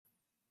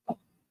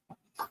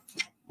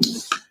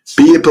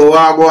People who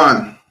are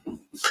going,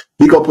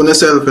 pick up on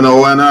yourself, you know,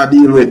 what I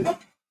deal with.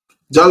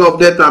 Jolly up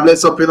that and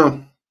bless up, you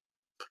know.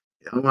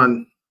 Yeah,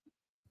 man.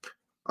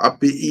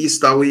 Happy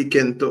Easter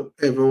weekend to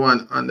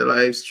everyone on the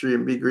live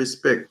stream. Big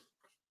respect.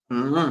 They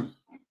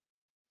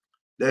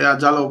are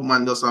jolly up,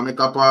 man, just make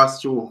a pass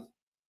through.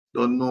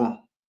 Don't know.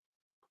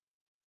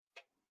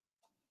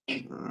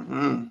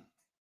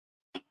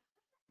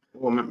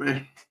 Oh,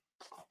 me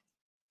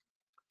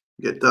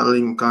get that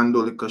link and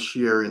do like a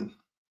sharing.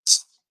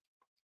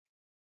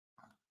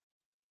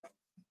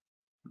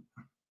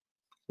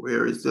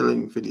 Where is the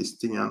link for this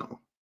thing, you know?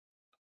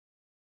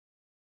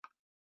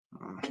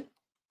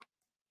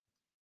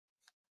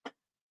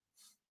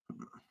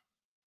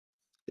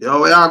 Yo,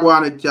 where you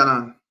going with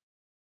Canon?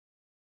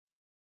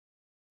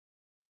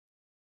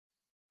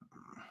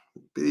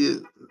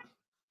 Please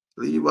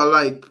leave a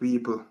like,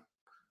 people.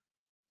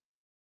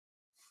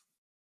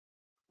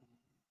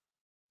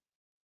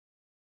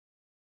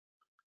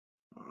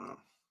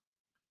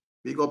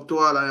 Big up to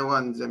all I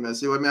want. You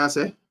see what I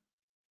say?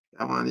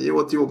 Yeah, man,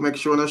 YouTube, make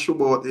sure you show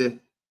about the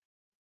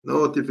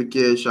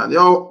notification.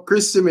 Yo,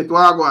 Chris Simit,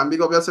 what go on?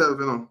 Big up yourself,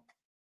 you know.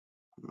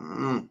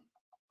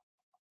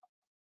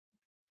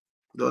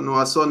 Don't know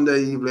a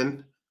Sunday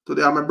evening.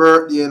 Today I'm my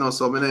birthday, you know,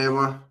 so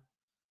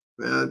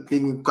I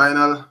think kind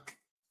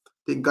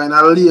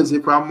of lazy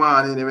from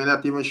morning when I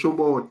even show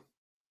about.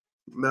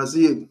 I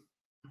see it.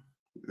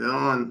 Yeah,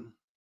 man.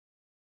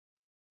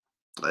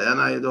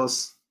 And I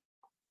just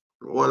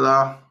roll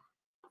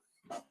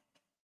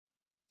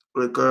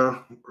like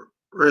a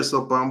rest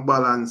up and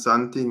balance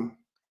and thing.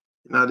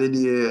 In the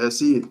day, I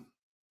see it.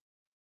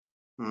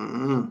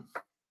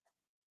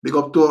 Big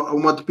up to how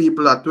much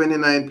people are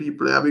 29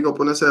 people. Yeah, big up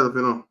on yourself,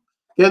 you know.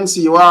 Can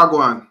see what I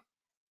go on.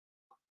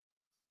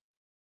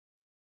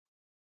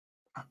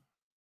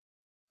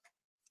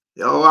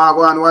 Yeah, I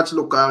go and watch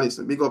look and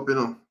listen. Big up, you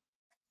know.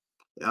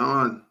 Yeah,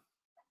 man.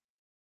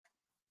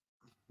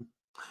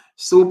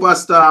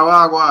 Superstar, what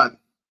I go on.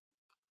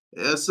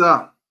 Yes,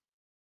 sir.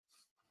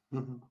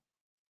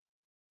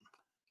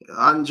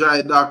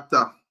 Android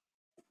Doctor.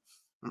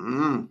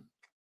 There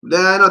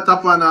not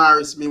tap on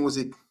Harris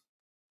music.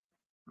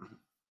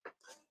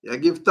 Yeah,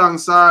 give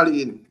thanks all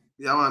in.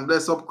 Yeah, man.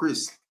 Bless up,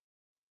 Chris.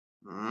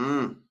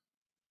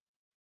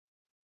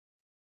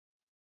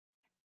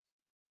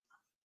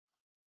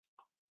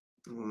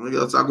 We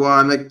just go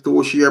and make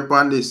 2 share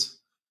upon this.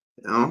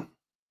 You know?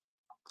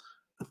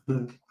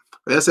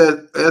 You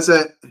said,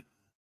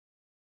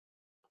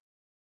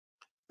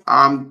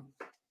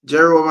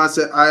 Jerome, I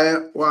said,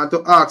 I want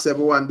to ask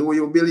everyone, do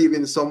you believe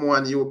in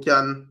someone you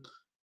can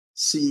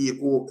see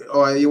who,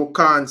 or you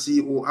can't see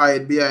who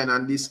hide behind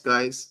and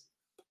disguise?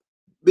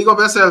 Big up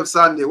yourself,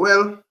 Sandy.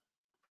 Well,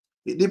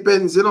 it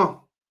depends, you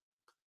know.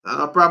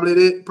 Probably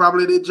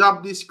the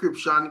job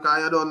description,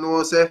 because you don't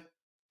know, say,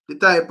 the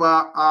type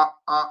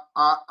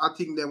of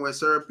thing them when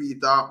Sir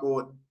Peter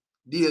about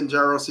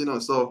dangerous, you know.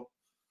 So,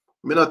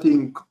 I don't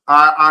think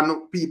I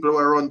know people who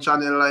run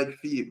channel like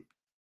Fee.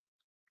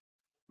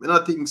 I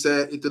don't think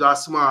say it is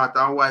smart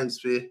and wise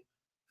for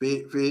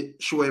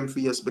show him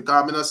face,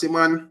 because I don't see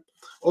man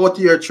out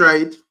here try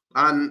it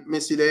and me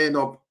see they end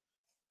up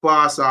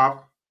pass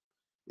off.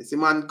 You see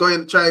man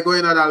try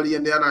going another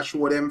lane there and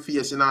show them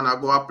face, you know,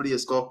 and go a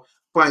place go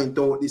point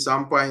out this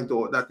and point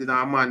out that, you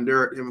know, man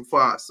dirt him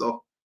fast.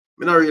 So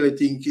I don't really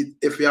think it,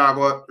 if you are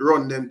going to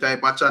run them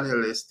type of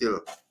channel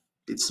still,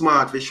 it's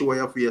smart to show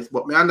your face.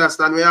 But I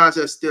understand what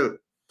you say still,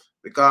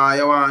 because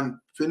you want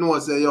to know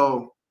say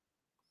yo,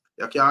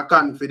 you can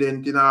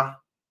confident in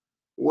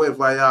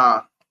whoever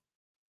you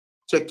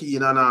check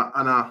in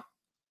and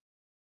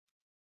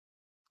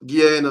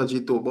give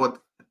energy to,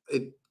 but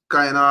it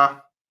kind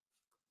of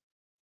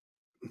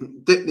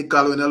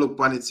technical when you look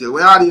on it.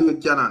 Where are you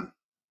with Canon?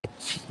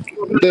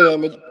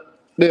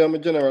 They am a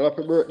general.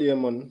 Happy birthday,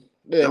 man.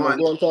 They man,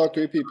 go and talk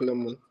to the people,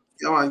 man.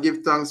 Yeah, man,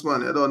 give thanks,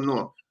 man. I don't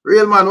know.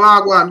 Real man,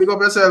 what go on? Big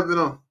up yourself, you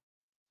know.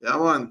 Yeah,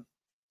 man.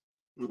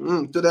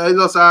 Today is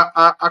just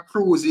a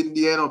cruise in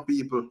there, you know,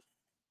 people.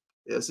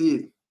 You see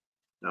it?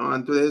 Yeah,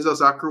 man, today is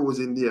just a cruise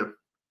in there.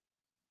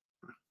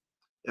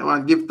 Yeah,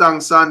 man, give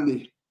thanks,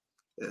 Sandy.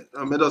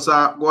 I just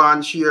go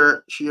and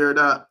share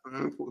that.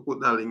 Put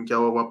that link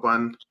over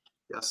upon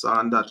your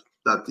son. That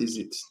is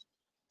it.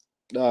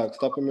 Dog,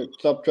 stop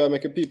trying to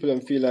make people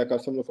them feel like I'm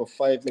something for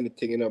 5 minute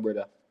thing, you know,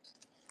 brother.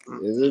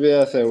 You see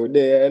what I say? We're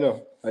there, you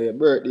know. On your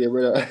birthday,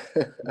 brother.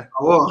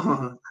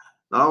 Oh,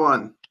 no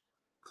one.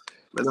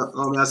 But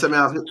no, I say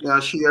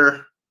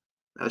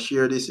I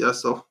share this, yeah,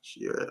 so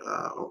share.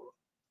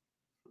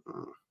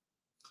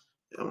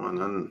 Yeah,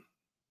 man, and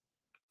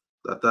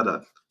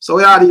that. So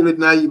we are dealing with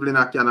the evening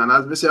at Canon.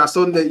 As we say, a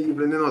Sunday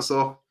evening, you know,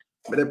 so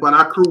but they on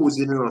a cruise,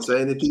 you know, so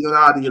anything you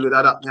know deal with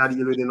that, I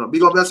deal with, you know.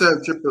 Big up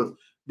yourself, Triple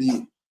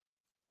B.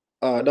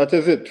 That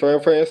is it.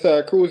 For you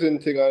start cruising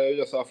thing and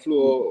you just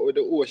flow with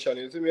the ocean.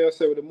 You see me I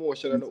say with the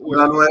motion and the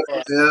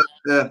ocean.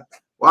 Yeah.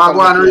 What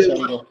go on,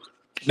 real?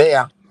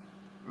 There.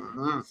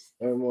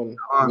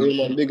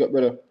 Man, big up,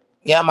 brother.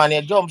 Yeah, man,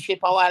 you jump ship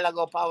a while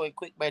ago, power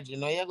quick bed, you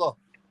know, you go.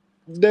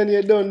 Then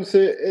you done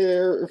say,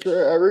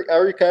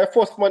 Erika,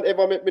 first man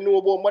ever make me know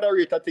about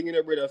moderator thing in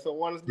your brother. So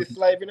once this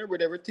live in your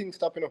brother, everything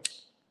stopping up.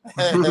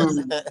 Easy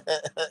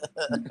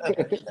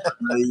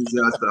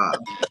as that.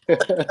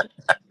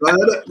 Well,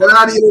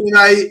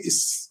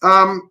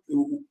 I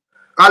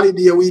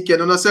holiday weekend.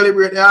 You not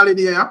celebrate the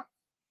holiday, yeah?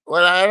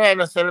 Well, I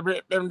don't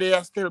celebrate them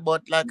days still,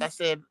 but like I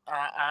said,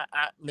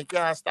 me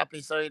can't stop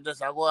it, so it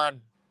just go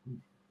on.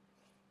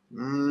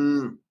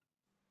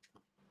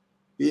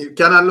 It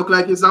cannot look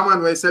like it's a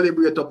man where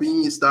celebrate up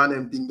in Easter and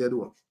them thing they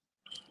do.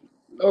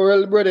 Oh,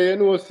 well, brother, you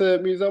know, say,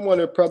 me someone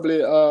will probably,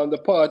 the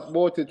part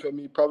about it for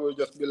me probably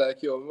just be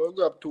like, yo, we'll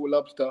grab 2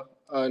 lobster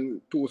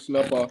and 2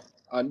 snapper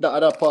and that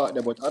other part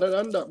there. But other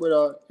than that,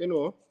 brother, you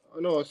know, I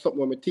know something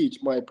when I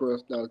teach my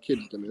personal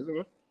kids them, isn't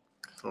it?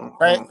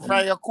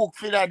 Fry your cook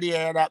for that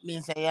day, that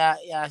means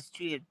you're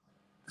straight,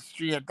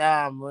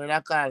 what I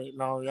call it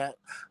now, yeah.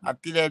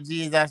 Until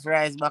Jesus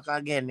rise back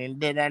again in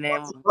dead and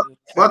them.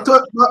 But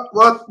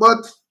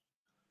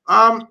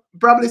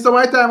probably some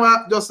of the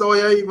time just how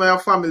you even your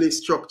family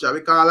structure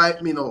because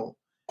like me now,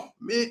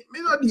 me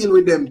not deal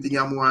with them thing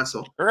I'm more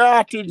so.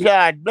 Ratty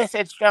George,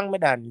 blessed strong me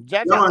done.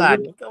 Judge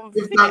God.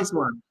 Give thanks,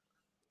 man.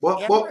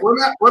 But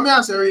when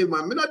me say real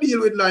man, me not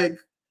deal with like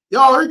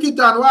yo Ricky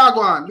Tan, what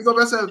go on? Big up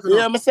yourself. You know?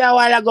 Yeah, me say a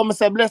while ago, me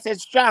say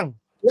blessed strong.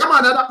 Yeah,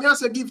 man, that me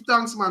say give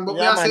thanks, man. But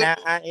yeah, me man,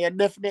 say you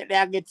definitely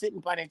I get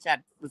sitting on the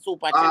chat, the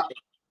super chat.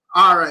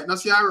 All right, now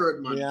see I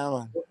heard, man. Yeah,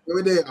 man.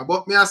 We there.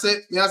 But me I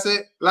say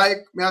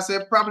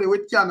probably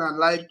with Canon,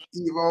 like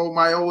even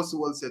my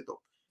household set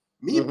up.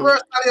 Me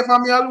personally, if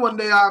I'm alone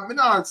there, me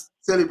not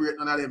celebrate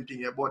none of them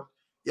things. But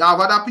you have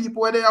other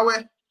people where they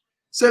are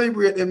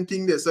celebrate them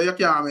things there, so you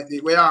can't make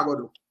it. Where you go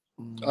do?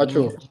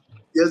 True.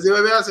 You see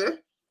what I say?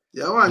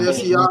 Yeah, man. You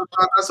see, I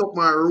suck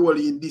my role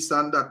in this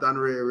and that and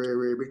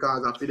rare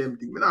because I feel them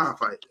things. Me not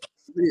fight.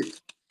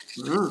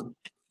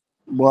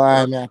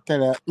 Boy, me I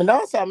tell you, me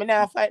don't say me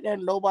not fight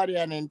them nobody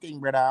and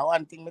anything, brother.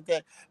 One thing me tell,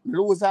 me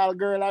lose all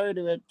girl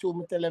already. With two,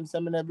 me tell them say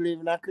me not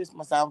believe in a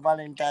Christmas and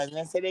Valentine's.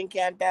 They say they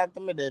can't talk to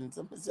me then.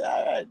 So me say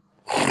all right.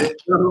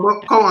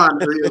 Come on,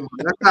 real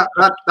man.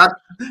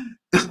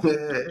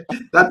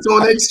 That's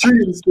all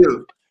extreme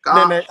still.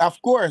 Then,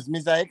 of course, me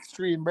say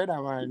extreme,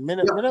 brother, man. Me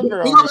no girl.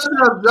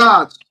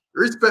 George.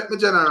 Respect me,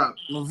 general.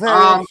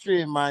 Very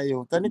extreme, my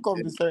youth. When it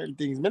comes to certain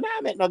things, me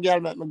not make no girl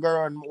make me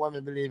girl on what me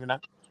believe in.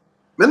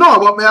 Me know,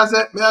 but me I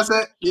say,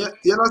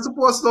 you're not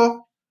supposed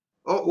to.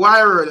 Oh,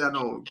 why earlier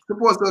now?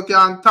 Supposed to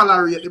can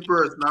tolerate the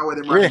person now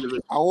when they man.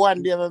 I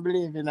one day I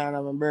believe in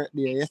on my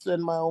birthday. Yes,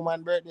 when my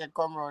woman birthday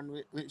come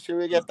around, should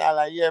we get all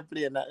a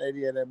airplane that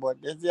idea there?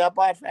 But this is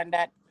apart from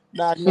that,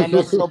 man,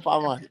 no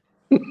supper man.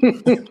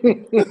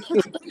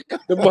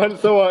 The man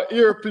saw an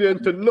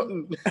airplane to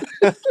nothing.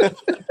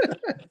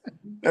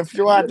 If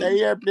she want an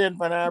airplane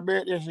for her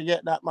birthday, she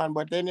get that man.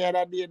 But any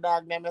other day,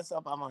 dog, name a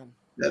supper man.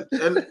 Rasta,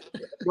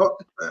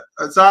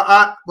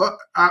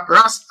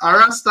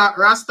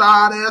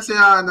 they say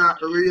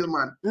not a real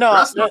man.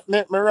 No,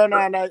 me run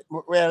under.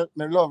 Well,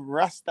 me love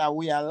Rasta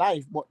way of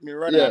life, but me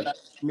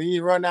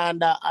run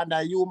under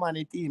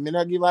humanity. Me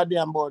not give a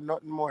damn about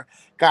nothing more.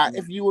 Cause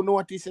if you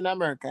notice in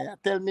America,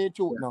 tell me the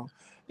truth now.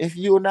 If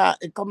you not,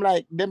 it come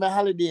like them a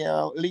holiday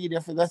lead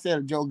you for go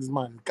sell drugs,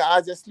 man.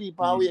 Cause you sleep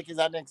and wake is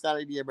the next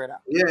holiday, brother.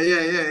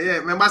 Yeah.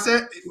 Remember, say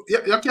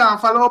you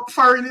can't follow up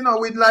foreign, you know,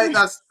 with like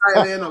that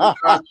style, you know.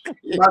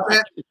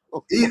 Because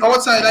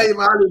outside of even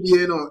holiday,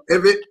 you know,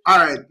 all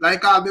right,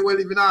 like I'll be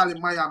living all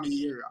in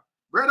Miami area,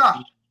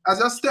 brother. As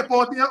you step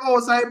out in your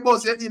outside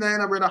bus, you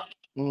know, brother.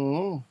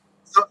 So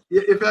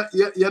if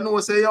you know,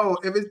 say yo,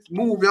 if it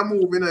move,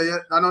 you know,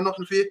 I know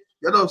nothing for you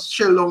just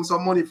shell down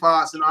some money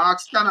fast, you know,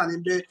 ask Canon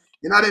in there.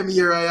 You know them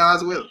area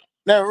as well.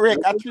 No, Rick,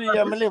 actually,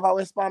 I live at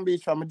West Palm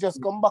Beach. I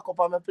just come back up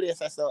on my place.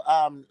 So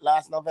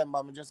last November,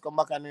 I just come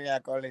back to New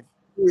York. I live.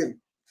 Real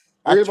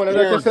man,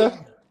 like you say?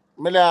 I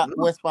live at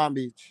West Palm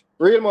Beach.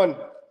 Real man.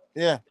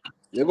 Yeah.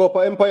 You go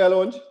for Empire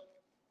Lounge?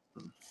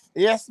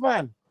 Yes,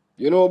 man.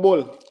 You know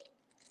Bull?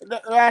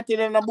 Right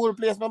in the Bull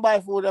place, I buy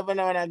food every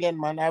now and again,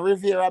 man. I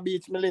Riviera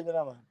Beach, I live in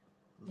there, man.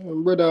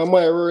 Brother,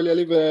 my really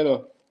live there, you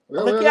know. I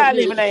can't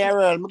live in your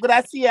world. I could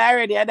I see you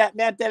already, that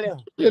may I tell you.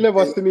 You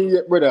never see me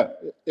yet, brother.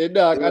 A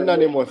dog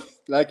anonymous,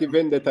 like a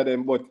vendetta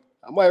them, but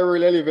am I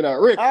really living at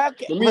Rick?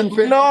 Okay.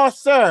 No,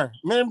 sir.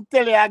 I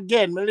tell you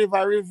again, I live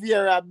at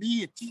Riviera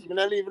Beach. I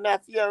don't live in a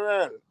fair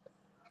world.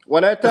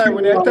 When I time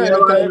you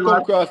come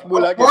across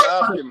Bull again,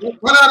 ask him.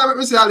 Let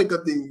me say a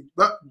little thing.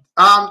 But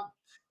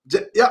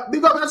yeah,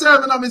 big up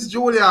yourself, you know, Miss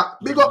Julia.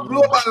 Big up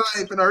Global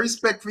Life, you know,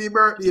 respect for your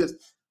birthdays.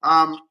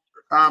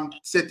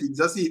 Settings,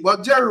 I see.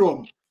 But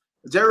Jerome,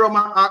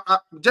 I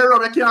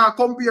can't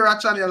compare a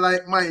channel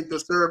like mine to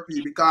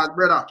Therapy because,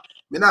 brother,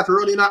 me not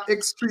running an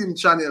extreme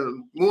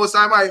channel. Most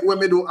of my when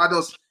me do, I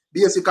just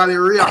basically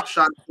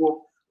reaction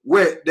to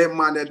what them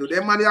man they do.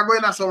 Them man they are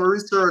going to some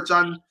research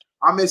and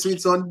I mess with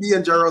some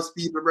dangerous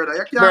people, brother.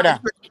 You can't have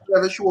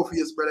a show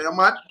face, brother. You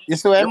mad? You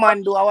see what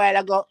man do a while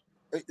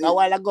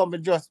ago? Me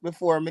just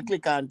before me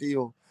click on to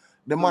you.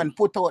 The man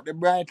put out the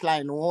bright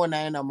line,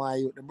 my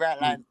youth. The bright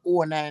line,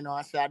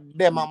 I said,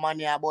 them a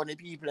money about the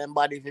people and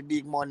body for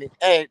big money.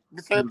 Hey,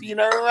 the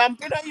Serpina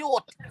ramping a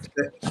youth.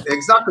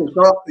 Exactly.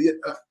 So,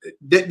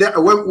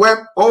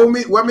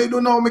 when me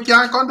do now, me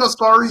can't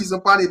underscore reason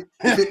upon it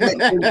if it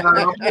makes sense.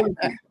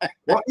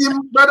 But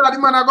him, brother, the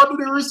man I got to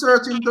do the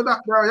research into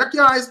that, bro. You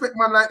can't expect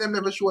man like them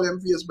never show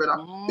them face,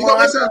 brother.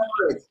 Because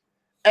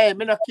hey,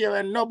 me not care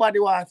when nobody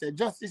wants it.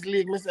 Justice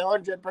League, me say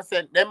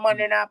 100%. Them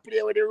man not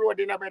play with the road,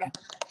 brother.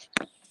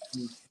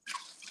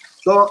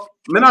 So,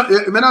 me not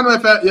know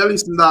if you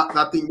listen to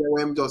that thing that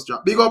when just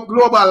drop. Big up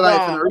Global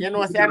Life. No, you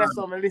know, say that's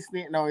something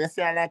listening now. You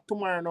say like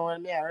tomorrow now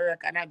when me I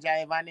work and I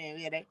drive and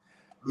there.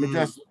 Me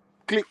just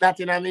click that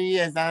in my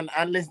ears and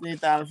listen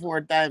it all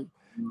 4 times.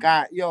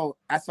 Cause yo,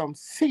 that's some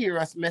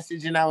serious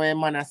message in a way,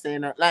 man. I say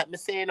no. Like me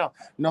say no,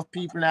 enough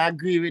people I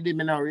agree with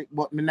him,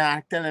 but me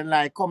not telling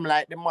like come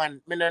like the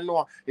man. Me don't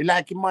know. He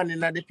like the man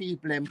in the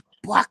people and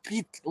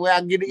pocket where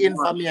I get the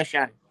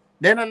information.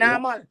 Then no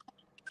normal.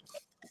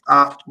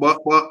 But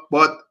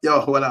yo,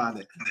 hold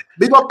on.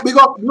 Big up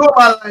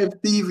Global Life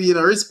TV, you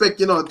know, respect,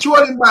 you know.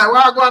 Trolling by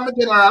where I go on the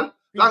general.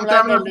 Long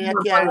time man.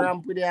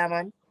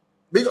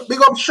 Big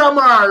up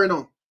Shamar, you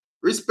know.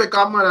 Respect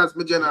our man as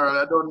my general.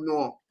 I don't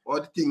know how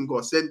the thing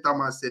goes. Center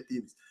man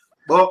settings.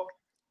 But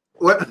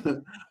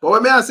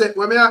when I say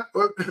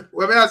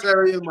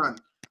real man,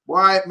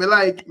 why me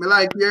like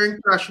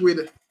hearing crash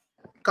with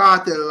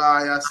cartel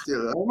lawyer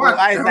still.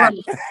 Why is that?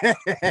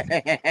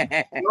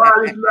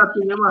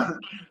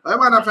 I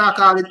man if I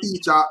call the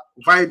teacher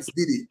Vibes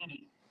Diddy.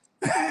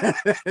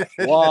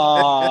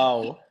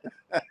 Wow.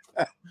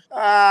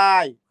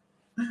 Aye.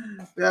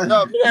 Yeah.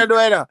 No,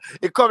 no.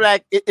 It come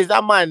like it's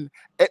a man.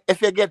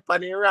 If you get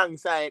on the wrong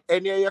side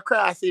and you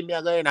cross him,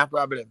 you're going to have a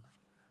problem.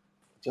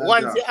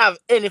 Once you have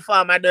any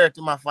form of dirt,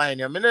 you must find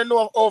you. I don't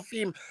know how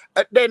film.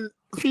 Then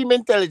film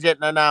intelligent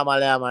na normal,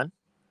 yeah, man.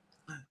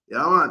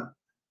 Yeah, man.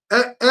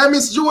 Hey,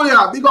 Miss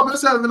Julia, big up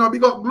yourself, you know,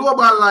 big up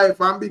Global Life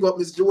and big up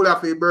Miss Julia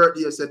for your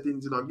birthday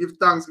settings, you know. Give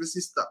thanks to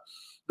sister.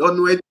 Don't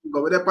know anything,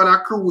 but we're on a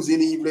cruise in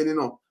the evening, you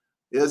know.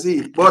 You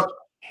see, but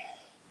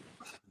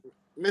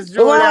Miss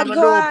Julia, I'm a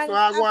dope. So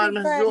I go on,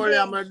 Miss Julia,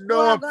 I'm a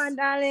dope. Go on,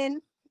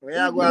 darling.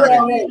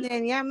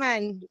 Yeah,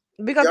 man.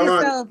 Big up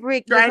yourself,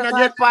 Rick. Trying to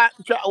get past,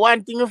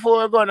 one thing before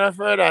we're going no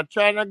further,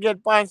 trying to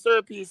get past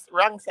Serpiece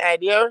wrong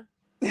side here.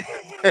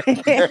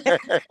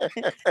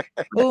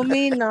 Oh,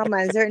 me no,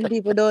 man. Certain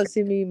people don't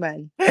see me,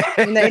 man.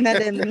 We're not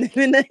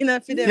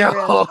for them.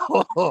 Yo,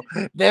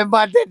 them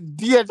bad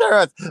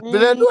dangerous. But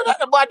they know that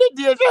the body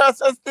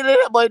dangerous is still in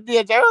the body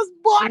dangerous,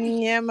 but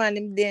yeah, man,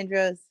 I'm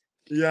dangerous.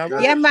 Yeah,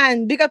 man. Yeah,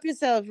 man. Big up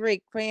yourself,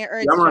 Rick. When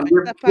you're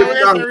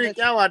Rick,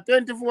 you are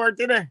 24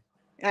 today.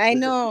 I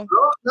know.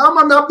 No,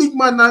 man, I'm a big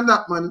man than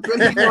that, man.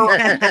 24.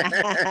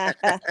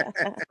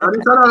 And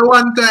it's another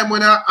one time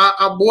when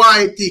a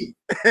boy thing.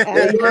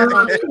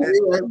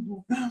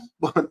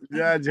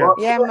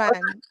 Yeah, man.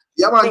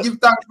 Yeah, man, give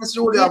thanks for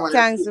Julia,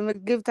 man.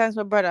 Give thanks,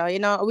 my brother. You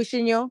know,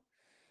 wishing you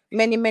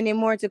many, many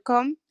more to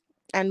come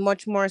and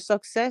much more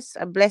success.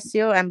 I bless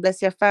you and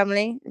bless your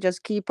family.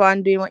 Just keep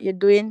on doing what you're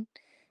doing.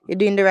 You're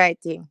doing the right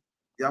thing.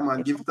 Yeah,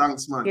 man, give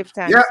thanks, man. Give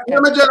thanks. Yeah,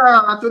 my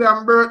general, today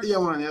I'm birthday,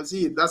 man. You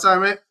see, that's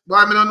why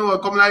I don't know,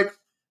 come like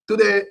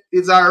today,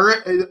 it's a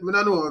I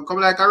don't know,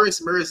 come like a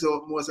race,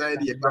 most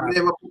idea. But I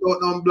never put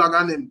out no blog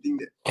and them thing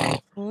there.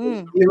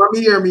 Never me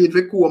hear me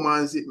for cool,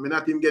 man. See, me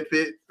not even get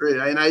paid.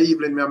 Right? In the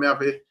evening, me have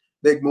to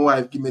beg my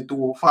wife give me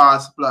 2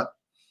 fast flat.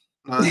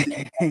 When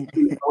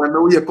I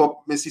wake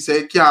up, me see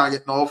say can't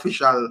get no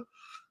official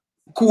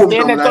cool.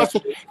 You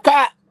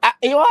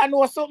want to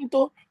know something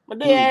too? But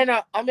then,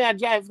 I mean, I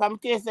drive from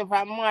Tasty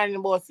from morning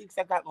about 6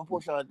 o'clock. I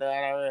push out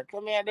there.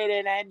 Come here,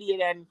 then I did,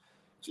 and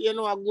you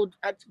know, a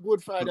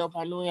good Friday up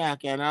in New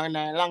York, and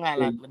Long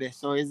Island for this.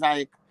 So it's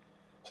like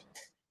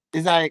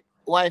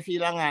wifey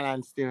Long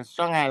Island still,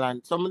 Strong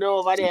Island. So I'm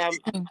over there.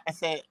 I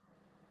say,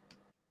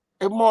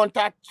 the amount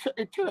of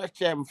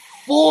church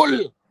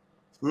full.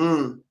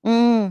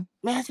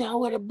 I say,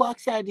 how the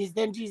backside is,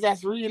 then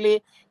Jesus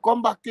really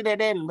come back to the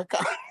den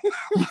because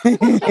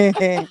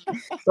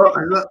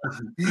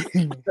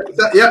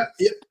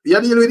you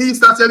deal with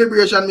Easter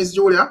celebration, Miss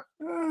Julia?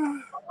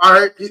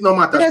 Or it no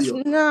matter to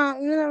you? No,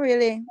 not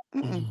really.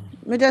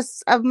 I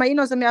just have my,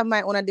 so I have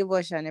my own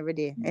devotion every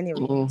day anyway.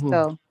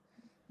 So,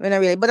 not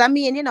really. But I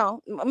mean, I'm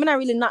not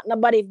really not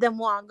nobody if them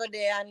want to go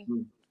there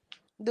and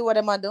do what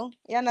they want to do.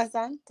 You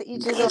understand? To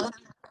each his own.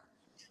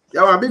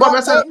 Yeah, man, big up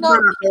yourself.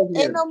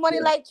 Ain't no money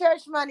like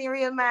church money,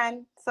 real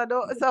man. So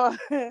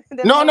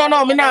No,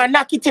 me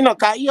not kidding no,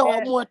 cause you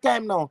have more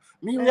time now.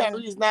 Me we are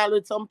reason now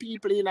with some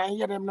people and I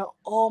hear them now,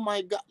 oh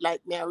my God,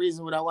 like me a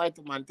reason with a white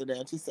man today.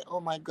 And she said, oh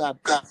my God,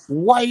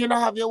 why you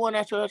not have your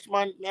own church,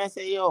 man? Me I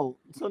say, yo,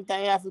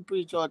 sometimes you have to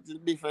preach out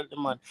different,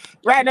 man.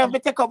 Right now, we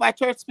take up my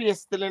church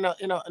space still,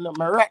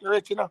 my rotten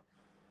rich,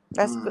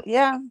 That's good.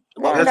 Yeah.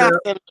 But I'm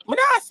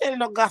not selling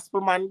no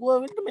gospel, man.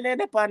 Go with me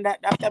upon that.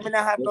 After me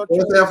not have no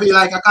church. You feel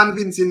like I'm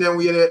convincing them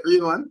with the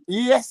real one?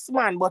 Yes,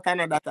 man, but I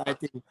know that I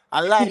think. I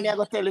lie, me I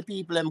go tell the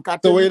people them.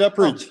 So where you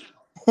preach?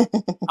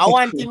 I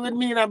want thing with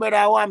me, brother.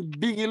 I want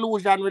big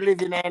illusion we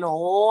live in,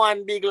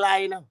 one big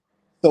line.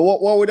 So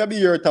what would that be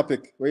your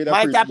topic?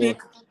 My topic?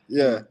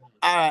 Yeah.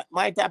 All right,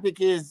 my topic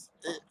is,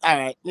 all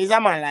right, he's a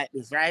man like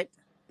this, right?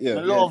 Yeah.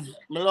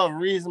 Me love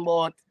reason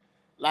about,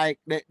 like,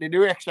 the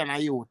direction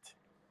of youth.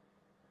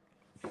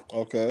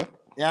 Okay.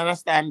 You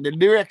understand? The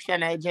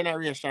direction of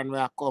generation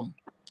will come.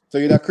 So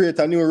you that create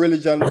a new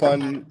religion for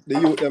the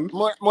youth them?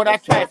 More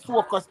that try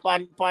focus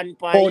on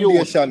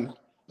Foundation. youth.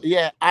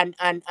 Yeah, and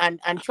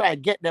try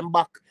get them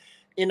back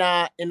in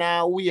a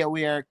way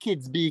where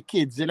kids be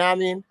kids, you know what I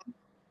mean?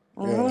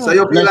 Yeah. So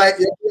you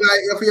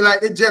feel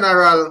like the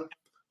general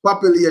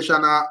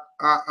population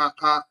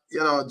you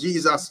know,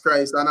 Jesus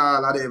Christ and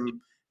all of them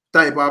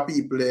type of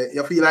people,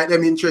 you feel like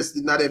them interested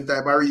in them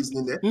type of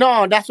reasoning there?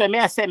 No, that's what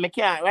I said. Me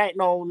can't right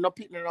now. No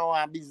people know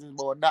our business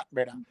about that,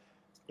 brother.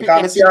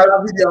 Because I see all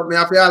the video,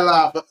 I feel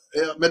laugh. I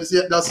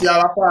see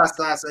all the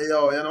pastor and say,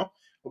 yo, you know,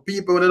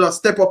 people when they just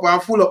step up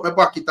and full up my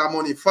pocket of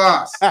money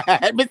fast.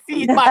 Me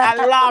see it, man.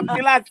 I laugh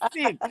till I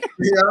sick.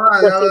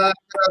 Yeah,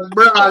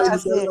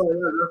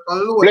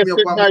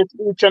 Blessed night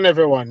each and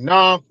everyone.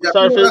 Now,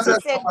 sorry for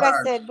Blessed.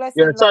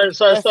 sorry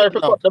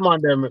for cut them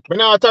on them. But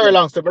now I tell you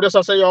long step, but just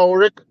I say, yo,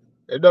 Rick,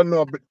 you don't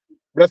know.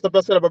 Bless up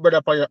yourself,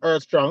 brother, for your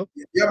earth strong.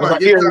 Yeah, man.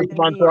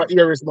 Man for an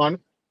Aries man.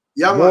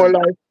 Yeah, more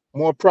man. life,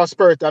 more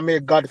prosperity, and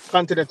may God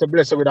continue to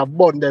bless you with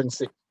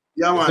abundance.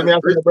 Yeah, man. See me,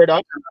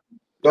 brother?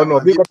 Don't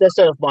know. Big up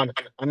yourself, man.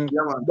 And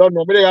don't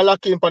know. But you're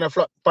lucky on the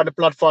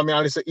platform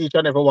and listen each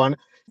and every one.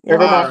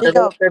 Everyone on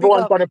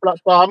the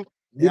platform.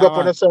 Big up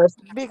on yourself.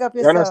 Big up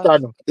You yourself.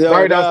 understand? Yeah,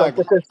 guidance and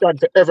protection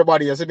to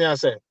everybody. You see me, I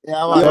say.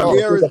 Yeah, man.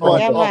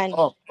 Yeah, man.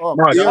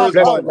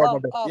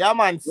 Yeah,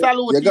 man.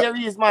 Salute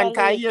Aries, man.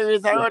 Because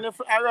Aries around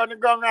the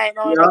ground right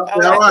now.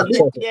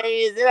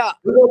 Aries, yeah.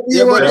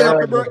 Yeah, brother.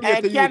 Happy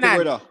birthday to you,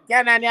 brother.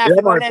 Canon, you have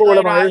to go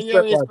let on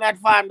Aries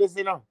platform this,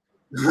 you know.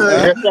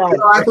 Right now,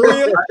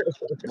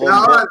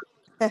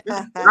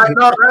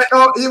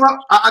 even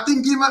I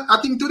think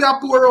today a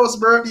poor house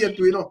birthday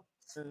too, you know.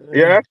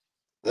 Yeah.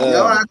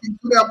 Yeah, I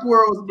think today a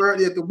poor house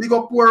birthday too. Big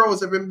up poor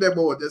house if him there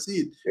about, you see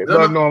it. You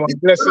don't know, man.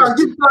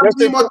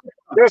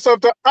 Bless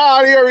up to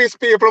all Aries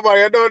people, man.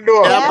 You don't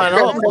know. Yeah,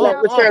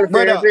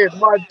 brother,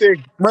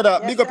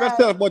 Yes, big up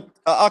yourself, but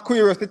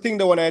Aquarius, the thing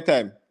the one at a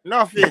time.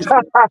 Nothing. You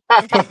don't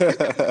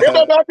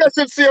know the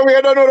same way.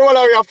 You don't know the whole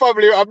of your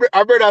family.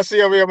 I brother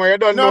same way, man. You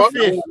don't know.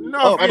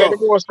 No I don't know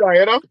the most guy,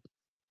 you know.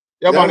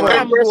 Yeah, man.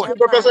 man. Big up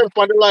yourself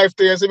on the life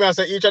thing. See me, I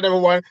say each and every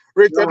one.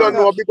 Rick, you don't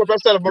know. Big up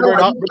yourself, my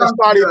brother. But just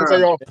start even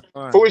say, yo,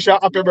 for wish you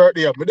happy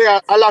birthday. But they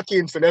are lucky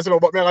in for this,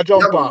 but me I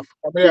jump off.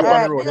 I'm here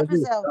on the road.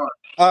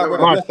 All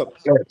right, bless up.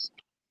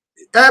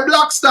 Hey,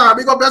 Black Star,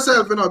 big up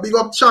yourself, you know. Big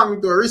up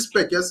Chang to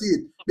respect, you see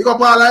it. Big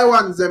up all I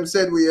want them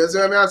said we, you see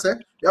what I say?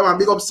 Yeah, man,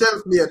 big up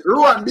self-made.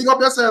 Rowan, big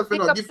up yourself, you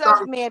know. Big up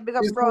self-made, big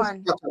up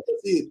Rowan.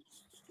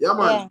 Yeah,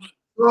 man.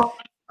 So,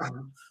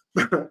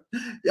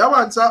 yeah,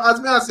 man, so as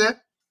me I say,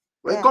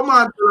 when come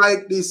on to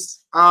like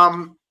this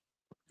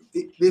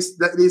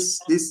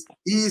this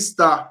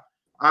Easter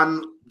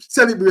and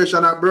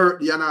celebration of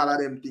birthday and all of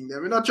them things.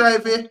 We not try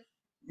to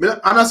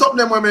and I something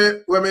them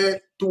when me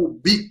too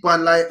big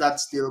pan like that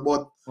still,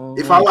 but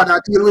if I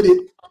wanna deal with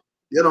it,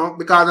 you know,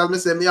 because as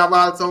I say, me have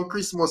all some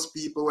Christmas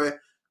people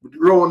where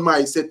round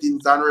my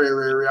settings and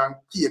rare and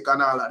cake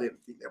and all of them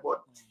things.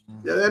 But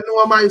you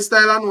know my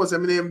style and know say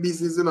my name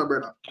business, you know,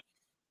 brother.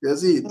 You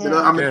see it? You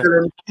know, I'm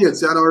telling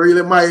kids, you know,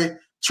 really my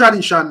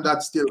tradition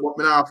that still, but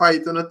me not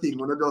fight on a thing,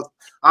 when I just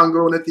hang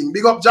around a thing.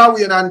 Big up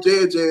Jawin and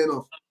JJ, you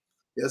know.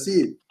 You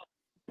see it?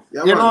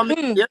 Yeah, you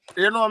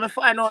know me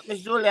find out Miss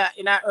Julia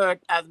in our earth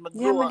as my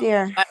grow up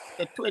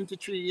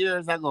 23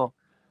 years ago.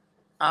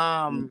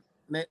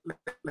 Me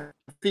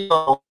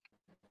feel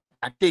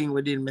a thing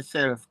within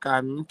myself. Cause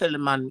I'm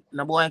telling man,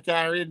 no boy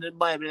can read the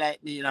Bible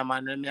like me, you know,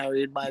 man, when me I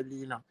read Bible,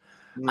 you know.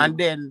 And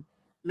then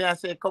me I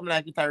say come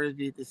like it I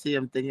repeat the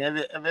same thing.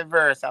 Every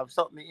verse have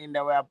something in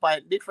there where I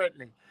point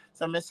differently.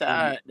 So me say,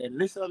 all right then,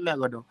 listen what me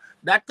go do.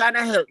 That kind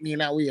of help me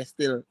in a way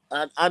still.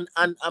 And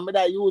me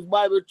that use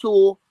Bible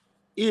too.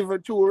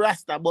 Even to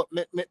Rasta, but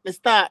me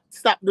stop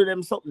doing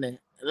them something.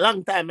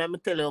 Long time I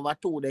tell you over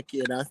 2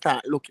 decades and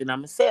start looking at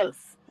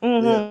myself.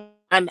 And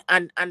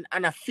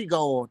I figure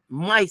out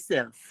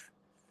myself,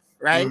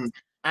 right?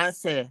 And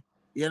say,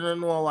 you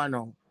don't know what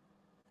now.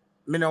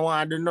 Me don't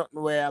want to do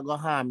nothing where I go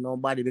harm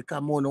nobody because I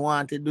don't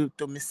want to do it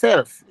to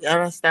myself. You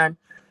understand?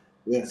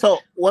 Yeah. So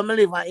when I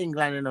live in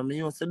England, you know, I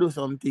used to do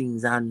some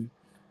things and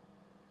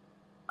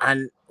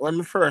when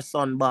my first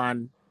son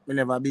born, I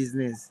never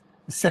business.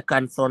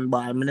 Second son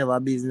born, I never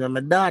business. My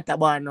daughter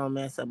born now,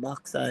 I say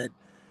backside.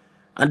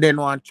 And then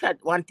one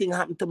thing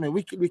happened to me,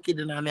 wicked,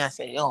 and I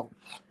say, yo,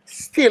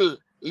 still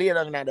lay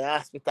down in the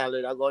hospital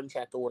with a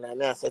gunshot wound,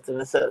 and I say to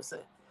myself,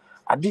 say,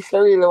 I this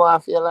really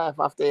want for your life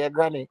after your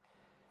granny.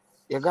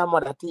 Your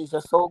grandmother teach you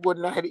so good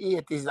in the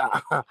 80s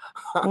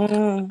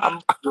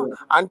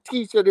and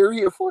teach you the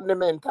real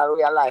fundamental of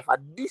your life.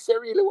 And this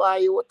really why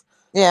you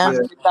she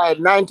died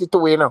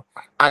 92, you know.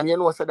 And you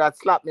know, so that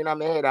slapped me in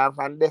my head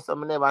and this I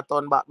never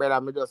turn back, brother.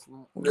 Me just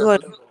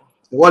good.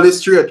 What is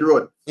straight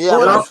road? Yeah, You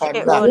man, know? fuck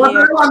Straight that. road. One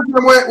of the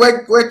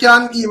ones we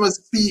can even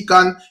speak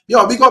and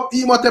yo, big up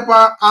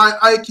Emotepa and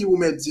IQ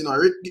meds, you know.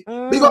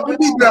 Big up the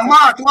people,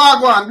 Mark,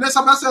 Wagwan, bless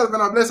up yourself, you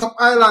know, bless up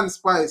Island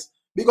Spice,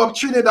 big up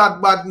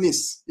Trinidad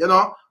Badness, you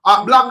know.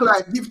 Black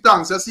Light, give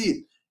thanks, you see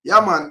it. Yeah,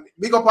 man.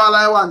 Big up all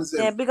I want.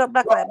 Yeah, big up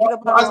Black Light, big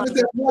up all As we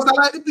say, most of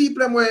like the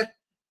people them where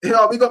you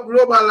know, big up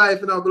Global Life,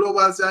 you know,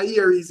 Global say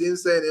here is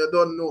insane, you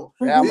don't know.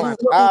 Yeah, man,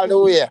 all the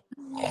way.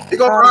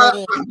 Big up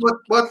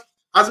but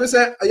as we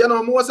say, you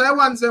know, most I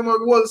want them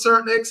will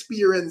certain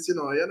experience, you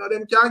know,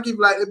 them can't give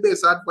like the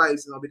best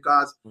advice, you know,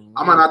 because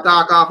I'm gonna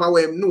talk off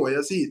away him know,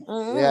 you see it.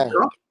 Yeah.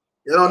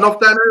 You know, enough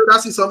time you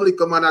see some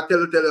little man tell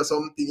you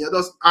something, you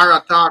just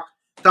are talk.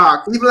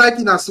 Even like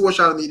in a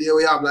social media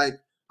we have like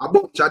a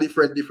bunch of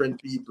different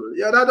people.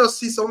 Yeah, that just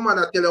see some man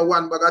that tell you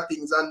one bag of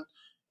things and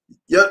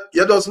you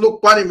just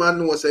look upon him and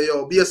know say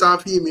yo, based on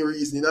female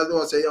reasoning, that's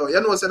know say yo, you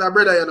know say that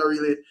brother you know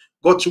really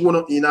got through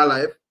nothing in a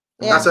life.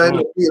 Yeah. That's why I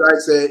feel like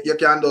say you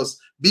can just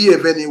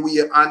behave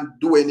anywhere and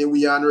do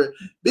anywhere and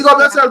big up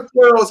yourself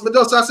for us. Me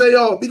just say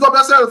yo, big up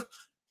yourself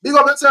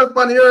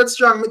on the Earth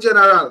Strong, me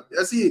general.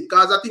 You see it,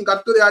 because I think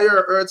that today I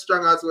hear Earth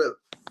Strong as well.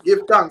 Give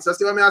thanks.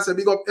 That's what I say,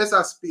 big up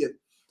SSP.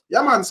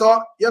 Yeah, man.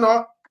 So, you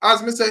know,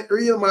 as me say,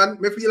 real man,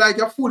 me feel like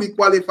you're fully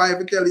qualified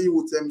to tell the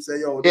youth them say,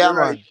 yo, yeah, man.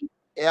 Right.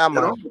 Yeah,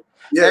 man. You know?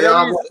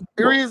 Yeah,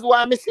 the reason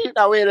why I see it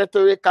that way to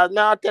because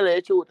now I tell you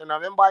the truth, you know,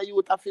 remember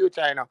youth a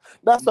future, you know.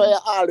 That's why I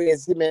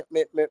always see me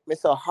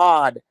so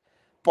hard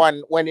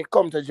when it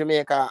comes to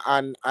Jamaica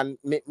and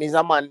me's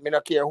a man, me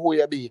not care who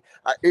you be.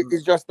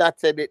 It's just that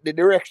the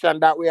direction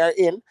that we are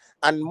in,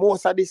 and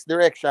most of this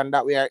direction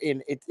that we are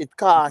in, it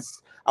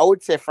costs, I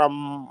would say,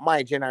 from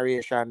my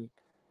generation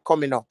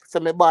coming up. So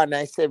me born in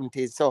the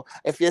 70s. So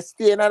if you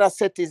stay in other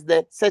settings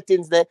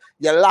there,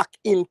 you lock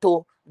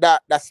into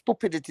that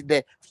stupidity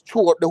there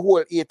throughout the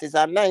whole 80s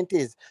and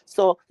 90s.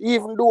 So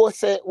even though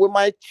say we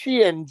might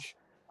change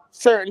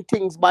certain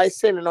things by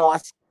sending our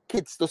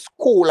kids to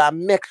school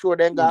and make sure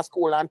they go to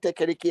school and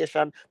take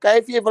education. Because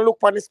if you even look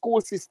on the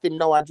school system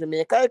now in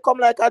Jamaica, it come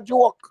like a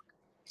joke.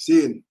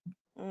 See.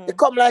 It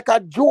come like a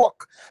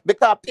joke.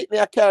 Because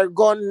people carry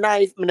gun,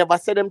 knife, me never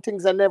say them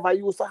things that never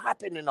used to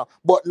happen, you know.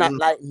 But not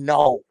like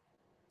now.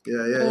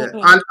 Yeah.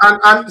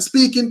 And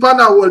speaking for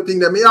that whole thing,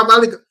 then me have a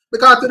little,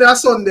 because today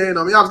is Sunday, you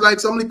know, me have like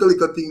some little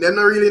thing. They're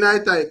not really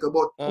nice title,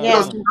 but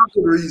just have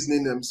good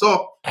reasoning them.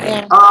 So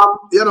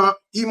you know,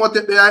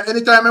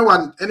 anytime I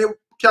want,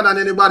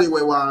 anybody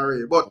we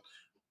want, but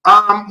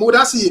would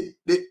I see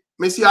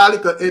me see a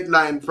little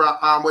headline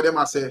from where them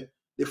I say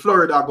the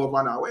Florida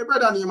governor. Where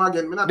brother name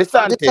again?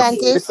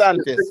 DeSantis.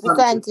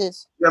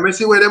 Yeah, me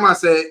see where them I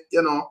say,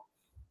 you know,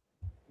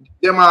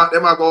 them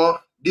a go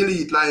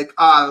delete like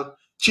all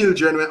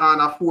children when on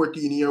a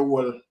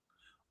 14-year-old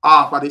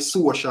off of the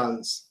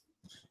socials.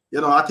 You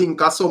know, I think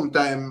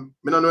sometime,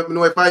 I don't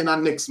know if I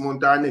in next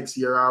month or next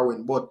year or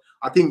when, but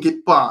I think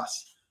it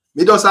passed.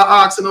 Me just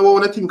ask, you know,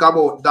 what you think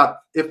about that,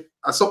 if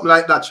something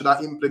like that should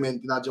have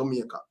implemented in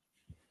Jamaica.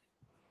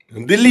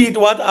 Delete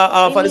what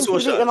for the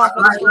social? Like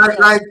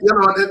you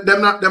know,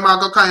 them are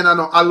going kind of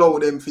not allow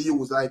them to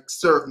use like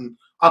certain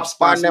apps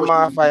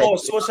for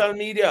social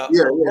media.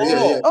 Yeah.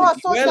 Oh,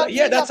 social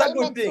media. Yeah, that's a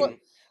good thing.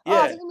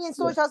 Yeah. Oh, you mean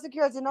social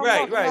security? No,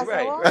 right.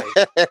 No.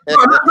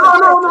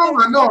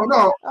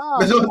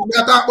 We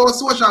talk about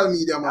social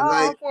media, man. Oh,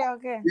 like,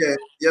 okay. Yeah,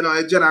 you know,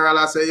 in general,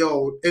 I say,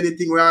 yo,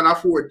 anything we on a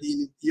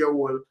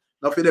 14-year-old,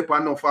 nothing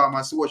depend on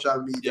farm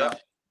social media.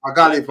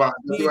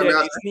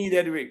 It's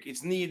needed, Rick.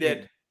 It's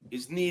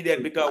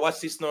needed because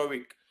what's this now,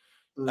 Rick?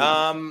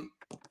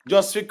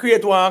 Just to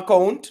create one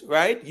account,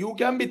 right? You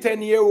can be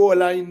 10-year-old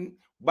and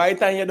by the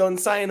time you don't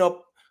sign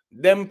up,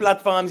 them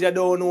platforms you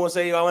don't know,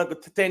 say you want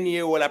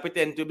 10-year-old, I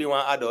pretend to be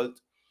one adult.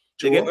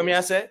 True. You get what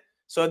I say?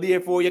 So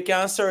therefore, you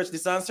can search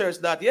this and search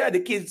that. Yeah, the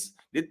kids,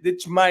 the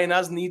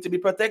minors need to be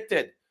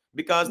protected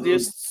because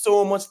there's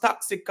so much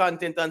toxic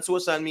content on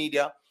social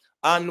media,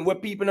 and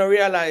what people don't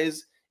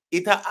realize,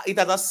 it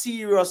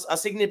has a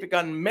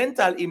significant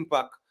mental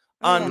impact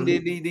on the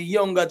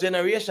younger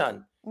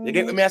generation. You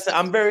get what I say?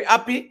 I'm very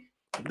happy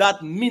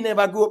that me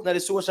never grew up in the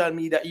social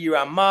media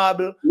era.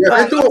 Marble,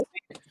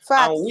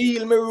 and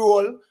wheel me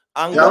roll,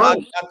 and go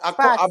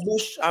a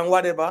bush and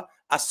whatever.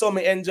 I saw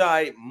me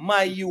enjoy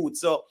my youth.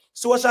 So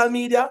social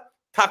media,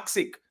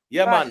 toxic.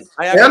 Yeah, man.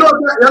 You know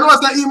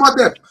what's the emo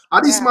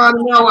and this man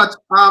I watch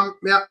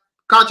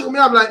catch me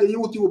have like the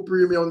YouTube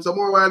premium. So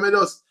more while me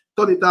just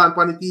turn it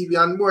on the TV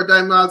and more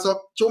time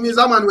also. Show me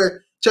some man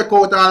where check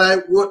out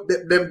like what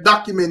them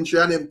documentary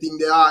and them thing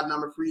they had in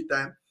my free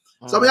time.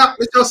 So me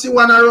just see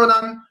one around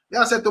and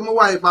I said to my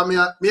wife and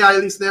me I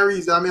listen to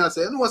reason and I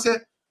say, you know say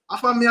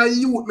after me a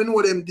youth, me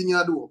know them thing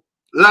I do.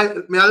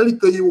 Like me a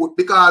little youth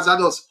because I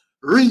just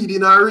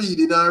reading.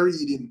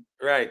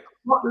 Right.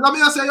 But let me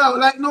say, yo,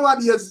 like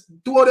nowadays,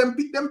 two of them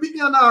pick and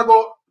I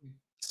go.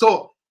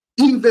 So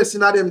invest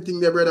in them thing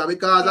there, brother,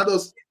 because I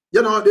just,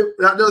 you know,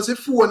 there's the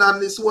phone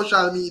and the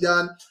social media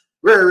and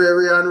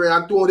rare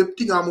and two of the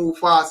thing I move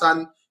fast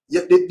and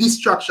the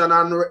distraction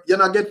and you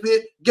know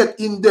get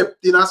in depth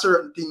in a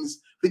certain things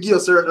to give a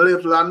certain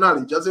level of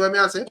knowledge. Just what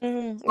I say.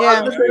 Yeah.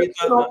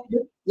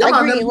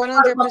 Agree,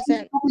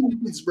 100%.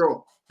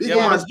 Bro.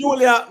 Yeah,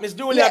 Miss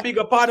Julia, big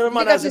up part of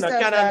my manners in the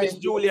canon. Miss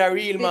Julia,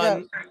 real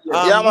man.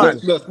 Yeah, man.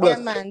 Yeah,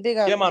 man. Big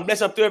up. Yeah, man.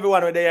 Bless up to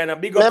everyone with there, and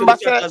big up to the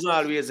chat as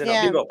always.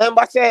 Big up.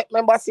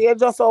 Remember, say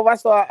just over,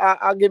 so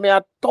I give me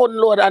a ton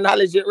load of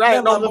knowledge right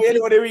yeah, now. Man, you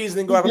know the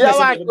reason. Go Yeah,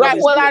 man. Right,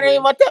 well, I didn't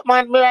even take,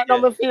 man. Right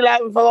now, I feel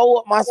like if I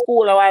go my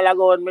school a while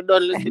ago and I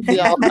done listen to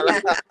you.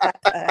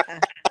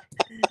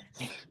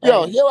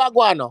 Yo, here I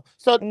go now.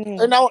 So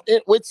now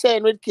with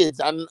saying with kids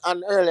and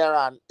earlier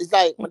on, it's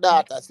like my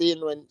daughter seeing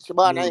when she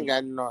born in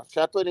England,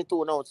 she's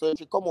 22 now, so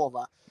she come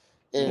over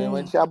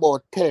when she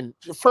about 10.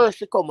 First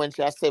she come when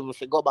she was 7,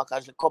 she go back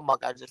and she come back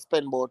and she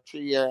spend about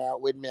 3 years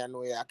with me in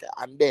New York.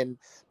 And then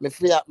me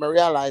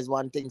realize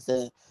one thing,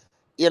 say,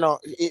 you know,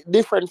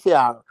 different for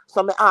her.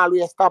 So me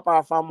always stop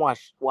her from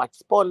watch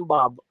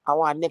SpongeBob and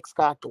one next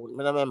cartoon,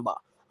 me remember.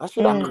 I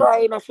should have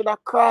cried, I should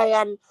have cried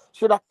and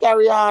should have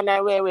carry on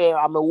and where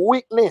I'm a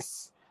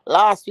weakness.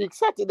 Last week,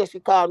 Saturday, she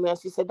called me and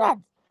she said,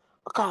 Dad,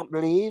 I can't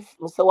believe.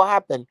 I said, what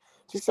happened?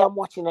 She said, I'm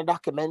watching a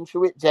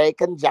documentary with Jake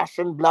and Josh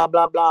and blah,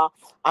 blah, blah.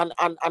 And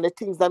the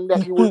things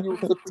that you will use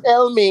to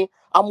tell me,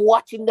 I'm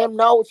watching them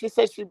now. She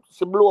said she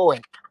blew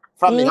away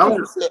from me. So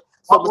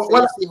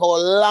you see how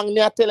long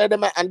me I tell her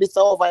them, and this is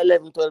over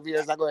 11, 12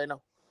 years ago, you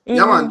know.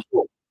 Yeah, man.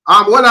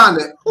 Hold on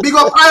there. Big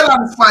up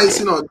Island Spice,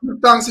 you know.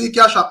 Thanks for your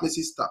cash up, my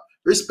sister.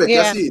 Respect,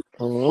 you see.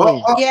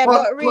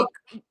 But Rick,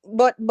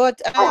 but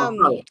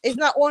it's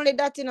not only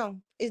that, you know,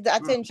 it's the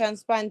attention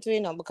span too,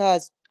 you know,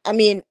 because I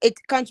mean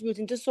it's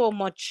contributing to so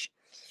much.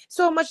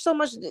 It's so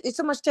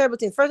much terrible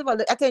thing. First of all,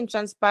 the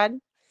attention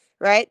span,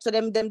 right? So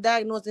them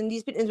diagnosing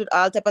these people with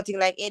all type of thing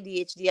like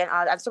ADHD and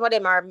all, and some of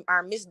them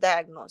are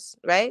misdiagnosed,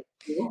 right?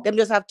 Them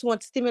just have too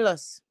much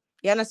stimulus.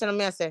 You understand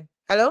what I say?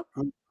 Hello?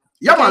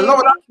 Yeah, man, love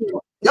that.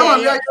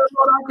 Yeah,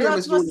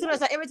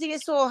 everything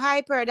is so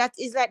hyper that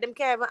is like them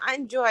can't even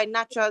enjoy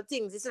natural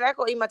things. It's like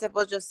what Imhotep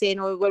was just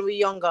saying, when we're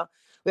younger,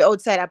 we're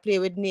outside and play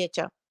with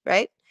nature,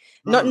 right?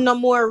 Nothing no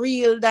more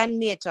real than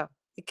nature.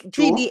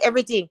 3D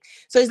everything.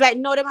 So it's like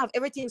now them have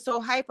everything so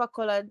hyper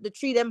colored. The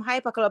 3 them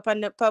hyper color upon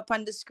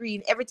the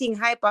screen, everything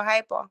hyper.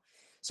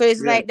 So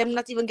it's like them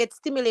not even get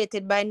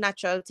stimulated by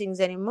natural things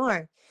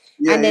anymore.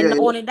 And then not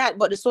only that,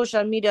 but the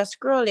social media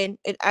scrolling,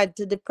 it adds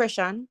to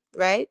depression,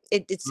 right?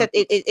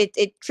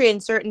 It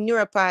trains certain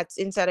neuropaths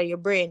inside of your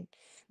brain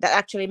that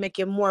actually make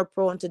you more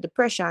prone to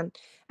depression.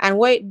 And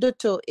what it do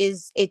too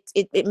is it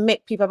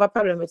make people have a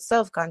problem with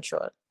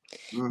self-control.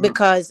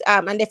 Because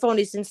and they found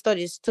this in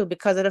studies too,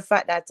 because of the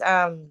fact that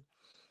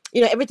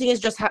you know, everything is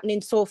just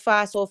happening so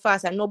fast,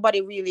 and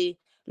nobody really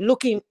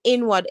looking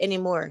inward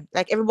anymore.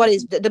 Like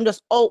everybody's them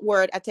just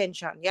outward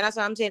attention. You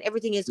understand what I'm saying?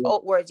 Everything is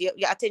outwards. Your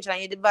attention on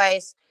your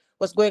device,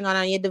 what's going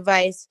on your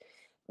device.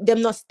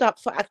 Them not stop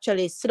for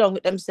actually sit down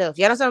with themselves.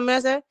 You understand what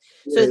I'm saying?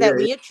 So it's like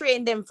when you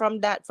train them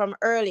from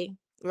early,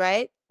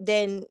 right?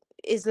 Then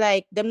it's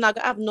like them not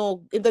have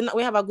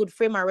we have a good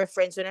frame of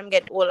reference when them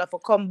get older for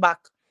come back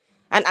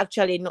and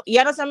actually know. You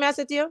understand what I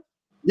said to you?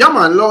 Yeah,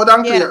 man, loud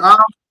and clear.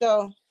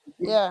 So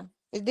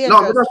it's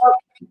dangerous. No,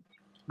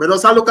 but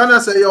also look and I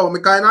say, yo, me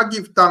kind of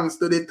give thanks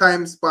to the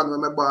time span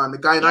when I born. Me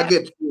kind of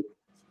get to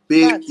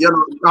be, you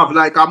know, have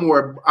like a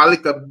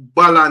little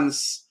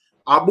balance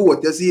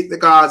about, you see,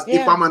 because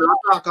if I'm gonna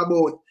talk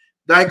about,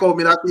 like how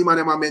me that team and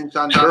them I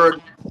mentioned,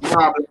 bird,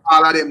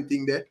 all of them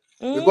thing there.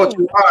 We got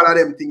through all of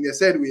them thing they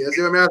said we, you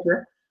see what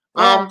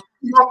I say?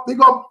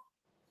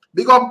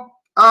 Big up,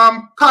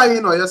 Kai,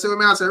 you know, you see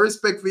what I say?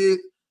 Respect for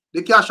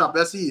the cash up,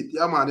 you see it,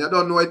 yeah, man. You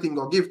don't know anything,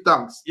 go give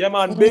thanks. Yeah,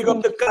 man, big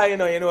up the Kai, you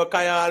know,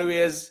 Kai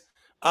always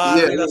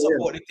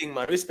support the thing,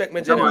 man. Respect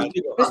me, general.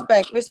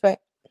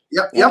 Respect.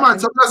 Yeah, man.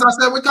 So as I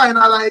say, we kind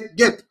of like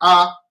get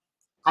a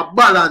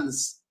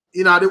balance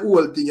in the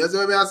whole thing. You see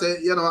what I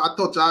say? You know, a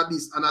touch of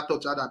this and a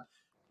touch of that.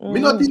 Me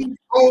not think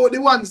the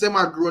ones them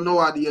are grow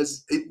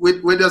nowadays,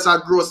 where there's a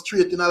grow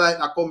straight in like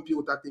a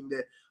computer thing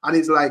there, and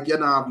it's like you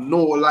know have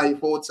no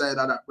life outside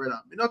of that,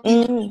 brother. Me not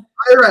think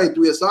I right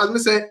way. So as me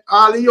say,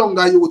 all the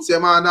younger youths,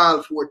 them and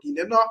all 14,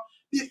 them not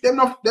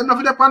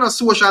on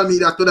social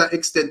media to that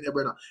extent,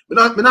 brother.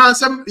 Me not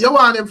say you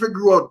want them to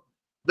grow up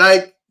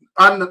like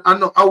and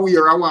not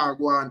aware of what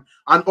go on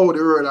and how the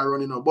world are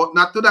running up, but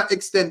not to that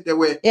extent the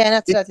way. Yeah,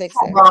 not to that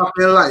extent.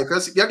 Life.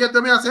 You get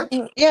to me, I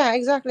say? Yeah,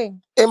 exactly.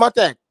 Hey,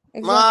 Martin.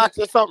 Exactly. I ask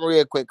you something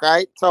real quick,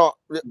 right? So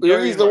the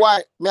reason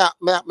why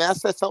I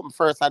say something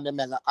first and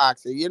then I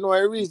ask you. You know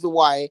the reason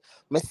why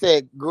I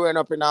say growing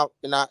up in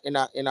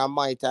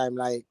my time,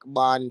 like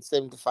born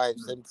 75,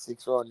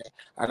 76 around there,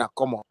 and I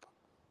come up.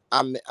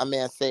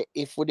 I say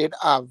if we did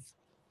have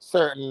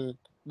certain,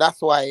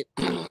 that's why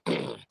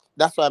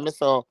I'm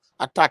so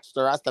attached to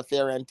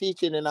Rastafarian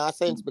teaching in a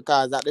sense,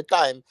 because at the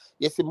time,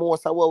 you see,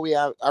 most of what we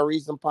have a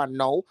reason for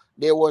now,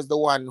 there was the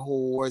one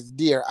who was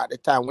there at the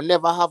time. We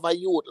never have a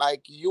youth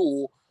like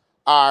you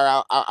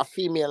or a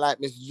female like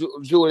Miss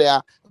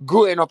Julia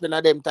growing up in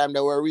a them time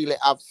that will really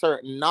have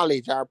certain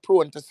knowledge or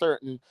prone to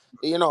certain,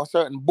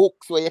 certain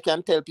books where you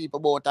can tell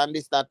people about and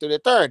this, that to the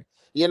third,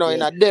 in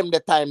a them the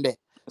time there.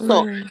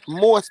 So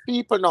most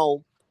people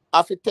now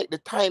have to take the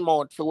time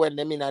out for when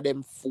them in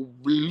them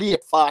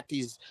late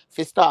 40s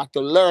to start to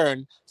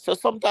learn. So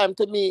sometimes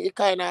to me it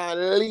kind of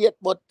late,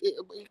 but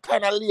it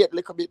kind of late a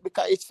little bit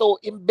because it's so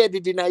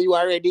embedded in you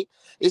already.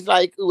 It's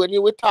like when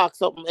you would talk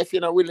something, if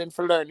you're not willing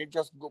to learn, it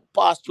just go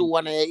pass through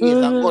one of your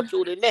ears and go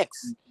through the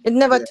next. It's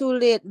never too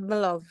late, my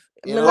love.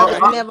 You My know,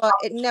 love,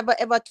 it never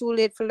ever too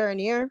late for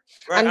learning here.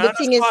 Right, And the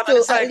thing is part to of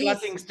the at cycle of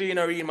least things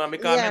to read, man,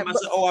 because remember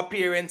our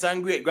parents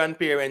and great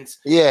grandparents,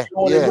 yeah, the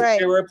only book Right.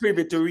 they were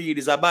privy to read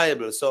is a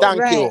Bible. So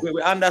thank you.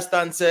 we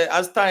understand, say,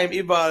 as time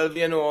evolve,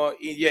 you know,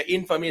 your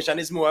information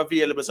is more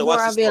available. So more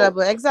what's this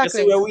available. now?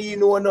 Exactly. You see what we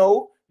know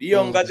now? The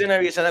younger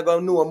generation are going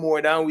to know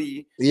more than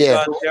we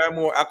Yeah. because they are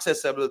more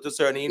accessible to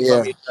certain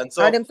information.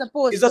 So Are them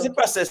supposed it's just to? a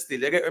process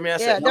still. You get what I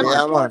say? Yeah, they're Yeah,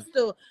 supposed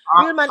to.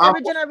 Real man,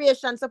 every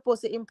generation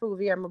supposed to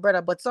improve here, my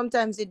brother, but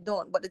sometimes it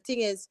don't. But the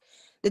thing is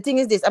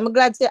this. I'm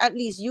glad to at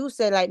least you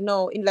say like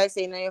no, in like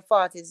saying in your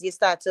 40s, you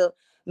start to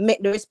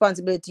make the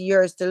responsibility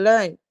yours to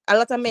learn. A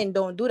lot of men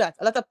don't do that.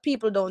 A lot of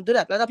people don't do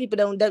that. A lot of people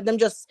don't them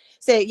just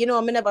say, you know,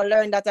 I'm never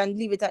learn that and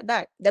leave it at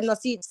that. Them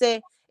not see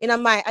say in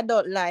my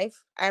adult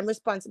life, I'm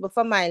responsible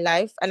for my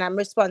life and I'm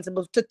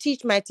responsible to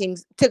teach my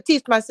things, to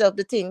teach myself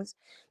the things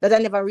that I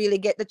never really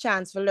get the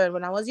chance to learn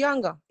when I was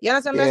younger. You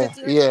understand what I'm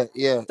saying?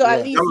 Yeah. So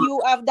at least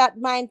you have that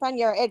mind on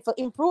your head for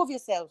improve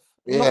yourself.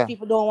 Most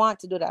people don't want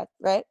to do that,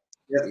 right?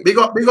 Yeah. Big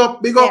up,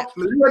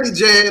 Lady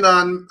Jane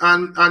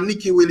and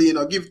Nikki Willie, you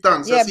know, give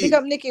thanks. Yeah, big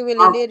up Nikki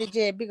Willie, Lady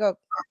J, big up.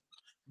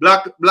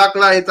 Black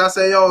Light, I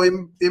say, yo,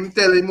 him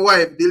tell him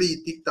wife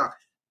delete TikTok.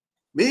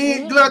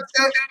 Me glad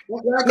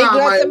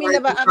say me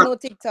never have no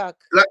TikTok.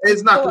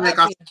 It's not so like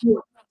happy. A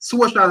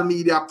social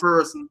media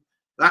person.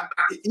 Like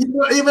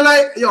even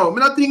like yo, me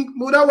not think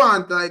would I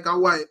want like a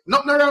wife.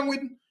 Nothing wrong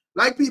with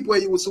like people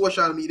who use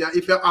social media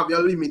if you have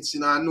your limits, you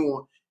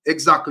know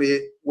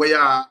exactly where you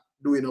are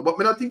doing. But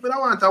me not think I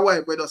want a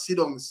wife where just sit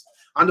down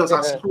and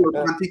just scroll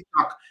on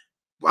TikTok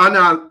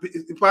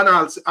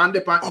and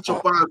depend each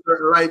of our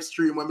live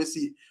stream when we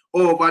see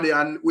over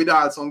there and with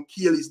all some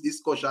careless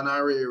discussion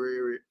and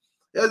re.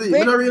 You see,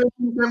 me not really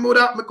think me would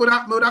have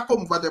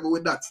comfortable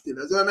with that still.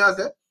 You see what I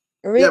say?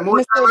 Yeah,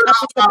 more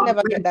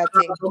never get that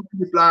thing. Some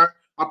people are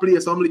play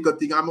some little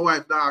thing and my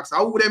wife asks,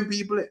 how would them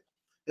people?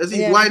 You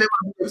see, why them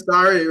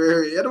story?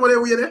 You know what they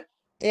weird?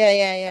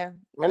 Yeah.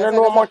 I don't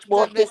know much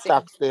about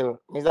TikTok still.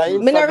 I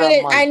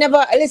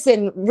never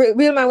listen,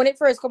 real man, when it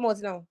first come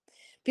out now.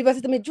 People say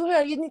to me,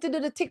 Julia, you need to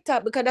do the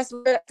TikTok because that's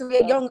where to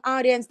a young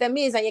audience them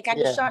is and you can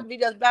do short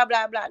videos, blah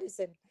blah blah.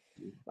 Listen.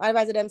 My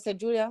advisor them said,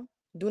 Julia,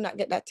 do not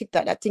get that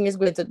TikTok. That thing is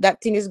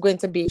going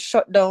to be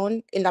shut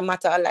down in a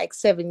matter of like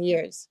 7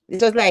 years. It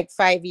was like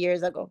 5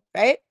 years ago,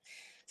 right?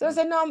 So I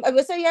said, no, I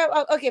would say,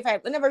 yeah, okay, fine.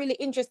 I'm never really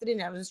interested in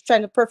it. I was just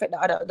trying to perfect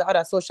the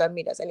other social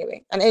medias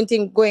anyway. And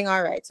anything going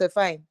all right, so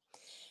fine.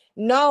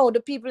 No,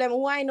 the people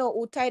who I know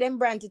who tie them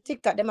brand to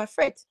TikTok, them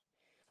afraid.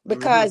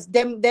 Because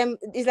them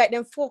it's like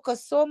them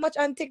focus so much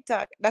on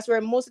TikTok. That's where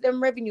most of them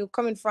revenue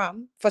coming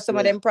from for some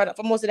of them products,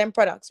 for most of them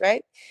products,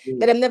 right?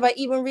 That them never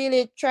even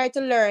really try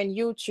to learn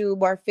YouTube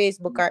or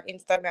Facebook or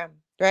Instagram,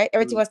 right?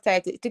 Everything was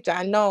tied to TikTok.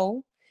 And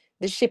now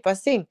the ship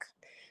has sink.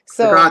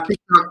 So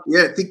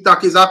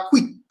TikTok is a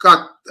quick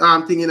cut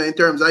thing in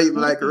terms of even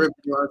like revenue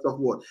and so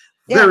forth.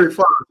 Very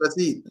fast, that's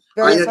it.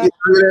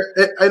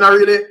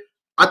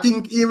 I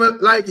think even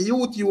like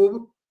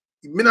YouTube,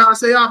 me not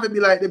say I have to be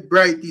like the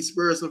brightest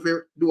person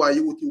for do a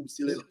YouTube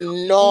still.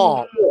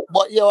 No,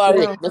 but you are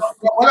right.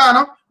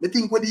 I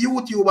think with the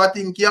YouTube, I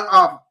think you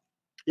have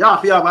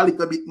to have a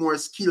little bit more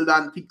skill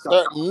than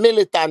TikTok.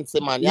 Militancy,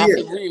 man. You have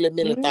to really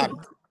militant.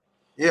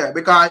 Yeah,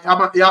 because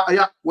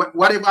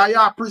whatever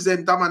you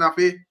present, man, have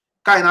to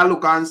kind of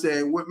look and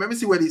say, let me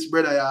see where this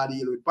brother you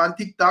deal with. On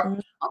TikTok,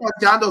 I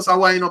can just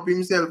wind up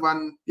himself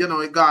and he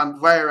gone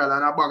viral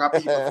and a bag of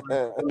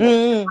people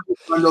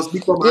and just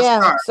become a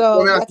star.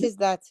 So that is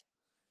that.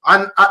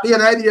 And at the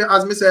end of the day,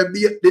 as I said,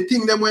 the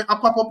thing them when I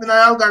pop up in an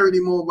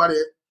algorithm over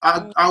there,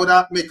 I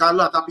would make a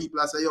lot of people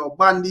say, yo,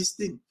 ban this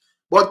thing.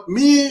 But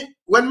me,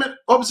 when me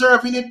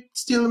observing it,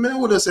 still, me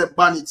wouldn't say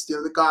ban it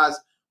still because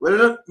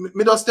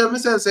me just tell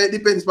myself, say it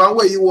depends on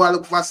where you are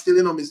looking for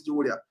still, Miss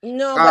Julia.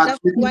 No, but that's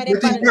why they're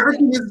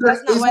banning it.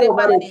 That's not why they're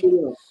banning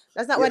it.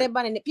 That's not why they're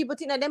banning it. People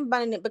think that them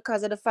banning it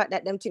because of the fact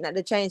that them think that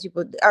the Chinese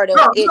people are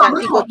the Asian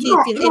people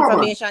keeping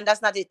information.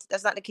 That's not it.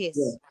 That's not the case.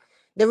 Yeah.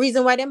 The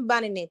reason why they're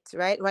banning it,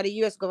 right? Why the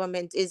US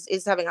government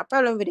is having a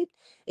problem with it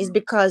is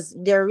because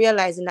they're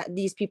realizing that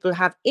these people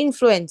have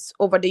influence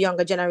over the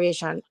younger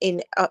generation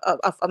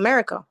of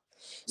America.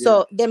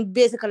 So them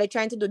basically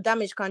trying to do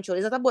damage control.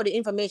 It's not about the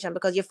information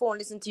because your phone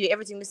listens to you,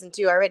 everything listens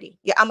to you already.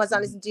 Your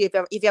Amazon listens to you.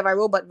 If you have a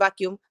robot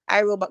vacuum,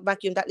 iRobot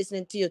vacuum that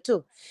listening to you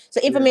too.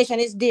 So information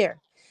is there.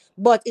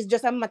 But it's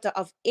just a matter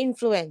of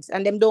influence.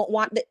 And them don't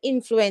want the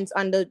influence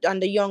on the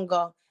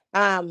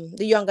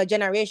younger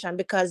generation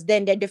because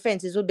then their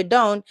defenses will be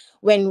down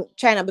when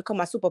China become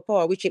a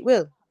superpower, which it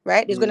will.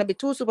 Right? There's gonna be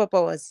 2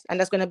 superpowers, and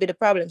that's gonna be the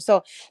problem.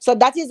 So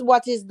that is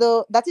what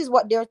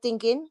they're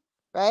thinking,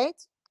 right?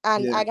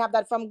 And I have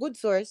that from good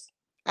source.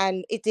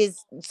 and it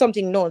is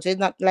something known. So it's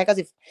not like as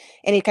if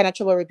any kind of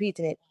trouble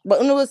repeating it.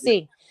 But we will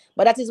see.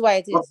 But that is why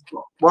it is.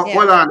 But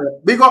hold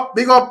on. Big up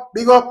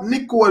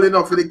Nicole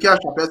enough for the cash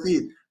up. You see,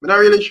 I'm not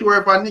really sure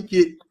if a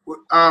Nikki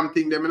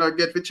thing them not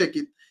get to check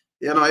it.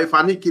 You know, if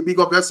a Nikki, big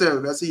up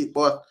yourself, you see it.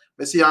 But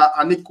I see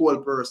a Nicole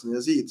person,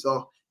 you see it.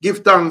 So give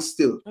thanks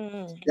still.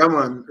 Yeah,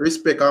 man.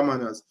 Respect our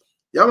manners.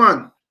 Yeah,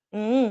 man.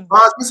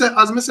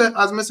 As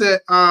me say,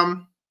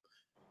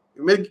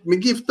 me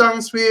give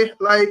thanks for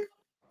like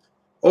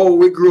oh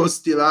we grow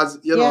still as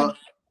you know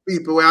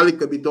people were a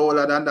little bit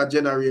older than that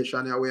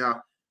generation. Yeah,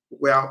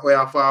 we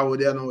are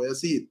forward, you know, you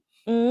see it.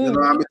 You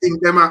know, I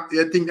think them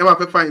have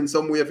to find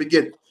some way to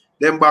get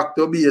them back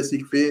to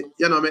basic for, you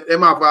know,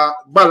 them have a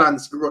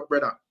balanced growth,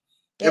 brother.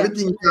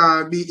 Everything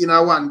can be in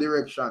a one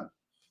direction,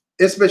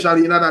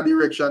 especially in another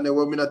direction that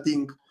we not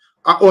think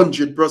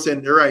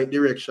 100% the right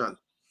direction.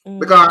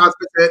 Because as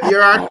I said,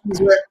 there are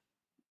things where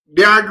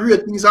there are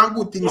great things and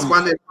good things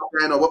for them,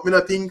 you know, but we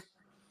not think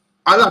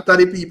a lot of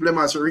the people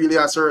must really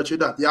search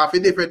that. You have to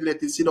definitely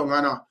let it sit down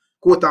and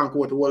quote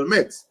unquote world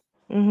mates.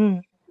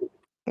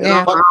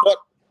 Yeah.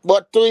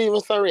 But to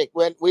even Rick,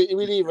 when we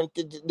even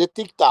the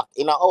TikTok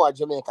in our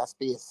Jamaica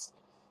space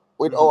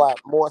with our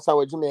most of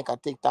our Jamaica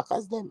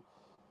TikTokers them.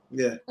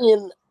 Yeah.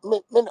 Me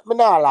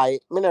not lie,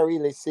 me not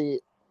really see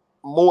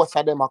most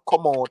of them are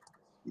come out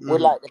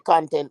with like the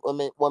content when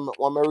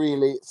me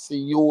really see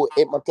you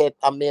imitate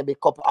and maybe a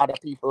couple other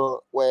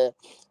people where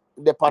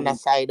they on the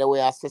side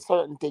where I see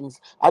certain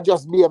things. I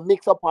just be a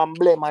mix up and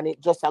blame and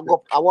it just I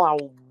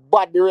want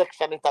bad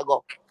direction it I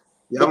go.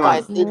 Yeah,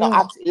 because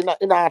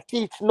it not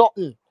teach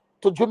nothing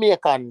to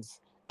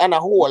Jamaicans and a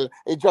whole.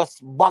 It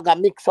just bag a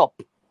mix up.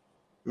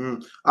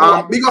 Big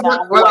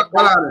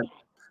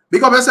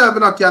up yourself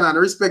in a canon.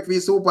 Respect for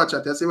your super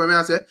chat. You see what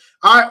I say?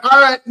 All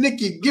right,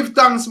 Nikki, give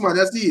thanks, man.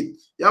 You see it?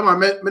 Yeah, man.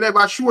 Me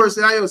never sure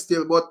say I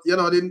still, but you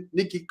know, the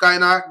Nikki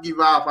kind of give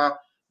off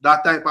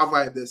that type of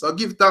vibe there. So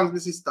give thanks, my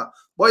sister.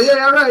 But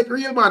yeah, all right,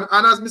 real man.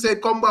 And as me say,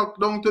 come back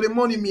down to the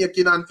money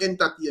making and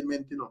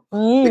entertainment, you know.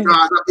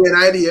 Because again,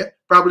 idea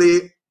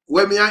probably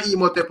when me and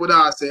emo te put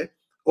that say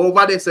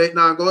over there say it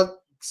now go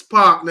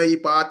spark no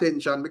heap of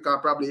attention because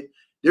probably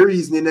the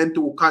reasoning and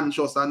too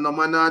conscious and no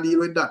man deal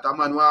with that. A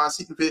man want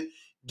sitting for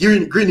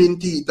grinning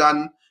teeth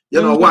and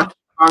you know what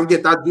and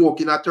get a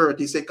joke in a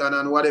 30 seconds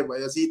and whatever.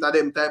 You see it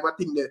them type of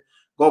thing that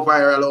go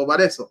viral over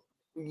there. So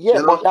yeah,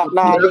 you know, but that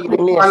now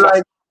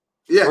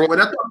like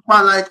when I talk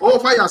about like oh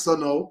fire so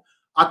now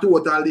a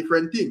total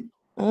different thing.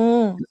 You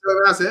know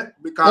what I say?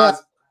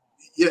 Because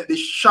the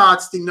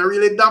shots thing they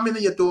really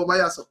dominate over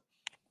here. So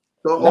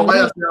over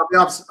here we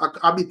have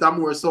a bit of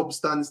more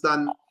substance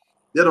than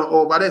you know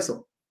over there.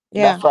 So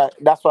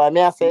that's why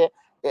I say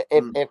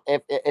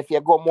if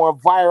you go more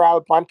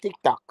viral on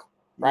TikTok,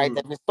 right?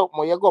 If you stop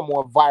more, you go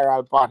more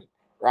viral on,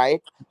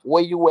 right?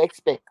 What you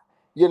expect?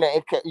 You know,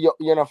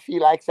 you know,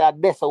 feel like say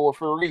this so if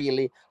you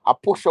really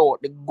push out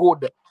the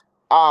good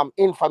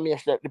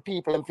information, the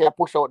people and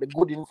push out the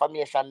good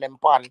information them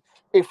pan.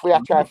 If we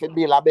are trying to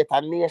build a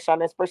better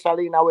nation,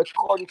 especially in our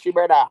country,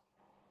 brother.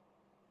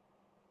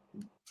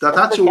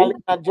 That's true.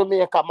 In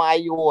Jamaica, my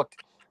youth,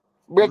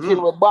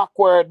 breaking with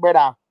backward,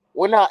 brother.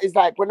 It's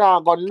like we're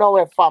not gonna know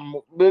it from.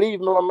 Believe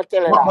me when I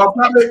tell you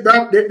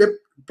that. But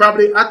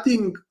probably I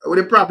think what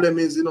the problem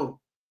is, you know,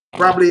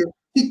 probably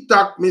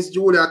TikTok, Miss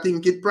Julia, I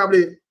think it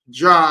probably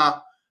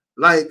draw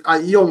like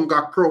a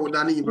younger crowd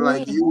than even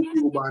like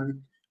YouTube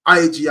and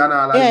IG and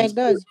all that. Yeah, it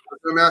does.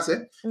 You know what I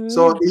say?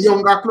 So the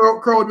younger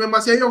crowd, remember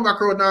say younger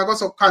crowd now go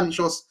so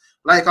conscious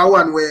like a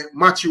one way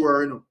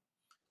mature, you know.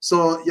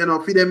 So, you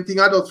know, for them thing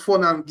I just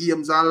fun and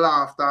games and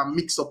laughter and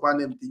mix up and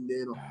them thing there,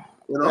 you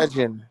know.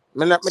 Legend.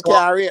 Me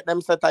can't rate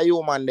them set of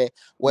human there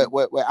we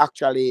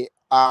actually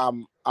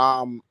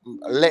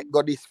let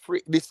go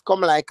this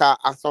come like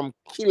some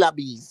killer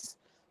bees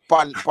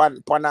pan all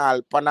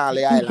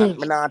the island.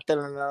 Me not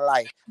telling a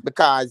lie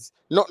because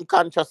nothing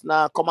conscious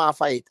now come and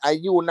fight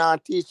and you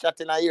not teach that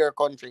in your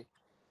country.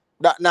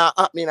 That not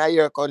happening in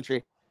your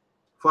country.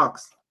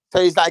 Facts. So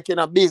it's like in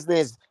a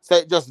business. So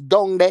it just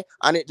down there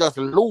and it just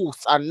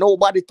loose and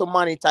nobody to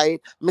monitor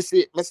it. Me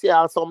see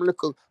also me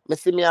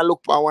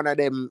look for one of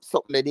them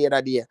something the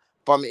other day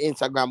from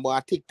Instagram or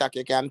TikTok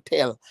you can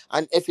tell.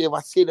 And if you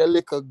ever see the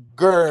little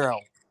girl,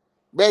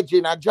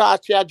 Regina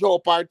Georgia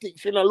drop her thing,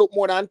 she don't look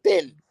more than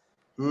 10.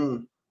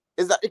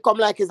 It come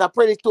like it's a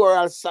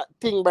predatorial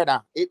thing,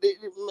 brother. Me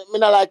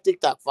not like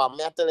TikTok fam.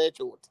 Me I tell you the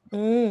truth.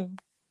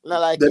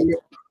 Not like it.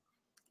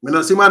 Me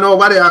not see man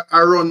over there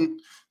I run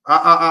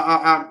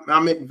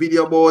I make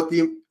video about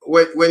him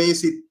when he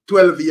see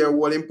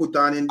 12-year-old him put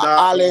on in that.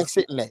 All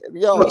sitting there.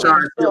 Yo,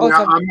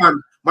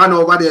 man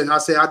over there I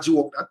say I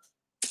joke that.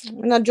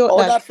 Not joke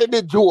that. That's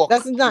the joke.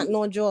 That's not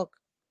no joke.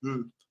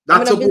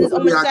 That's how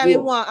much time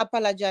you want to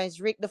apologize,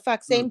 Rick? The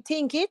fact same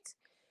think it,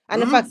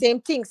 and the fact same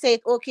think say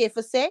it okay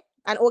for say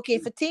and okay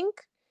for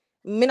think.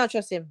 Me not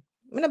trust him.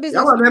 Me not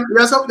business. Yeah, man,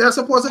 they're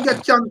supposed to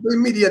get canceled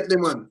immediately,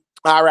 man.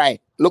 All right.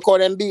 Look how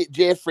them beat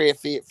Jeffrey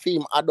for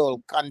film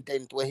adult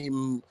content where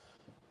him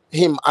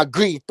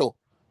agree to.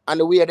 and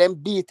the way them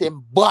beat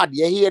him bad.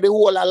 You hear the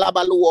whole of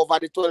Labaloo over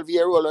the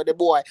 12-year-old of the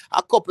boy.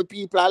 A couple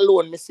people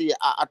alone, me see,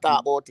 I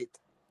talk about it.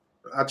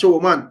 A true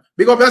man.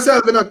 Big up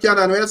yourself in a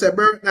canon when you say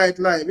birth night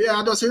live.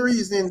 Yeah, that's the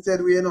reason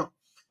instead we, you know.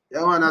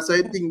 Yeah, man, that's how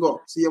you think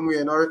go. See him,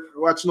 you know,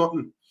 watch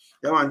nothing.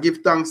 Yeah, man, give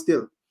thanks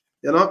still.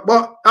 You know,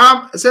 but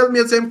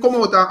self-made say him come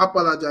out and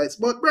apologize.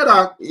 But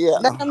brother, yeah,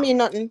 that don't mean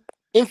nothing.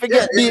 Him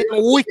forget being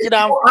wicked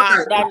than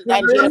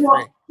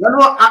Jeffrey. You know,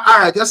 all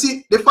right, you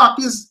see, the fact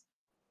is,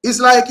 it's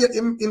like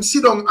him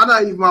sit down and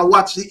I even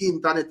watch the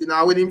internet, you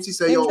know, when him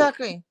say, yo,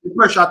 Exactly. the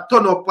pressure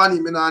turn up on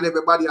him, you know, and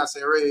everybody has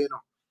say, Ray, you know.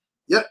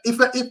 Yeah, if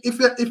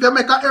you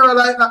make an error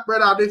like that,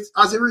 brother, this,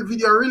 as a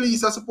video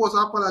release, you're supposed to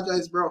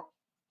apologize, bro.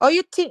 How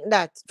you think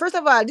that? First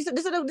of all, this is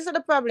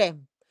the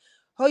problem.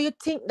 How you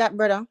think that,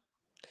 brother?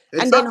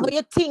 Exactly. And then how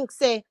you think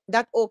say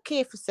that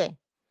okay for say?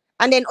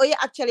 And then how you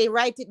actually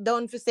write it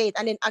down for say it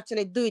and then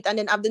actually do it and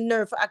then have the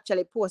nerve to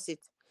actually post it.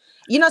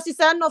 You know,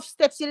 sister, enough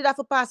steps you did have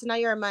to pass in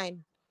your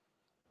mind.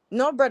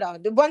 No, brother.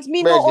 Once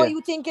me know how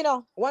you think, you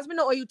know. Once me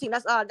know how you think,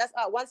 that's all. That's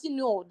all. Once you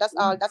know, that's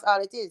all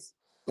it is.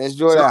 Miss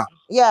Julia.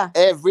 Yeah.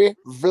 Every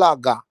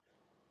vlogger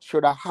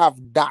should have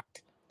that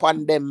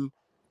on them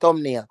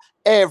thumbnail.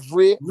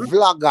 Every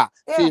vlogger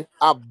should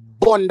have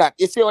bond that.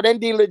 You see how they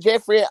deal with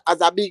Jeffrey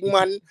as a big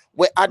man,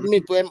 we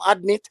admit to him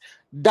admit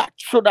that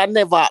should have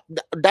never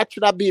that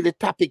should have been the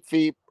topic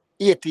for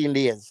 18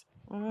 days.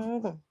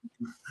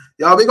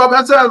 Yeah, big up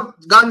yourself,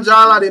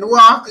 Ganja Aladdin.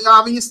 What? You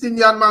have East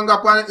Indian manga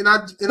in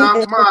a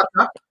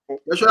matter.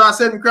 You should have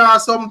sent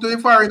cross some to the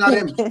foreign of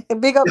them.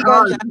 Big up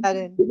Ganja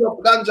Aladdin. Big up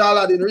Ganja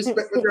Aladdin.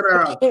 Respect the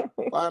general.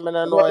 I mean,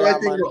 I know, yeah,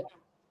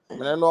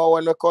 man. I know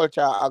when the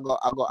culture I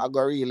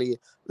go really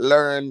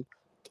learn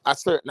a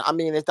certain. I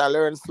mean, I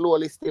learn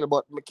slowly still,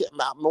 but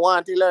I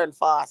want to learn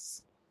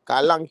fast.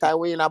 Cause a long time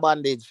we in a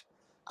bandage.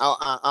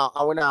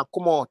 I when I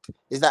come out,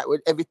 is that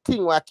with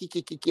everything we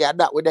kiki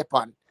that with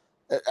depend.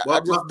 I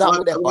just that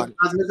with depend.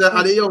 As me say,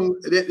 are the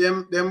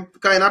young, them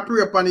kind of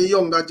prey upon the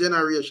younger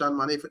generation,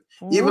 man. If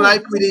even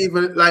like with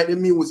even like the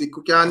music,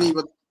 you can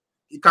even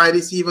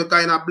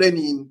kind of blend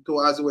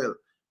into as well.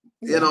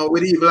 You know,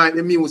 with even like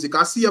the music,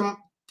 I see them.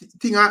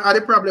 Thing are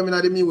the problem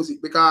in the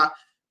music because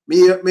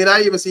me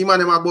I even see man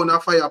them a burn a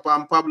fire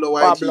upon Pablo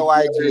YG. Pablo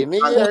YG, me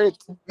hear it.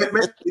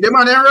 The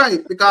man are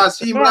right because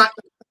team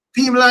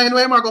line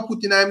where I go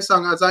put in him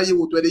song as a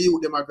youth where the youth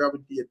them a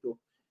gravitate to.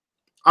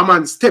 A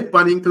man step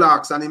on him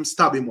clocks and him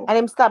stab him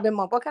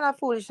up. What kind of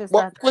foolishness is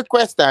that? Quick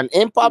question: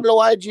 Ain't Pablo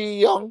YG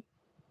young?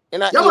 Yeah,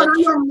 man,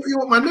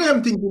 young man,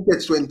 them thinking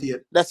gets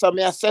 28. That's what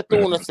me I said to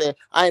you say.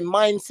 I'm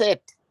mindset.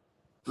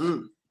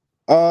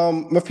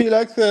 I feel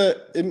like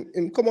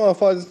him come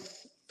off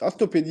as a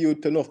stupid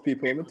youth to enough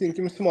people. I think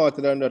him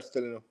smarter than that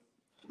still, you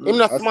know. Him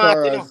not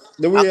smart, you know.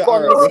 The way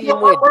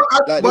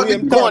the way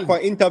him talk for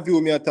interview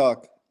me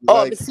talk.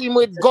 Oh, me see him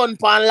with gun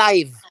pan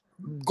live.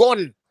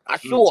 Gun, a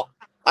show.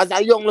 As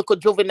a young little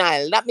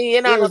juvenile. That mean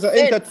you know. He was an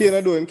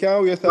entertainer doing,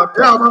 can't waste our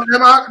time.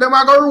 Yeah, them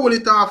are gonna rule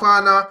it off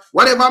and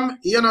whatever,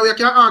 you know, you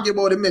can argue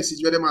about the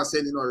message where them are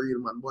sending a real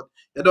man, but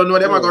you don't know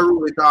them are gonna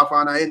rule it off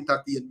and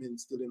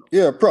entertainment still, you know.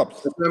 Yeah,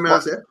 props.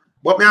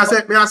 But me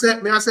I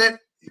say,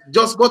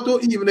 just go to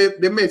even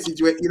the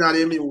message where in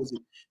the music.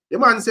 The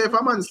man say if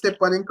a man step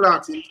on in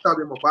clocks, he stab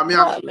him up. And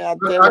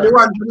the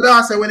one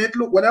that say when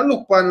I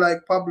look on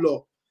like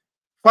Pablo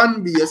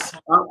fan base,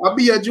 I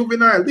be a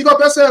juvenile. Big up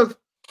yourself,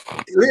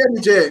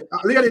 Lady J,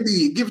 Lady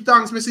B. Give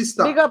thanks, my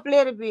sister. Big up,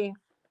 Lady B.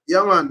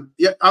 Yeah, man.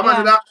 Yeah, I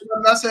mean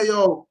that say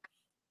yo.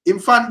 In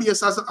fan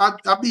base as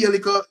a be a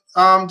little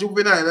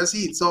juvenile, I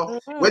see it. So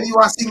when you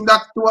are sing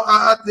that to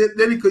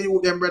the little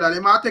youth, them brother, they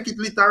might take it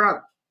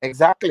literal.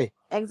 Exactly.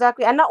 And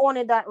not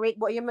only that, Rick,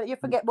 but you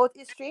forget about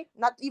history.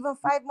 Not even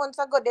 5 months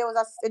ago, there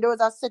was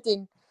a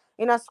sitting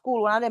in a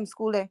school, one of them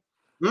school there,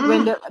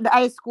 when the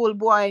high school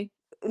boy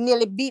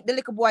nearly beat the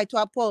little boy to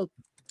a pulp.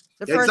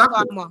 The first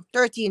farmer,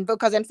 13,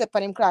 because I'm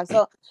stepping in class.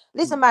 So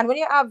listen, man, when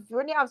you have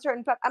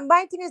certain and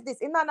my thing is this,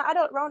 I'm not an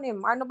adult around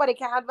him, or nobody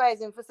can advise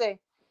him for say,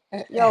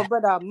 yo,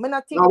 brother, me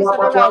not think this is the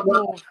right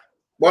move.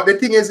 But the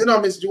thing is, you know,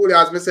 Miss Julia,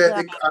 as me said,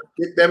 I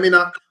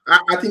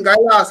think I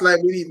lost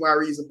like believe my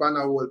reason for the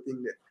whole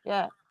thing there.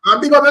 Yeah.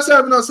 And big up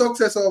yourself, you know,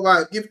 success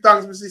over. Give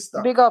thanks, my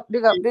sister. Big up. They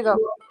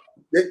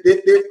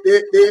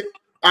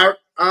are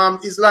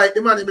it's like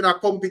the man in a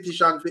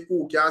competition for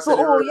who can say.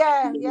 Oh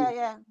yeah.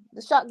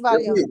 The shock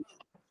value.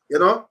 You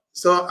know,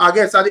 so I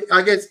guess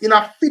in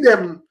a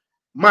freedom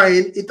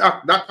mind,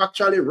 that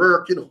actually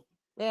work, you know.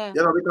 Yeah.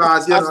 You know,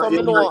 because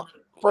you know.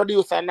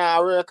 Producer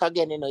now work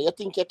again, you know. You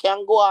think you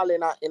can go all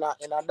in a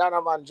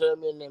Donovan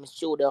German name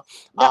studio?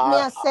 That me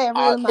I say,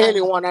 real man.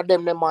 Any one of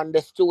them on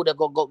the studio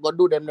go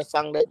do them the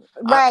song there,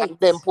 right? And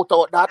them put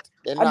out that.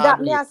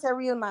 That me I say,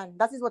 real man.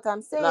 That is what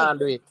I'm saying. Nah,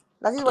 do it.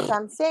 That is what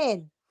I'm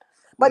saying.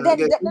 But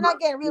then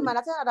again, real man,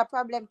 that's another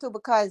problem too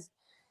because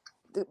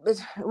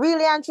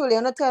really and truly,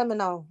 you know, tell me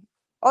now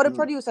how the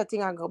producer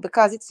thing I go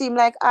because it seems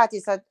like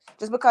artists are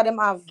just because them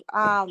have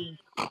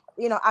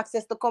you know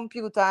access to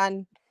computer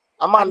and.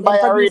 A man buy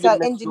a producer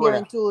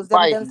engineering tools.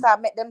 Them start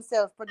make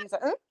themselves producer.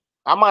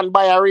 A man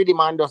buy a ready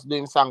man just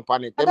doing song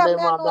on it. Then That they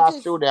me I want to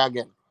notice. studio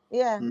again.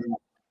 Yeah.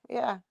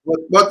 Yeah.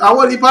 But I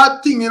want if I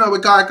think, you know,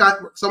 because I can't,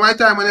 so my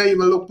time when I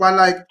even look on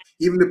like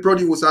even the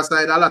producer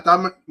side, a lot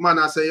of man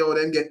I say, yo,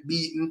 them get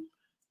beaten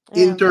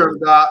in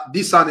terms of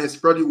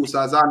dishonest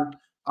producers, and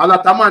a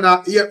lot of man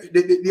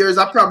there's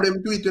a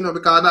problem to it, you know,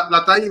 because a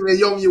lot of even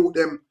young youth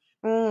them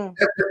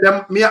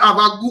may have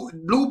a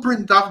good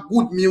blueprint of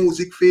good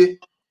music for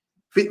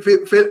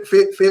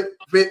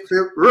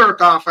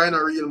work and find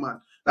a real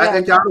man. Like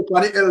they can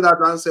look at the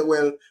elders and say,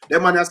 well,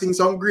 them man sing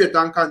some great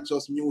and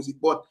conscious music,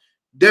 but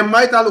they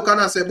might have look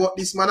and say, but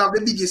this man have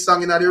the biggest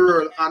song in the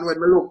world, and when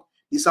we look,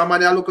 this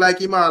man look like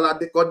him all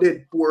got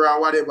dead poor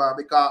or whatever,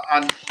 because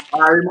and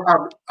him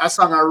have a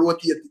song I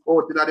rotate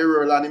out in the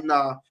world and him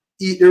now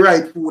eat the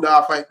right food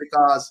off it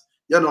because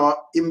you know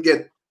him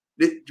get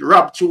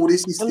robbed through the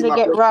system. Him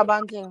get robbed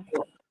and things.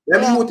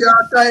 Them youth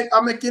try I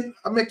make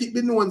it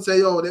be known say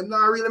yo, them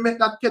not really make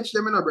that catch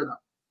them, you know, brother.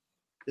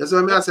 That's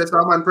why I say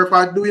some man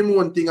prefer do him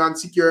one thing and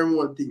secure him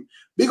one thing.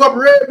 Big up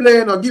Ray Play,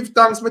 you know, give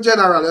thanks my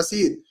general, you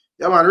see it.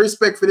 Yeah man,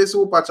 respect for the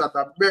super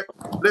chatter.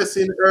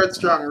 Blessing Earth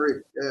Strong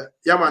Ray.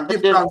 Yeah man,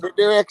 give thanks.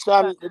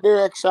 The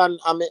direction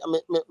I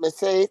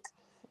say it.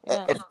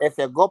 If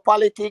you go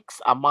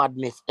politics, a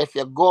madness. If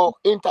you go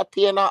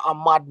entertainer, a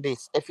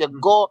madness. If you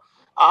go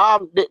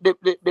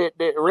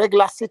the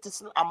regular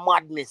citizen, a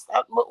madness.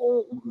 I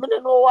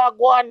don't know what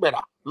go on,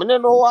 brother. I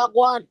don't know what go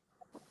on.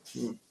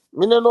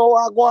 I don't know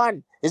what go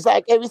on. It's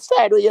like every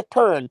side where you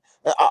turn,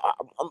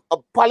 a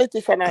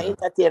politician and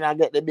entertainer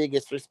get the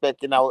biggest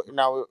respect in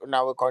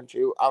our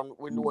country, and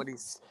we know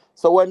this.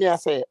 So when I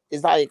say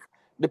it's like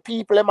the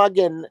people them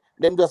again,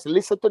 them just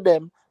listen to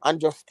them and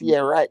just stay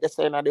right the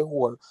center of the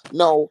whole.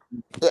 Now,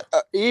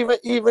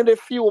 even the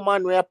few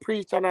man where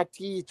preach and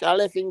teach, I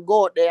let him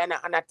go out there and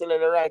I tell you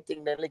the right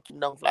thing, then lick him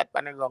down flat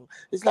on the ground.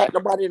 It's like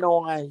nobody don't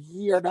want to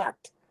hear that.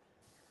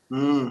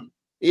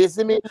 You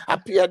see me? I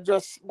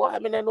just, boy, I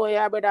don't know,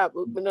 yeah, but I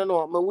don't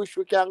know. I wish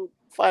we can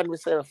find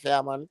myself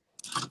here, man.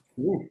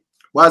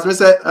 Well, as I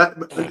say,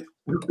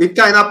 it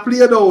kind of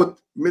played out.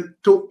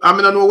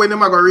 I don't know when I'm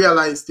going to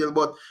realize still,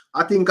 but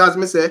I think, as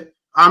I say,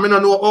 I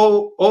don't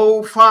know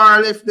how far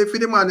left the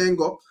film man then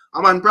go. I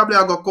man probably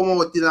going to come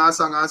out in a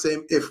song and say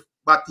F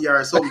Batty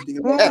or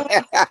something.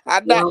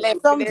 That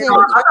left something.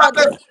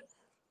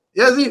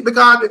 Yes,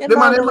 because the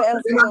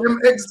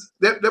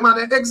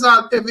man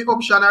exalt every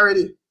option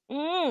already.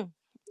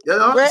 You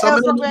know, so I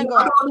don't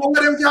know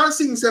where them can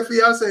sing if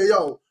you say,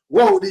 yo,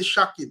 wow, this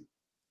shocking.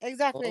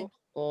 Exactly.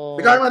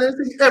 Because when they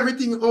sing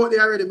everything out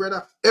there already,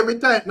 brother. Every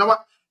time.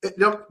 Now,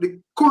 the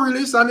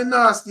coolest and the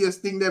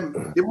nastiest thing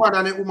them, the man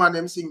and the woman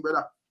them sing,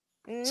 brother.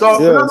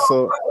 So, yeah,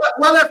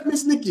 what left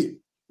Miss Nikki?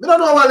 We don't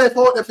know what left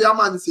out if your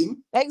man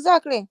sing.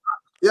 Exactly.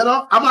 You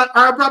know,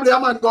 probably a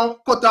man go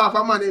cut off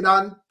a man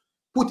and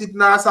put it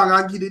in a song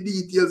and give the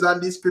details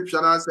and description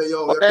and say,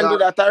 yo, then do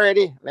that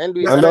already. Then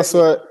do it and that's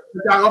why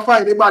you can't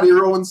find the body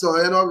around,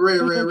 so you know, Ray.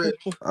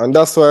 And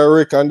that's why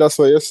Rick, and that's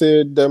why you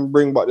see them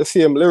bring back the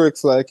same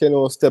lyrics, like, you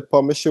know, step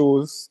on my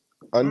shoes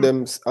and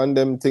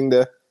them thing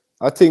there.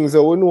 Are things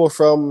that we know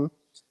from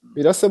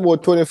that's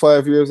about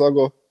 25 years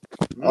ago.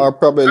 Or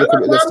probably a little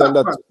bit less than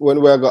that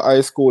when we got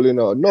high school, you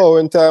know. No,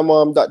 in time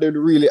that they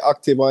really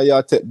active and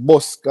you take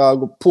bus,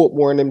 go put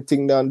more in them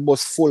thing than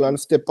bus full and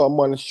step on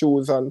man's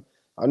shoes and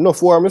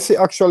enough where I see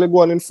actually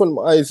going in front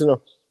of my eyes, you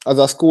know, as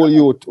a school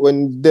youth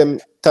when them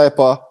type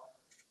of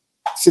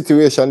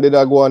situation did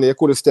I go on, you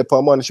could step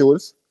on man's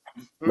shoes.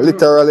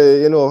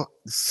 Literally, you know,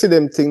 see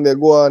them thing they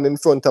go on in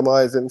front of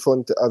my eyes in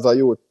front as a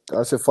youth.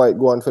 As a fight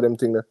go on for them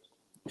thing there.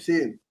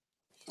 See.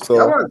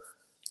 So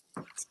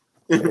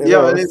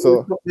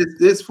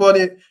it's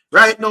funny.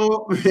 Right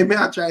now, maybe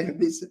I try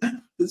this.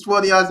 It's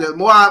funny as well.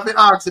 More have to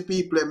ask the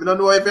people. I don't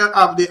know if you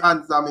have the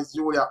answer, Miss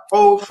Julia.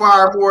 How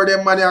far more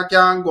them money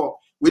can go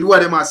with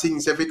what them are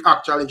singing if it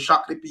actually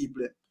shock the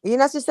people? You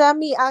know, sister,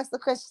 me ask the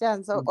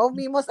question, so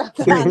me must have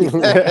to answer.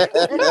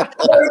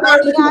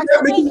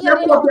 Me hear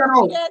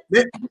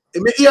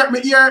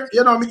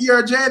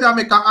Jada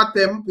make an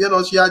attempt, you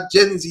know, she had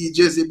Gen Z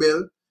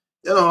Jezebel,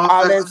 you know,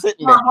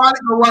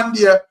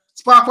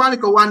 spark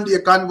one day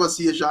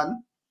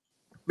conversation.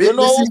 You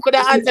know who could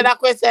have answered that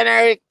question,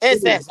 Eric?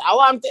 SS. I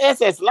want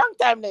SS. Long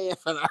time there.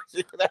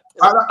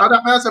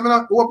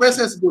 Hope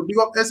SS good. Big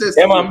up SS.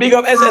 Yeah, man. Big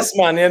up SS,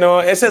 man. You know,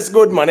 SS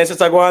good, man.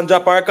 SS are going to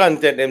drop our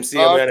content. Them see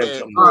cool.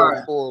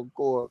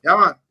 Yeah,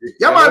 man.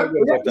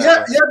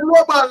 Yeah,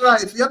 global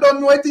life. You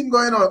don't know anything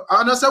going on.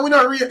 And I say we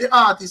not rate the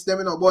artists, them,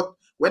 you know, but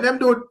when them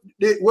do,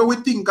 when we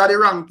think of the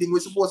wrong thing,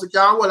 we're supposed to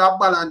can hold a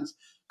balance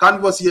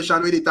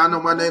conversation with it and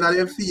no man in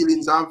them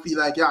feelings and feel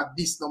like, yeah,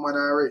 this no man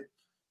already.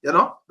 You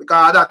know,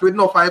 because that with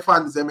no 5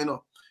 fans, them, you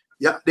know.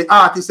 Yeah, the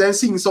artists then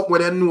sing something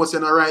with them knows,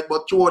 you know, right?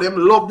 But two of them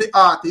love the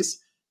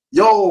artist.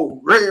 Yo,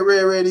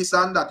 Ray, this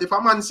and that. If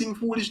a man sing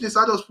foolishness,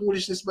 I just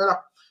foolishness, brother.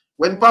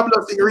 When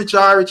Pablo sing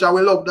Richer,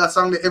 we love that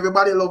song.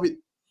 Everybody love it.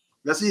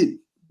 You see?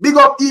 Big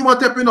up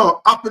Emotep, you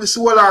know, after the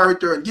solar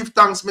return. Give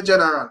thanks, my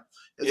general.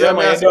 You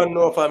man, you don't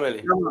know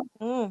family.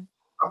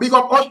 Big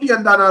up Oshie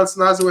and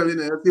Donaldson as well, you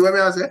know. You see what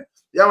I say?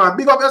 Yeah, man.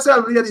 Big up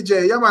yourself, Lady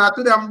J. Yeah, man.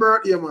 Today I'm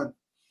birthday, man.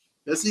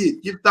 You see,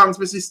 give thanks,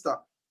 my sister.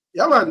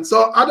 Yeah, man.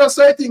 So I just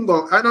say thing,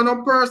 go. I don't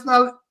know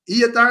personal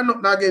hate or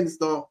nothing against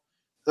the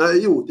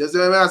youth. Just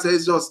what I say,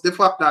 it's just the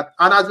fact that,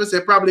 and as we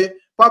say, probably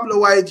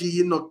Pablo YG,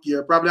 he not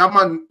care. Probably a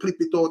man clip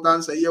it out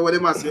and say, yeah, what they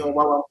must say over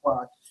one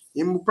part.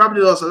 He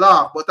probably just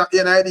laugh, but at the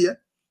end of the day,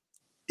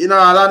 in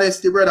all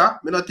honesty, brother,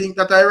 I don't think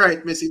that I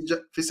write message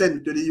to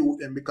send to the youth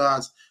them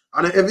because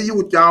and every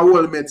youth can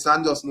hold meds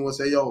and just know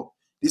say, yo,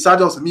 this are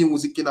just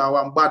music, you know,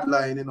 one bad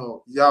line, you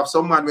know. You have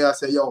some man where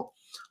say, yo,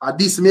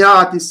 this me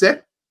artist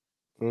say,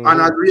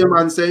 and as real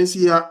man saying,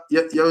 see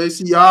you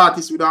see your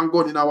artist with a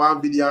gun in a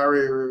one video,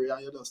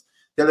 and you just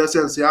tell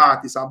yourself, say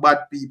artists are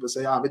bad people, so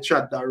you have a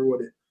chat that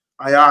road.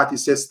 And your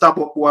artist say, stop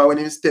up when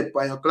you step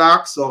on your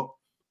clock, so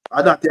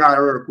that you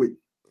work with.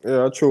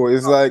 Yeah, true.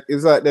 It's like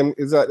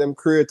them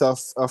create a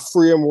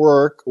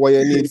framework what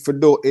you need for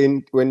do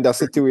in when the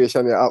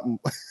situation happen.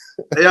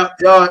 Yeah,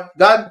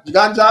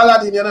 Ganja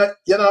Aladdin,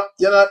 you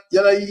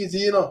know, easy,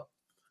 you know.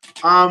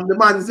 The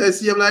man says,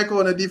 see him like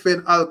on a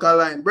different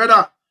alkaline.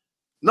 Brother,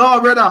 no,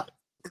 brother.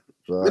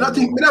 Right, I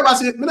think, me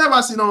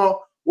never see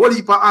no whole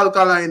heap of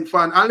alkaline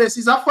fan, unless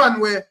he's a fan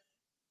where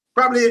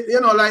probably,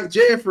 you know, like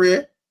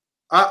Jeffrey,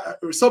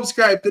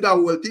 subscribe to that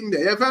whole thing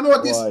there. If you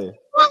notice,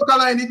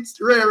 alkaline,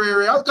 it's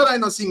rare. Alkaline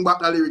not sing back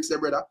the lyrics there,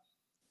 brother.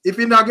 If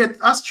you not get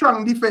a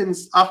strong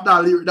defense after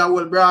that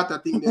whole brother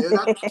thing there,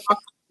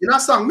 in a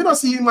song, me not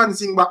see him man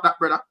sing back that,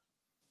 brother.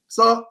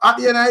 So at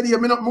the end of the day,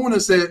 me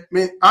say,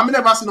 I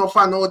never see no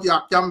fan out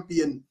here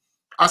campaign.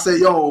 I say,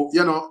 yo,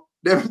 you know,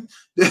 them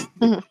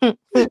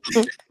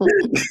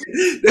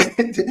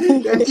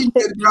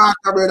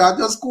brother,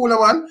 just cool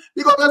one.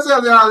 Because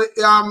yourself,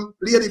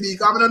 Lady B,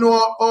 I don't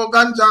know how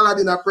Ganja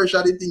Aladdin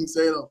pressure the thing,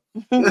 so you know.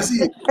 You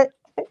see,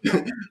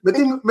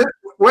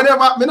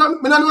 whenever, me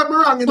not know what me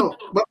wrong, you know.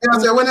 But I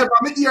say, whenever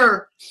me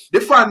hear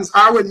the fans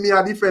are when me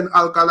a different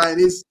alkaline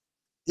is,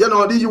 you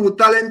know, the youth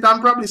talent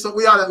and probably so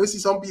we see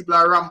some people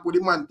are ramp with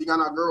the man thing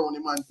and a girl on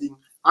the man thing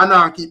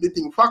and keep the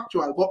thing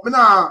factual. But me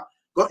nah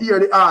go hear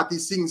the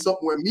artist sing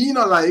something where me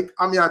not like,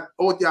 I'm out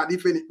here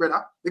defend it,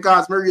 brother,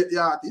 because me rate the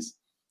artist.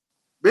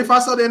 But if I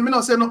saw then, me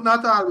not say nothing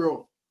at all,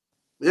 bro.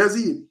 You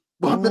see?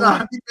 But me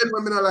not defend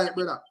when me not like,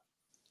 brother.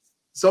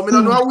 So me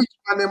don't know which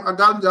one them a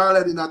Ganja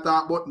already not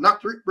talk, but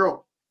not trick,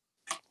 bro.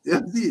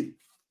 You see?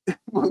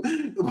 but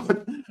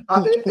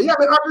yeah,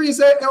 but agree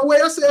say the way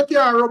you say you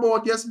can't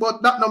robot, yes,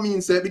 but that no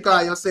mean say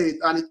because you say it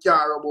and it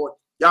can't robot.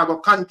 You have to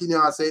continue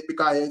to say it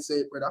because you say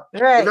it, brother.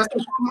 Right. You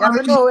have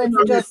to know when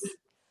to just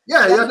you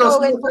just know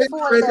when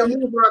to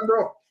move on,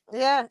 bro.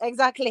 Yeah,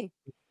 exactly.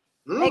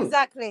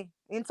 Exactly.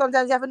 And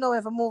sometimes you have to know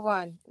when to move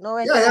on. Know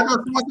when you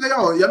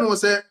know,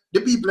 say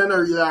the people in the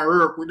really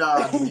work with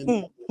that.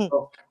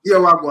 So, here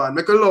we go on,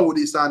 make a load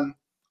this and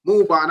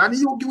move on, and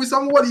you give me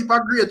some whole heap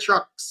of great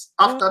tracks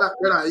after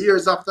that,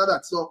 years after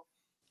that. So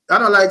I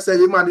don't like say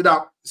the man did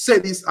that say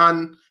this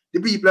and the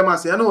people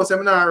must say, I know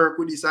seminar work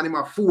with this and he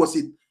must force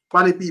it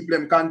for the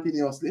people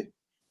continuously.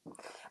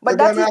 But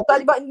that is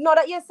but no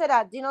that you said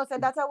that, you know,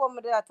 said that's a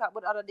woman that I talked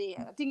about the other day.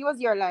 I think it was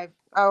your live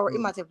or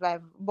Immative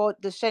live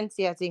about the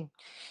Shensia thing.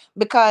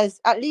 Because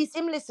at least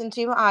him listen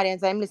to him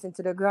audience, I'm listening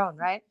to the ground,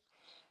 right?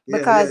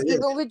 Because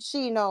even with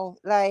she, you know,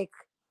 like,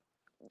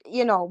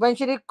 you know, when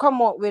she did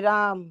come out with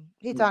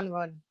Hit and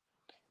Run,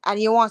 and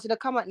you wanted to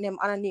come at them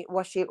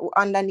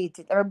underneath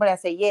it, everybody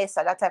say yes,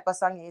 that type of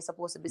song you're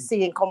supposed to be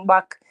singing, come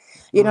back.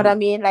 You know what I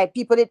mean? Like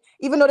people did,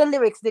 even though the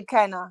lyrics did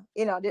kind of,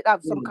 you know, did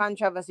have some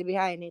controversy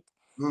behind it.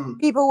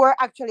 People were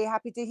actually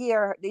happy to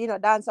hear, you know,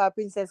 Dancehall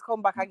Princess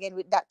come back again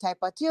with that type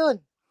of tune.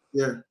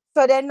 Yeah.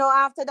 So then no,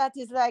 after that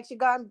is like she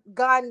gone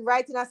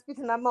right in a spit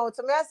in her mouth.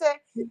 So may I say,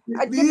 you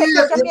take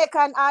your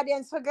Jamaican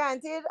audience for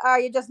granted, or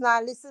you just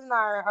not listen,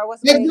 or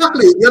what's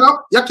exactly? You know,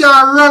 you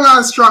can't run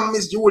on strong,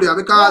 Miss Julia,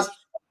 because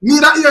me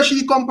that year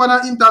she come on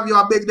an interview,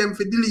 I beg them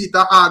to delete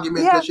the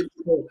argument that she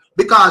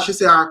because she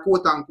say her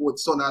quote unquote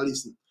son are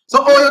listen.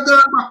 So how you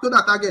going back to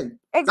that again?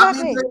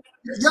 Exactly. That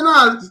means, you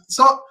know,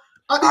 so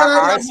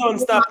our son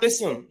stop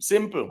listen.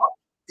 Simple.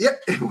 Yeah.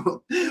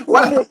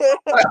 Well, I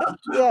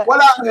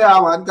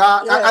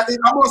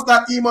must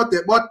not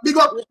emote, but big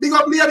up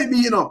Lady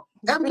B, you know.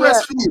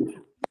 Empress feel.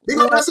 Big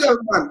up yourself,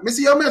 man. Me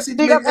see your message.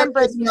 Big up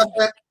Empress.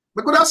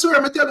 I could have swear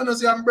me telling you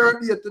say I'm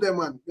birthday today,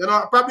 man. You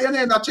know, probably you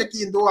need to check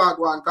in to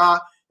one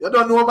because you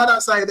don't know about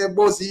that side of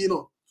Bossy, you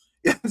know.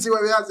 You see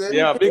what we are saying?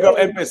 Yeah, big up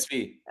Empress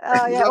fee.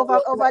 Yeah,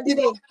 over the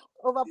day.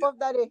 Over Puff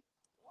Daddy.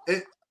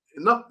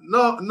 No,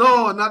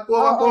 not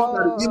over Puff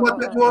Daddy. You must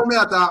let me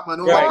attack,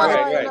 man.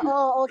 Right.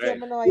 Oh, okay,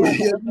 right. No,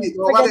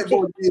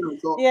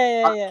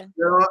 Yeah.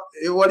 You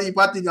know, what if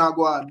I think I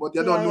go on, but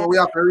you don't know we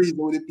have to reason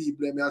with the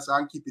people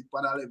and keep it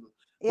on that level.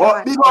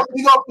 But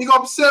big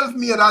up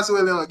self-made as well,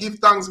 you know. Give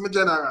thanks, me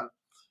general.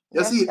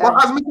 You see, but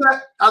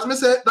as me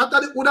say,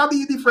 that would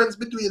be the difference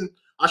between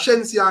a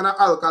Shensia and an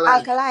alkaline.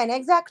 Alkaline,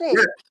 exactly.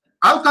 Yeah.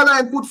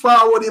 Alkaline put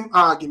forward him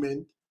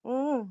argument,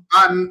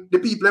 and the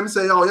people them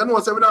say, oh, you know,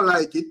 so we don't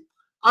like it.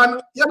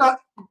 And you know,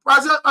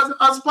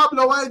 as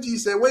Pablo YG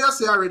say, where you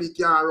say already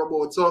can't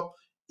robot. So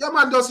Yeah,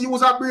 man, just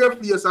use a brave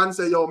face and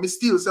say, yo, me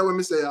still say what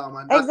me say, yeah,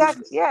 man.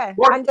 Exactly, yeah.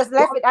 And just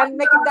left it and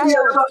make it die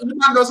out. You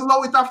man just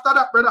allow it after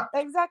that, brother.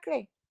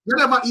 Exactly. You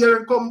never hear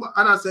him come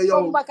and I say,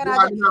 yo, Come back and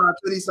I do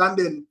this,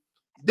 and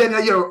then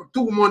you hear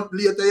 2 months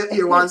later, you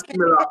hear one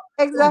similar.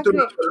 Exactly.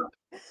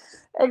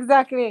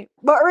 Exactly.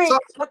 But Rick,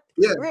 So,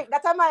 yeah. Rick,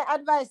 that's my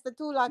advice to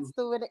two lots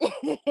too.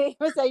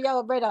 We say,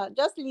 yo, brother,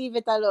 just leave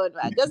it alone,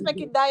 man. Just make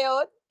it die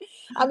out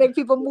and make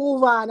people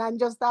move on and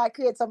just start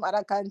create some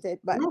other content,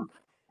 man.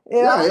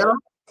 Yeah.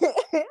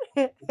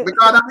 Because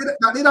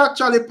that did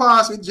actually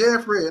pass with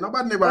Jeffrey.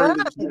 Nobody never really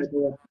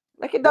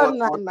make it done,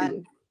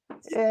 man.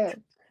 Yeah.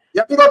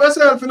 Yeah, pick up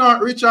yourself, you know,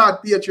 Richard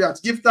Patriots.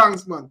 Give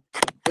thanks, man.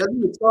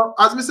 So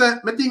as we said,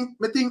 I think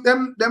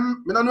them, I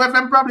don't know if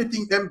them probably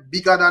think them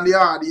bigger than the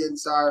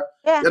audience or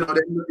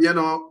you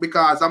know,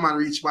 because I'm a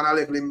rich man, I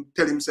let him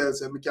tell himself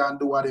we can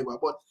do whatever.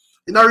 But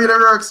it don't really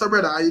work, so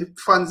brother.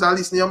 Fans are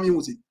listening to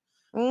music.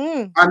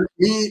 And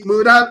me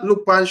would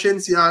look on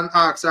Shensi and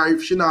ask her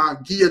if she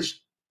not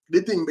gauge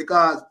the thing,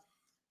 because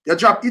you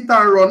drop it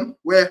and run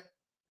where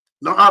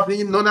not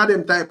having none of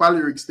them type of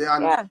lyrics there,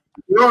 and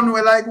run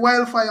were like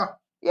wildfire.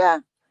 Yeah.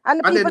 And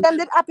the people them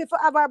did happy for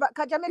our back,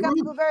 because Jamaican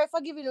people very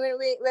forgiving when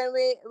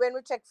we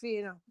check for,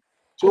 you know.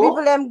 The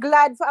people them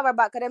glad for our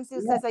back, because them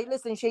still say,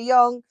 listen, she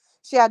young,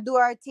 she do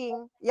her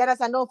thing. You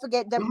understand? Don't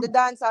forget them, the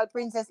dancehall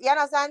princess. You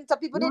understand? So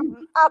people did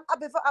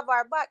happy for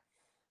our back.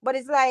 But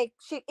it's like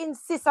she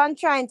insists on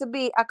trying to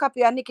be a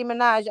copy of Nicki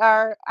Minaj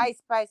or Ice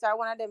Spice or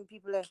one of them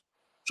people there.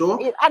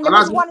 And there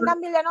was 1 in a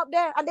million up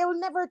there, and they will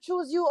never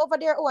choose you over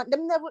their own. They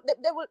will,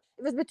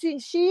 if it's between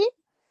she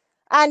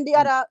and the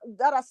other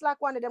slack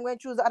one, them going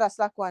to choose the other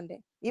slack one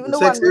day. Even the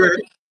one,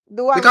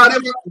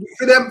 because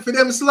for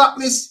them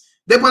slackness,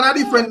 they're on a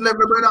different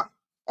level, brother.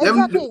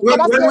 Exactly.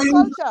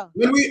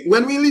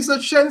 When we listen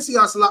to Shensi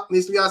as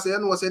slackness, we are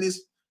saying, no, say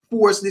this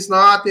force, this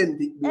not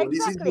authentic, bro. Exactly.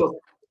 This is just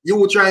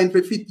you trying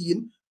for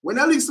 15. When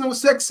I listen to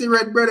Sexy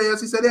Red, brother, you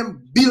see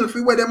them build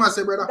for where them are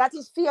say, brother. That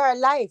is fear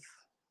life.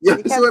 Yeah,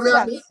 you so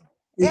that.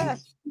 Yeah.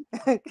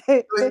 So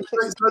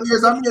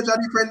there's a major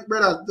difference,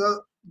 brother.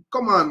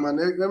 Come on, man.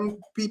 Them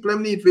people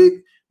need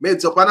to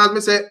made up. And as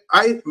me say,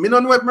 me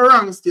don't know if me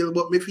wrong still,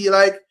 but me feel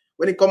like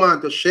when it come on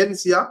to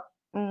Shensia,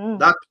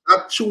 that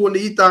tune, the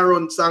hit and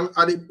run song,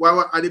 are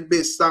the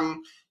best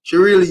song she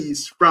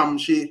released from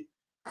she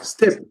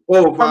step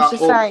over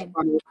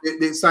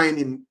the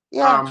signing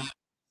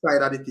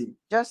side of the thing.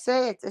 Just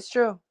say it. It's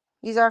true.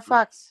 These are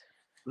facts.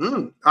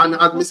 And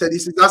as me said,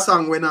 this is a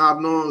song when I have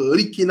no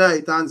lick in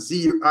it and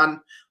zero and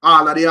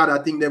all of the other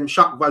thing, them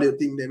shock value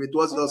thing, them. It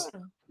was just,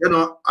 you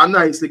know, a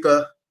nice like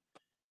a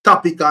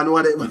topic and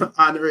whatever.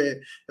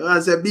 And I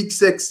say big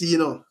sexy, you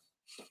know.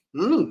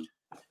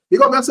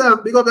 Big up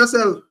yourself. Bigs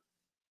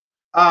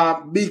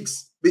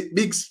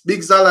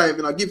alive,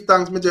 you know. Give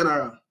thanks, my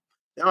general.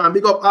 Yeah, man,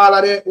 big up all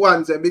of the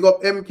ones, and big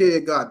up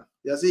MK God.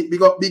 You see,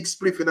 big up Big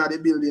Spliff in the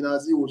building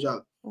as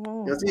usual.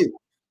 You see?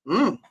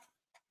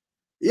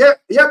 Yeah,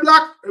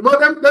 black.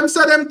 But them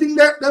say them thing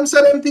they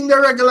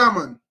regular,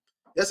 man.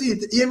 You see,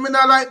 even me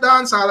not like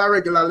dancehall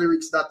regular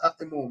lyrics that at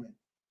the moment.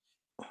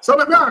 So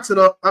let me ask you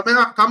know,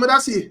 come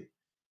with see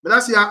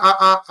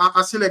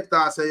a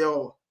selector say,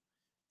 yo,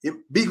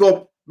 big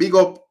up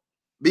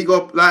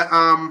like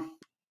a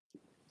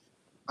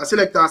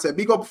selector say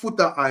big up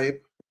Footer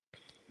Hype,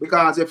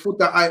 because the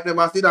Footer Hype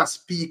never did a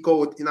speak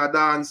out in a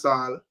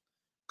dancehall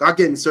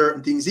against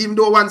certain things, even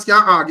though one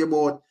can argue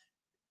about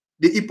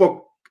the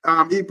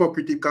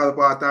hypocritical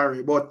part of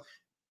it. But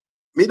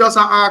me just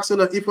ask you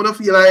know, if you don't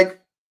feel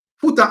like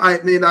Footer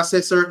Hype need to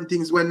say certain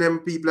things when them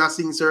people are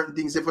saying certain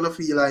things, if you don't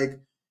feel like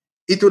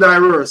it would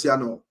reverse, you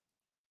know.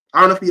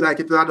 I don't feel like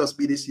it will just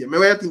be the same.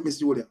 What do you think, Miss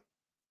Julia?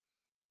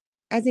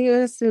 I think it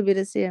will still be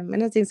the same. I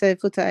don't think so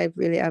Footer Hype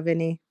really have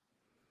any.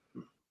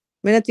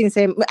 I don't think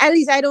so. At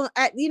least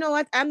you know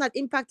what? I'm not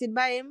impacted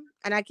by him,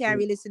 and I can't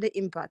really see the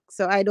impact.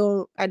 So I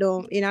don't,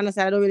 you know,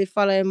 honestly, I don't really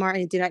follow him or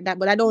anything like that.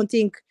 But I don't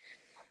think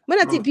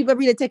people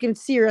really take him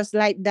serious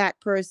like that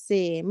per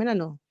se. I don't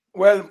know.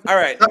 Well, all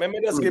right. Let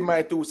me just give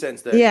my 2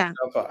 cents there. Yeah.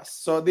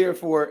 So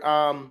therefore,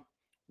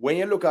 when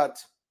you look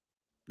at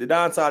the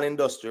dancehall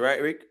industry,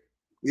 right, Rick?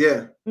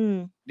 Yeah.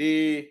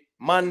 The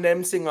man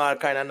them sing all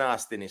kind of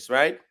nastiness,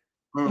 right?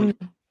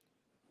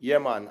 Yeah,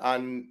 man.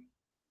 And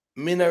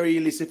me not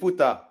really see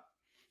Footer.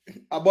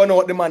 I don't know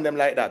what the man them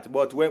like that.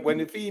 But when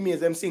the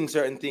females them sing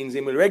certain things, he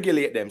will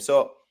regulate them.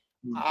 So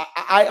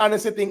I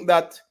honestly think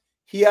that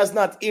he has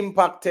not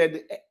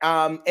impacted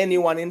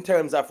anyone in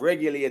terms of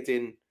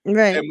regulating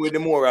them with the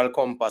moral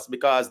compass,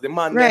 because the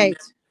man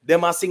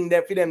them are sing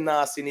them for them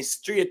nastiness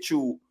straight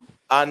through,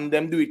 and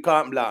them do it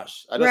carte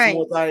blanche. At the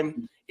more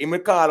time, he may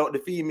call out the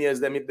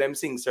females them if them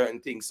sing certain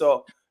things.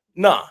 So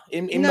no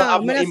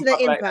impact.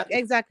 Like that.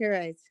 Exactly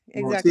right.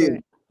 Exactly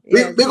right.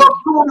 Big up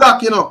True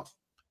Black, you know.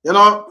 You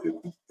know,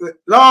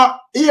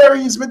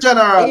 Aries, my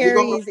general.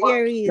 Aries.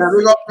 Yeah,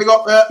 big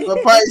up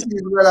the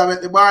Pisces, brother.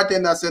 The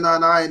bartender saying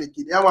on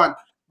Heineken. Yeah, man.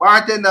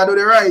 Bartender do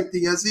the right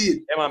thing, you see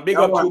it. Yeah, man. Big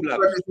up True Black.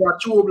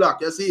 True Black,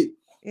 you see it.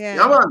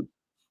 Yeah, man.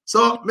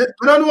 So, I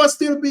don't know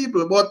still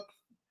people, but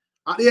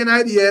At the end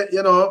of the day,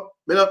 you know,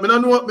 me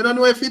don't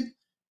know if it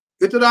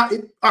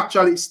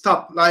actually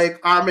stop, like,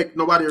 or make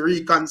nobody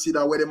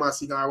reconsider where they must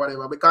sing or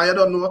whatever. Because you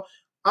don't know,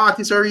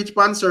 artists who reach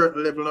on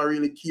certain level not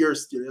really care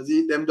still. You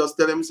see, them just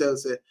tell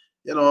themselves, say,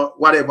 you know,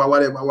 whatever.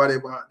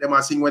 They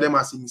must sing where they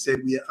must sing,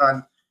 said we.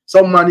 And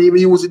some man even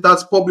use it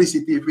as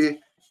publicity if we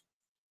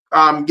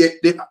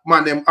get the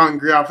man them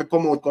angry and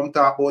come out, come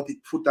talk about it,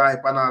 foot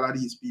hype and all of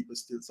these people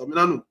still. So I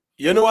don't know.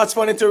 You know what's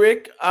funny to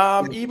Rick?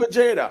 Eva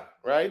Jada,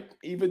 right?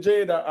 Eva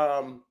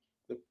Jada,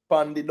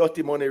 the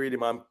dirty money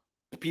rhythm and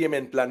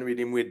payment plan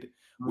rhythm with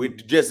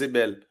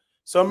Jezebel.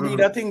 Some read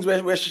the things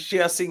where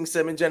she sings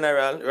them in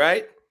general,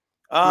 right?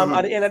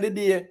 At the end of the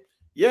day,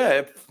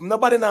 yeah,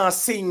 nobody now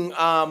sing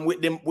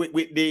with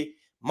the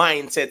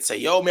mindset say,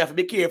 yo, me have to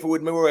be careful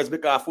with my words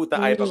because foot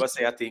hype ever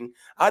say a thing.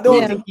 I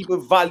don't think people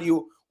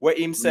value where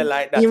him say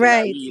like that in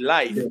real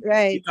life.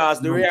 Right.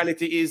 Because the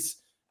reality is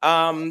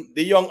the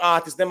young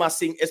artists them are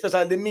sing,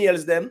 especially the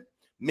males them.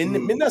 Me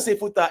not say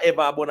foot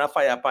ever burn a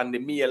fire upon the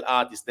male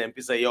artists them.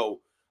 People say, yo,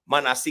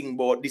 man, I sing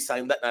about this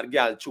time that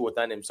girl short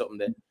and them something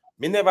there.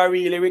 Me never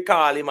really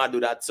recall him I do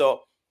that.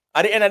 So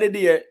at the end of the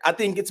day, I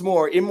think it's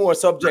more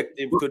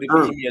subjective to the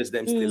females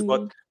them still,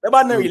 but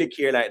nobody don't really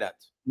care like that.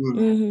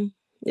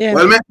 Yeah.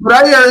 Well, but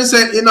I hear you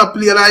say in a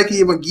play like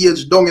even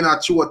Gage down in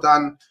a short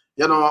and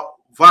you know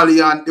Valley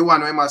and the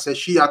one where I say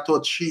she a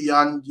touch she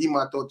and him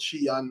a touch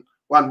she and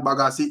one bag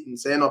of sitting,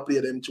 so you know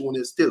play them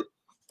tunes still.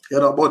 You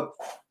know, but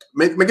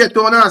me get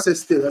to an answer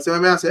still. That's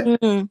what I say.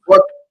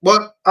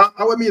 But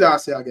I will me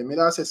that say again. Me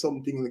that say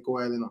something like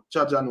while you know.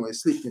 Charge and way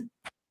sleeping.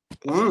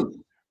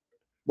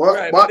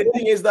 But the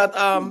thing is that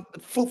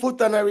foot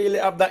don't really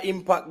have that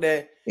impact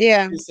there.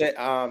 Yeah. You say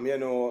you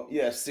know,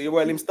 yes, see,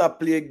 well him stop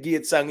play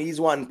Gate song. He's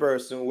one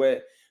person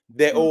where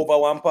they over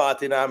one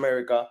part in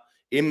America.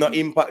 Him not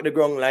impact the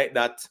ground like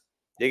that.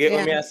 You get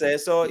what me I say?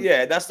 So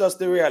yeah, that's just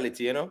the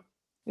reality, you know.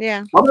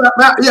 Yeah.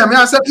 Yeah, me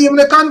I said even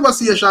the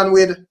conversation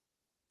with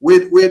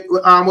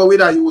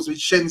what I use with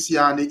Shensi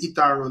and the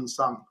Itaron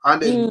song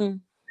and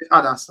then the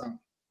other song.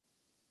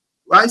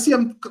 I see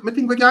him. I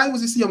think we can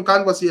use the same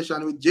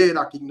conversation with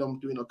Jada Kingdom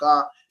too, you know.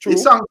 Cause the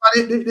song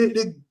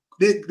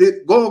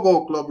the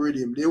go club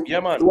rhythm. The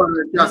one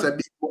that has a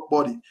big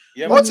body.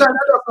 Outside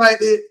that, like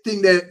the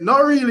thing that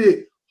not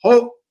really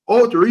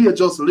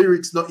outrageous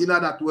lyrics, not in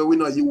that way we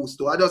not used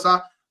to. I just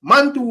a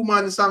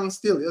man-to-man song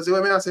still. You see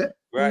what I say?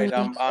 Right.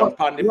 On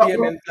the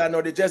payment plan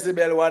or the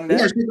Jezebel one there.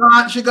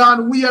 Yeah, she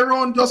gone way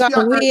around just way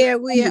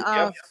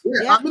off.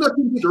 Yeah, I don't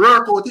think it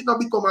work out. It not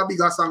become a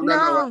bigger song than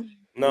that.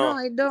 No,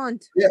 I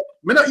don't. Yeah,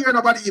 me not hear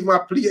nobody even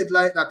play it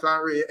like that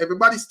already.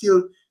 Everybody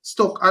still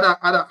stuck other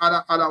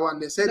one.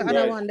 They said the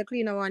other one, the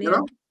cleaner one. You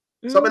know?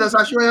 So me just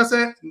show you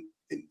say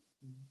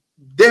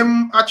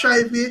them a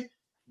try to,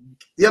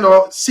 you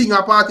know, sing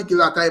a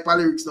particular type of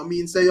lyrics. No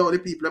mean say the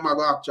people them are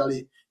going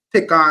actually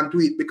take on to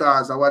it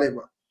because or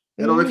whatever.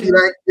 You know, I feel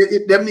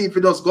like them need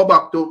to just go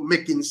back to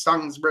making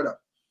songs, brother.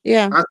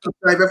 Yeah. And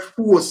try to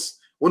force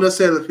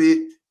yourself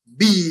to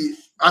be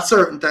a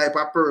certain type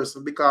of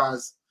person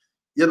because,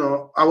 you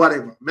know, or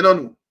whatever. I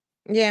don't know.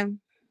 Yeah.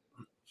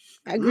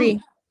 I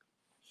agree.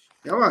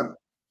 Yeah, man.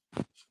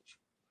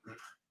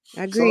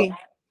 I agree.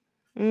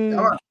 So,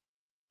 yeah, man.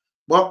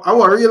 But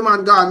our real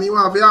man God, me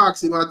want to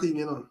ask him a thing,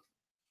 you know.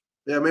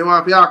 Yeah, me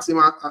want to ask him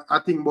a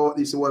thing about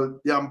this whole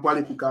damn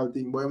political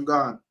thing, but I'm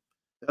gone.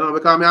 You know,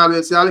 because I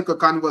always say a little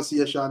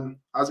conversation,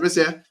 as we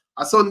say,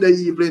 a Sunday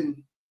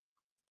evening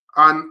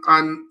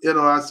and you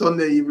know, a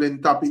Sunday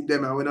evening topic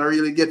them, and we don't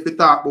really get to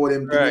talk about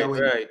them. Right.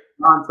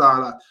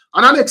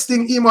 And the next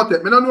thing he might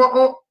take, I don't know.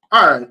 Oh,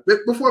 all right.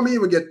 Before me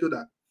even get to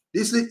that,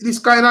 this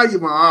kind of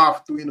even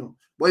half to, you know.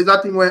 But it's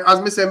that thing where,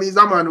 as me say, me is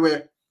a man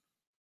where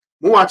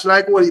we watch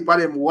like all of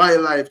them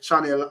wildlife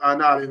channel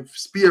and all them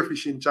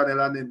spearfishing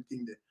channel and them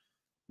thing there.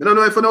 I don't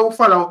know if you know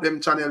follow out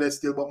them channels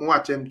still, but I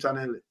watch them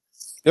channel.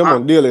 Yeah,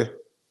 man, daily.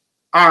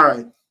 All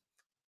right.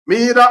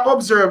 Me that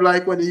observe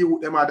like when the youth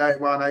them are dive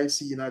and I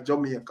see in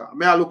Jamaica.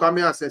 Me I look at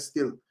me and say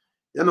still,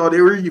 you know, they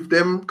reef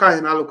them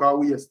kind of look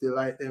away still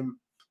like them.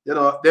 You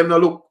know, them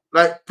not look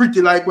like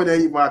pretty like when they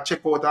even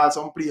check out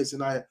some place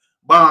in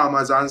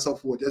Bahamas and so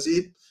forth. You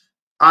see?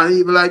 And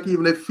even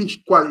the fish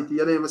quality,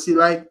 you never see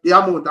like the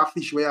amount of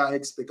fish where I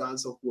expect and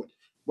so forth.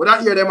 But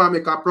that year them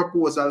make a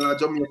proposal in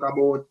Jamaica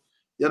about,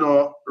 you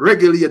know,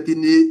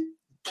 regulating the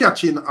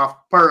catching of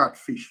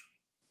parrotfish.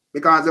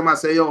 Because they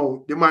must say,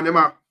 yo, the man, they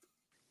must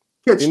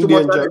catch too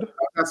much of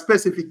a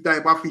specific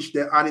type of fish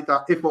there and it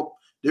F up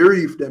the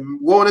reef. Them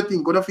one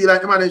thing, gonna feel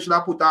like the man should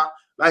have put a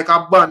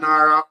ban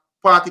or a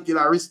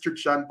particular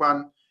restriction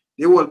on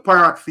the whole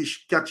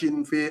parrotfish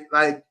catching for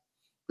like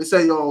they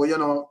say, yo, you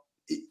know,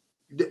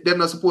 they're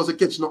not supposed to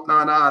catch nothing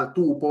on all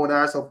 2 pound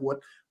or so forth.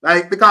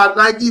 Like because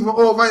like even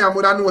over here, I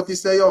would have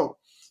noticed say, yo,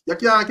 you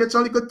can't catch a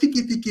little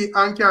ticky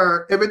and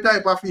carry every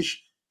type of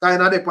fish.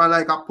 Kind of depend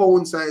like a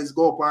pound size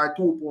go up or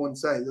 2 pound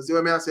size. You see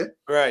what I say?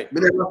 Right. Me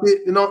never see,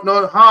 you know,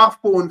 no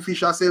half pound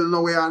fish I sell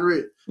nowhere and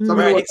rate. So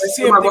right. It's the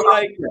same thing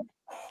like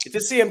it's the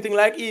same thing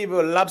like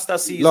even lobster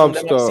season.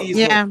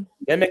 Lobster.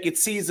 They make it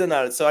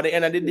seasonal. So at the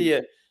end of the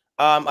day,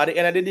 at the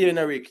end of the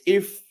day, Rick,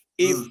 if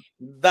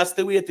that's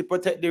the way to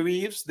protect the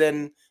reefs,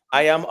 then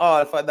I am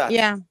all for that.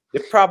 Yeah. The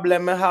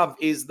problem I have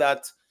is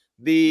that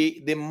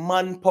the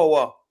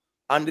manpower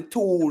and the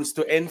tools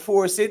to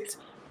enforce it,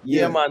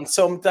 yeah, man,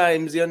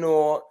 sometimes, you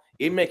know,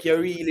 it make you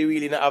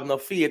really not have no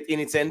faith in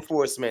its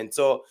enforcement.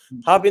 So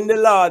having the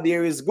law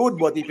there is good,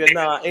 but if you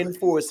not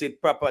enforce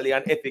it properly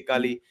and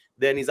ethically,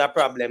 then it's a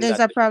problem. There's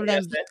a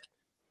problem.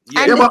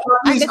 Yeah. And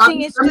the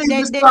thing is too,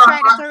 they tried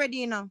it already,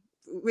 you know,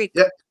 Rick.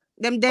 Yeah.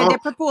 They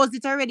proposed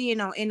it already, you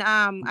know, in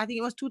I think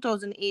it was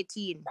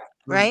 2018,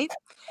 right?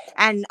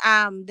 And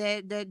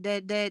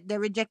they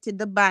rejected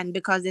the ban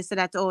because they said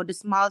that, oh, the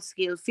small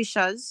scale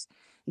fishers,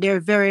 they're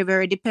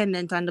very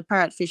dependent on the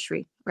parrot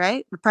fishery,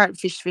 right? The parrot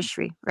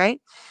fishery, right?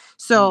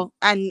 So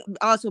and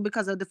also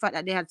because of the fact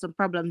that they had some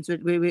problems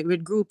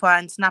with grouper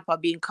and snapper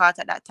being caught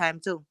at that time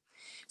too.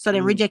 So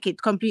they reject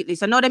it completely.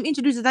 So now them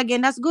introduce it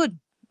again, that's good.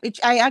 Which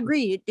I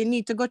agree, it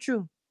need to go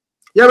through.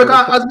 Yeah,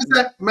 because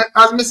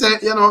as me say,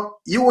 you know,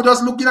 you were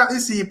just looking at the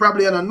sea,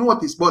 probably you don't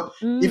notice. But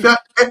if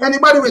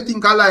anybody will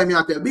think I lie, me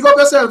I tell, big up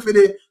yourself for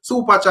the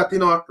super chat, you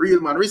know,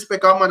 real man,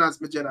 respect our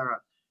manners, me general.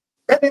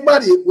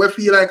 Anybody will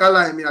feel like I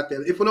lie, me I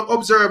tell. If you don't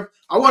observe,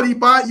 I want to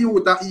eat you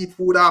that eat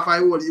food off I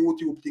whole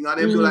YouTube thing, and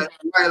them do like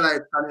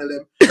wildlife channel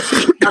them.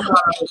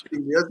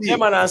 Yeah,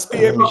 man, and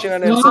spearfishing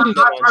and them.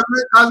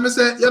 As me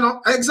say, you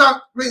know,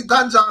 exactly,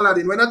 ganja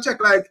Aladdin. When I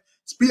check like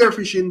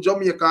spearfishing,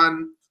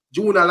 Jamaican,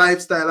 Juna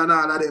lifestyle and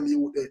all of them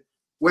you there.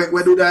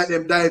 Where do that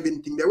them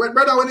diving thing there? Well,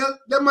 brother, when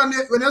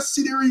you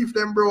see the reef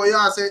them, bro, you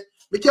say,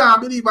 we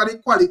can't believe the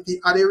quality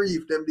of the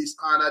reef them this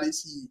under the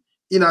sea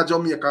in a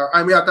Jamaica.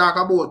 And we are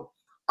talking about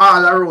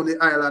all around the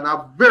island.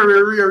 A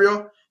very rare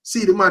you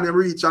see the man them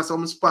reach at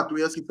some spot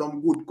where you see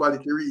some good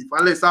quality reef.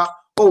 Unless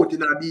out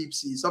in a deep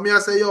sea. So me I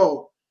say,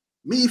 yo,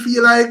 me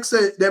feel like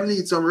say them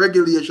need some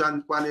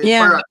regulation for the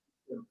parrot.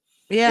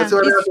 Yeah,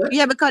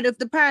 because if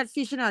the parrot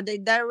fish, you know, they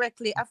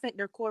directly affect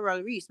their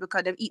coral reefs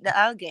because they eat the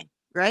algae,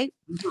 right?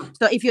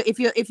 So if you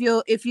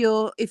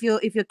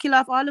kill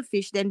off all the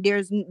fish, then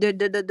there's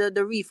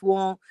the reef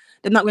won't.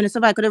 They're not going to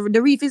survive because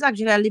the reef is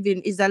actually a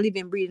living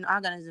breathing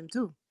organism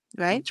too,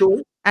 right?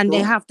 And they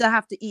have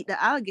to eat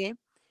the algae.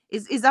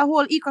 Is a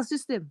whole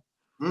ecosystem,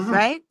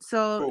 right?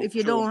 So if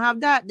you don't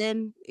have that,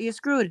 then you're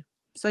screwed.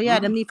 So yeah,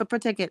 they need to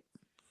protect it.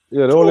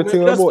 Yeah, the only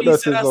thing about that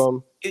is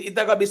it's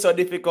not gonna be so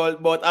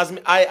difficult, but as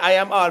I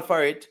am all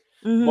for it.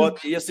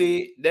 But you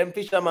see, them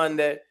fishermen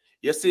there,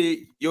 you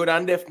see, you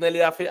don't definitely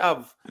have to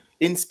have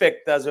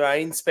inspectors or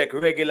inspect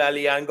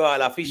regularly and go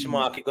all a fish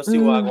market because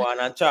you are going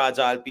and charge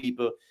all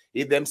people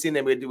if them see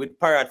them with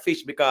parrot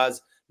fish,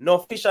 because no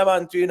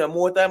fisherman too, you know,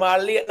 more time or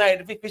late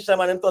night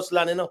fisherman them touch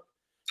land, you know.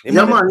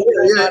 Yeah, man,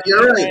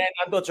 you're right.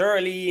 And touch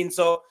early in,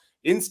 so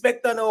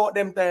inspector know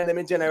them time them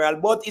in general,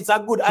 but it's a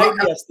good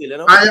idea still, you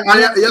know.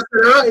 Yes,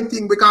 the right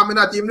thing, because I'm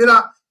not even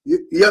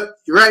you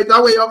right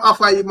away you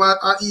offer him a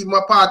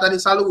part of the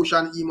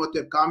solution.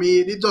 I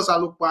mean, it just a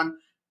look on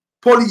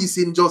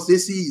policing just the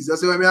seas.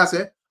 That's what I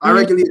say. I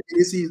regulate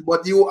the seas,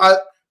 but you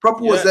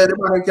propose that the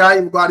man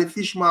can go to the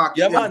fish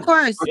market. Yeah, man. Of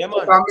course. Yeah,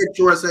 man. And make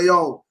sure say,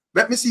 yo,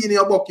 let me see in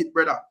your bucket,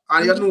 brother.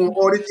 And you know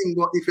all the things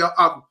if you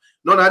have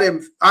none of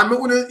them. And we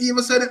wouldn't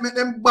even say that make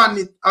them ban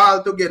it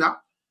all together.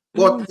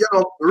 But you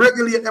know,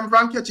 regulate them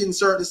from catching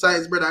certain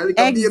size, brother.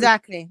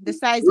 Exactly. The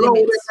size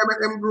limit. Make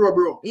them grow,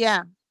 bro.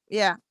 Yeah.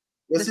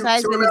 The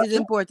size limit is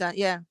important.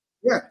 Yeah.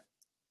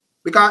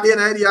 Because the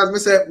idea, as me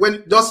say,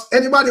 when does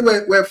anybody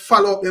will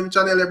follow up them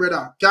channel,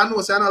 brother, can know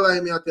say another lie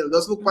me I tell.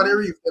 Just look for the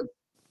reef them.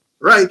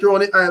 Right around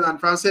the island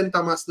from St.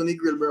 Thomas to the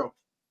Grill, bro.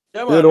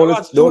 Yeah, man.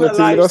 The only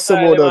thing that's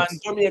about that.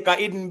 Jamaica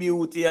Hidden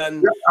Beauty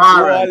and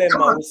all them,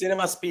 man. We see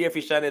them as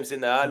spearfish and them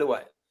in the all the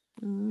while.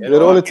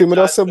 The only thing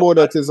that's about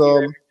that is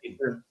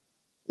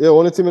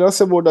only thing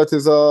that's about that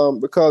is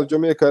because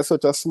Jamaica is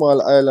such a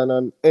small island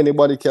and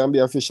anybody can be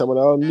a fisherman.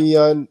 All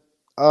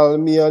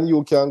me and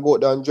you can go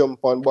down and jump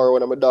and borrow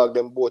one of my dog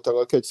them boat and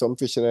go catch some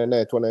fish in the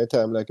night one at a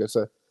time, like you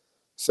say.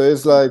 So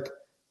it's like,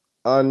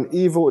 and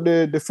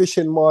even the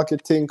fishing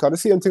market thing, the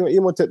same thing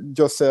Imhotep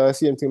just say, the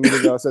same thing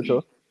Miguel said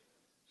too.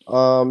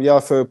 You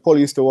have to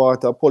police the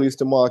water, police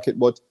the market,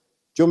 but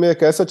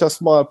Jamaica is such a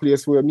small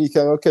place where me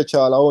can go catch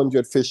all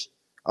 100 fish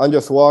and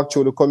just walk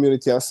through the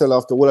community and sell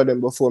off the one of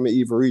them before me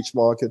even reach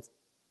market.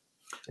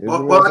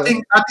 But I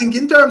think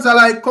in terms of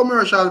like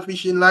commercial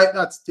fishing like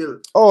that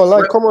still. Oh,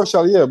 like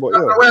commercial, yeah, but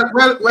yeah.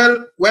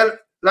 Well,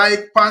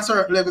 like on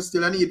certain level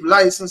still I need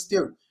license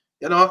still.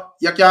 You know,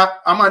 you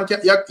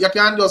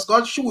can just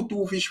go shoot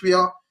 2 fish for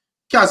your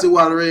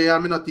casual way. I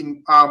mean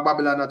nothing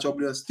Babylon or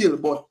trouble still,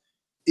 but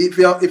if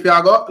you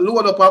go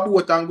load up a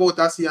boat and go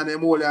to sea and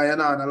them only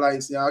and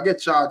analyze, I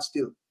get charged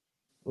still.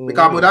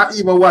 Because I don't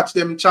even watch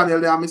them channel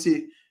there, I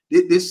see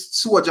this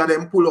soldier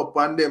them pull up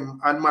on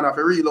them and man have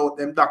to reel out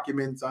them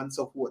documents and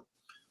so forth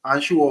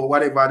and show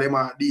whatever them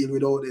are deal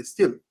with all this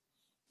still.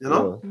 You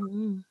know?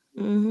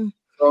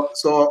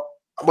 So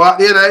but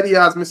the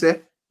idea as me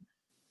say,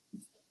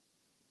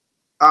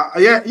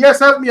 yes,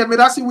 help me. I mean,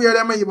 that's where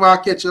them even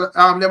catch them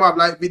have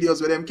like videos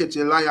where them catch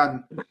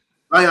lion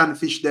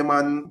fish them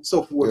and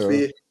so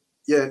forth.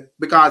 You yeah,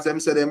 because them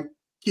say them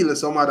kill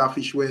some other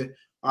fish where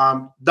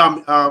them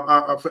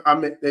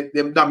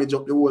damage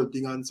up the whole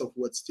thing and so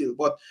forth still.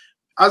 But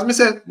as me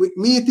said,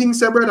 me think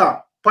say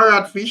brother,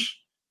 parrotfish,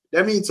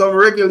 they need some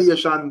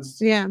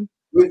regulations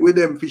with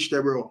them fish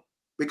there, bro.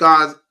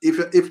 Because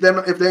if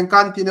them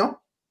continue,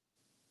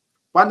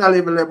 on the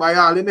level by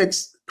all the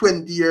next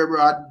 20 years,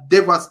 bro,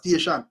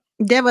 devastation.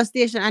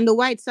 Devastation, and the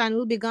white sand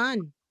will be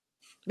gone.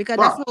 Because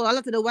that's how a lot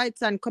of the white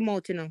sand come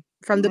out, you know,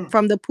 from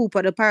the poop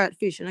of the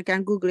parrotfish, and I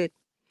can Google it.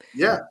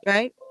 Yeah.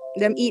 Right?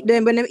 Them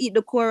when they eat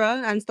the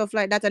coral and stuff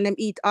like that, and them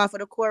eat off of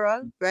the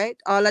coral, right?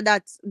 All of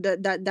that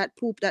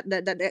poop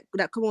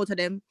that come out of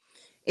them,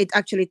 it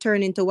actually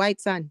turn into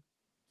white sand.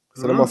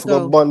 So them have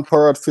got ban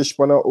parrotfish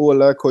on a hole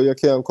like how you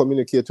can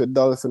communicate with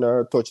dolphin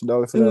or touch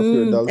dolphin or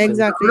play dolphin.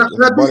 Exactly.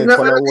 Ban it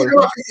on a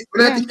hole.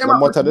 No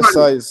matter the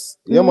size.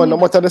 Yeah, man, no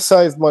matter the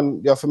size, man,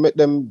 you have to make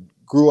them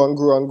grow and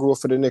grow and grow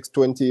for the next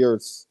 20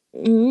 years.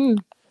 So,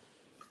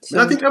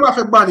 I think them have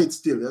to ban it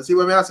still. You see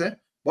what I say?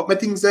 But my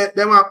thing say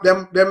them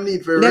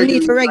need for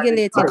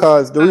regulate.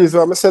 Because the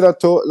reason I say that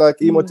too, like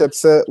Imhotep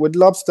said, with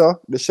lobster,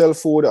 the shell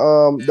food,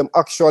 them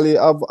actually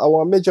have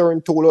our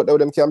measuring tool out there.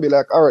 Them can be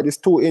like, all right, it's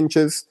 2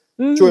 inches.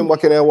 Show him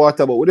what in the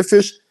water. But with the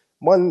fish,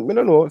 man, I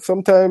don't know.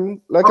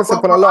 Sometimes, like I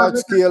said, on a large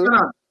scale.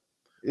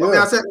 But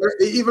I said,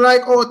 even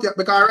like out there,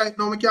 because right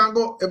now, I can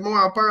go, if I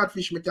want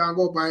parrotfish, I can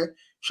go by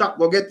shop,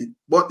 go get it.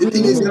 But the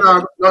thing is, you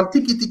know,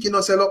 tiki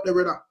no sell up there,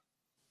 brother.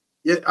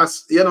 Yeah,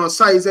 as you know,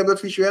 size every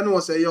fish, you know,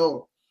 say,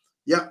 yo,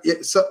 yeah,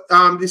 so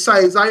the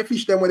size I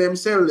fish them when them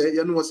sell there,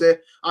 you know, say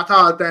at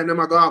all time them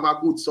are gonna have a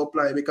good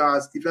supply,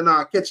 because if you're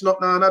not catching up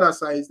now another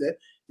size there,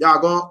 you're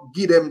gonna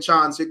give them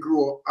chance to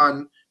grow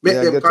and make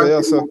them get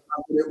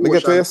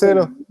what you say,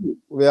 no?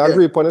 We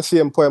agree upon the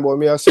same point, but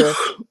me I say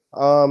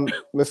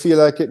me feel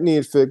like it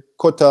needs to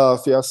cut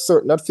off for a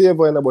certain, not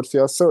favor, but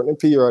for a certain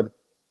period.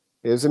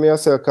 You see me I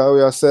say,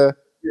 because we say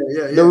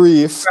the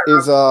reef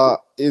is a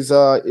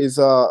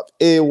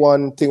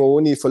A1 thing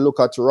we need to look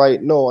at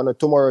right now and a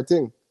tomorrow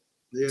thing.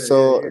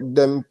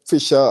 Them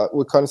fish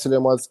we consider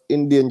them as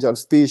endangered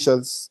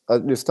species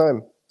at this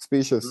time.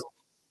 Species.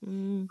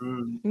 Yeah,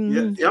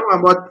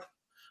 man, but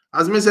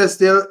as me say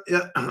still,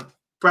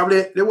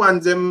 probably the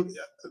ones them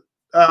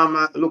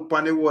look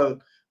on the whole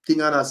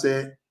thing and I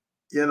say,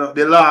 you know,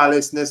 the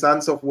lawlessness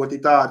and so forth,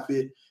 it hard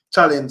for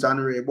challenge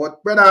and rare.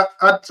 But brother,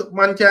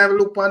 man can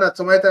look on that.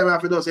 Sometimes I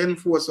have to just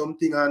enforce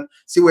something and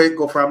see where it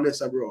go from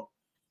this, bro.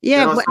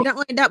 Yeah, you know, but not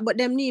only that, but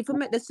them need to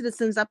make the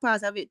citizens a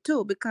part of it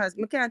too, because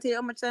I can't tell you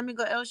how much time I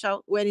got El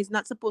Shout when it's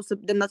not supposed to.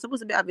 They're not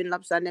supposed to be having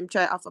lobster, and them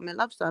try to offer me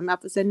lobster. I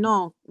have to say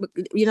no.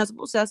 You're not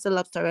supposed to have the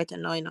lobster right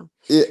now, you know.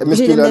 Yeah,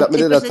 especially them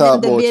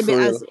the baby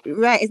as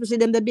right, especially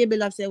them the baby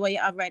lobster what you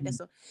have right there.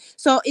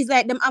 So it's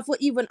like them have to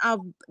even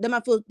have them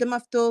have to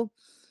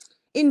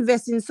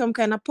invest in some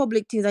kind of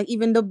public things, like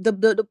even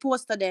the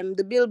poster them,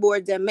 the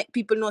billboards them, make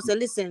people know. Say,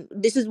 listen,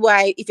 this is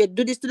why if you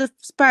do this to the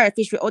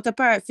parrotfish without a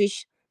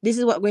parrotfish, this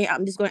is what going to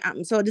happen. This is going to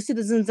happen. So the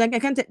citizens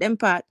can take them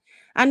part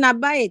and not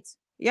buy it.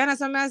 You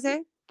understand what I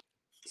say?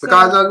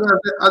 Because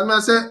as I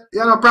say, you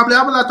know, probably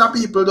have a lot of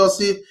people just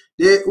see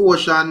the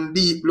ocean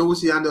deep blue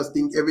sea and just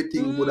think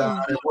everything good.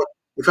 But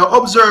if you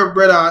observe,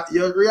 brother,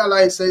 you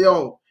realize say,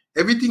 yo,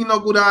 everything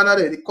not good on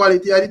there. The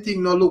quality of the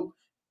thing no look.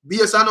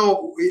 Based on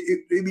how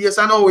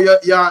you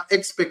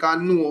expect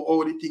and know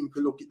how the thing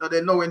to look. Now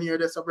they nowhere near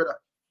this, brother.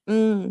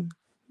 You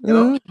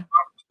know?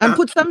 And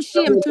put some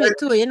shame to it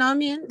too, you know what I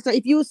mean? So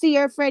if you see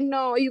your friend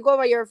now, you go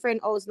over your friend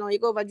house now, you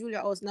go over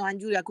Julia's house now, and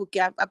Julia cook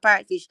you a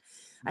parrotfish,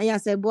 and you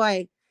say,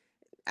 boy,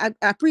 I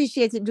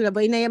appreciate it, Julia,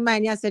 but in your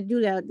mind, you said,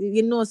 Julia,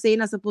 you know, say you're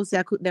not supposed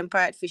to cook them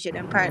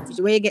parrotfish,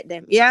 where you get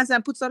them? You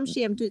understand? Put some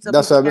shame to it. So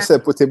that's why I say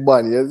put it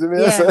ban, you see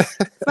me? Yeah.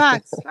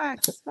 Facts,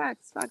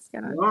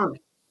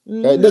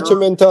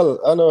 detrimental,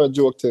 I know a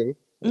joke thing.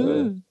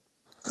 Yeah.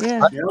 And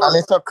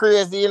it's so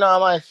crazy, you know,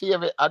 my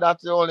favorite, and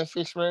that's the only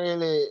fish me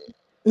really.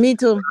 Me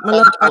too. I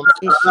love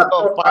parrotfish.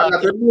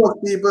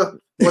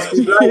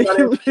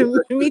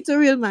 Me too,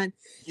 real man.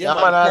 Yeah,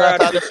 man,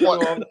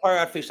 the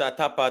parrotfish are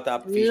top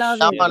fish. Love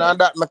it. Man, and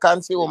that I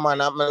can see,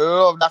 man. I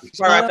love that fish.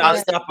 Parrot and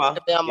snapper,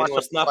 you know,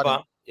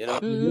 snapper, you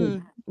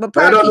know. But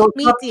parrotfish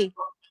meaty.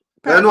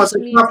 Parrotfish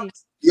meaty.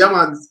 Yeah,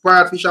 man,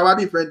 parrotfish have a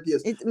different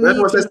taste. When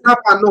you say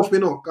snapper enough, you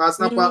know, because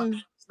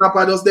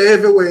snapper does the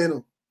everywhere, you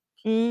know.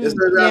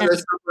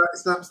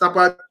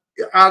 Snapper,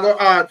 I go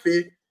hard for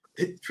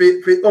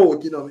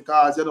out, you know,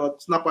 because you know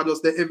snapper does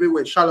the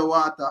everywhere, shallow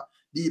water,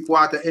 deep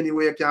water,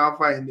 anywhere you can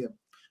find them.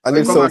 And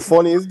it's so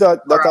funny is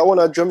that I want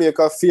a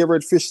Jamaica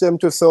favorite fish them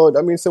to so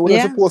I mean so we're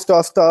supposed to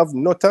have starve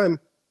no time.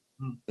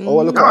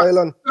 Our local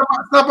island.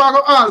 Snapper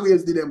go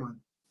always do them,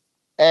 man.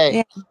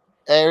 Hey,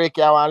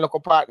 Ricky, I want to look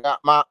apart that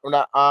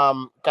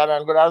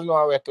can go as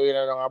no way to you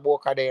know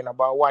about there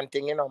about one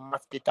thing, you know,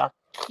 mosquito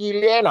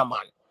kill you,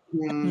 man.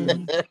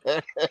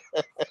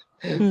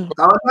 A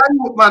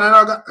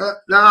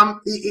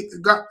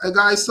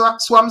guy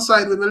swam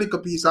side with a little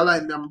piece of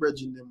line, I'm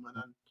bridging them,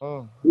 man.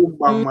 Boom,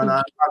 bang, man.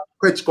 I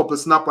catch couple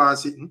snapper and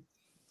sitting.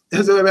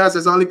 So I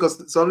say some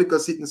liquor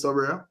sitting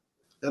somewhere.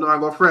 You know, I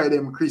go fry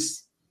them,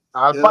 Chris.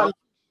 Alpha.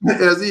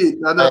 That's it.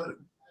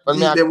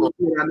 They will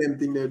play on them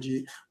thing there,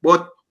 G.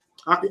 But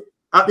at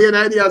the end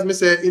of the day, as me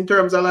say, in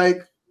terms of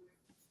like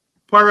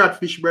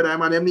parrotfish, brother,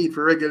 man, them need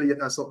for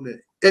regulate or something.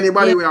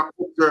 Anybody will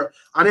observe,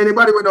 and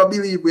anybody will not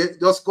believe we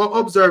just go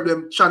observe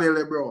them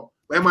channel, bro.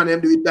 When man them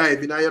do it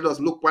dive, you know, you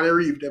just look on the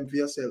reef them for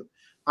yourself.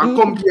 And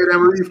compare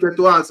them reef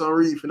to us and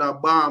reef in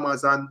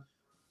Bahamas and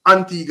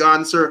Antigua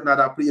and certain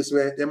other place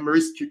where them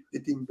restrict the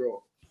thing,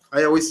 bro.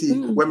 I always see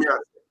when me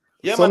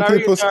yeah, some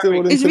people still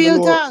wouldn't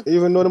know,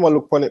 even though them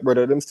look on it,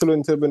 brother. Them still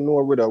wouldn't even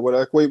know, brother. But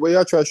like, wait,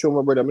 you try to show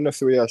me, brother? I not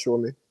see what you show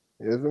me.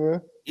 You see me?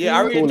 Yeah,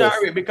 I read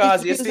that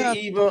because you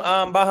see, even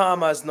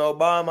Bahamas now,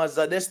 Bahamas is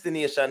a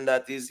destination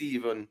that is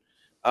even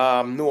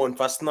known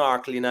for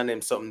snorkeling and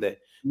them something there.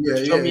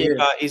 Yeah,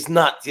 Jamaica is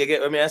not. You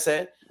get what I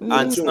say?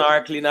 And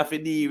snorkeling have to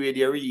deal with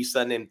the reefs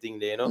and them thing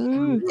there, you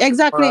know?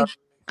 Exactly.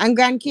 And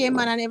Grand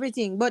Cayman and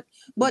everything. But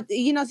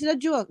you know, see the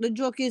joke. The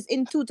joke is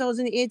in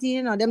 2018,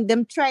 you know,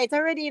 them try it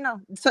already, you know.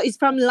 So it's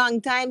from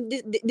long time.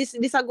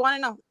 This are going,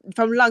 you know,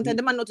 from long time.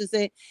 Them man notice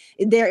say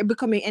they're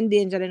becoming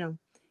endangered, you know.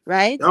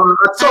 Right?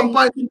 At some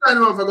point in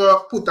time, I'm gonna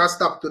put a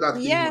stop to that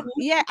thing. Yeah.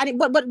 And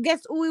but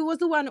guess who was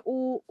the one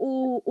who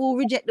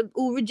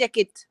reject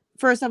it?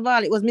 First of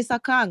all, it was Mr.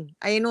 Kang.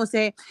 I know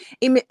say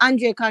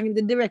Andre Kang,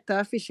 the director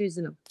of fisheries,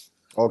 you know.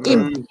 Okay.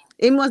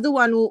 Him was the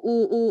one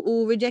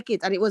who reject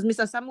it, and it was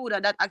Mr.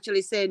 Samuda that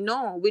actually said,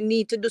 no, we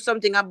need to do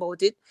something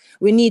about it.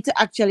 We need to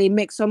actually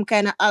make some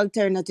kind of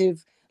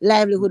alternative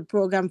livelihood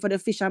program for the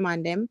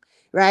fishermen them,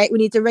 right? We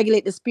need to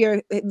regulate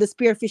the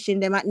spear fishing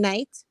them at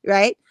night,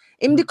 right?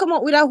 Him to come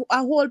up with a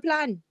whole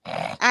plan,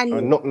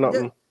 and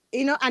nothing.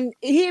 You know, and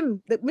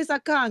him,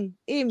 Mr. Kang,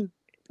 him,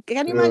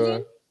 can you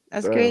imagine?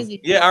 That's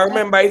crazy. Yeah, I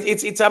remember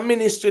it's a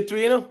ministry too,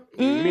 you know,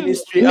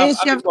 Ministry of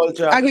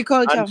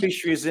Agriculture and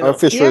Fisheries, you know.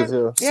 Fisheries,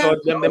 So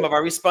them have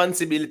a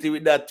responsibility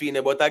with that too, you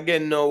know. But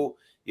again, now,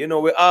 you know,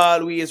 we're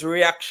always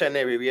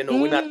reactionary, you know,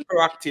 we're not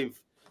proactive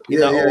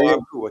in our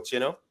approach, you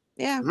know.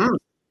 Yeah.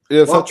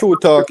 Yeah, it's a true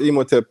talk,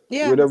 Emotep,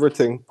 with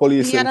everything,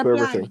 policing for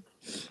everything.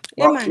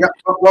 Yeah, man.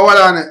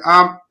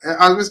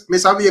 As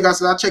Mr.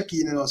 Vegas I check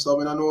in, you know, so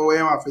I don't know where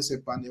you have to say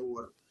on the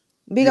world.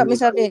 Big up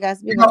Mr.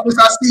 Vegas. Big up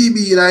Mr.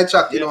 Stevie in the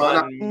chat, you know.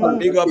 Man.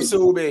 Big up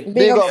Subi.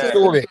 Big up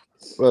Subi.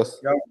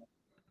 Yes.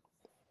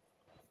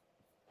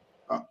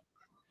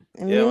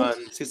 Yeah, man.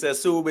 Sister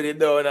Subi the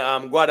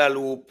down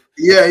Guadalupe.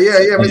 Yeah.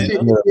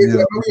 Big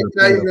up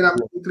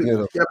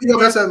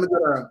yourself,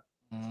 Mr.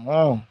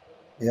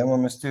 Yeah, man,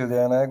 I'm still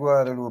there and I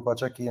Guadalupe I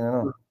check in, you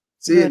know.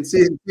 See.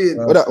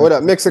 What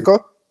that, Mexico?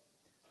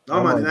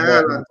 No, man, in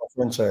Ireland.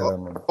 French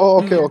Island, man.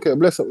 Oh, okay.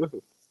 Bless up.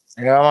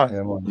 Yeah,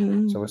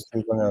 man. So we're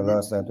still going to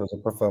last night was a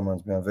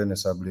performance by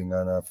Vanessa Bling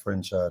and a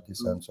French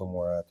artist and some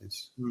more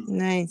artists.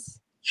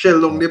 Nice.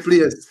 Shell down the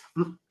place.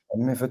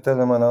 And me if you tell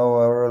them man how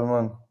I roll,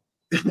 man.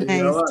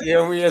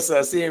 Nice.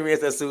 Same way,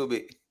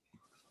 Subi.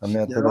 I mean,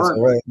 I tell us,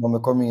 right now, I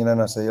come in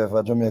and I say, if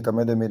I Jamaica,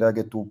 I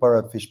get 2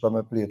 parrotfish for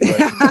my plate,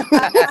 right?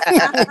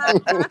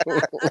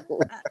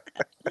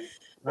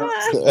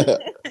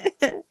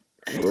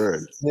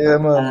 Word. Yeah,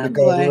 man,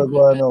 because we're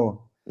going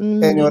now.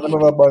 Anyway, I'm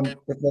going to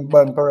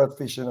ban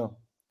parrotfish, you know.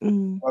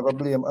 I'm going to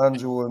blame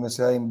Andrew and I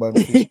say I'm ban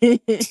fish.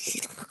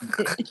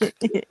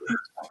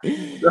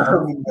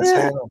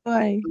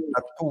 Why?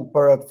 2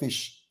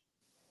 parrotfish,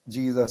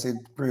 Jesus said,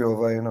 pray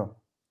over, you know.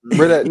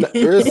 Brother,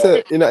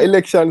 in an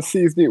election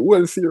season,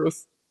 well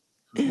serious.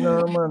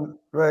 No, man.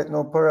 Right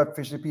now,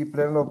 parrotfish, the people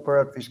that love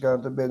parrotfish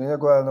going to bed. You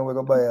go out now, we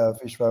go buy a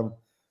fish from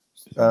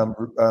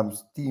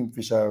steam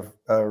fish or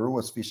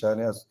roast fish.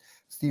 And yes,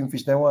 steam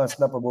fish, they want to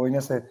snap, but when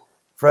you say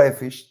fry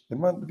fish, the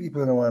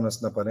people don't want to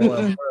snap, they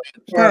want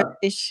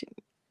parrotfish.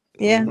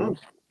 Yeah. You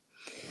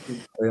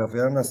have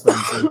to understand,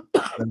 so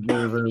it's a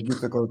very, very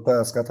difficult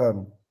task at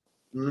hand.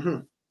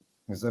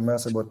 It's a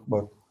massive, but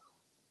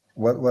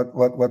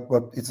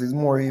what it is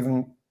more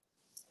even,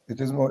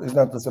 it's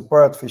not just a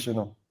parrotfish, you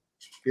know.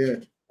 Yeah.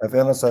 If you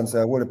understand,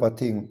 say, what if a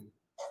thing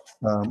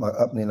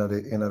happening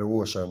in the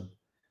ocean,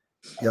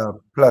 yeah,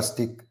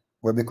 plastic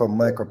will become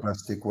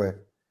microplastic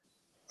where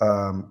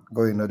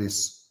go into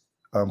this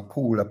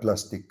pool of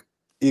plastic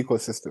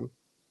ecosystem,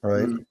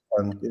 right?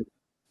 And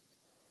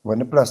when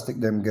the plastic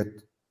them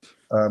get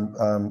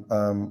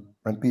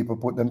when people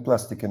put them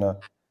plastic in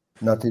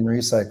not in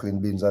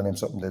recycling bins and them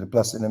something, the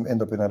plastic them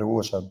end up in the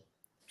ocean.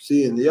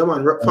 See, yeah,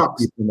 man,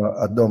 facts.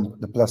 People dump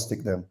the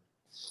plastic them.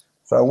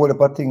 So what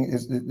the thing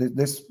is,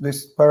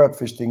 this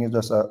parrotfish thing is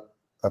just a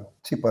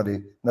tip of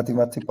the, not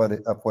even a tip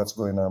of what's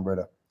going on,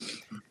 brother.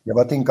 You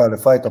have a thing called the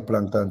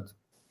phytoplankton.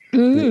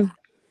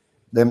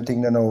 Them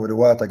thing they know with the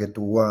water get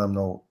too warm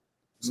now.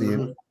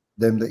 See,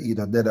 them they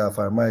either dead off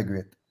or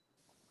migrate.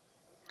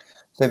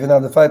 So if you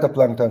have the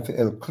phytoplankton for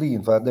help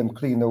clean, for them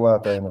clean the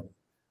water, you know.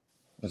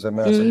 It's a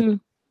massive.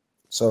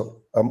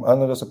 So I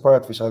know there's a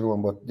parrotfish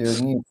alone, but there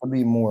needs to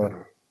be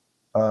more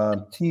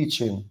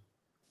teaching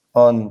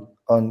on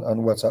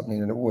what's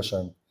happening in the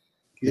ocean.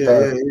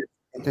 Yeah.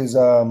 It is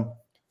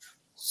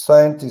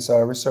scientists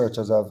or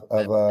researchers have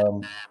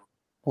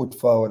put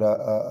forward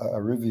a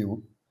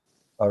review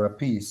or a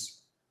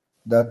piece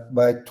that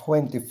by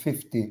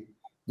 2050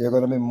 there are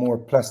going to be more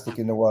plastic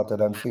in the water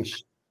than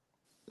fish.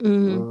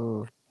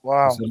 Wow.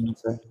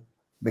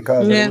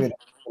 Because of the way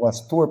we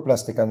store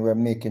plastic and we're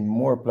making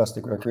more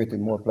plastic, we're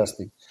creating more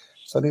plastic.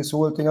 So this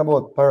whole thing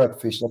about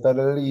parrotfish, that are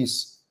the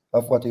least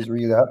of what is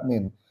really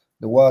happening.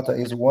 The water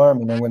is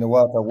warming, and when the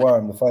water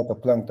warm, the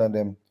phytoplankton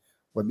them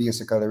were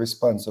basically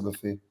responsible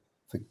for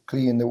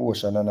clean the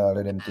ocean and all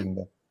of them things.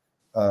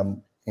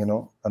 You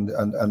know, and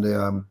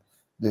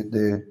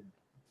the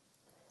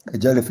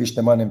jellyfish,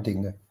 them and them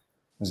thing there.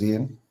 See?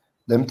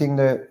 Them thing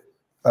there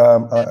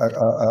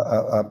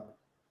are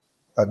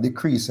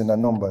decreasing the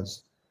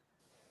numbers.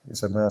 You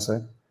see what I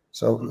say?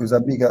 So it's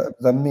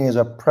a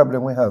major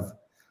problem we have.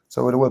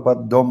 So with the whole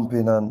of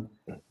dumping and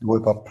the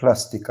whole of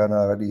plastic and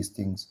all of these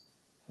things.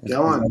 It's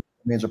a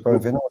major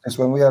problem. If you notice,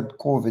 when we had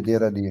COVID the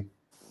other day,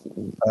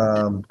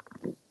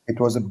 it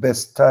was the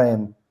best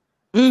time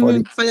for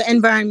the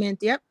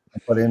environment. Yep.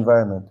 For the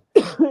environment.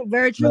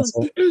 Very true.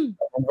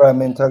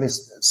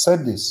 Environmentalists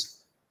said this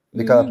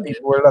because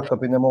people were locked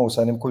up in the house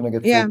and they couldn't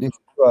get food. They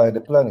destroy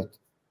the planet.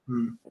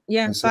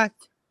 Yeah,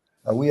 fact.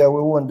 And we are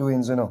our own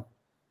doings, you know.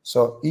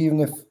 So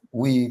even if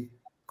we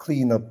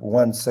clean up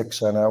one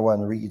section or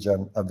one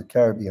region of the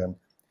Caribbean,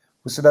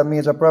 we see that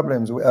major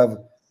problems. We have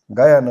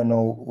Guyana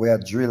now, where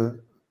drill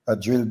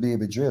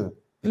baby drill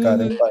because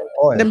they find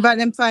oil.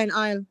 Them find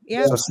oil.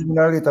 Yeah. So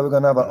sooner or later we're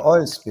gonna have an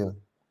oil spill.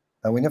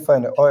 And when you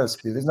find the oil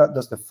spill, it's not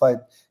just a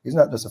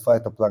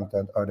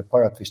phytoplankton or the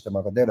parrotfish them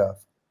are dead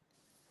off,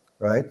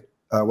 right?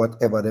 Or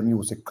whatever them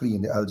use to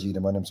clean the algae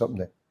them and them something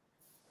there.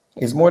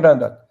 It's more than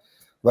that.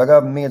 We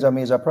have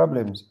major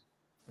problems.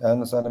 You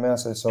understand what I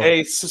say? So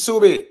hey,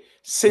 Subi,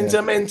 since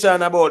you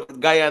mentioned about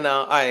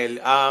Guyana oil,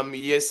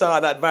 you saw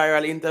that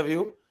viral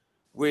interview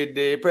with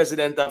the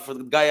president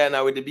of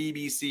Guyana with the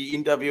BBC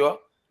interviewer,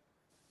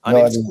 and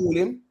no, it schooled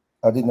him.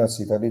 I did not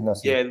see it.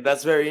 Yeah,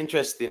 that's very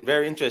interesting.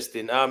 Very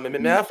interesting.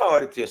 May I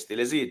forward it to you still,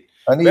 is it?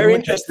 And very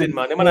interesting,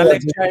 man. They man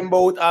lecture him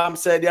about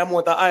said the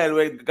amount of oil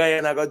where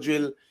Guyana go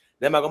drill,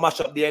 them are gonna mash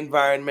up the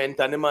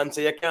environment, and the man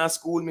say you can't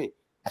school me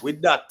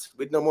with that,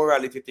 with no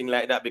morality thing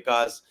like that,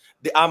 because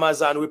the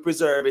Amazon we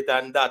preserve it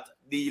and that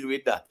deal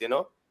with that, you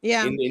know?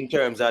 Yeah. In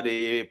terms of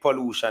the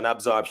pollution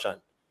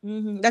absorption.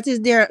 That is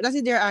their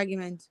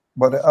argument.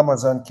 But the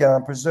Amazon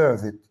can't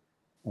preserve it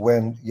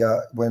when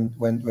you're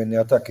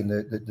attacking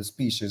the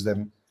species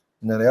them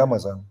in the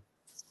Amazon.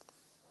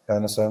 You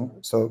understand?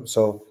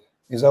 So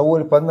is a whole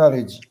heap of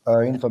knowledge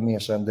or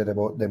information that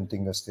about them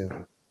things still.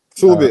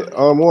 Subi,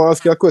 I want to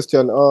ask you a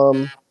question.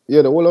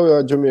 Yeah, the whole of we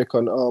are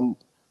Jamaican.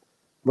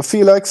 I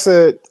feel like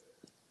say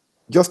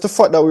just the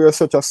fact that we are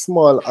such a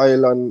small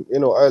island, you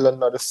know,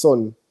 island of the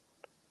sun,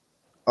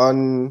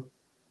 and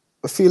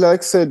I feel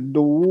like said the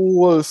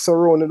whole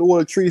surrounding, the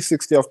whole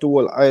 360 of the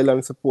whole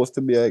island is supposed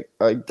to be a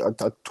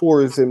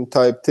tourism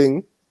type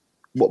thing.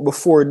 But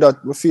before that,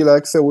 I feel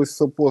like say we're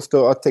supposed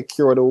to take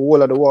care of the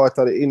whole of the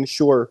water, the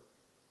inshore,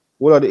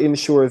 all of the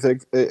inshores,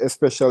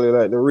 especially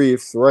like the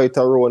reefs, right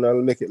around,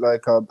 and make it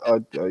like a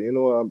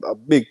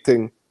big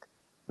thing.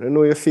 I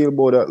know you feel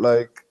about that.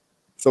 Like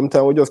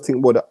sometimes we just think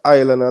about the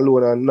island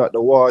alone and not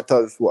the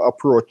waters we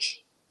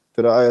approach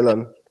to the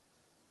island.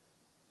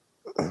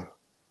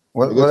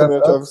 Well, you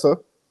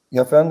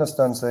have to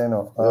understand, so, you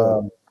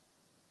know,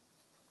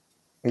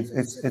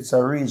 it's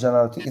a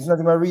regional thing. It's not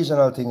even a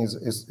regional thing.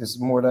 It's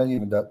more than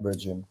even that,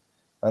 Virgin.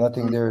 And I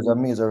think there is a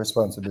major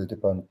responsibility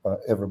upon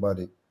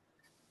everybody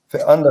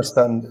to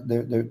understand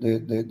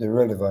the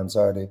relevance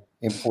or the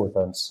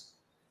importance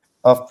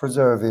of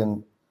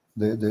preserving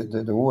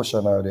the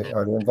ocean or the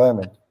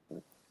environment.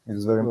 It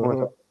is very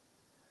important.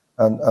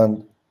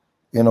 And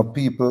you know,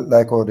 people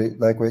like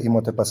where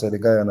Imhotep said, the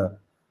Guyana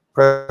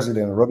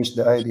president rubbish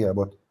the idea,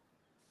 but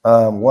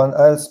one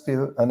oil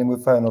spill and then we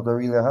find out what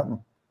really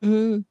happened.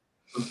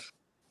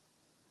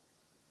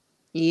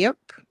 Yep.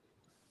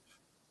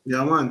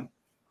 Yeah, man.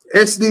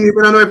 SD, I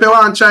don't know if you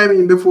want to chime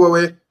in before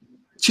we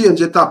change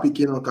the topic,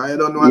 you know, because I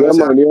don't know. Yeah,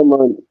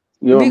 man.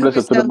 You know, bless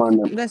up to the man.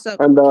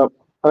 And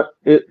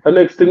the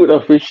next thing with the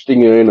fish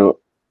thing, you know,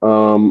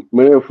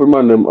 many of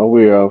man them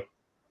aware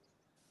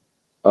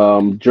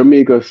of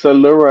Jamaica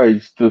sell the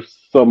rights to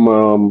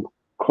some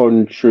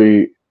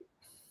country,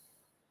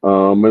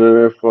 where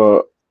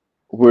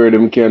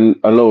them can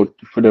allow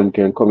for them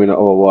can come in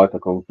our water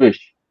come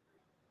fish,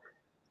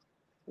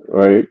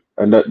 right?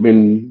 And that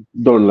been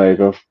done like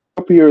a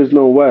couple years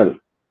now. Well,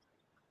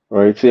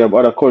 right? So you have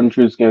other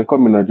countries can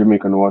come in a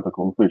Jamaican water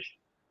come fish,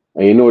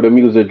 and you know them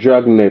use a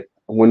dragnet.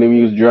 When they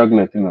use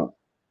dragnet, you know,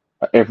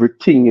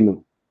 everything, you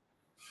know,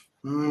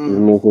 you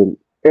know,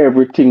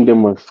 everything them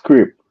must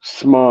scrape,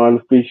 small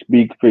fish,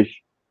 big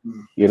fish,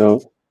 you know.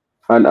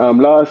 And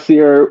last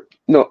year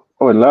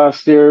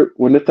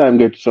when the time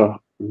gets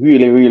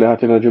really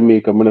hot in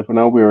Jamaica, when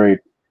I wear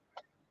it,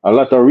 a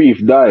lot of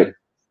reef died.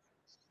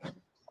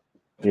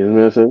 You know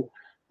what I'm saying?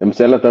 Them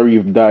say a lot of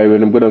reef die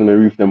when them go down the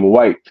reef, them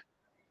white.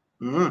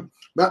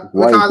 But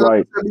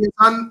white.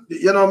 And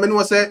you know,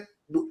 I say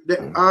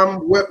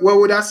where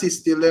would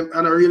assist them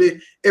and really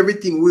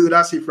everything we would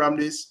assist from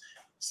this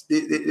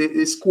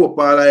the scope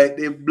are like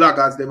the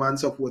bloggers them and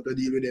support to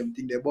deal with them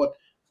thing there. But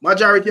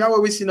majority of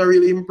what we see are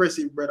really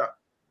impressive, brother.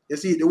 You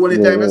see, the only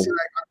time I see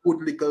like a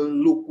good little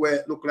look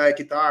where look like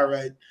it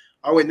alright,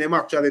 or when them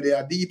actually they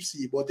are deep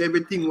sea, but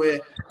everything where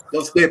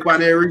just step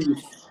on a reef,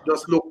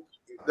 just look,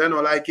 you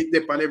know, like it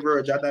dip on the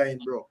verge of dying,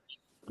 bro.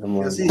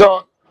 You see?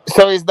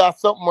 So is that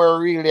something where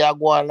really I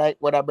go on like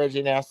what a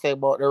Virginia say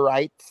about the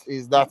rights?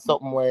 Is that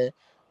something where,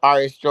 or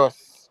it's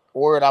just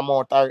word of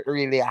mouth or it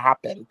really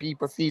happen?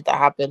 People see it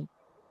happen.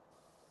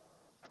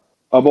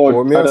 About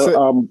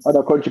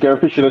other country can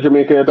fish in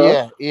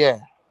Jamaica, yeah,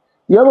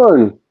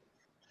 man.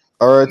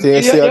 Alright,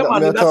 you see,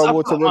 man, that's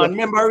a man.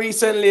 Remember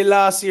recently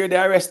last year they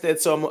arrested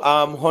some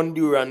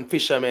Honduran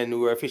fishermen who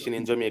were fishing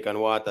in Jamaican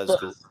waters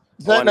too.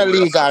 That's not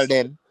legal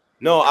then.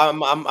 No,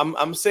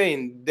 I'm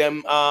saying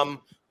them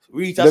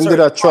reach a them did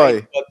certain a try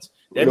point, but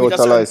they reach a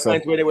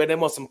certain point where they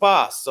mustn't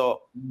pass.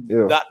 So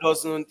that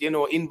doesn't, you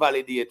know,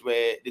 invalidate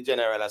where the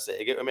general has said.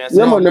 You get what I mean?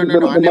 No,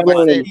 I never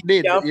said it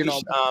did. You know,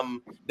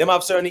 them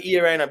have certain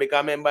area right now because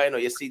remember, you know,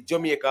 you see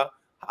Jamaica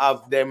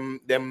have them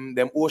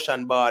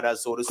ocean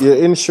borders, so to speak. Yeah,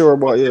 inshore,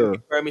 but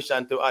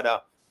permission to other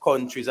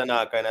countries and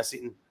all kind of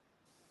thing.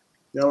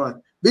 Yeah,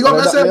 man.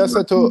 Because I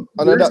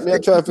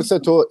try to say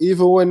to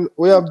even when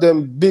we have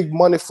them big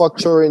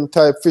manufacturing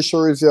type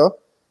fisheries here,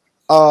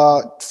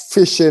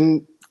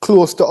 fishing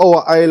close to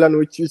our island,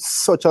 which is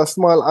such a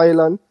small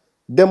island,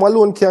 them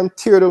alone can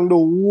tear down the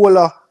whole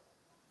of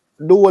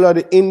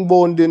the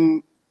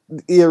inbounding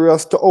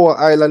areas to our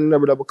island,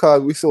 brother,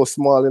 because we're so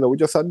small, you know. We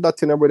just had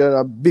that in brother,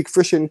 a big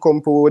fishing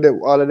company with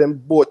them, all of them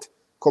boat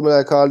coming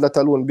like all that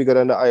alone bigger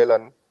than the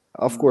island.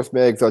 Of course,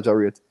 may I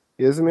exaggerate.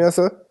 You see me,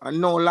 sir? And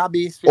no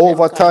lobbies.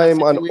 Over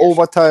time,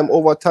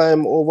 over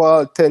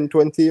 10,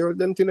 20 years,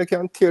 them thing they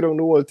can tear down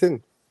the whole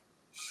thing.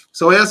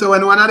 So yeah, so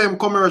when one of them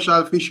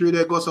commercial fishery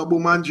they go so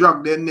boom and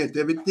drag their net,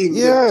 everything.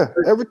 Yeah,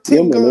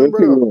 everything gone,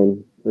 bro.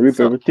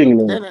 Everything.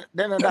 Then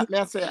that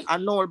may say I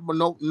know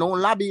no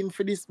lobbying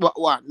for this, but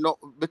what? No,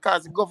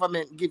 because the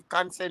government give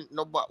consent,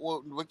 no, but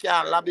we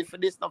can't lobby for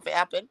this, nothing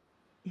happen.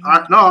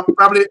 No,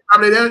 probably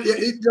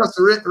it just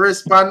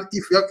respond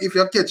if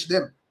you catch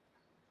them.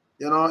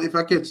 You know, if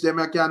I catch them,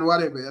 I can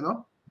whatever, you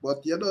know.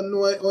 But you don't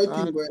know how it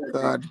thing going.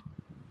 God.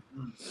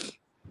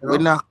 We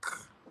knock.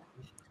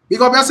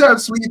 Big up yourself,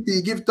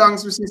 sweetie. Give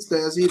thanks to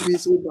sister. See if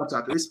it's super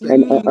chat. Respect.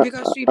 And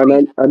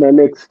the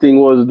next thing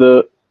was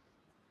the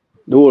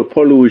whole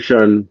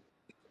pollution.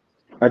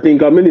 I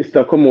think a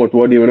minister come out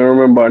one day when I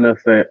remember and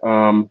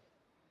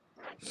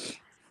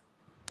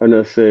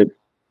I said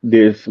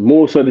there's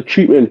most of the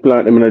treatment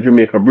plant in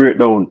Jamaica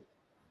breakdown.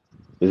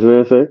 Is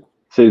what I say?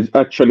 So it's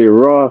actually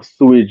raw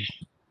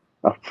sewage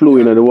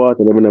flowing in the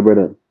water,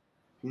 brother.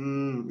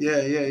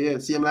 Yeah.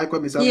 Same like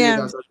what Mr.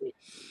 Yeah.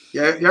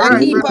 Yeah, you're right.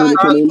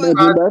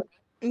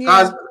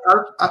 Because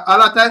a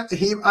lot of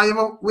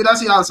time, we don't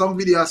see all some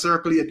videos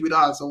circulate with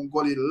all some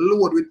gully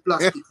load with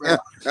plastic. Right?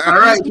 all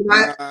right, in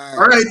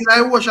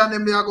the ocean,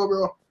 them there go,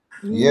 bro.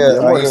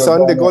 Yeah,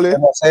 Sunday gully. I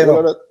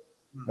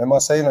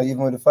must say, you know,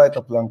 even with the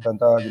phytoplankton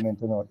argument,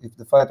 you know, if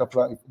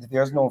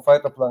there's no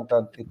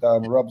phytoplankton, it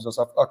robs us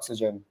of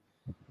oxygen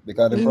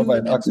because they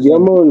provide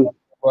oxygen.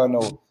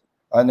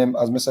 And them,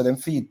 as I said, them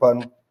feed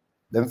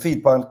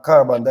pan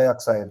carbon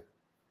dioxide.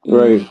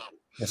 Right.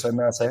 Yes,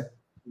 I say.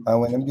 And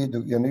when them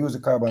use the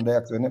carbon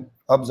dioxide, when they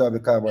absorb the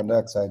carbon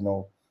dioxide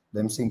now,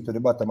 them sink to the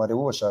bottom of the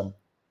ocean.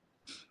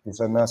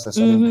 It's a NASA.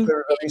 So it's very,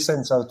 very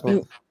essential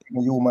to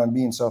human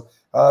beings. So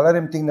all of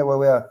them things that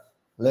we are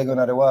leg on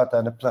the water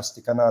and the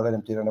plastic and all of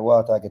them things and the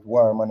water get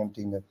warm and them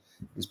things that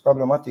is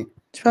problematic.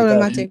 It's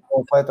problematic.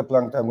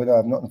 Phytoplankton, we don't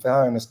have nothing to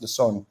harness the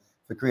sun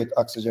to create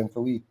oxygen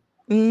for we.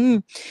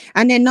 And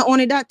then not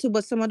only that too,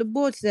 but some of the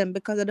boats them,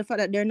 because of the fact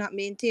that they're not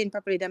maintained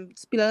properly, them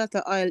spill a lot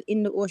of oil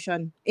in the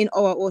ocean, in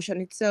our ocean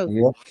itself.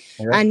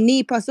 And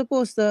NEPA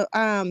supposed to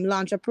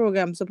launch a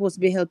program supposed to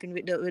be helping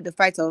with the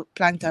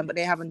phytoplankton, but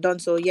they haven't done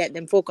so yet.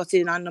 Them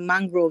focusing on the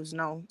mangroves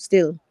now.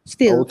 Still.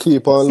 We'll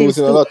keep on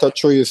losing a lot of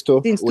trees too.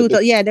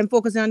 Them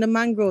focusing on the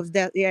mangroves.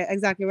 Yeah,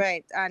 exactly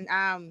right.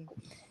 And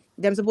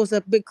them supposed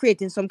to be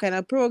creating some kind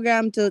of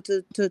program to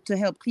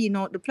help clean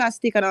out the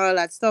plastic and all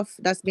that stuff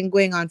that's been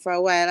going on for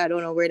a while. I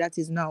don't know where that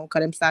is now,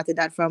 because them started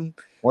that from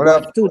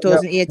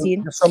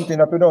 2018. Something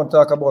that we don't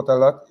talk about a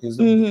lot is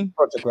the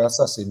project where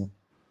Assassin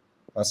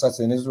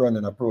is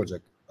running a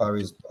project, or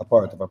is a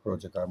part of a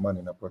project, or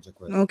manning a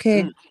project.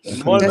 Okay.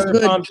 That's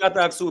good.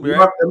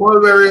 The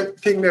Mulberry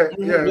thing there.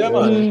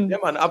 Yeah,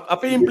 man. I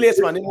pay in place,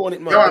 man. They want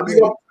it, man. Yeah,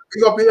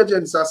 big up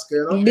agent Saskia,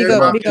 you know? Big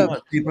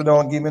up. People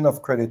don't give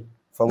enough credit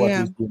for what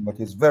he's doing, but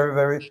it's very,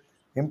 very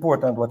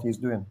important what he's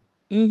doing.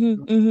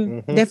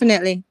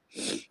 Definitely.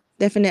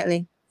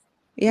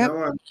 Yeah.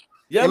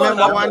 Yeah, man.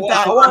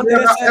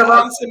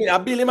 I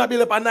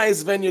build up a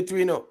nice venue too,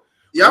 you know.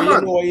 Yeah,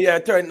 man. You know,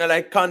 turn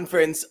like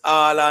conference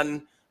hall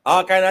and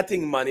all kind of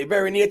thing, man. It's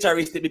very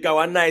naturistic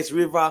because a nice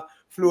river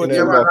flow.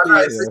 Yeah, man.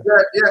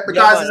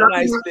 Because it's a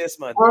nice place,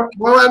 man.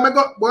 Boy, I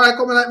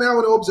come like me, I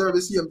want to observe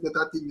the same thing.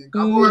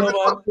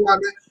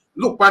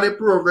 Look on the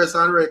progress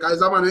and record.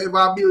 As a man who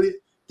ever build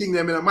thing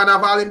them, man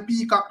have all them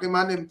peacock them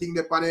and them thing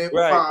them on the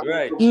farm.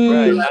 Right. And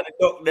the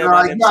duck them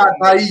and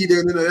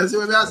them. You see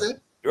what I say?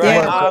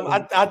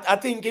 Right. I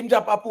think him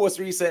drop a post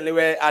recently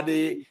where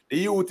the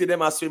youth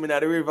them are swimming at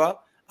the river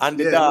and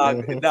the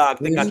dog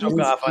take a chuck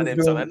off on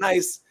them. So a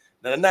nice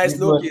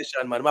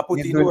location, man. I put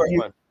in work,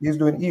 man. He's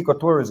doing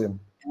ecotourism.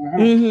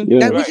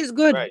 Which is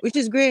good, which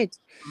is great.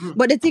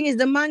 But the thing is,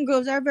 the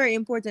mangroves are very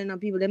important on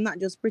people. They're not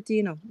just pretty,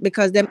 you know,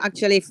 because them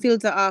actually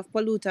filter off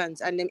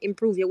pollutants and them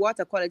improve your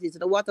water quality. So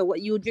the water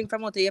what you drink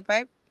from out of your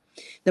pipe,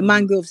 the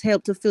mangroves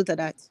help to filter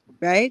that,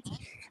 right?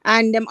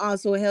 And them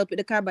also help with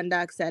the carbon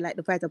dioxide, like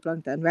the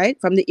phytoplankton, right,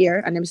 from the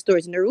air, and them store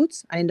it in the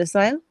roots and in the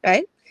soil,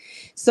 right?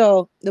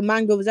 So the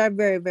mangroves are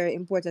very, very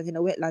important in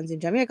the wetlands in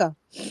Jamaica.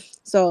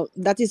 So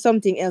that is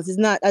something else. It's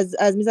not, as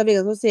Mr.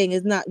 Vegas was saying,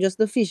 it's not just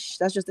the fish.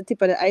 That's just the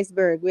tip of the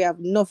iceberg. We have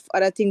enough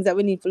other things that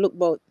we need to look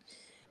about.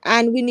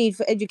 And we need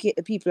to educate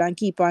the people and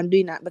keep on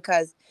doing that,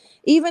 because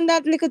even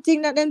that little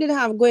thing that them did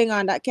have going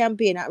on, that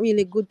campaign, that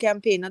really good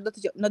campaign, not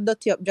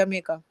dirty up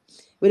Jamaica,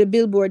 with a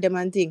billboard them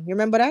and thing. You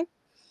remember that?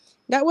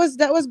 That was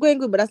going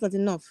good, but that's not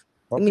enough.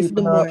 But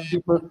people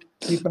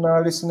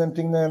are listening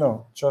thing there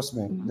now. Trust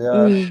me. They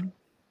are.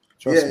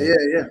 Trust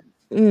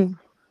me.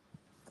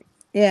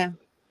 Yeah.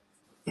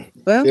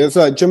 Well, it's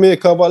like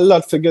Jamaica have a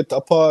lot to get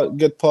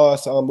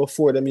past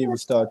before them even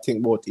start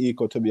thinking about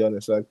eco, to be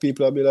honest. Like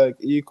people will be like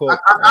eco.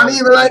 And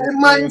even like the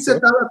mindset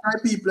of the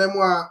type people them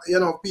want, you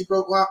know,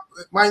 people want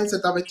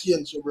mindset of a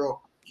change,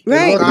 bro.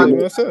 Right.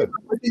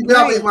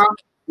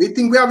 We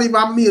think we have even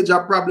a major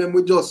problem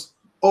with just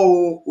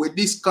we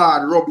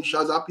discard rubbish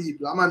as a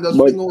people. I man just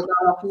bring out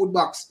our food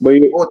box out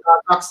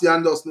our taxi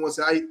and just know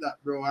say I eat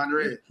that, bro. And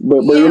right.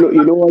 But you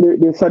know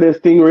what the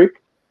saddest thing,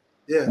 Rick?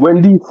 Yeah.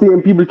 When these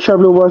same people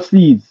travel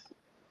overseas,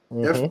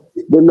 then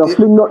they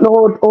fling nothing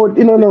out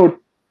in and out.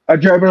 I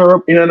drive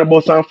in on a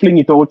bus and fling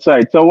it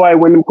outside. So why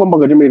when them come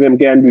back to Jamaica them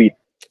can't do it?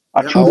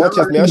 I show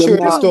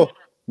this too.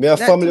 Me a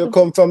family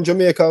come from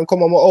Jamaica and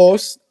come on my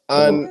house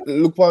and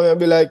look for me and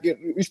be like,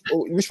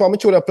 which one you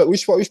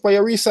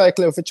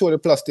recycling for the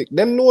plastic?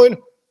 Them know.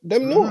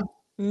 No.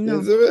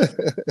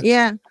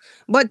 Yeah,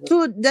 but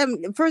to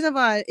them, first of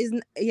all,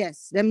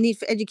 them need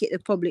to educate the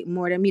public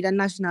more. They need a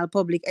national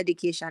public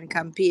education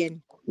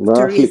campaign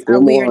to raise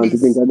awareness.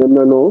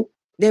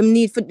 Them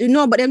need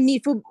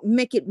to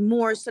make it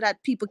more so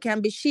that people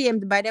can be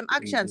shamed by them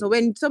actions. So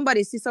when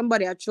somebody sees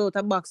somebody throw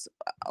a box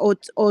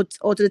out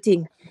of the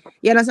thing,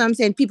 you know what I'm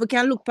saying? People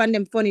can look upon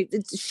them funny.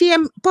 It's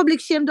shame, public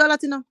shame, do a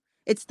lot, you know.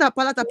 It stops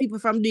a lot of people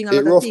from doing a lot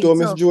of things. It rough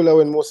though, Miss Julia,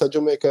 when most of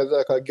Jamaica is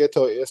like a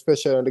ghetto,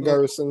 especially on the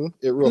garrison.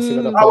 It rough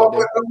in the part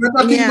there.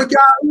 I think we can't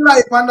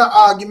rely on the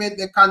argument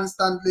they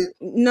constantly.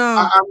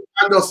 No.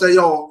 And just say,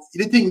 yo,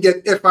 the thing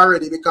get F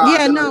already because.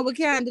 We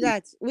can't do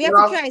that. We have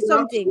to try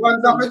something.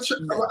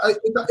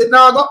 It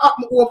now go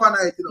happen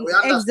overnight, you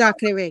know.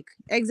 Exactly, Rick.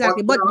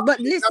 Exactly. But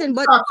listen,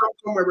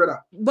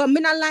 but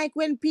me not like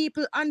when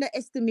people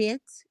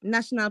underestimate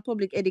national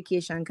public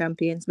education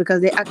campaigns,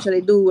 because they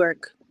actually do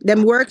work.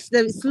 Them works,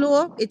 it's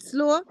slow,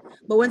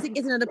 but once it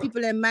gets into the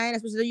people in mind,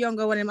 especially the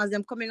younger one, as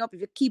them coming up,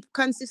 if you keep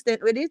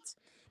consistent with it,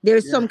 there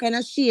is some kind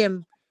of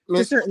shame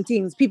to certain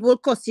things. People will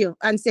cuss you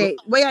and say,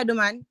 "What you do,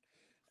 man?"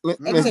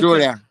 Miss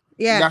Julia,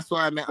 that's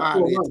why I'm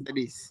always to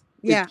this.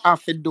 Yeah, it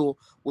have to do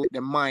with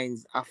the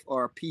minds of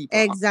our people.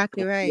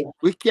 Exactly right.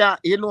 We can't,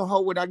 you know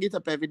how would I get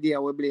up every day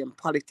and we blame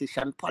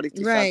politicians.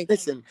 Right.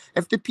 Listen,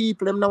 if the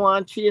people them don't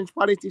want to change,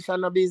 politician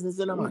no business,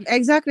 you know, man.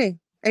 Exactly.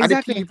 And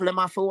the people them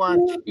have to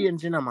want to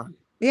change, you know, man.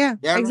 Yeah,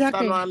 you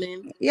understand what I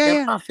mean?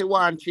 Yeah, have to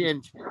want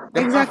change.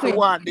 They have to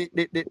want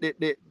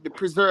the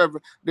preserve.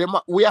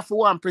 We have to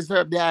want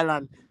preserve the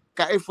island.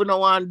 Because if we don't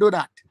want to do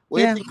that,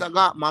 we think I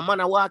got my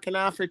man walking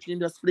after in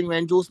the spring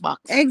and juice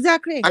box.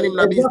 Exactly. And him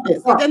not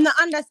business.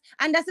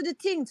 And that's the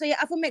thing. So you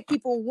have to make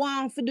people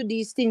want to do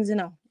these things, you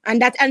know.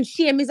 And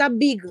shame is a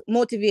big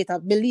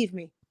motivator, believe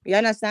me. You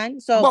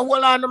understand? So, but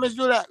hold on, Miss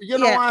Julia. You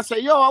don't want to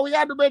say, yo, we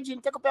had to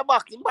Beijing, take up your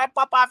back. You might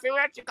pop off your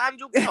chicken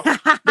juke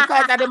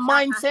because of the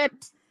mindset.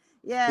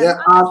 Yeah,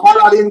 and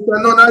Aladdin,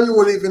 none of you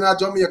live in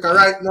Jamaica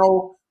right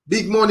now.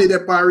 Big money they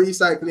for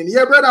recycling.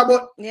 Yeah, brother,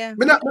 but me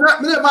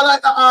never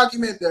like the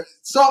argument there.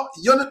 So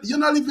you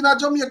not live in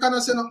Jamaica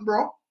and say nothing,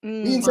 bro.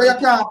 Means you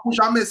can't push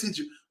a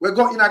message. We're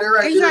going in the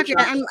right direction.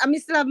 And I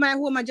still have my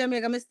home in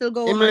Jamaica. I still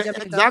go home in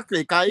Jamaica.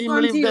 Exactly, because him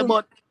leave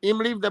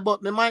the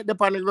boat. Me might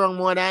depend on the ground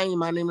more than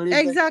him and him leave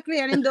exactly,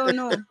 and him don't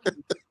know.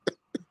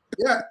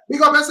 Yeah,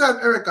 big up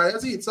yourself, Erica. You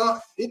see it. So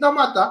it don't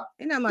matter.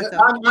 It don't matter.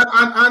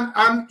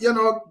 And you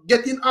know,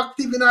 getting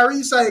active in a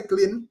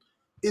recycling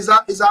is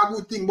a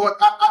good thing. But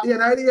at the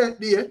end of the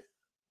day,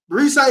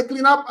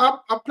 recycling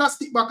a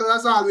plastic bottle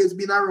has always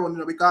been around, you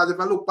know, because if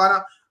I look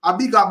at a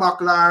bigger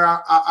bottle or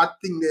a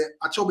thing there,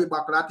 a chubby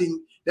bottle, I think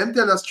them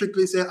tell us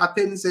strictly say a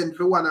 10 cents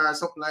for one or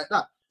something like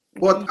that.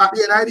 But at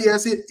the end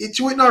of the day, it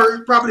should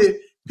not probably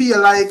feel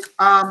like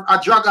a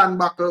dragon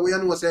bottle where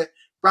you know say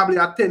probably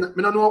a 10.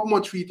 I don't know how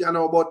much feet you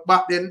know, but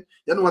back then,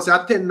 you know, say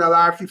a $10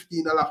 or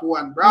 $15 for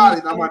one.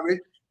 Brother, man, we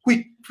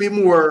quick for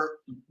more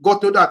go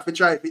to that for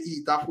try to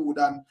eat a food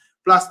and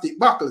plastic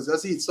bottles. You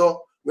see,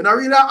 so When I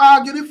really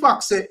argue the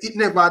fact, say it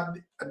never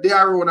they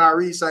are on a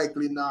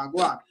recycling now.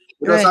 Go on.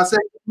 Because I say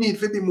it need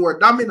to be more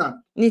dominant.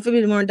 Need to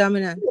be more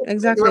dominant.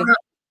 Exactly.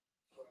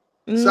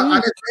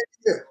 So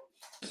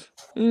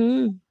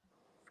and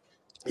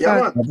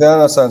yeah, man. I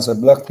understand, so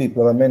black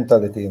people have a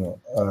mentality, you know,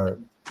 or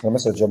let me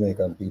say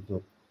Jamaican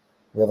people.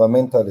 We have a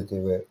mentality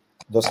where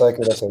just like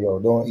I say, yo,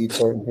 don't eat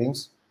certain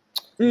things.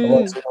 I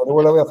want to say, the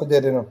whole way of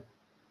dead, you know.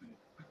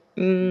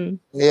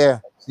 Yeah.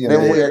 See,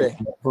 Them way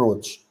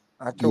approach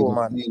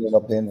cleaning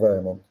up the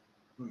environment.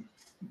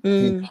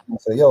 Mm. People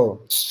say,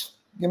 yo,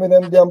 give me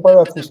them damn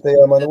parrotfish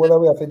there, man. The whole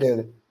way of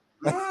dead.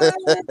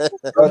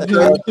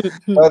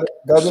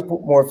 God will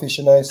put more fish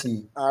in the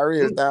sea. I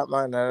real that,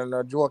 man. I don't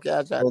know, joke. Yeah,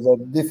 it was a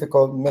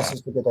difficult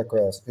message to get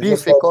across.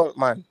 It's difficult,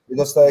 man. It's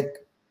just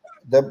like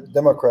the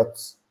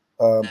Democrats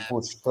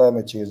push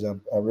climate change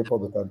and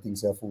Republican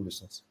things are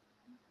foolishness.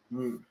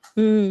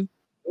 Well,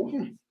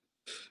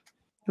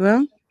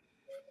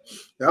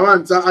 yeah,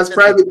 man. So as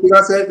private people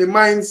I said, the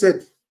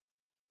mindset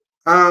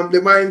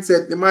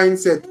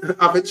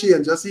of a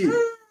change. You see,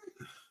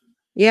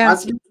 yeah,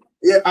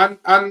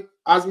 and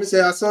as me say,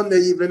 a Sunday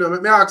evening,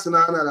 me ask you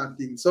another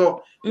thing.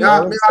 So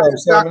yeah, the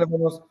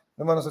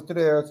man said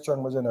today it's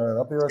strong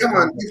general. Yeah,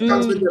 man.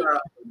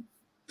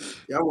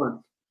 Yeah,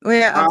 man.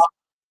 Yeah.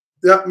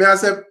 Me I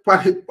say,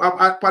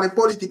 on the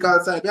political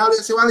side, me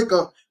always say one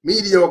little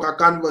mediocre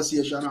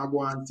conversation I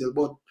go until,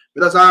 but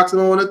me just ask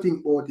me what to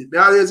think about it. Me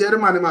always hear the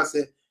man must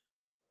say,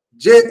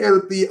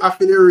 JLP are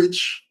for the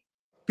rich,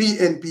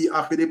 PnP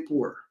are for the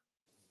poor.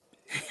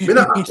 Me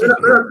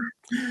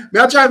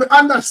I try to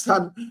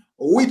understand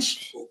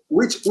which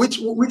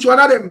one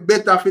of them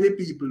better for the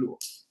people,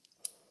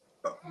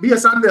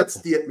 based on that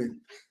statement.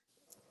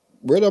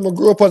 Brother, I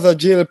grew up as a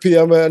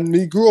JLP, man.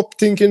 He grew up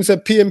thinking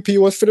that PnP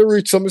was for the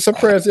rich, so I'm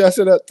surprised you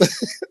said that.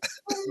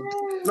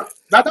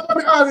 That's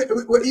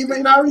what even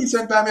in a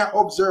recent time I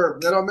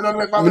observed. You know,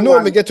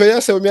 me get what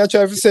you say. I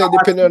try to say,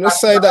 depending on the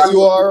side that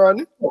you are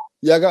on,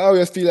 you gotta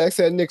always feel like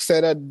saying next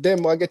side that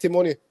them are getting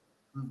money.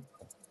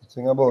 The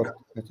thing about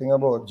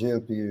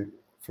JLP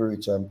for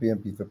rich and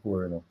PnP for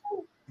poor, you know,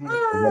 it's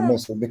a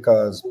mess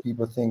because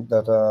people think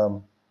that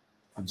the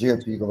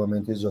JLP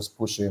government is just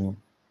pushing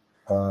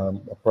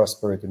a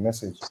prosperity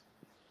message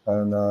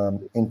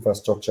and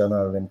infrastructure and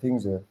all them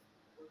things there.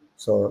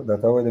 So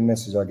that's how the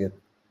message I get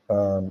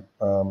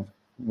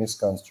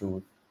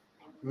misconstrued.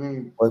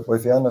 But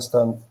if you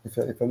understand, if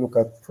you look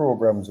at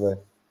programs where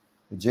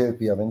the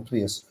JLP have in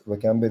place, we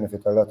can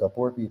benefit a lot of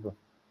poor people.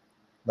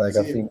 Like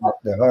I think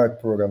the HEART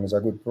program is a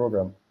good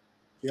program.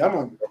 Yeah,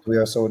 man. But we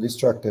are so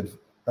distracted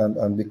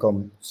and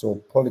become so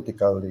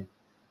politically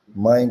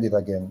minded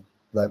again,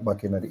 like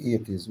back in the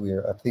 80s,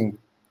 where I think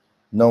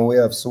now we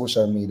have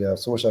social media.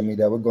 Social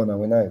media, we're gonna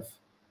win knife.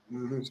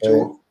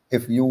 So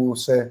if you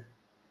say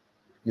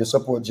you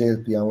support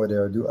JLP and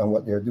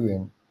what they're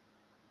doing,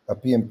 a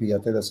PnP, I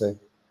tell you say,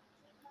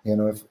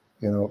 the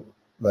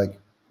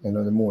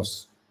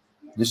most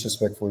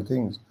disrespectful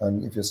things.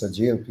 And if you say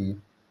JLP,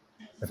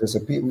 if you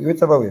say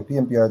whichever way,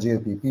 PnP or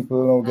JLP,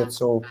 people don't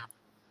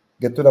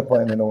get to the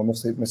point, you know,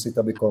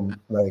 to become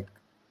like,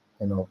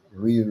 you know,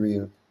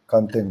 real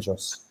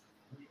contentious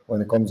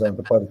when it comes down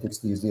to politics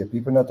these days.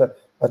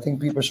 I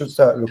think people should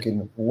start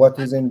looking what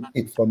is in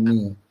it for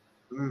me,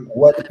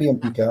 what the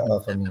PnP can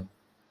offer me,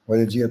 what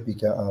the JLP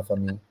can offer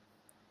me.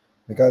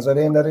 Because at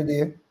the end of the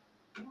day,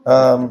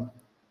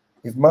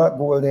 if Mark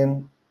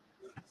Golden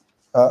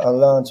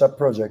launch a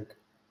project,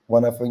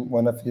 one of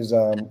his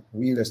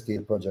real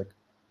estate project,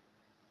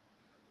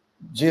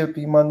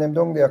 JLP man them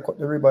down there cut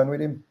the ribbon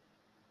with him.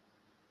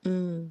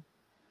 You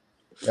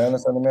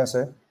understand what I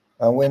say?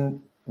 And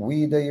when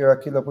we the year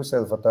kill up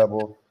ourselves at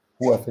about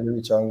who are for the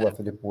rich and who are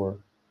for the poor,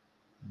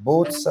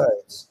 both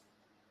sides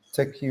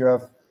take care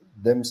of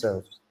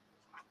themselves.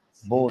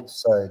 Both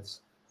sides.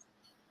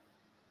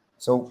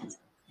 So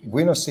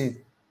we don't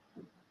see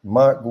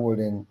Mark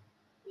Golden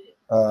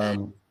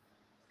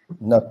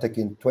not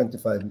taking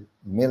 $25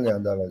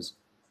 million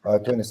or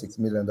 $26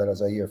 million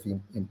a year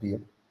in pay.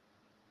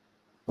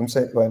 I'm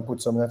saying go and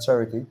put some in a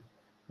charity.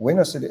 We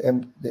don't see the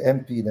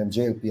MP, them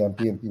JLP and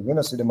PnP. We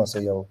don't see them as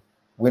say, yo,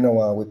 we don't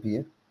want we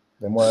pay.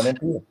 Them want them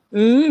pay.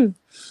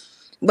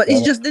 But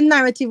it's just the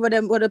narrative what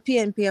the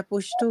PnP are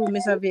pushed to,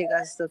 Mr.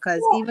 Vegas,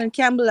 because even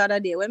Campbell the other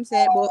day, when I'm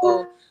saying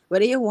about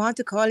whether you want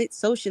to call it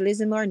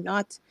socialism or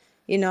not,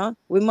 you know,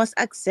 we must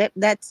accept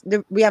that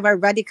we have a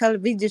radical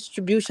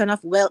redistribution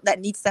of wealth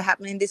that needs to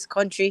happen in this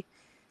country.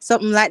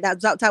 Something like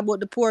that. Talk about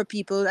the poor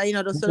people, you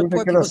know, so the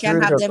poor people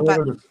can have them.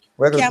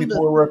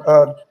 People work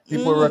hard.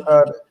 People work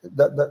hard.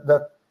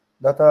 That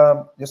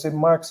you say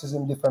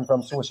Marxism different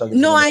from socialism.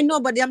 No, I know,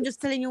 but I'm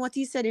just telling you what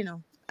he said, you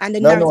know, and the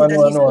narrative that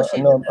he's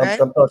pushing. Right?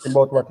 I'm talking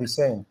about what he's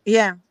saying.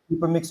 Yeah.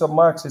 People mix up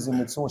Marxism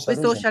with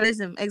socialism. With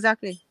socialism,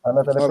 exactly. And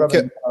that's the problem.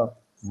 Can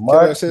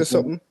I say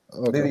something?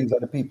 These are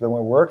the people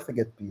who work to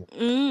get paid.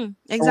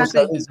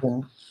 Exactly.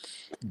 Socialism,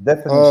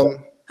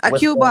 definition.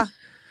 Cuba.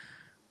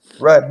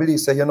 Right, Billy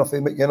say you're not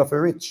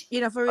for rich.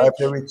 You know, for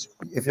Or rich.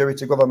 if you're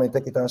rich, the government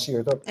take it and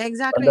share it up.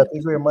 Exactly. And that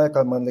is where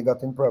Michael Manley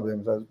got in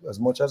problems, as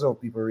much as how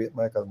people rate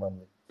Michael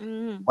Manley.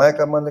 Mm-hmm.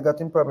 Michael Manley got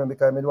in problem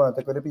because he don't want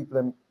to take away the people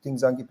and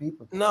things and give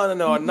people.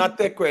 No, not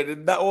take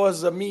credit. That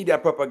was a media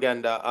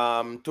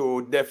propaganda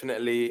to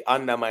definitely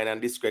undermine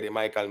and discredit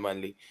Michael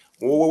Manley.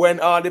 When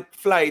all the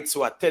flights,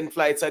 10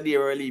 flights a day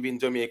were leaving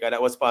Jamaica,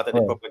 that was part of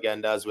the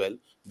propaganda as well.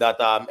 That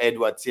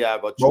Edward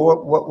Thiago.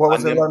 What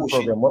was the land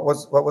program? What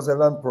was the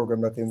land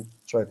program that he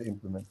tried to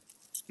implement?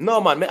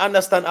 No, man, I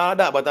understand all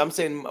that, but I'm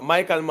saying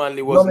Michael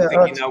Manley wasn't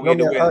taking away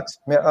the wealth.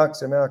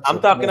 I'm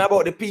talking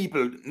about the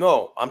people.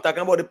 No, I'm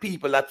talking about the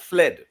people that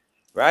fled,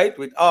 right?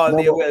 With all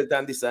their wealth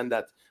and this and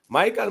that.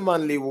 Michael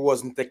Manley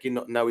wasn't taking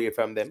nothing away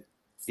from them.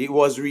 It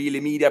was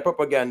really media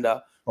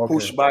propaganda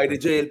pushed by the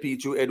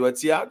JLP through Edward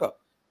Thiago.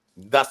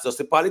 That's just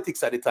the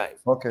politics at the time.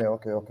 Okay.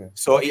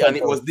 So, and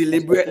it was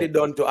deliberately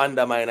done to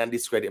undermine and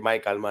discredit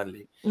Michael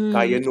Manley.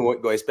 Because you know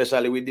it,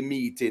 especially with the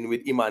meeting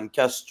with Iman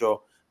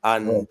Castro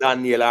and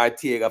Daniel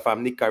Ortega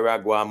from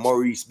Nicaragua,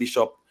 Maurice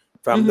Bishop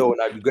from down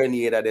at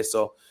Grenada. There.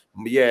 So,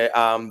 yeah,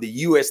 the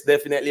US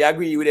definitely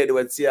agree with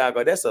Edward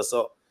Thiago. There.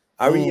 So,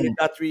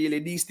 that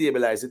really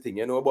destabilized the thing,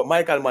 you know. But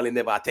Michael Manley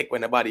never attacked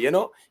anybody, you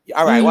know.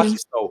 All right, watch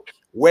this now.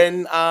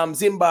 When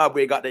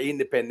Zimbabwe got the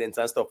independence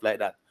and stuff like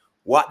that,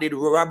 what did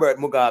Robert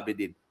Mugabe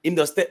did? Him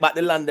just step back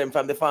the land them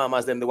from the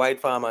farmers, them the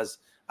white farmers,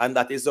 and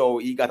that is how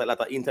he got a lot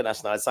of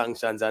international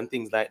sanctions and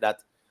things like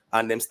that,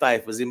 and them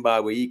stifle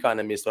Zimbabwe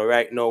economy. So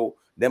right now,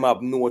 them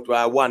have note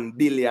 $1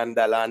 billion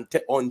and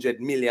 $100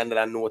 million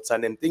notes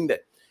and them thing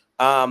there.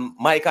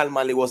 Michael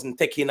Manley wasn't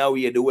taking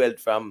away the wealth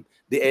from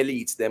the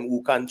elites, them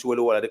who control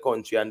all of the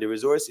country and the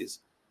resources.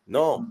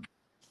 No,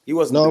 he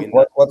wasn't doing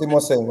that. What he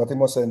was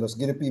saying, just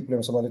give the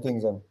people some of the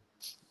things and.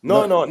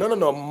 No.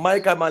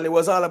 Michael Manley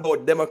was all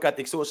about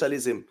democratic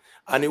socialism,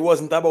 and it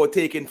wasn't about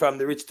taking from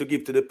the rich to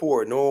give to the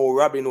poor. No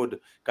Robin Hood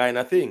kind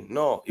of thing.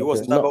 No, it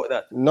wasn't about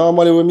that.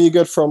 Normally, when we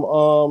get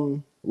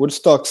from with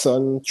stocks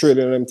and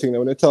trading and everything,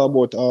 when they talk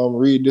about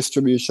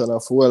redistribution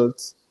of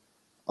wealth,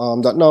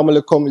 that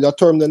normally that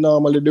term they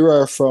normally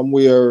derive from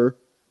where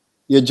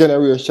your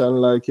generation,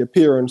 like your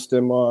parents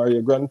them or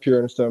your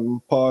grandparents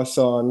them, pass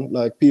on,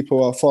 like people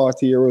who are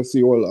 40 years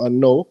old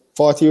and now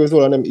 40 years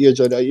old and them age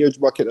at the age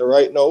bracket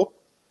right now.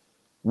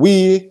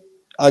 We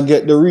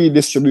get the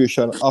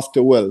redistribution of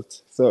the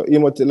wealth. So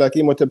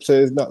Imhotep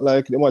says, it's not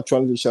like the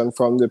transition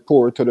from the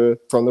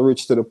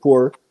rich to the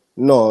poor.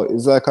 No,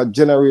 it's like a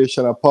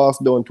generation a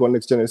passed down to the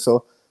next generation.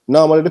 So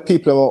normally the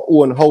people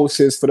who own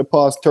houses for the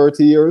past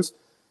 30 years,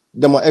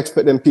 they might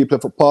expect them people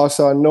to pass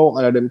on now,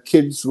 and them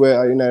kids where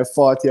are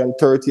 40 and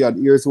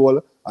 30 years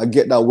old, I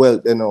get that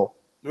wealth, you know.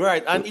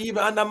 Right, and even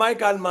under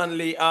Michael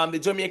Manley, the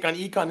Jamaican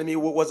economy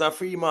was a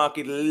free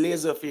market,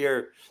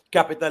 laissez-faire,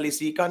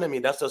 capitalist economy.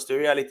 That's just the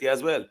reality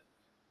as well.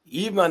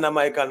 Even under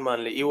Michael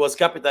Manley, it was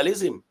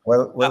capitalism.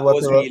 Well,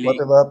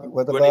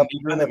 whatever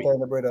happened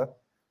to brother,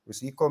 we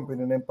see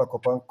company name pack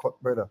up and cut,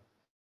 brother.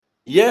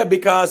 Yeah,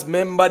 because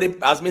member,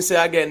 as me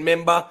say again,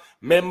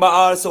 member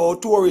also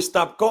tourists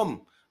stop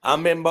come.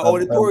 And remember all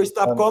the tourists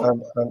stop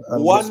come.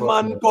 One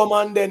man come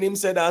and then him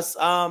said as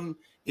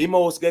he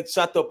must get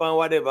shut up and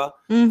whatever,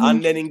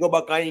 and then he go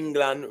back to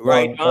England,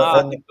 write an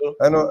article,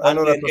 I know and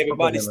then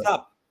everybody propaganda.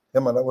 stop.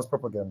 Yeah, man, that was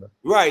propaganda.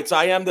 Right, so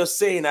I am just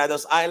saying, I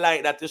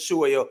highlight that to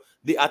show you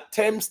the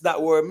attempts that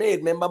were made.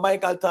 Remember,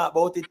 Michael talked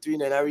about it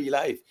in real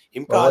life.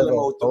 Him call them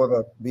out.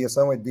 However, based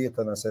on with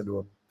data, and I said,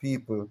 well,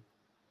 people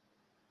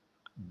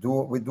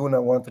we do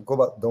not want to go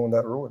back down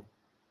that road.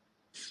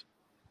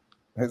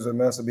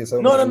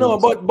 No,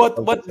 but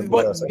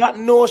that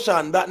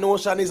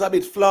notion is a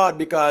bit flawed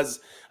because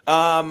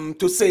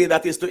to say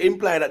that is to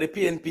imply that the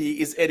PnP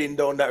is heading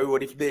down that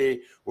road if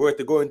they were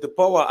to go into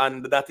power,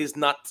 and that is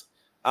not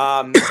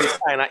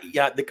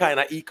the kind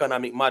of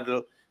economic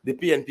model the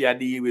PnP are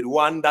dealing with.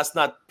 One, that's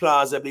not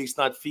plausible, it's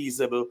not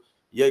feasible.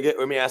 You get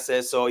what me I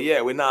say? So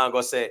yeah, we're now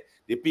gonna say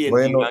the PnP.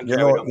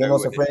 Well,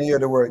 so when you hear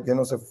the word,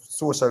 so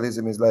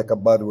socialism is like a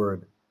bad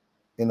word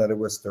in the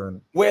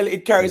Western. Well,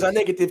 it carries a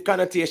negative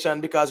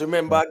connotation because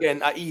remember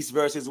again, a East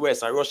versus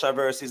West, a Russia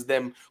versus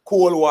them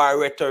Cold War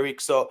rhetoric.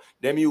 So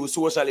them use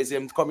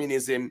socialism,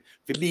 communism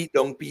to beat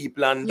down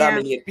people and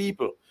dominate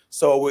people.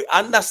 So we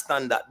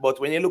understand that. But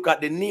when you look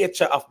at the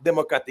nature of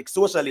democratic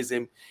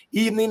socialism,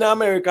 even in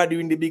America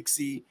during the Big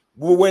C,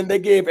 when they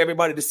gave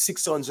everybody the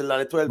 $600 and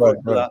the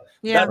 $1,200,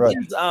 that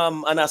is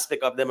an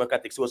aspect of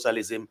democratic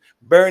socialism.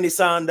 Bernie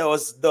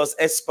Sanders does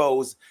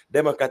espouse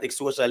democratic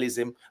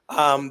socialism.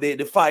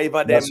 The five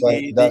of them,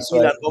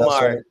 Ilhan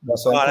Omar,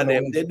 all of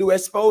them, they do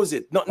espouse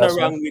it. Nothing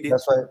wrong with it.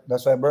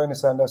 That's why Bernie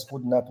Sanders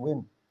would not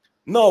win.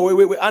 No,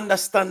 we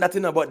understand that,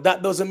 but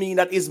that doesn't mean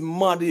that his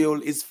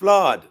module is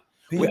flawed.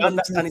 We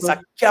understand it's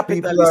a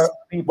capitalist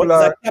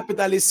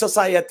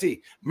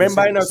society.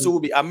 Remember in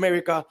Subi,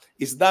 America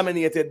is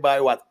dominated by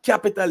what?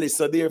 Capitalists.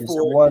 So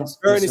therefore,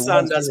 Bernie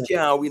Sanders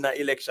can't win an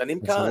election. Him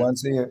can't.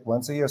 Once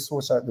a year,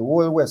 social, the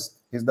whole West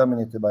is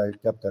dominated by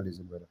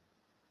capitalism, brother.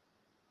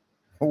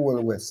 Whole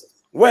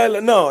West.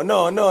 Well, no,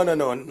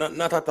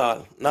 not at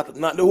all. Not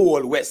the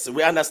whole West.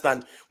 We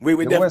understand. We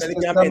The West definitely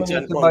is can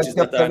mention dominated by countries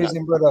that are not.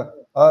 capitalism, brother.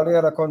 All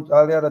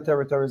the other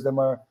territories, them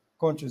are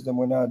countries, them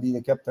when not deal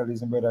with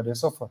capitalism, brother, they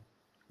suffer.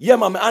 Yeah,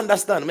 man, I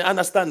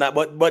understand that,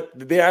 but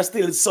they are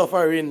still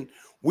suffering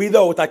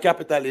without a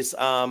capitalist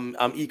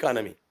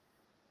economy.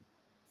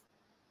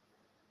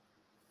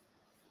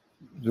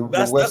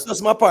 That's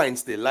just my point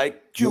still.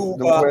 Like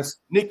Cuba,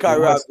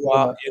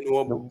 Nicaragua,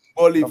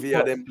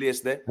 Bolivia, them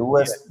place there.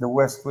 The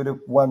West with the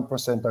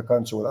 1% of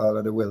control all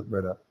of the wealth,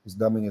 brother, is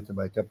dominated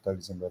by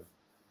capitalism, brother.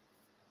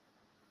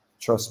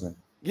 Trust me.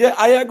 Yeah,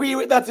 I agree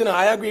with that.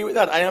 I agree with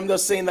that. I am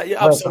just saying that you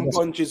have some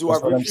countries who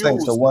have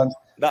refused. So once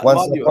that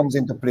comes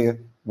into play,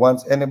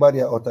 once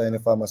anybody out of any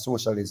form of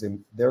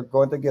socialism, they're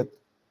going to get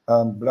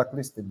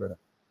blacklisted, brother.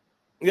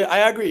 Yeah,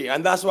 I agree,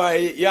 and that's why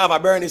you have a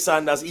Bernie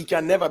Sanders. He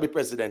can never be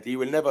president. He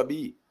will never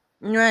be.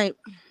 Right.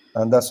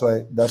 And that's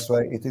why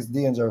it is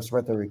dangerous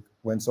rhetoric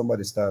when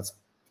somebody starts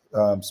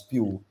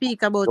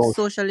speak about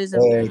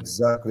socialism.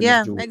 Exactly.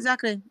 Yeah,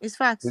 exactly. It's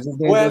facts.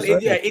 Well,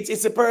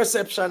 it's a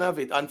perception of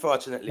it,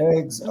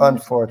 unfortunately.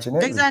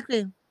 Unfortunately.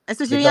 Exactly.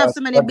 Especially when you have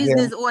so many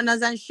business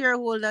owners and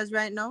shareholders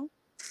right now.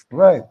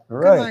 Right.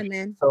 Come on,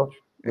 man. So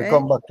we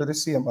come back to the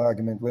same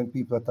argument when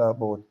people talk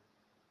about,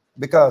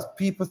 because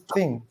people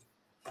seem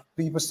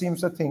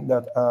to think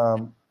that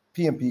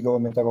PnP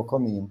government are going to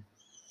come in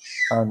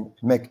and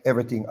make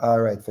everything all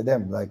right for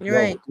them. Like,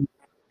 right.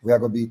 we are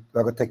going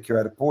to take care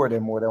of the poor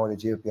them more than when the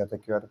JLP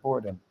take care of the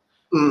poor them.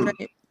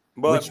 Right.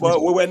 But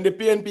when the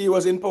PnP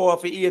was in power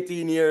for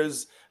 18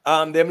 years,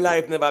 them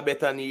life never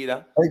better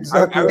neither.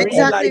 Exactly.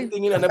 Life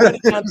thing, nobody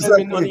can tell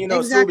me money,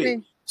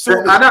 exactly. So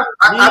I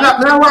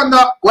wonder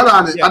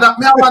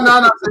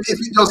if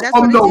it just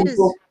come down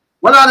to,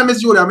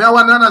 Miss Julia, I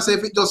wonder say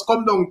if it just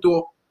come down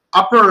to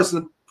a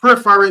person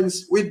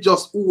preference with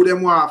just who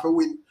them want for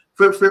win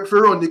for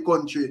run the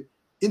country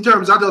in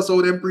terms of just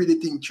how them pretty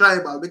thing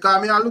tribal.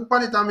 Because I look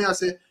on it and I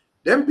say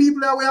them people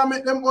that we are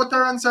make them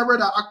utterance,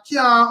 brother. I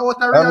can't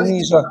utter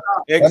reality.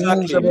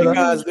 Exactly,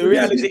 because the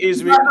reality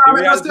is, Rick.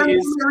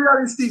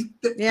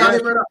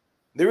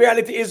 The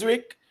reality is,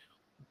 Rick.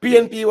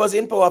 PnP was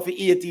in power for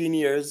 18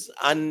 years,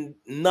 and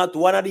not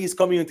one of these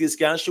communities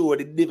can show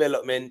the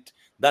development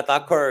that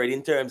occurred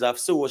in terms of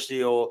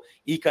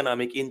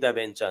socio-economic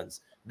interventions.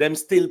 Them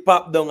still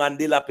pop down and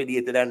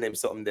dilapidated and them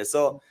something there.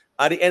 So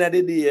at the end of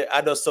the day,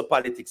 I just saw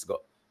politics go.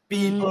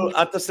 People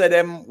have to say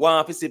them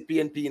want to see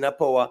PnP in a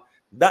power.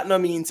 That no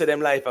means to them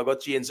life I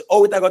got change.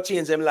 Oh, it I got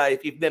change them life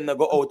if them not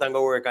go out and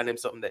go work on them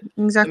something there.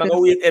 Exactly. Them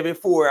go wait every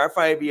 4 or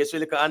 5 years to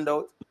look a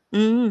handout.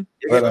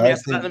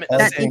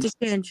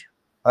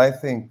 I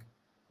think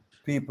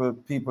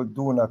people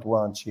do not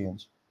want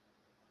change.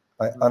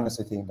 I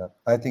honestly think that.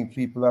 I think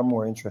people are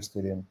more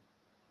interested in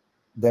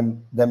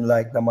them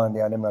like the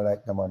Monday and them not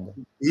like the Monday.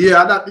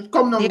 Yeah, that it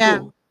come down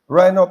to.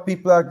 Right now,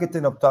 people are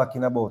getting up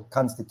talking about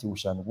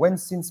constitution. When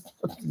since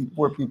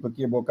poor people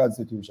care about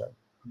constitution?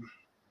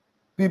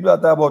 People are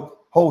talking about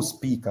House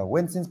Speaker.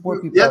 When since poor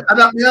people? Yeah,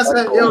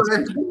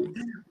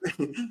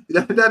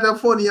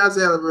 that's funny as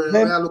hell,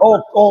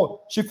 bro.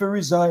 She will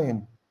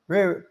resign.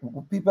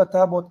 People are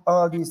talking about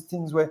all these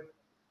things where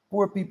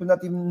poor people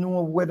not even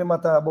know where they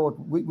matter about.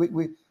 We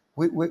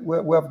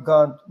have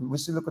gone. We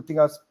still look at things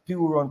as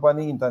pure on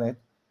the internet,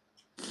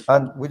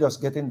 and we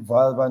just get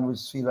involved and we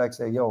feel like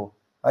say, yo.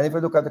 And if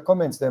you look at the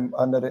comments them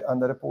under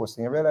the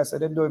posting, you realize that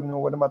they don't even know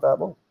what they matter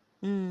about.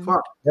 Them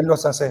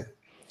just say,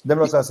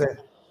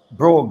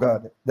 bro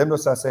God. Them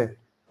just say,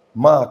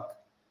 Mark.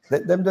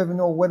 Them don't even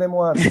know what they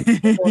want.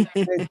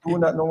 They do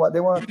not know what they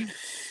want.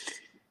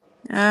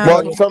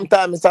 But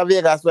sometimes it's a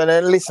Vegas when I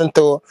listen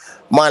to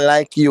man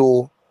like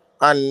you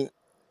and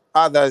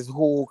others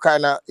who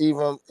kind of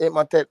even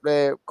imitate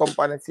the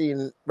company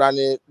scene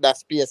running that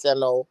space,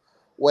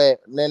 where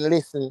then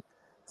listen,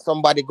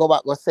 somebody go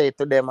back and say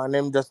to them and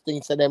them just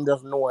think so them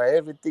just know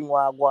everything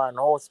while go on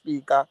House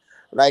Speaker,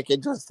 like you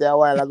just say a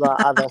while ago,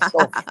 other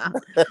stuff.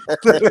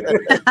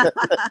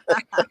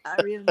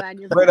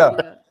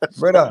 brother,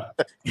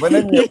 when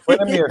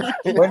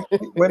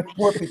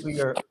poor people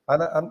here,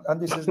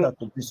 and this is not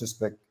to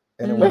disrespect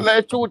anyone.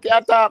 When truth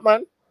you talk,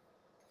 man.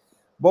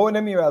 But when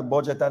them hear a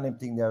budget and them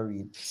thing they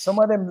read, some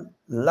of them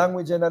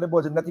language and the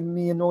budget, not even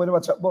me know what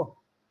they chat about.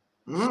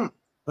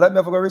 Let me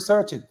have to go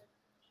research it.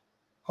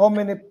 How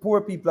many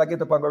poor people I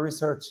get up and go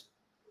research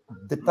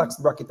the tax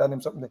bracket and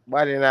them something?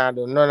 But none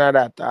of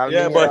that.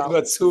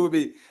 But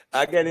Subi,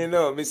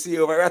 again, me see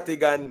over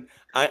Rattigan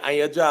and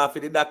you draw for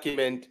the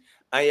document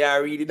and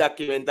you read the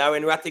document, and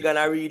when Rattigan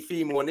I read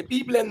female, the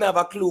people don't have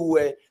a clue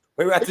where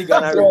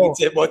Rattigan I read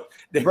it, but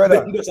they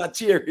just a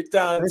cheer it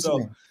down. So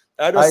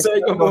I just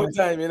say about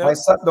time, I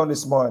sat down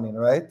this morning,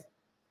 right?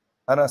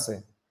 And I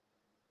say,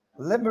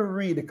 let me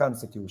read the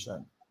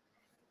Constitution.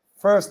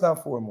 First and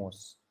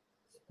foremost,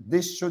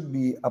 this should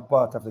be a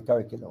part of the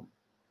curriculum.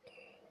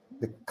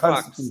 The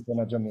Constitution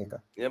of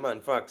Jamaica. Yeah, man,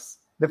 facts.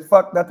 The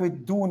fact that we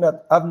do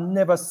not, I've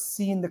never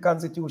seen the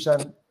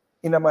Constitution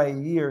in my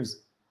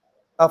years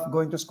of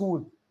going to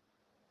school.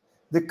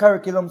 The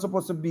curriculum is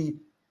supposed to be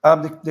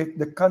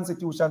The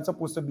constitution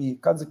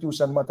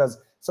constitution matters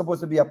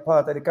supposed to be a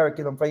part of the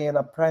curriculum for you in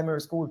a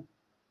primary school.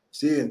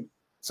 See.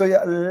 So you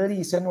at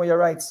least you know your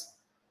rights.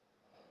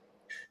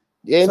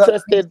 You're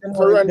interested to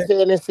run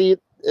for any seat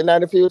in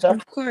the future?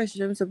 Of course,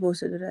 I'm supposed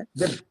to do that.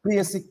 The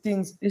basic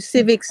things. It's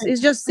civics.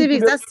 It's just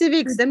civics. That's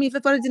civics. Them if you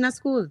follow it in a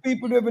school.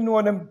 People don't even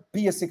know them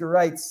basic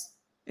rights.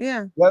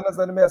 Yeah. You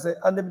understand me? I say,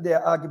 and them they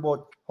argue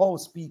about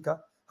House Speaker,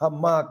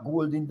 Mark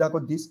Golding, that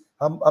got this,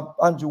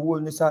 Andrew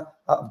Holness, a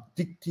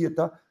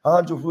dictator,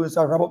 Andrew Holness,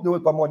 wrap up the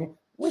world for money.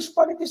 Which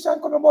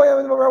politician can buy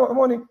and wrap up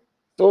money?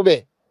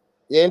 Toby,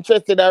 you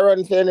interested in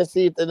running for any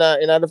seat in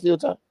the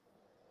future?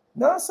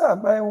 No, sir.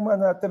 My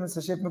woman tell me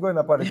she me going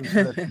to politics.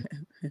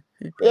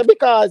 Yeah,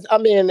 because I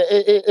mean,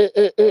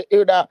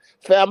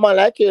 for a man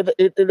like you,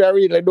 it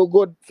really do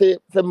good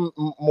for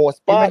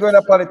most parts. If I go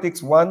to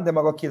politics, one, them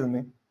are going to kill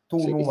me. Two,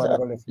 no man are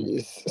going to left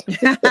me.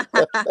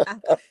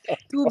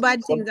 Two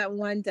bad things at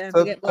one time.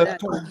 So,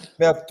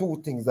 we have two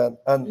things and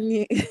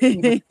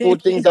two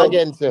things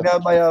against you.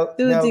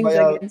 Two things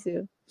against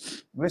you.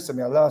 Listen,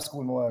 me last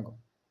school no I go.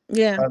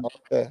 Yeah.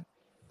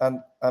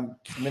 And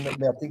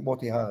me I think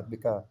about it hard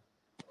because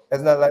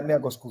it's not like me I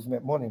go school to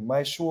make money.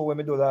 My show when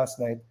me do last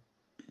night,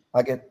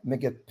 I get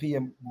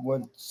PM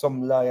when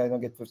some lie I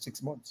don't get for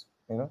 6 months.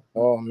 You know?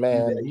 Oh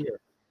man.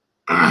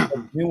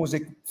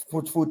 Music,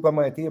 food for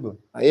my table.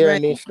 I hear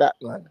niche that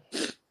man.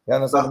 You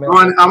understand me?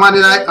 I'm on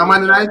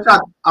the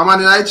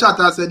night chat.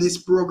 I said this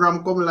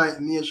program coming like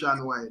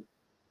nationwide.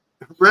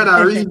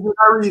 Brother,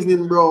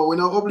 reasoning, bro. We're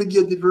not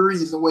obligated for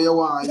reason where you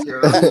want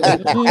here. Them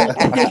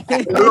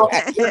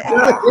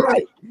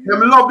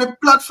love the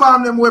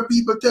platform them where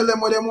people tell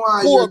them what they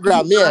want.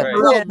 Program,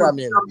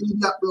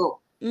 bro.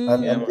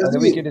 And the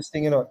wickedest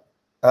thing, you know,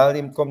 all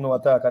him come no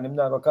attack and him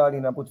not go call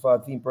in and put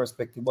forward team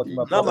perspective. But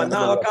no man,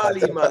 now call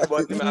him man,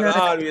 but him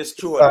always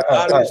true.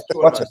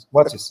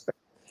 Watch this.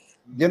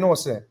 You know,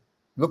 say,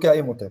 look at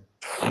him with him.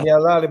 Me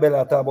and Lali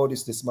Bella talk about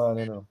this man,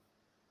 you know.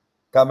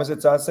 Because I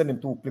said, send him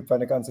 2 clips from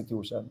the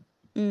Constitution.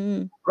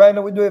 Right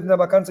now, we don't even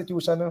have a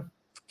Constitution. No?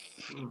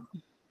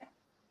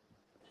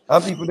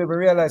 And people don't even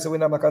realize that we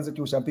have a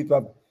Constitution. People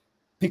have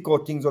pick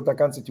out things out of the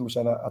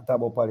Constitution and talk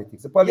about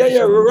politics.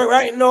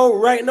 Right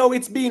now,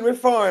 it's being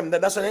reformed.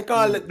 That's what they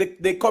call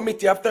it the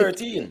Committee of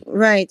 13.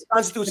 Right.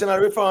 Constitutional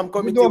Reform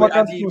Committee. We don't have a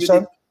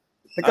Constitution.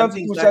 The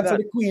Constitution says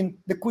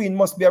the Queen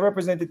must be a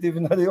representative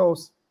in the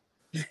House.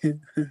 But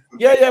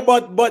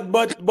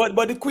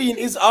the Queen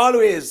is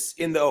always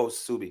in the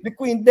House, Subi. The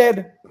Queen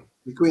dead.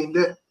 The Queen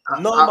dead.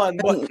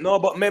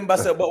 But member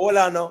said, but hold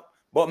on now.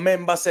 But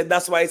member said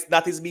that's why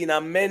that is being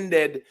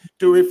amended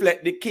to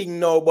reflect the king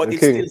now, but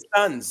still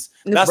stands.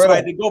 That's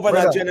why the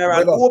Governor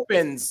General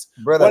opens.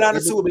 Hold on,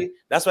 Subi.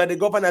 That's why the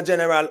Governor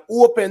General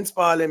opens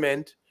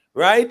Parliament,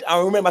 right?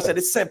 And remember, said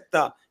the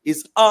scepter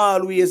is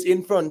always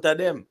in front of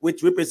them,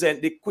 which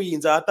represent the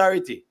Queen's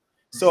authority.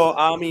 So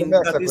I mean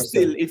that is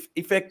still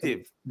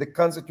effective. The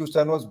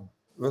Constitution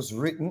was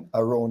written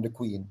around the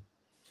Queen.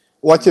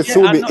 Watch it,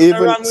 Subi.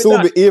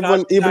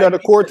 Even at the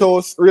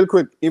courthouse, real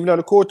quick. Even at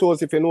the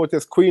courthouse, if you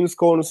notice, Queen's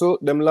Council,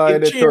 them lie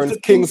they turn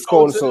King's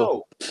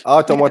Council.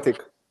 Automatic.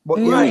 But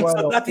right,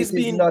 so that is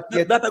being that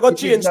got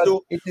changed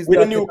to with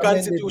the new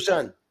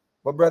Constitution.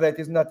 But brother, it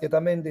is not yet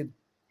amended.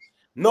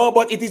 No,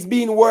 but it is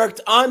being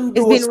worked on.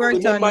 It's being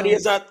worked on.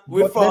 There's a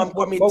reform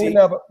committee.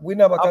 But we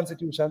never a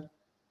Constitution.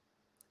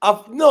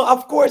 No,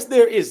 of course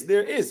there is.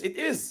 There is. It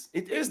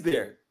is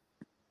there.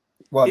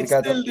 Well, it's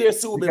still there,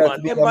 Subi,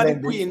 man. Remember the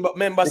Queen, but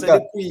member said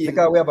the Queen.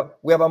 Because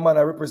we have a man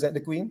that represent the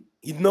Queen.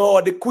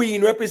 No, the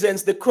Queen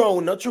represents the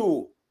crown, not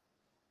true.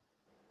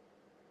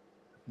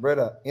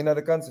 Brother, in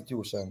the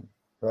Constitution,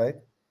 right?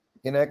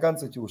 In the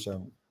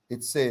Constitution,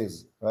 it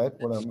says, right?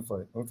 Hold on, let me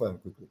find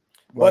it quickly.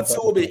 But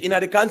Subi, in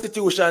the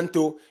Constitution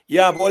too, you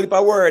have all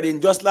the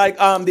wording, just like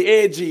the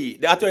AG,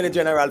 the Attorney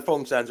General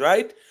functions,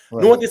 right?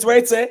 Notice where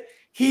it says,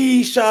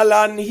 he shall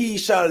and he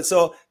shall.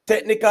 So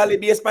technically,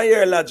 based on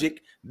your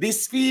logic,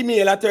 this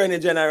female Attorney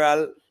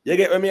General, you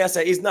get what me I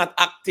say, is not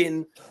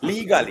acting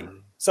legally.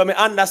 So I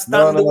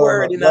understand the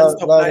wording and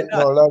stuff like that.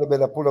 No, Larry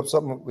better pull up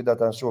something with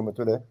that and show me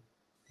today,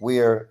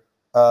 where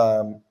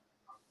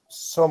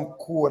some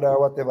code or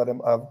whatever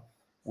them have,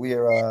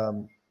 where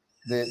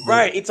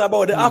right, it's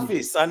about the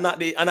office and not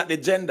the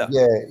gender.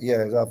 Yeah.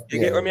 You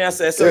get what me I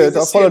say? So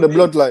it's follow the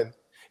bloodline.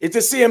 It's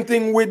the same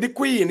thing with the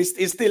Queen.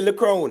 It's still the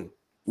crown.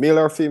 Male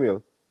or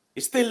female?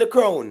 It's still the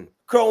crown.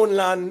 Crown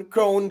land,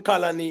 crown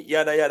colony,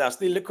 yada yada,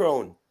 still the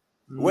crown.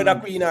 Whether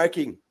queen or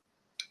king.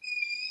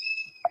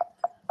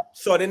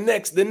 So the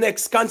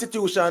next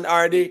constitution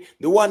or the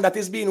one that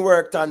is being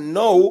worked on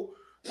now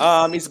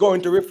is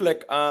going to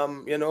reflect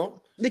you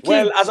know.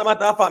 Well, as a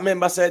matter of fact,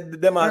 member said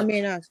them are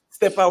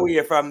step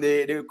away from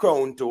the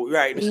crown too,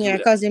 right? Yeah,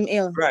 because him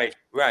ill. Right.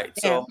 Yeah.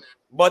 So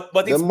but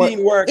it's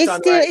being worked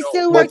on. It's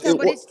still worked on,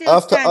 but it still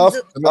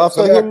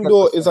after him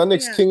though is our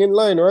next king in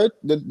line, right?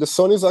 The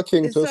son is a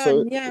king too,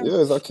 so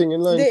is a king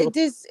in line.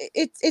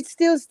 It's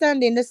still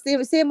standing. The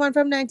same one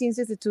from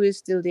 1962 is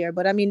still there,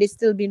 but I mean it's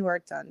still being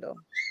worked on though.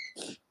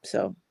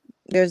 So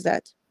there's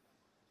that.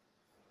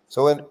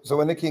 So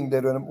when the king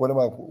dead, what am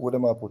I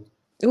put?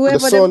 The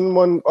son,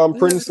 one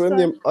prince, when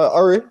name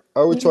Harry,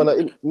 or which one?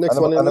 Next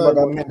one in I'm line.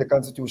 gonna amend the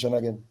constitution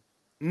again.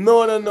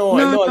 No.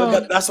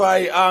 That's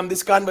why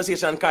this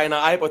conversation kind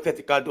of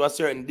hypothetical to a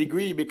certain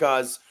degree,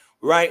 because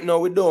right now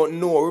we don't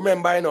know.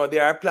 Remember,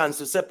 there are plans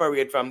to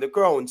separate from the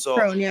crown, so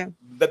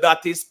that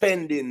is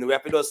pending. We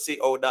have to just see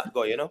how that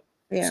go,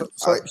 Yeah.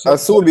 So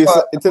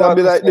it's gonna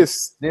be like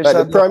this. There like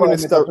shall the be a prime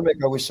parliament minister. of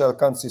Jamaica which shall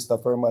consist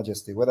of Her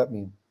Majesty. What that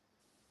mean?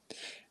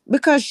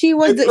 Because she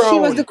was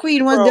the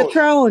queen, was the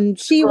crown.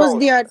 She was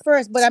there at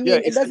first, but I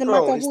mean, it doesn't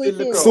matter who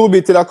it is. So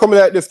be till I come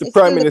like this, the It's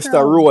prime still the minister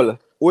crown. role.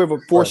 Whoever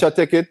Portia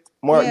take it,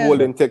 Mark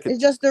Golden take it. It's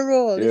just the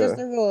role. It's just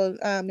the role,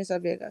 Mr.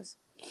 Vegas.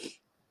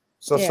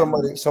 So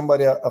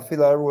somebody I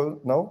fill a role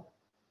now?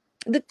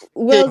 The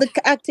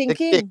acting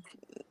king.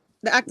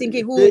 The acting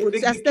king who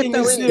stepped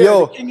away.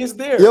 Yo, the king is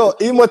there. Yo,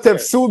 he must have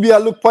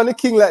Subia look upon the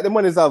king like the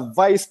man is a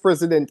vice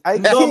president. The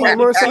king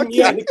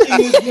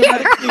is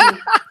the king.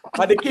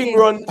 But the king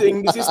run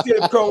thing. This is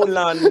still crown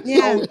land,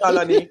 crown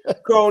colony,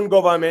 crown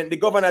government. The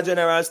governor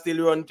general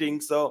still run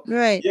things. So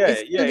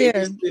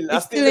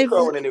it's still the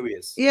crown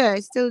anyways. Yeah,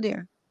 it's still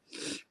there.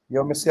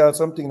 You must say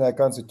something like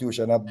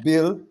constitution. A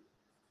bill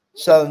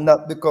shall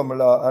not become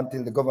law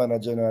until the governor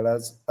general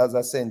has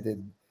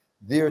assented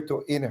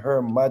thereto in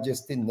Her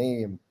Majesty's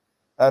name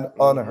and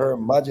on Her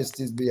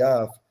Majesty's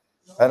behalf,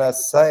 and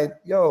assigned.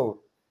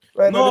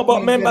 Right, no, but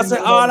remember, say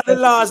all of the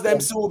laws them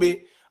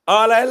Subi.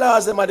 All the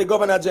laws them are the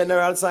governor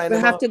general sign. We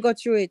have to go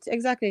through it.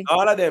 Exactly.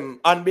 All of them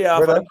on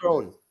behalf of the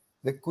crown.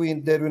 The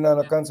queen dead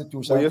without a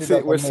constitution. Well, you see,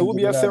 where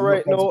Subia say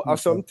right now are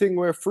something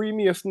where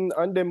Freemason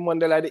and them one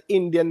like the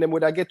Indian them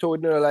would get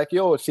out, like,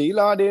 yo, see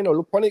lad,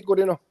 look on it good,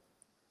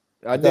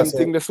 And them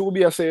thing the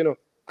Subia say,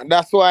 And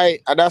that's why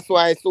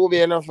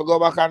Subia enough to go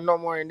back and no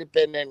more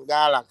independent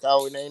Gala,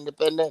 how we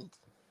independent.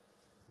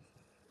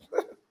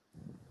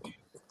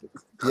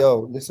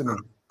 Yo, listen me.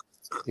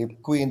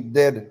 If queen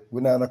dead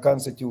without a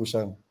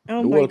constitution.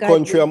 The whole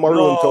country are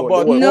maroon town.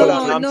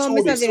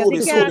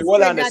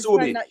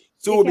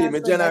 Subi, my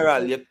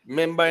general. You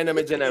remember,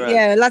 my general.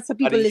 Yeah, lots of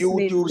people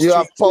listening. You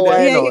have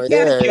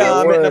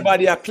power,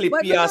 nobody a clip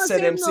here,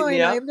 say them sitting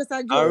here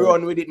and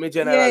run with it, my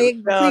general.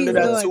 You can't do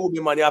that,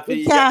 Subi, man. You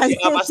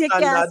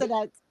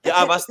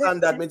have a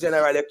standard, my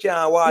general. You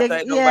can't water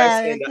it, nobody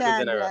saying that,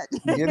 my general.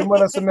 You don't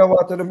want to say me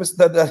water the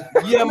Mr. Dad.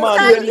 Yeah,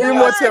 man. You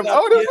must have.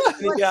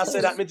 You can't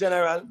say that, my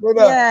general.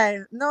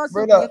 Yeah, no,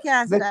 you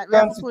can't say that. The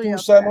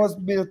constitution was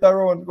built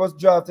around, was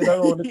drafted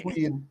around the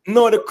queen.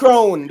 No, the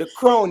crown,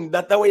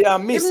 that's the way I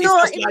miss.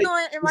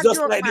 It's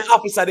just like the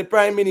office of the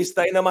prime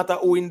minister, no matter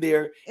who in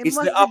there. It's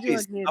the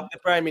office of the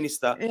prime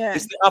minister.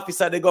 It's the office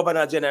of the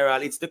governor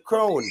general. It's the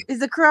crown. It's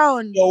the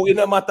crown. So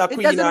no matter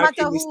queen or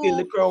king, it's still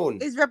the crown.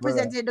 It's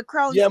represented the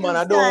crown. Yeah, man,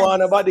 I don't want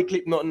nobody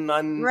clip nothing.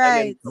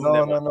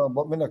 No,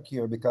 but me not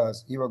care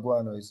because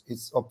Iraguano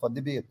it's up for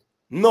debate.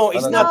 No,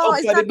 it's not up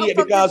for debate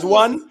because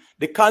one,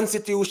 the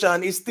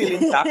constitution is still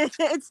intact.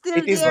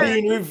 It is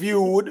being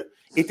reviewed.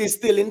 It is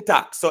still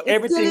intact. So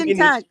everything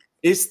in it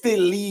is still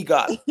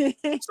legal.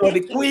 So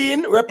the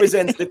queen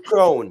represents the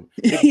crown.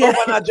 The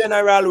governor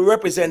general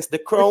represents the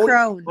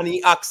crown, and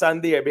he acts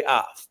on their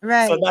behalf.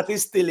 Right. So that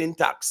is still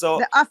intact. So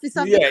the office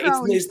of the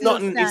crown it's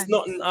nothing. Stands. It's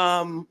nothing.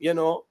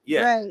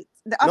 Right.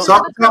 The office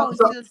of the crown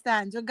still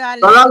stands.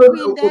 Regardless of the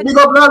queen dead. Big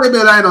up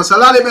Lalibela, so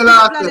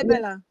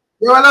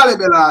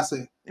Lalibela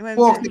say,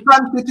 folks, the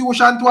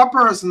constitution to a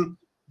person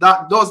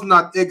that does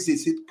not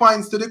exist. It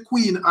points to the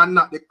queen and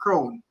not the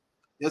crown.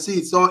 You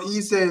see, so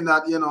he's saying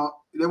that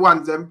they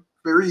want them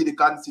to read the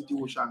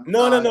constitution.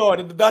 No.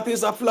 That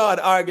is a flawed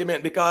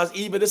argument because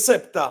even the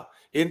scepter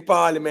in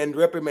parliament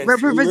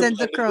represents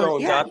the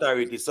crown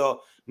authority.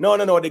 So no.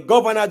 The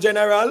governor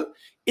general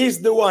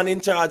is the one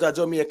in charge of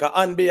Jamaica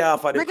on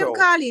behalf of the crown.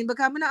 Calling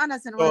because I'm not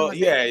understand.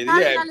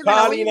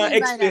 Calling and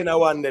explain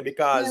one day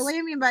because what do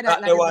you mean by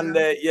that? The one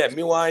there,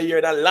 me want to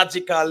hear the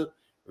logical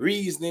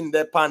reasoning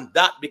upon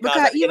that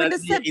because even the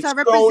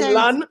scepter crown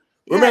land.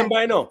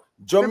 Remember,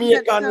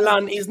 Jamaican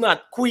land is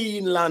not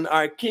queen land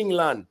or king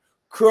land.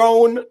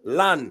 Crown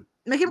land.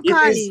 Make him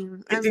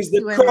calling. It is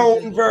the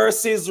crown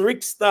versus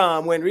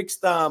Ricstorm. When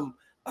Ricstorm,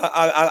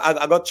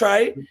 I got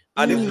try,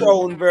 and the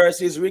crown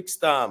versus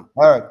Ricstorm.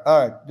 All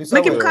right.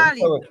 Make him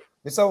calling.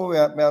 This is how we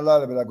have a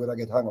lot of people going to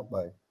get hung up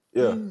by.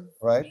 Yeah.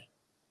 Right?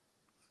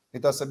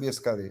 It has to be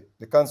basically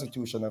the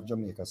Constitution of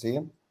Jamaica, see?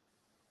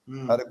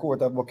 At the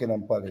court of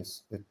Buckingham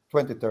Palace, the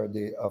 23rd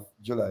day of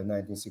July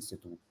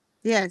 1962.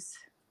 Yes.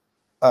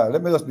 All right,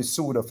 let me just be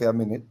pseudo for a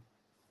minute.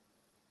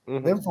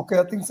 Them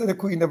fucker things the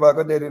queen never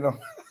got dead,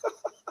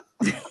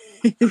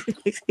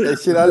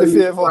 She only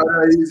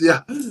favor.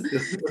 Easier.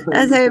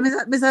 I say,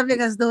 Mr.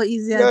 Vegas, no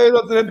easier. Yeah, you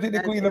don't think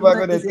the queen never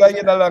got dead. Can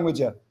you the language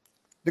here?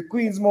 The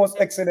queen's most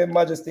excellent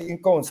majesty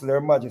in counsel,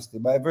 Her Majesty,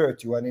 by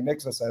virtue and in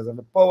exercise of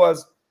the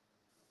powers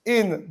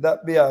in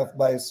that behalf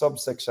by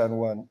subsection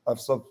 1 of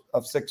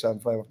section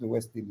 5 of the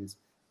West Indies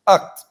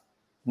Act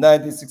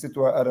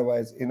 1962 or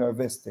otherwise in her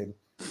vested,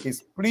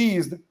 is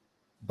pleased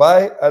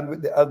by and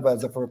with the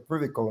advice of her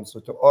privy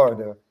council to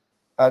order,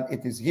 and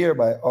it is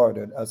hereby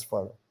ordered as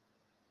follows.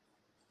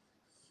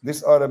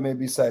 This order may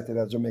be cited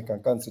as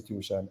Jamaican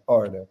Constitution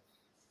order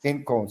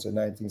in council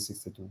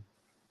 1962.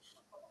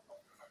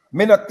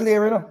 Me not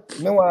clear, you know.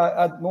 Me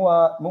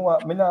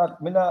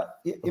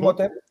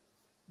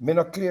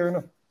not clear, you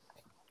know.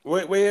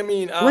 What you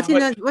mean? What you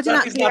not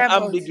that is clear not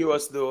about?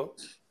 ambiguous though.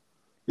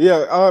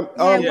 Yeah,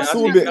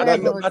 Subi,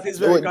 that is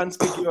very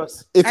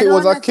conspicuous. If it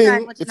was a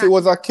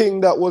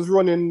king, that was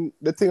running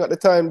the thing at the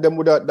time, then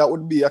that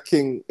would be a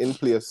king in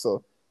place.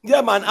 So yeah,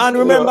 man. And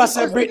remember,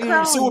 say Britain,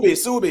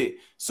 Subi.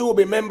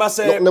 Remember,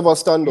 say never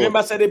stand up.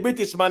 Remember, say the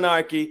British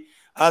monarchy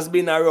has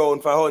been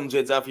around for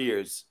hundreds of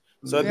years.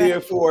 So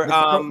therefore,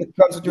 them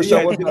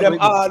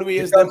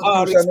always plan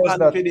for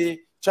the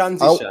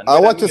transition. I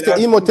want to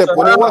say Imhotep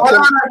when you watch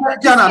him.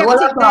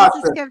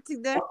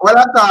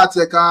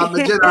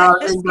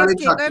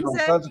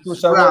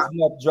 Constitution was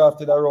not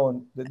drafted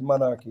around the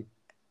monarchy.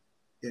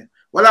 Yeah.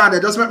 Well, Andy,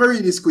 just let me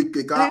read this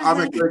quickly. I'll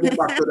make sure I get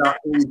back to that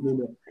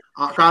reason.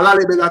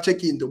 I'll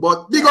check into.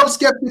 But big up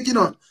skeptic, you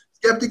know.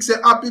 Skeptic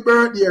say happy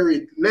birthday,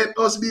 Rick. Let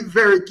us be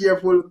very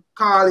careful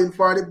calling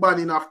for the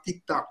banning of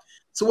TikTok.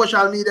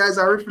 Social media is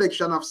a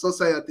reflection of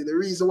society. The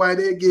reason why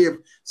they gave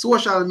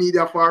social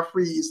media for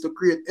free is to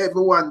create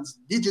everyone's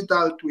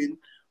digital twin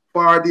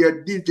for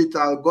their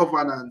digital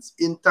governance.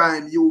 In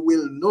time, you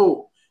will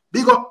know.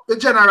 Big up the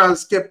general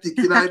skeptic.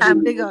 Big up. Yeah,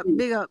 man, big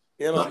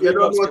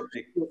up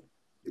skeptic.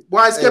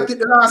 Why skeptic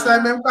the last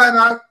time, them kind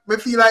of, me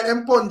feel like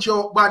them punch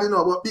out bad, you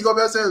know, but big up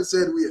yourself,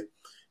 said we.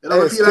 You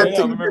know, feel like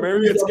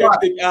real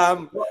skeptic,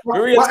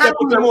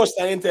 the most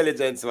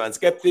intelligence, man.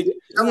 Skeptic,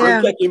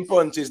 taking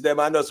punches,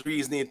 them and just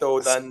reason it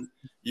out and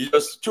you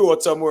just throw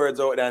out some words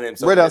out there. Them.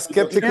 Brother,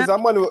 skeptic is a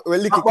man who will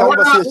lick a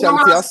conversation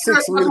to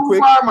 6 real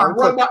quick.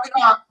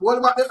 What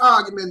about the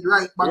argument,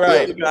 right?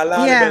 Right,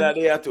 Lalibela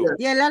there too.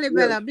 Yeah,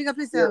 Lalibela, big up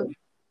yourself.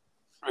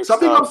 So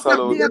big up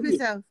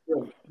yourself.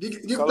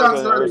 Give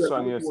thanks to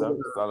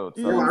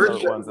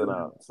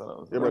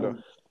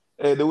Salute.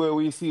 Hey, the way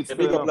we see it,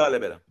 big up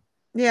Lalibela.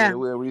 Yeah. The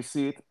way we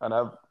see it,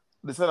 and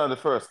this is not the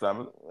first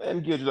time. I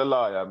engaged with a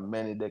lawyer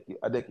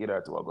a decade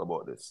or two ago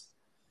about this.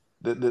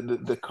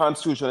 The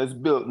Constitution is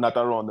built not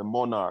around the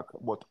monarch,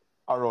 but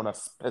around a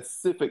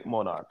specific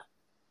monarch,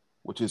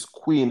 which is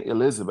Queen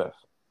Elizabeth.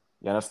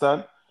 You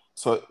understand?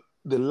 So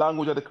the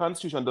language of the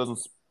Constitution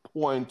doesn't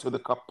point to the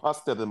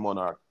capacity of the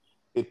monarch.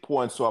 It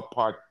points to a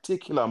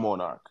particular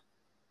monarch.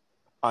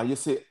 And you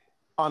see,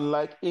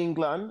 unlike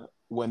England,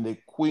 when the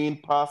Queen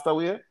passed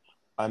away,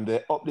 and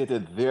they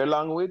updated their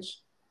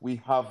language,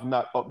 we have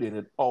not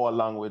updated our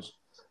language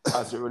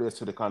as it relates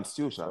to the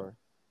Constitution.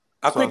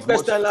 A quick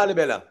question,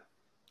 Lalibela.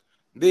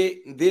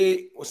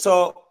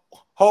 So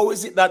how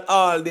is it that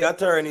all the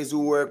attorneys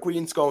who were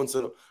Queen's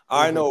Counsel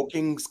are now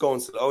King's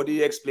Counsel? How do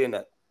you explain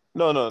that?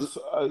 No.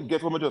 So,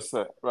 get what I just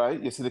said,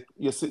 right? You see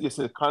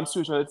the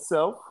Constitution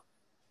itself,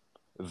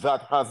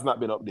 that has not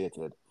been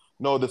updated.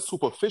 Now, the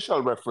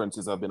superficial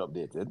references have been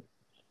updated,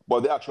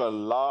 but the actual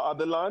law of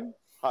the land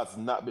has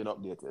not been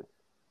updated.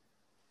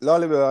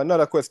 Lalibela,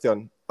 another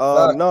question.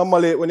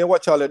 Normally, when you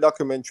watch all the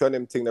documentary and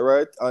them thing,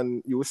 right,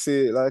 and you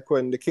see like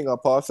when the king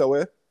passed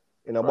away,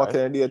 back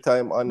in the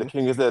daytime, and the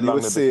king is dead, long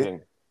live the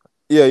king.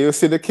 Yeah, you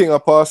see the king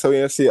passed away,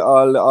 and you see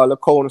all the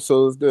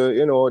councils,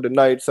 the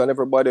knights and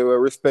everybody were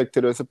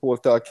respected, were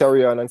supposed to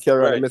carry on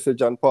the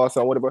message and pass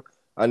on whatever.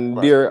 And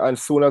and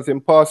soon as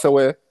him pass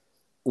away,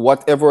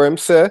 whatever him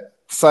say,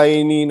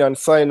 sign in and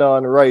sign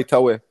on right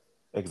away.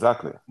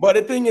 Exactly. But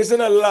the thing is,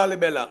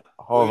 Lalibela,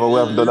 however, we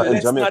have done that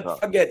in Jamaica. Let's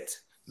not forget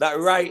that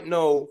right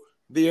now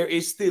there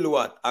is still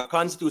a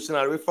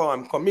constitutional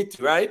reform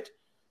committee, right?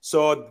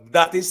 So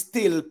that is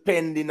still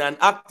pending and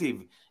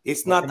active.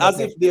 It's not as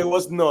if there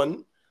was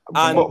none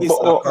and this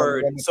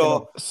occurred.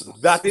 So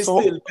that is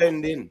still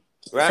pending,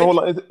 right?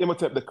 So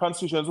the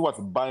Constitution is what's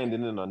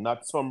binding,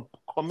 not some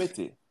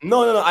committee.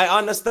 No, I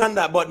understand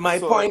that, but my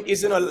point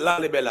is,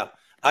 Lalibela,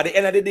 at the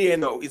end of the day,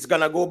 it's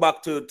gonna go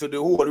back to the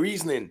whole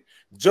reasoning.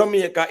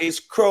 Jamaica is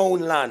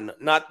crown land,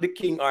 not the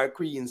king or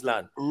queen's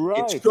land. Right.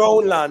 It's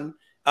crown land,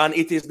 and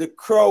it is the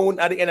crown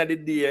at the end of the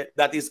day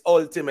that is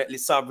ultimately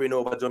sovereign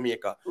over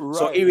Jamaica. Right.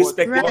 So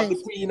irrespective of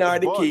the queen or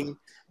the king.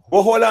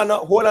 But hold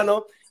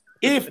on.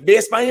 If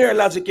based on your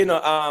logic,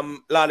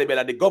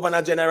 Lalibela, the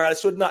governor general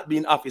should not be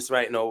in office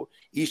right now.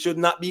 He should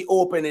not be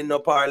opening no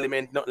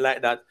parliament, nothing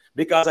like that,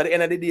 because at the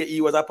end of the day, he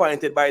was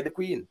appointed by the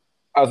queen.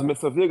 As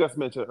Mr. Vegas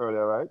mentioned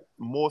earlier, right?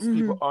 Most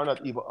people are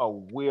not even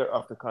aware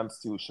of the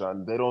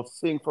Constitution. They don't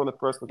think from the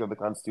perspective of the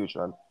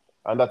Constitution.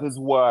 And that is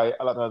why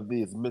a lot of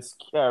these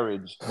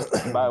miscarriage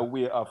by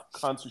way of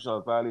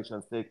constitutional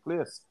violations take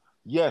place.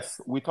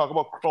 Yes, we talk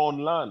about crown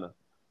land.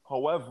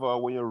 However,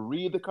 when you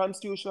read the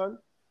Constitution,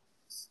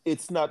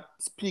 it's not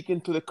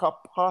speaking to the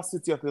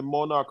capacity of the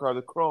monarch or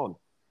the crown.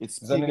 It's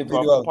speaking to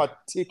a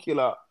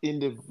particular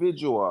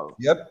individual.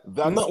 Yep.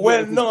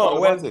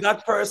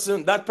 That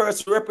person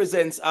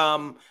represents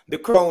the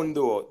crown,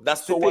 though.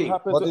 That's the thing.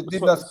 But it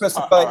did not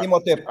specify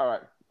Imhotep.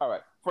 All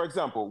right. For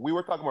example, we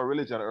were talking about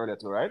religion earlier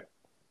too, right?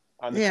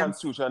 And the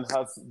Constitution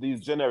has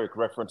these generic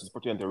references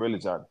pertaining to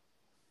religion.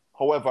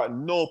 However, at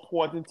no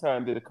point in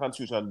time did the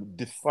Constitution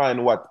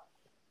define what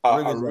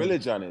a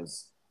religion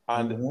is.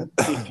 And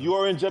if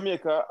you're in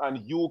Jamaica and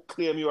you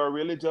claim you are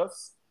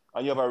religious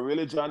and you have a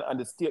religion and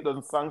the state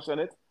doesn't sanction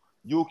it,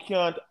 you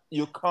can't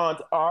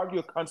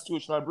argue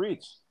constitutional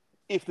breach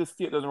if the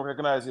state doesn't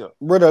recognize you.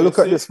 Brother, look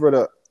at this,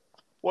 brother.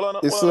 Hold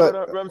on,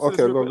 brother. Okay,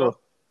 go.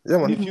 Yeah,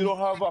 man. If you don't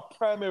have a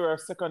primary or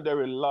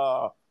secondary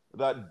law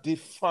that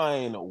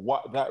define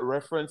what that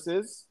reference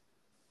is,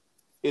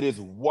 it is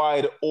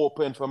wide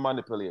open for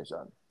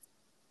manipulation.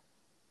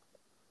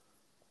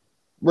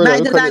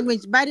 Brother,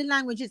 by the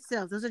language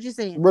itself. That's what you're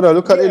saying. Brother,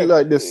 look at it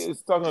like this.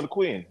 It's talking on the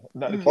Queen,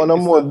 not the King. On a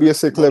more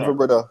basic level,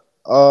 brother.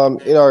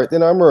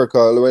 In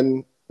America,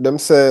 when them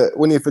say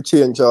we need to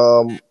change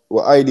we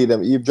ID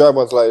them, you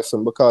driver's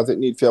license because it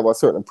needs to have a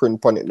certain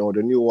print on it now,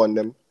 the new one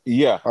them.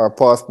 Yeah. Or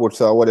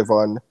passports or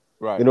whatever. And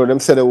right. You know, them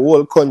say the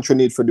whole country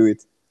need to do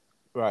it.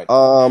 Right.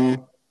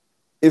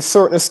 If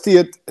certain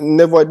state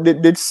never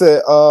did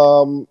say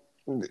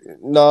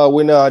no,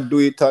 we not do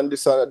it and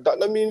this and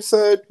that means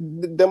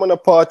them on a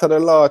part of the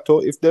law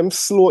too. If them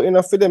slow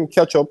enough for them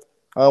catch up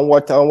and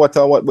what,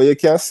 but you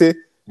can see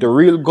the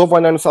real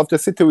governance of the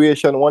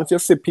situation. Once you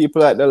see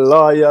people like the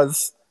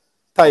lawyers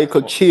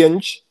title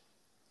change,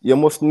 you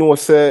must know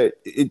say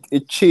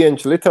it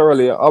changed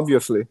literally,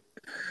 obviously.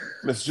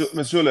 Miss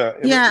Julia,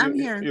 I'm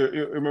here.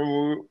 You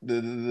remember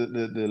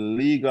the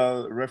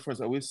legal reference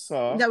that we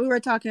saw that we were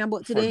talking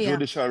about today? For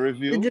judicial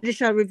review. The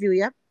judicial review,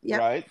 yep.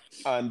 Right,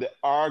 and the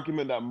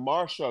argument that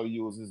Marshall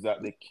uses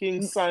that the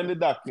king signed the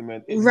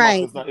document,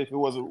 right? Not if it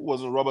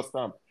wasn't rubber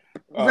stamp,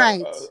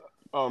 right?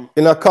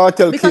 In a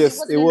cartel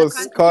case, it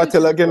was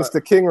cartel against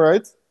the king,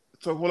 right?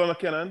 So hold on,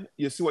 Kenan.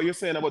 You see what you're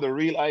saying about the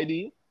real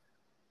ID?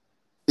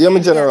 Yeah, my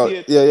general.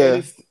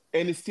 Yeah.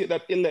 Any state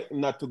that elect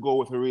not to go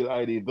with a real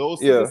ID, those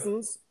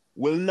citizens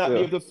will not be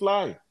able to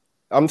fly.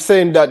 I'm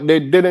saying that they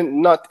didn't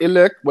not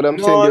elect, but I'm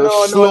saying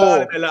they're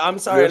slow. I'm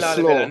sorry,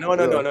 no.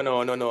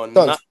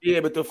 Not be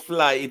able to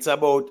fly. It's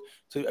about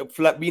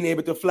being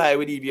able to fly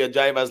with your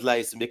driver's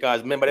license,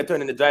 because remember they're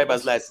turning the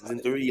driver's license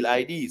into real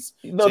IDs.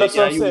 No, that's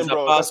what I'm saying,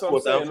 bro.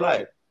 Passport and fly.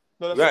 Right.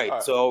 No,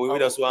 right. So we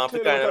just want to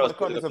kind of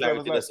put the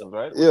clarity license,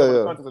 right? Yeah.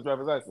 The context of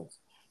driver's license.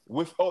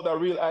 Without that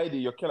real ID,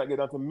 you cannot get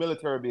onto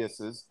military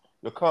bases.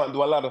 You can't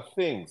do a lot of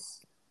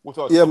things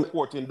without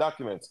supporting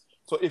documents.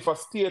 So if a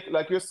state,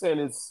 like you're saying,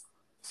 is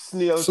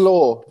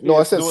slow. No,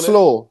 I said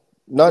slow.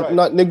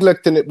 Not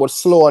neglecting it, but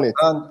slow on it.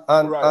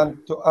 And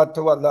to add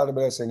to what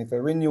Larry is saying, if you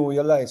renew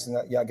your license,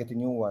 you get a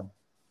new one.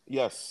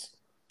 Yes.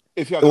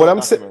 If you have what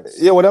I'm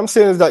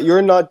saying is that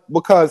you're not,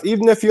 because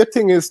even if your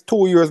thing is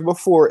 2 years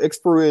before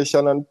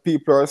expiration and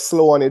people are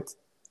slow on it,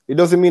 it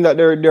doesn't mean that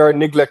they're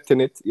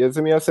neglecting it. You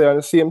see me? I say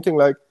the same thing.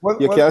 Like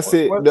you can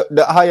say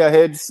the higher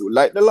heads,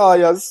 like the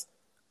lawyers,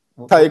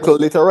 title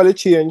literally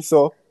change.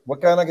 So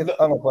what kind of get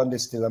hung up on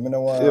this still? I mean,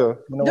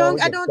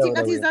 I don't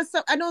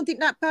think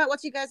that part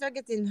what you guys are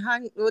getting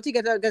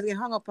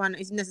hung up on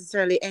is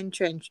necessarily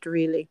entrenched,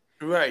 really.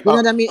 Right. You know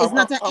what I mean? It's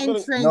not an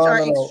entrenched or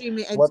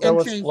extremely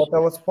entrenched. What I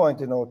was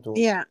pointing out to.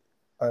 Yeah.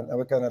 And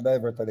we kind of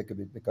divert a little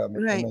bit because I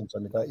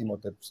mentioned it at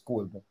Imhotep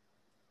school.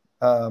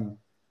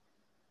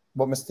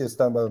 But I still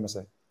stand by what I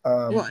say.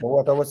 But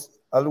what I was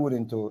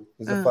alluding to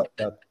is the fact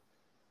that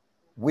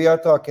we are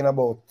talking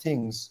about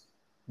things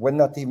when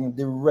not even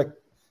direct.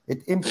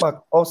 It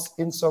impacts us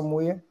in some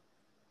way,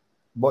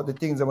 but the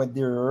things that will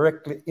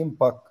directly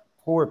impact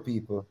poor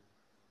people,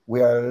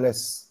 we are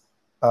less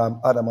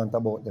adamant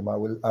about them. I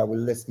will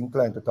less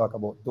inclined to talk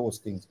about those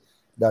things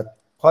that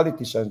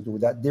politicians do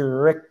that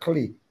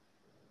directly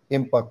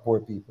impact poor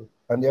people.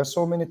 And there are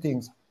so many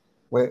things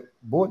where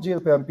both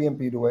GLP and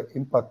PnP do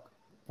impact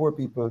poor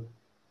people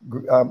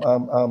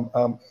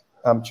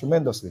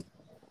tremendously.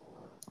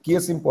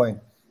 Case in point,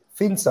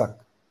 FinSac.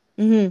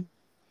 Mm-hmm.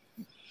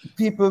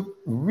 People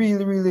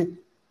really,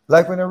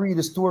 like when I read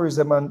the stories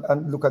them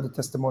and look at the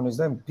testimonies,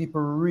 them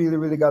people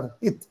really got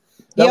hit.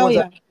 That was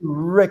a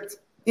direct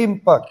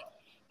impact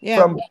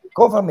from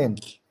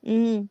government.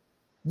 Mm-hmm.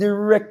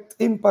 Direct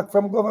impact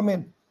from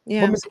government.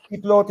 Yeah. But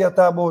people out here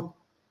talk about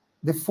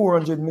the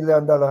 $400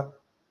 million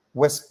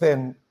we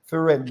spend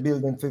for rent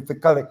building for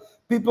collect.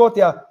 People out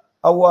here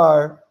are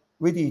war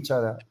with each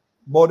other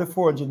about the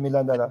 $400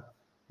 million.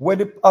 Where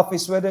the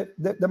office where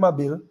them a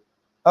bill,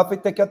 have to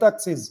take your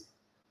taxes.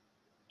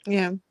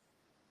 Yeah.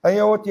 And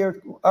you're out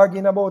here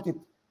arguing about it.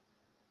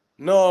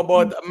 No,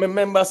 but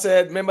member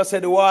said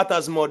the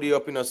water's muddy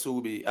up in a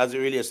Subi as it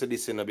relates to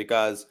this,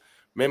 because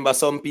remember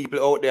some people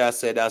out there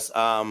said as is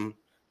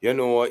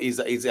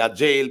a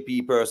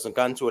JLP person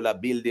control a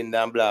building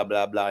and blah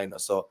blah blah,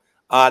 So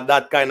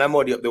that kind of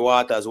muddy up the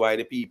waters why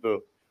the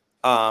people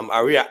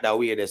are react that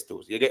way this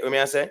too. You get what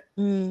I say?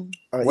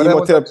 Whether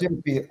was a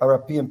JLP or a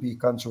PnP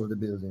control the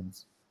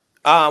buildings.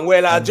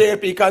 Well,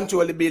 JLP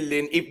control the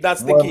building. If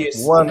that's the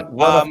case,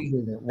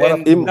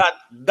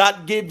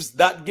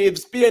 that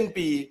gives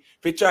PnP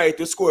to try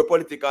to score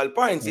political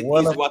points.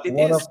 One of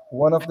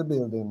the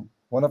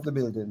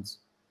buildings,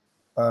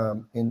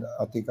 in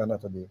I think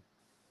another day.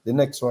 The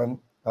next one,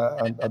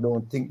 I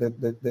don't think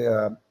that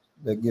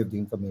they give the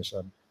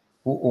information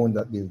who owned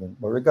that building.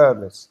 But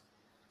regardless,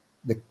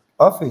 the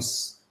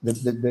office,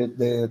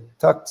 the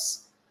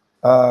tax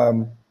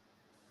where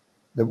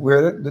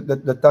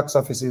the tax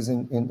office is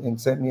in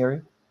St.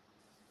 Mary.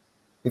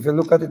 If you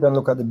look at it and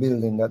look at the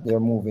building that they're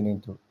moving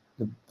into,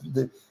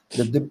 the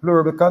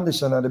deplorable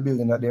condition of the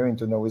building that they're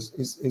into now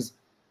is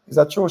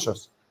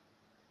atrocious.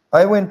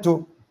 I went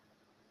to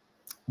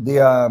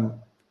the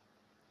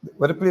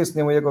what the place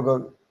name where you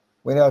go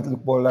when you have to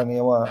look for land and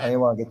you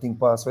want to get things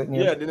passed, right?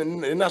 Yeah, the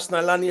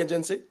National Land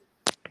Agency.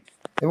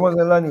 It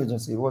wasn't a land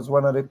agency. It was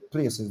one of the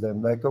places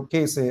then, like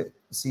KC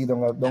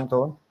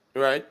downtown.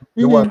 Right.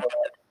 The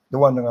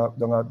one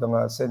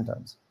down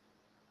sentence.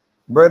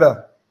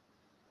 Brother,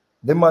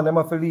 the man them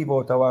have to leave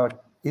out our.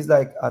 It's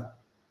like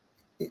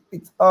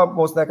it's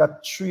almost like a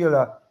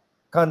trailer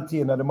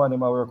container. The man them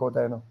work out,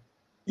 I know.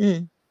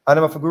 And I'm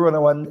have to go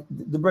run one.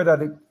 The brother,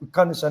 the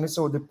condition is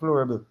so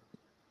deplorable.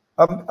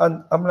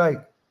 I'm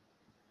like,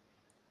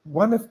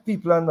 one if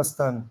people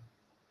understand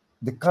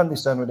the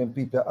condition where them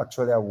people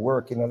actually are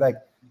working. Like,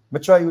 me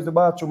try use the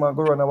bathroom and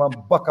go run one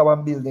back of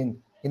one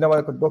building in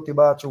a dirty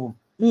bathroom.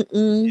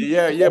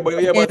 Yeah, but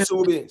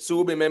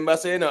Subi, remember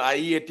saying, I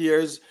 8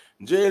 years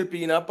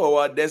JLP in a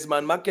power,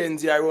 Desmond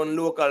McKenzie I run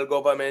local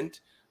government,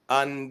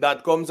 and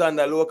that comes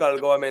under local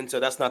government, so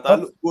that's not a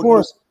good. Of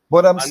course,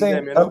 but I'm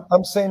saying,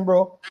 I'm saying,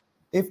 bro,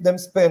 if them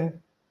spend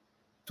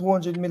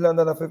 $200 million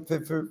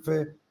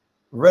for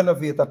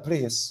renovate a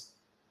place,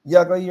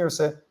 you go here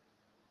say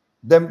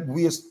them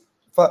waste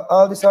for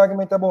all this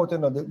argument about the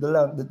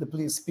land, the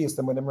place space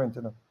them when them rent,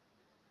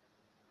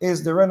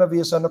 is the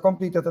renovation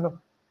completed, And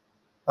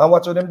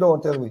what them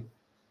don't tell we?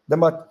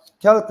 Them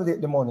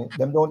calculate the money,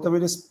 them don't tell we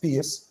the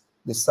space,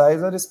 the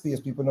size of the space,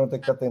 people don't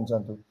take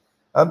attention to.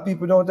 And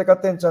people don't take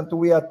attention to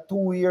we had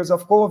 2 years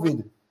of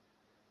COVID.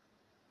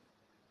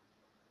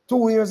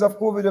 2 years of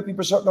COVID, the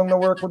people shut down the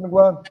work, couldn't go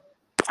on to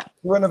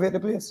renovate the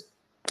place.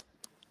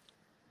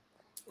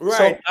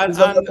 Right,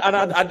 so, and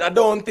I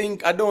don't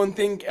think a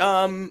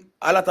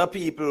lot of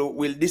people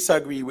will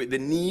disagree with the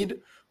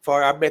need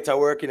for a better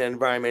working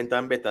environment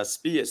and better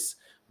space.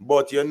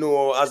 But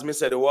as me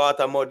said, the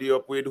water muddy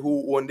up with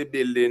who own the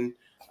building,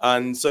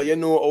 and so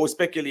how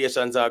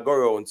speculations are go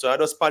around. So I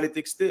just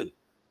politics still.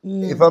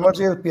 If I'm a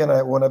JLP and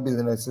I own a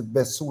building, it's the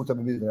best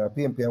suitable building. Or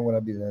PnP and own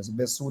a building, it's the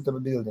best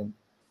suitable building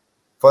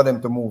for them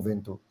to move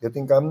into. You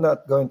think I'm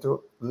not going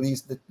to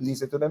lease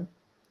it to them?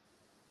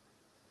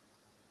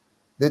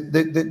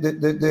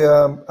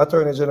 The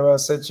Attorney General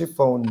said she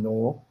found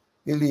no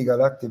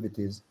illegal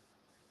activities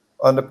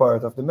on the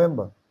part of the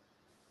member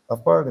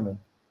of Parliament.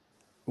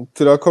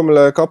 Till I come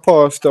like a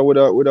pastor with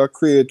a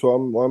create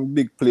one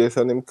big place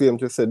and him claim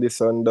to say this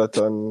and that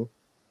and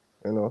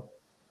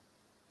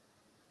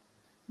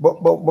But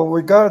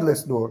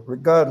regardless,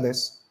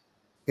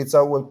 it's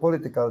a whole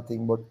political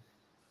thing. But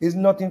it's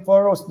nothing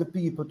for us, the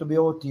people, to be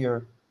out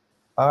here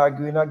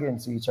arguing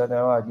against each other,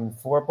 arguing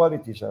for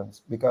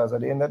politicians. Because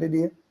at the end of the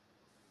day,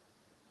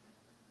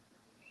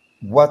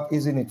 what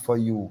is in it for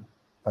you?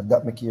 And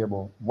that me care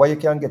about. What you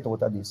can get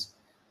out of this?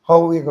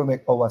 How we going to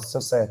make our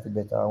society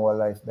better and our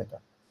life better?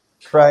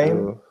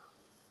 Crime,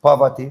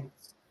 poverty,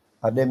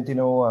 and them things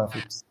we want to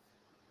fix.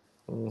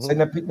 So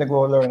they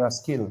go learn a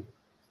skill.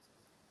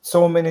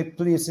 So many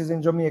places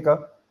in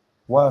Jamaica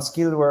want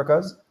skilled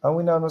workers, and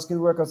we don't have no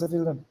skilled workers to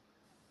fill them.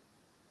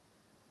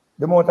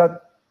 The amount of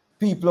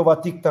people over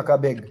TikTok are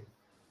beg.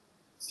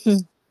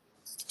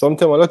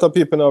 Sometimes a lot of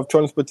people have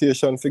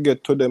transportation to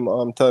get to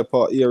them type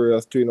of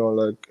areas too,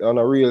 like on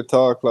a real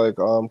talk, like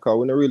cause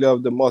we don't really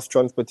have the mass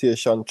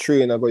transportation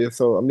train I go here,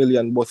 so a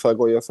million bus I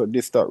go here, so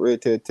this that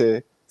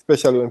rated,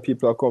 especially when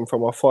people are come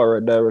from a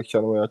far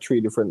direction where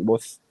 3 different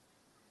bus.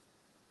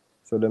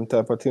 So them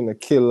type of thing to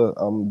kill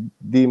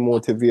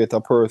demotivate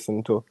a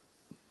person to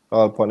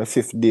upon the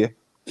 5th day.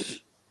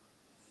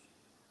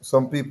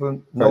 Some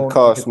people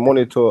cost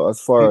money to as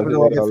far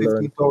people as don't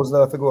get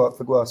 $50,000 to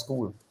go to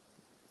school.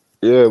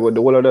 Yeah, but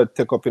the whole of that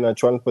take up in a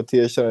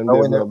transportation and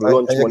then have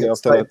lunch money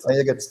after that. And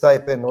you get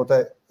stipend,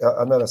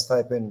 another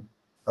stipend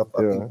of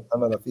I think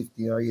another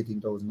 $15,000 or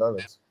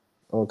 $18,000.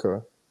 Okay.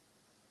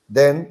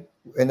 Then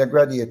when you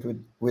graduate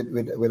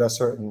with a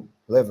certain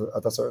level,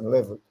 at a certain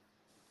level,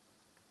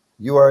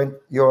 you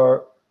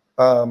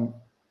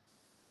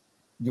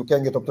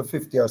can get up to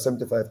 $50,000 or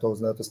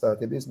 $75,000 to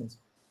start a business.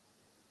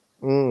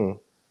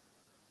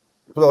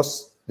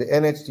 Plus, the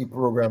NHT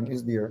program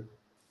is there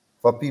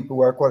for people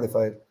who are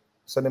qualified,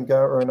 so them can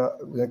own a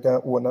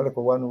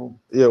little 1 room.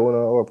 Yeah,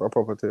 own a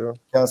property. Yeah.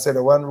 Can sell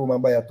a 1 room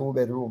and buy a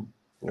 2-bedroom.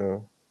 Yeah.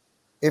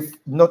 If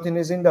nothing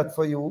is in that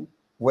for you,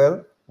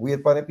 well,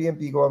 wait for the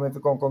PnP government to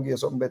come get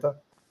something better.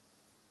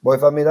 But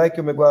if I like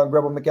you, I go and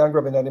grab them, I can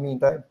grab it in the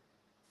meantime.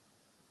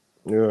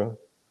 Yeah.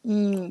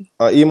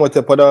 Remember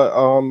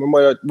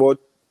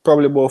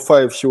probably about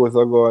 5 shows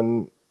ago,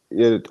 and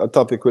a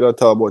topic we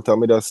talk about,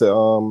 and me that say,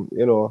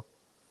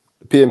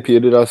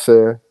 PnP did that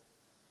say,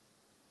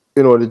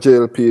 the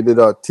JLP did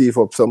that thief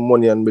up some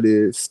money and with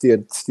the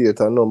state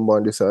and number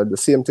and this the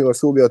same thing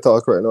as Subia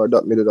talk right now,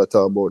 that me did that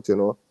talk about,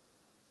 them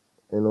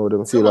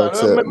feel like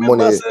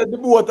money. The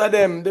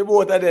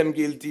both of them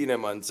guilty,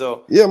 man.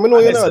 So yeah, me know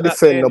you're not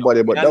defend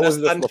nobody, but that was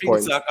just my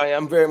point. I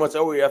am very much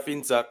aware of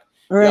FinTech.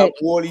 You have Right.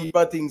 whole heap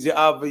of things. You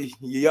have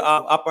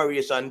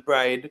Operation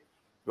Pride,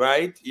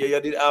 right? You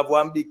did have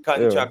one big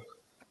contract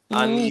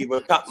and even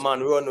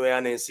Capman runway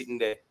and then sitting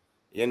there.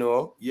 You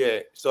know, yeah.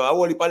 So I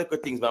whole heap of little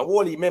things, man.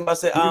 Whole heap, remember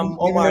say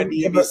Omar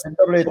Davis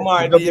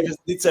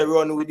did a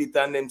run with it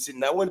and them sitting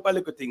there. Whole heap of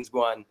little things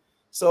go on.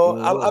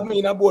 So I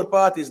mean about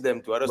parties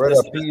them too. I just Brother,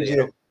 say, you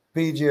know.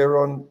 PJ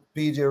run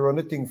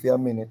the thing for a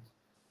minute.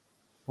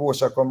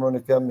 Porsche come run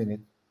it for a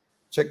minute.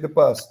 Check the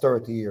past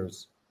 30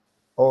 years.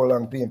 How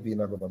long PnP in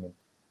the government?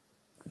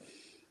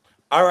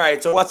 All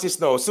right, so what's this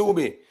now?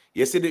 Subi,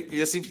 you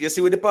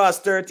see with the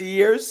past 30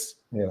 years?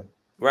 Yeah.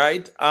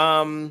 Right?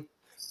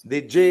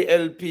 The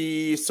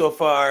JLP so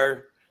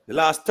far, the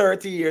last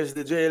 30 years,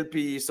 the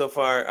JLP so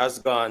far has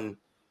gone,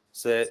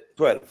 say,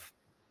 12.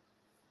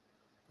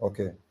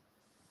 Okay.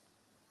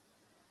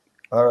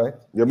 All right.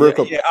 You break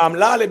up. Yeah,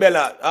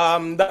 Lalibela,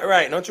 that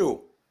right, not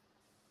true.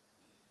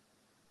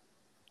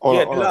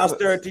 The last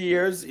 30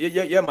 years,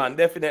 yeah, man,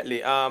 definitely.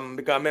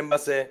 Because I remember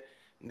say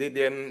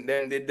then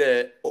did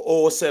the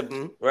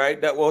 07,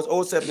 right? That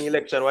was 07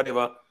 election,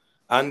 whatever,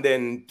 and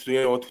then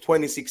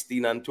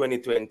 2016 and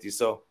 2020.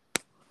 So,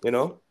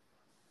 yeah,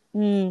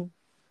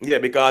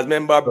 because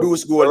remember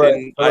Bruce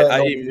Golden, I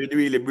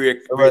really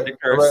break the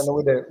curse. Right now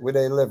with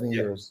the 11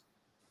 years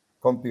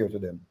compared to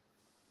them,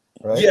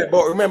 right? Yeah,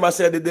 but remember I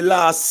said that the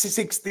last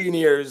 16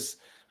 years,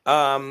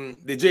 the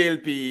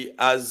JLP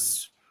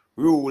has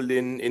ruled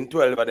in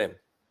 12 of them.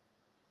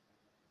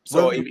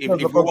 So well, if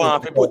you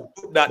want to put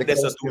that there,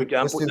 so we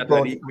can put that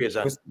in the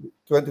equation.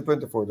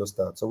 2024 just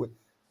start. So,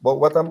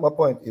 but my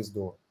point is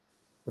though,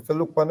 if you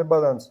look on the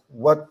balance,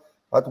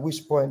 at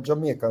which point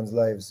Jamaicans'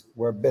 lives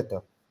were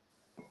better?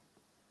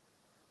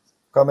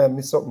 Come and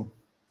miss something.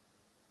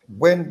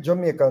 When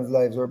Jamaicans'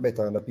 lives were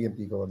better under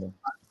PnP government?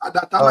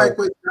 That's my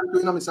question to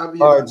you, Mr.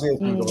 JLP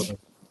government.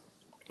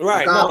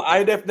 Right, no,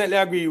 I definitely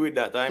agree with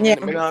that. I'm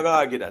not going to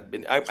argue that.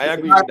 I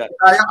agree with that.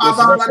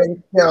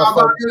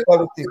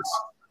 Politics.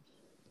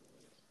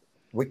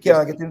 We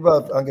can't get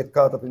involved and get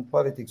caught up in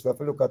politics. We have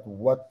to look at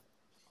what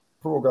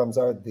programs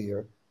are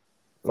there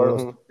for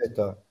us to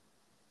better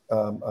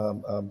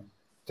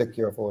take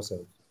care of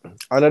ourselves.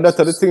 And that's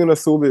the thing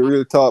that's so be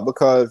real talk,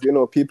 because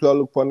people are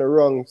looking on the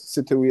wrong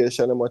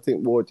situation and I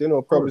think about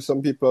probably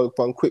some people are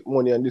looking on quick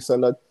money and this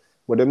and that,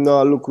 but them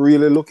now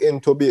really look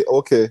into be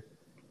okay,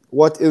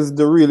 what is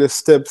the real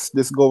steps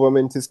this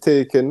government is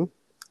taking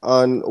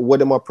and what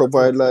them are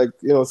provide, like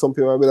some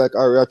people might be like,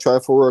 I try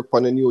for work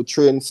on a new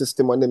train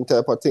system and them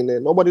type of thing.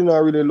 Nobody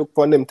now really look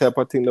for them type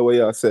of thing the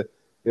way I say.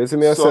 You see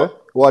me I say?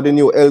 What the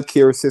new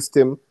healthcare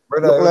system?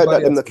 Brother, look like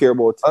that them not care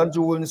about.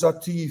 Andrew Wilson is a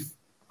thief.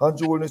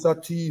 Andrew Wilson is a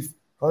thief.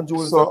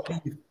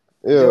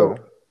 Yeah.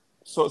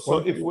 So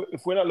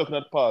if we're not looking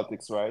at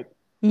politics, right?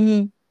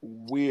 We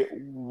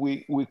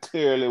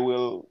clearly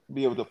will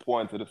be able to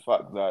point to the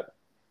fact that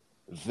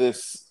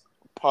this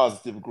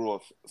positive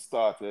growth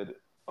started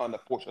under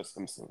Portia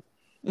Simpson.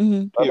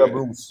 Under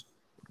Bruce.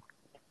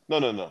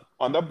 No.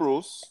 Under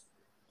Bruce,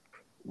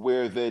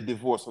 where they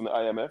divorced from the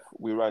IMF,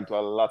 we ran into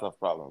a lot of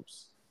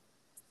problems.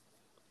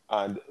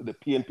 And the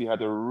PnP had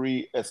to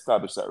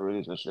re-establish that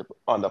relationship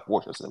under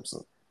Portia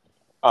Simpson.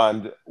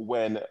 And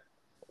when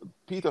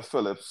Peter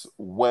Phillips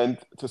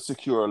went to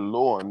secure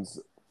loans,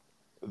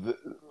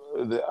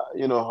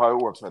 you know how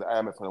it works, right? The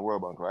IMF and the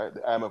World Bank, right?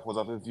 The IMF was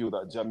of the view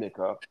that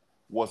Jamaica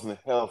wasn't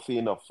healthy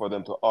enough for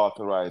them to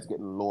authorize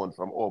getting loans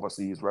from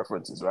overseas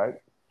references, right?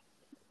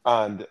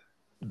 And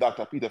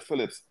Dr. Peter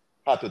Phillips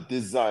had to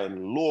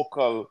design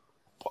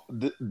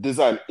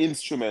design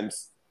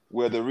instruments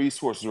where the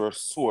resources were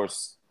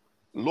sourced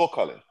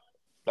locally.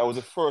 That was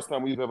the first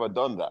time we've ever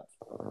done that,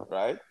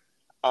 right?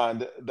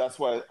 And that's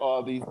why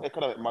all these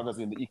economic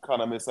magazines, The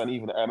Economist and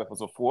even the IMF and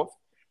so forth,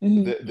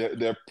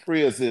 they're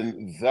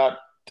praising that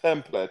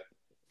template,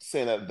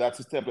 saying that that's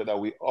a template that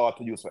we ought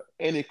to use for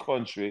any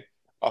country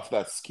of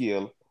that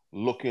scale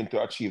looking to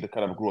achieve the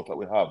kind of growth that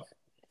we have.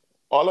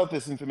 All of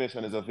this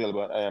information is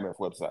available on IMF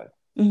website,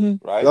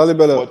 right?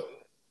 But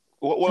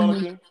what other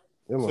thing?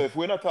 So if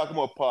we're not talking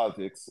about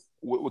politics,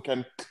 we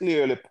can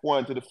clearly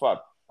point to the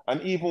fact. And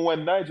even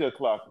when Nigel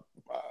Clark,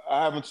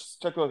 I haven't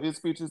checked out his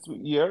speeches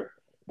year,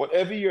 but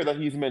every year that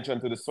he's mentioned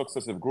to the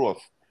successive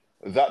growth,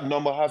 that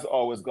number has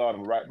always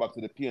gone right back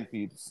to the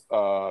PnP's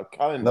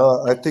calendar.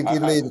 No, I think he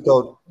laid it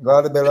out.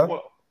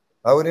 Gardabella,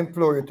 I would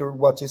implore you to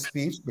watch his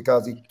speech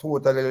because he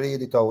totally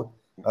laid it out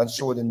and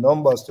showed the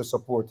numbers to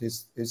support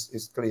his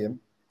claim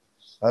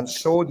and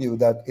showed you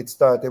that it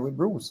started with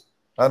Bruce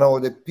and how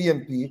the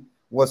PnP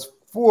was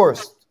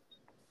forced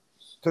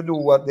to do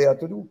what they had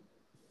to do.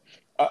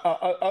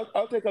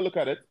 I'll take a look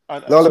at it.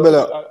 And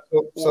Gardabella, I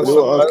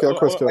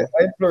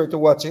implore you to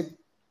watch it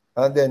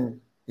and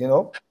then,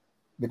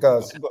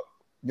 because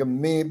you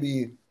may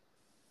be,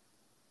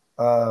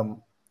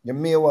 you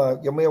may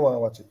want to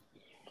watch it.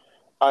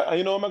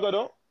 You know what I'm gonna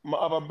do?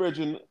 I have a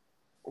brethren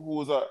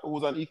who's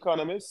an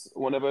economist.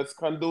 Whenever it's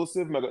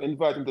conducive, I'm gonna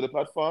invite him to the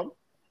platform.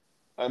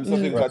 And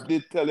something I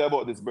did tell you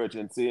about this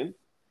brethren saying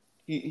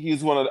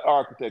he's one of the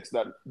architects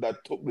that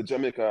took the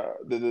Jamaica,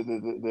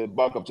 the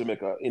Bank of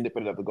Jamaica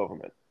independent of the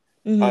government.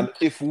 And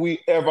if we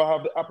ever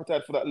have the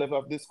appetite for that level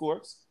of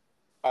discourse,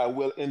 I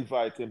will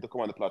invite him to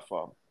come on the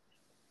platform,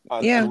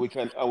 and we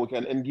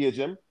can engage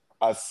him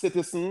as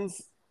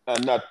citizens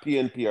and not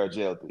PnP or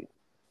JLP.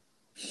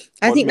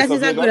 I think that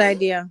is a good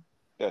idea.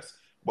 Yes,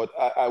 but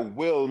I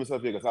will,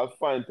 Mr. Vegas. I'll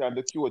find time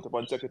to queue it up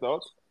and check it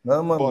out.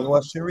 No, man, we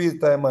watch the real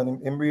time,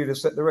 man. Him really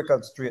set the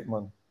record straight,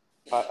 man.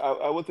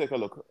 I will take a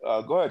look.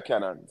 Go ahead,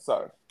 Canon.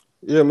 Sorry.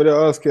 Yeah, me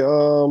ask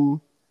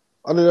you,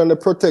 other than the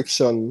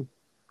protection,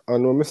 I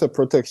know Mr.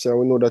 Protection,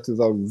 we know that is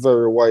a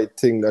very wide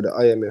thing that the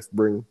IMF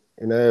bring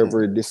in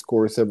every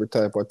discourse, every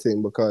type of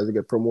thing, because you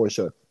get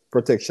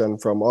protection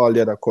from all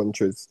the other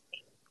countries.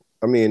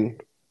 I mean,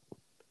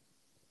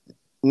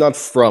 not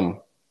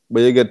from,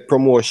 but you get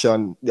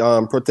protection,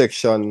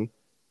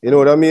 you know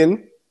what I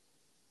mean?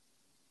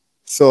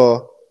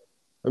 So,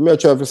 let me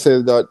try to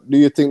say that, do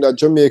you think that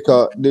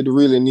Jamaica did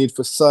really need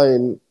to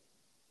sign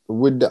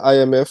with the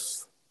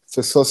IMF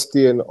to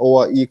sustain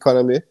our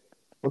economy?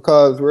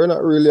 Because we're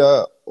not really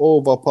a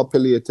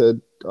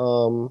overpopulated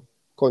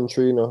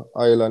country,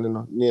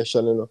 island,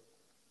 nation,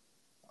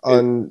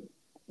 and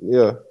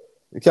yeah,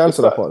 you can't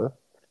answer that part.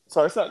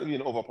 So it's not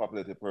being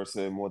overpopulated per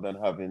se, more than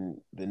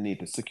having the need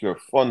to secure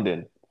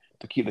funding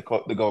to keep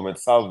the government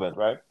solvent,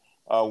 right?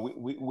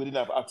 We didn't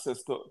have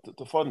access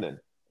to funding.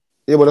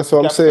 Yeah, but that's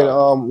what I'm saying.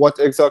 What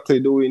exactly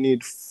do we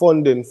need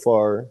funding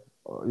for?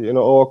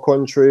 Our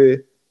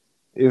country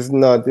is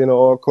not,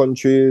 our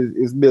country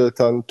is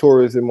built on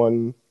tourism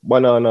and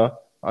banana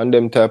and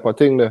them type of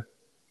thing there.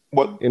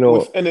 But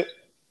sure,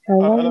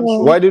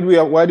 why did we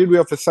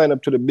have to sign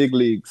up to the big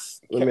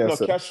leagues?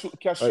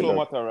 Cash flow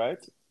matter, right?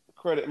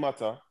 Credit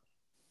matter.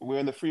 We're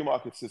in the free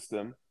market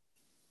system,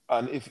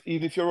 and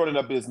even if you're running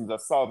a business, a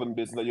solvent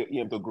business that you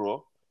aim to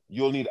grow,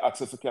 you'll need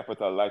access to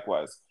capital.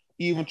 Likewise,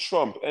 even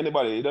Trump,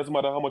 anybody, it doesn't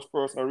matter how much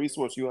personal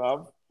resource you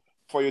have,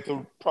 for you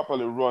to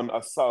properly run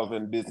a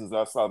solvent business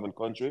or a solvent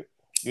country,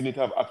 you need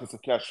to have access to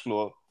cash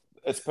flow,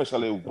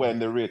 especially when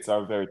the rates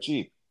are very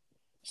cheap.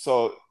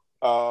 So,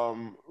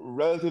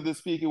 relatively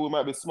speaking, we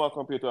might be small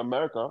compared to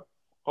America.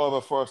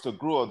 However, for us to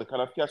grow the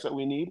kind of cash that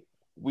we need,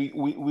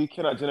 we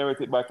cannot generate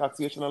it by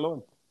taxation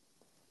alone.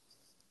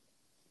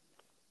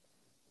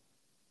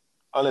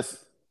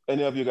 Unless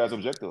any of you guys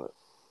object to it.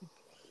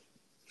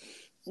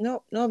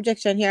 No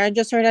objection here. I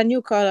just heard a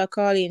new caller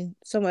calling.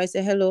 Somebody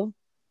say hello.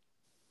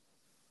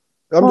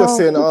 I'm just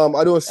saying,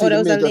 I don't see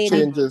the major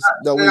changes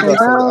that we got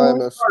from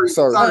the IMF.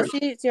 Sorry. Oh,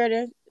 she's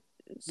here.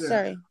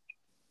 Sorry.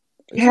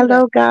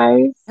 Hello,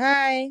 guys.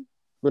 Hi.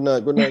 Good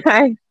night.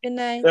 Hi. Good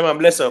night. Yeah, man,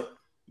 bless up.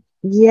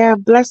 Yeah,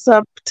 bless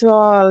up to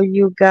all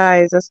you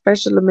guys,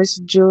 especially Miss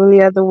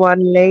Julia, the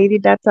one lady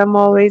that I'm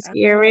always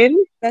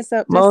hearing. Bless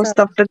up. Most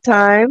of the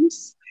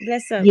times.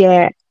 Bless up.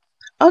 Yeah.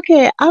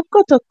 Okay, I've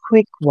got a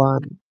quick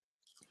one.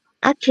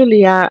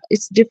 Actually,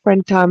 it's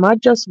different time. I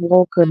just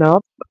woken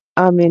up.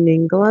 I'm in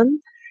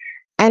England,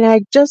 and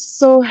I just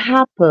so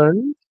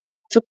happened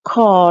to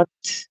caught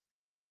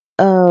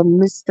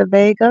Mr.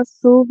 Vega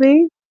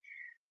Subi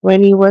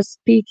when he was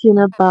speaking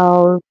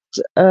about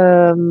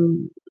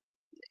the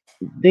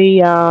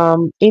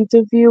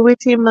interview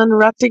with him and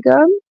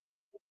Rattigan.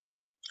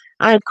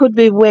 I could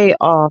be way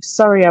off.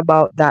 Sorry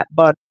about that,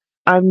 but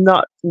I'm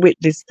not with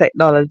this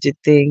technology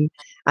thing.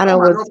 And I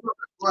was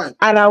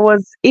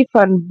if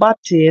and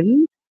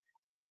butting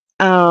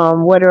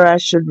whether I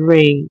should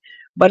ring.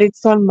 But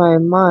it's on my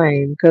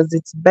mind because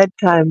it's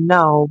bedtime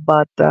now,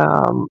 but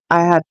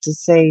I had to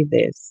say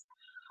this.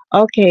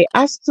 Okay,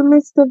 as to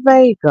Mr.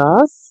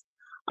 Vegas,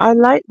 I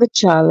like the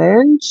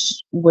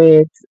challenge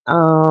with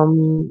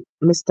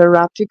Mr.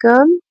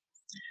 Rattigan,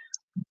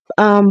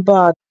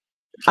 but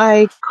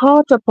I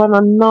caught up on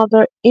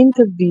another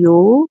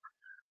interview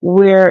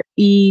where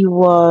he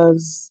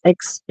was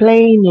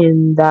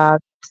explaining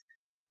that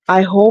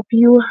I hope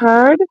you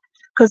heard,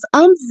 because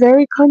I'm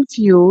very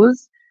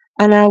confused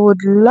and I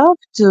would love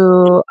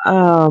to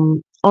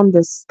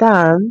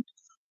understand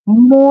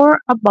more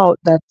about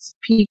that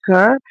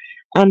speaker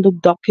and the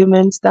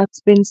documents that's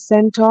been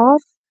sent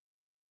off.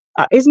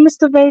 Is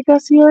Mr.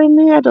 Vegas hearing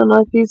me? I don't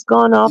know if he's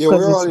gone off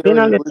because it's been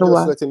a little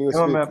while.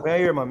 May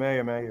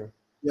I hear?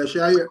 Yeah, she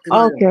hear.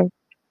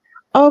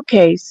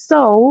 Okay.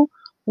 So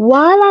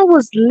while I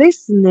was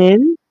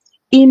listening,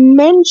 he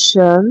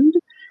mentioned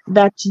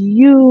that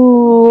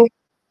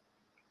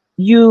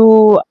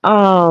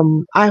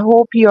I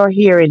hope you're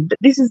hearing.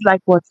 This is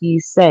like what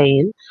he's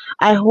saying.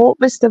 I hope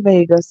Mr.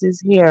 Vegas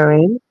is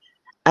hearing,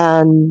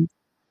 and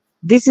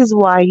this is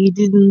why he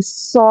didn't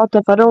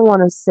I don't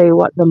want to say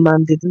what the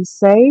man didn't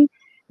say.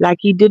 Like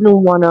he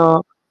didn't want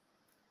to.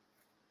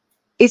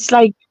 It's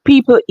like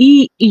people,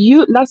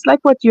 that's like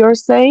what you're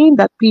saying,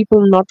 that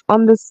people not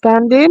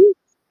understanding.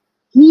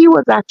 He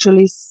was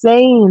actually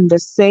saying the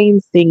same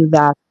thing,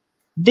 that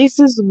this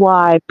is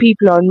why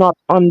people are not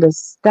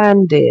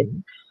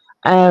understanding.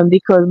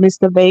 Because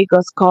Mr.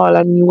 Vegas called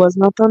and he was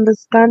not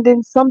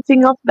understanding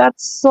something of that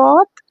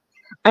sort.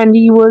 And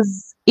he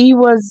was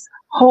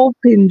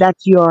hoping that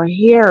you're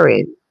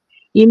hearing.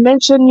 he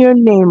mentioned your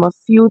name a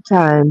few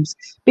times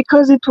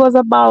because it was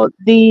about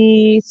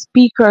the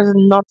speakers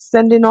not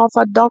sending off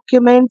a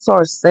document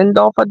or send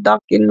off a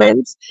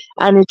document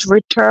and it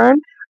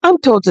returned. I'm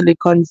totally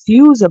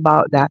confused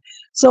about that.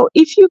 So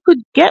if you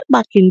could get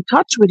back in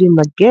touch with him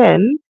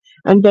again,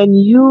 and then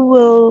you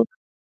will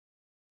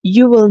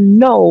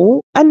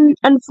know, and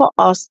for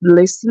us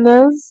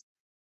listeners,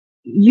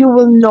 you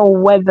will know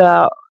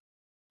whether,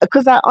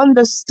 because I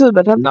understood,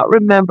 but I'm not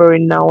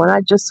remembering now, and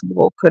I just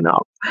woken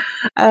up.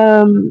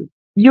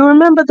 You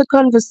remember the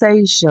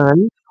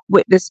conversation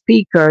with the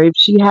speaker if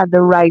she had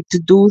the right to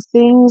do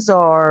things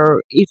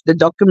or if the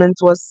document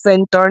was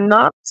sent or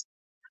not?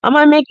 Am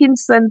I making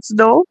sense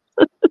though?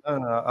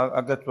 No,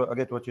 I get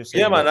what you're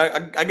Yeah, saying, man.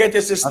 but I get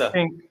your I sister.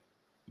 think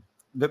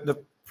the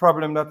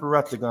problem that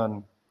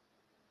Rattigan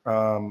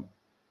um,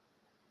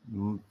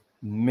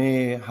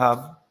 may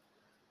have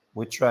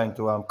with trying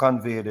to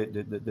convey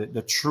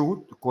the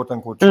truth, the quote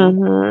unquote truth,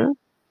 Mm-hmm.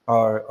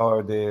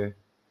 or the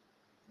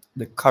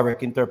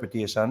correct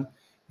interpretation,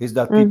 is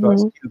that people are Mm-hmm.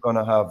 still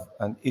gonna have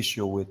an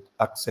issue with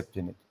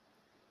accepting it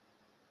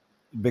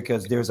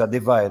because there's a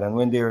divide, and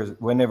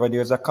whenever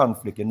there's a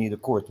conflict, you need a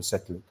court to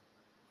settle it.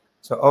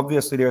 So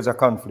obviously there's a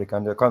conflict,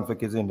 and the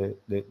conflict is in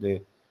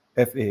the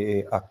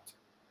FAA Act,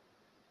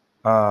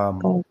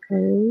 um,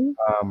 Okay.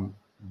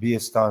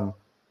 based on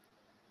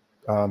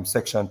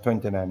Section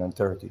 29 and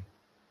 30.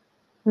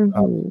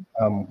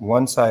 Mm-hmm.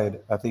 One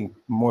side, I think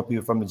more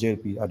people from the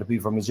JLP, the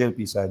people from the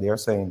JLP side, they are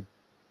saying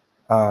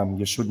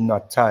you should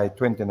not tie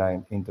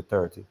 29 into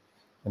 30.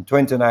 And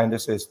 29,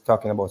 this is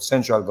talking about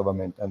central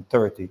government, and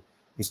 30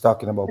 is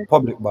talking about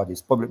public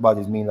bodies. Public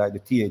bodies mean like the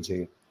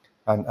TAJ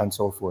and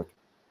so forth.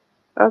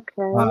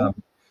 Okay.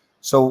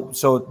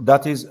 So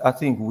that is, I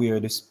think, where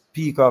the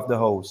Speaker of the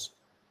House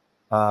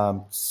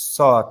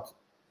sought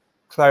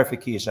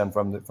clarification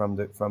from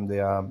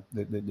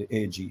the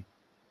AG.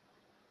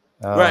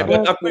 Right,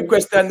 but a quick Okay.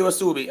 question to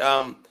Subi.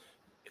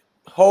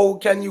 How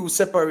can you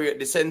separate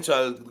the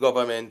central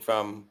government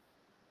from,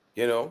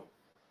 No,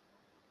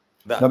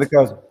 that?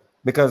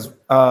 because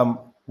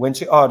when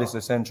she orders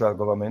the central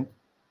government,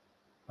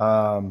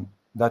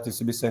 that is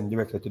to be sent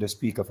directly to the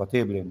Speaker for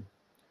tabling.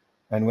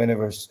 And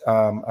whenever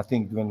I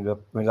think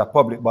when a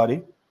public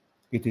body,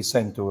 it is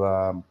sent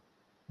to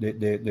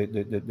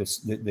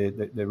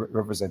the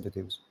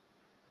representatives.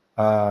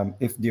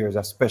 If there is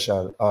a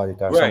special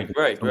audit or Right.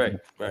 something.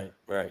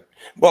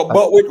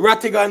 But with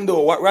Rattigan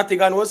though, what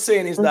Rattigan was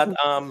saying is that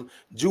Mm-hmm.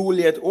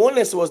 Juliet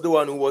Onus was the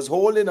one who was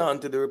holding on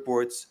to the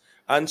reports,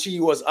 and she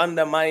was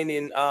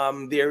undermining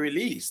their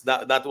release.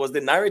 That was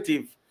the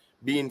narrative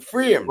being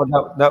framed.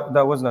 But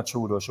that was not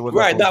true though. She was not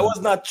Right, that holding.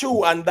 was not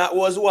true, and that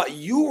was what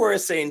you were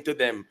saying to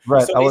them.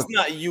 Right. So I was. it's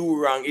not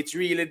you wrong; it's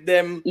really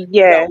them that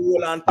Yeah.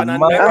 hold on to a My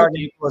narrative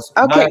argument was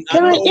Okay. and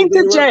Can I how they were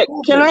interject?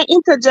 Can I proven.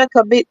 interject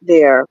a bit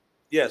there?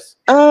 Yes.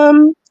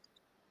 Um,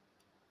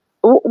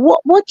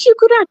 what you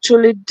could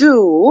actually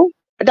do,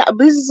 that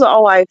this is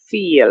how I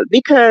feel,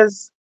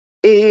 because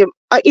it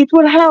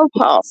would help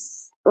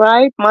us,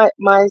 right?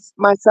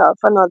 Myself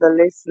and other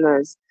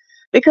listeners,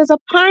 because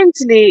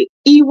apparently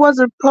he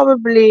wasn't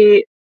coming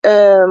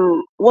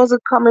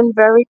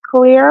very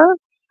clear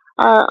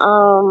uh,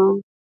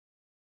 um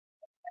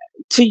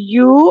to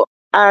you.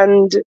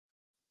 And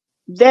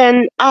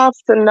then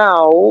after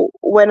now,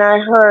 when I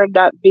heard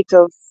that bit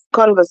of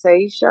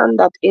conversation,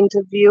 that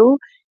interview,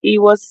 he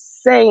was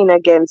saying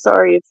again,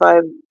 sorry if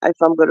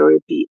I'm going to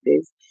repeat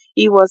this.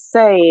 He was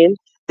saying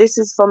this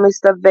is for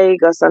Mr.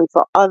 Vegas and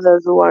for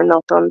others who are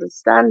not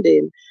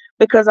understanding,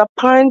 because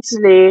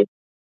apparently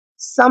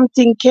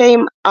something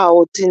came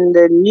out in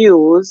the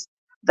news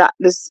that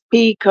the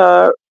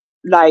speaker,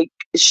 like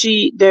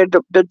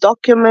the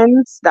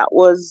documents that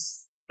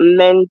was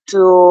meant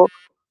to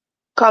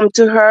come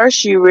to her,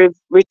 she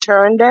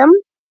returned them.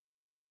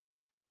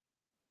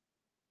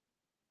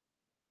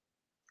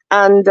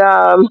 And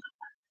um,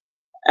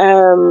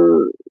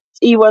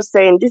 he was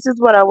saying, this is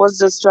what I was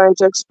just trying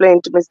to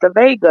explain to Mr.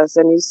 Vegas.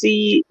 And you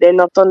see, they're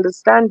not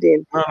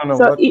understanding. No.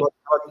 So, What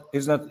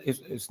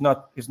it's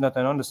not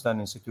an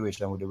understanding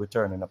situation with the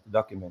returning of the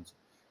documents.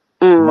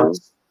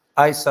 mm,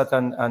 I sat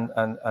and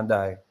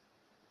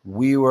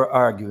we were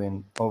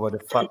arguing over the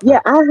fact yeah,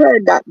 that I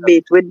heard that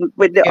bit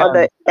with the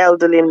other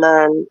elderly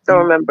man. Don't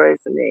remember his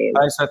name.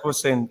 ISAT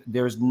was saying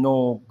there is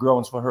no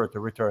grounds for her to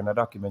return a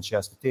document. She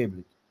has to table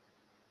it.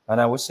 And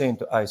I was saying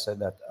to ISAT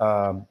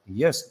that,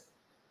 yes,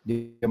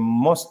 there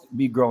must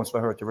be grounds for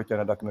her to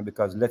return a document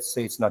because let's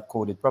say it's not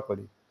coded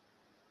properly.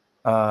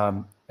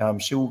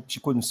 She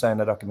couldn't sign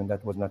a document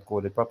that was not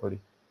coded properly.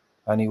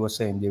 And he was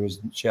saying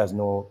she has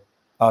no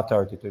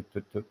authority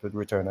to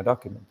return a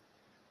document.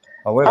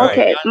 However,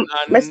 Okay, and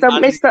that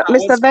Mr.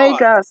 was thought.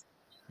 Vegas,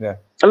 yeah.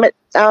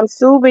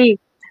 Subi,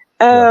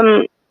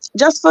 Yeah.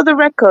 just for the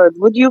record,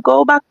 would you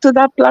go back to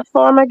that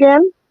platform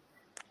again?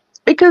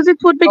 Because it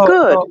would be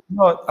good.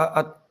 No,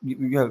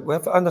 yeah, we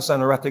have to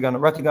understand Rattigan.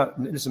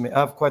 Listen to me, I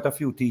have quite a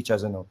few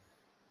teachers,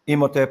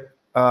 Imhotep,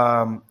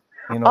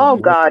 Oh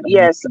God,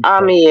 yes.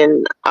 I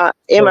mean,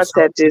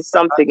 Imhotep is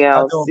something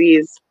else.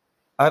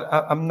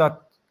 I'm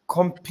not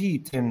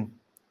competing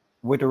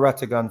with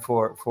Rattigan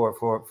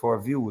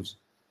for views.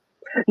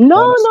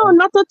 No,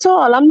 not at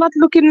all. I'm not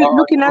looking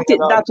at it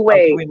that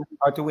way.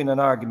 Or to win an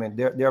argument.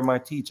 They're my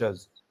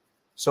teachers.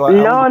 So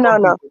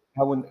No.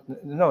 I wouldn't,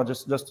 no,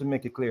 just to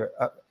make it clear.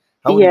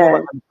 I wouldn't go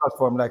back on the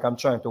platform like I'm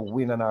trying to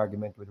win an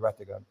argument with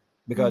Rattigan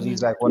because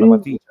he's like one of my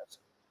teachers.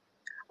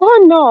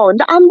 Oh no,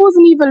 I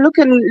wasn't even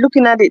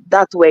looking at it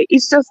that way.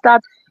 It's just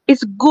that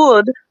it's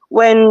good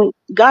when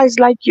guys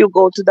like you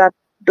go to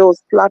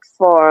those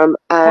platform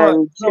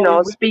and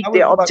speak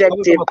their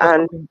objective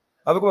and.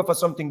 I would go for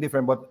something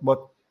different,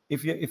 but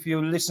if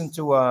you listen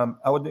to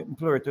I would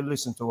implore you to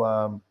listen to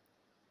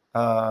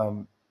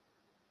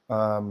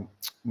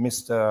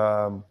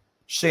Mr.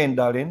 Shane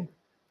Dallin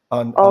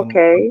on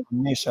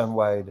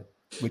Nationwide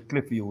with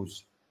Cliff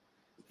Hughes.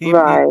 He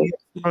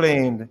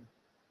explained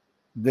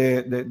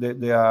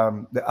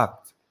the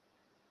act.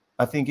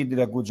 I think he did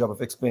a good job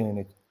of explaining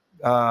it.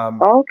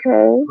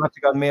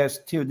 Vatican may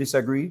still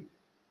disagree,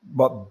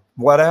 but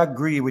what I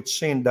agree with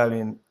Shane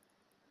Dallin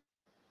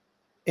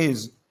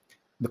is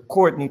the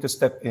court need to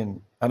step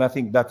in, and I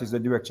think that is the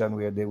direction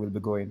where they will be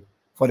going,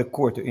 for the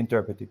court to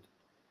interpret it.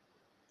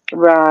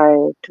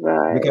 Right.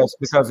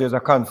 Because there's a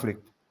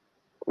conflict.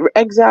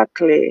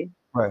 Exactly.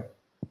 Right.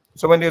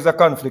 So when there's a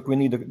conflict, we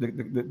need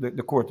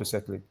the court to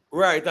settle it.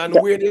 Right, and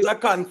where there's a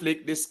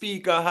conflict, the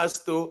speaker has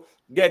to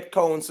get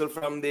counsel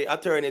from the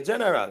attorney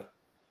general.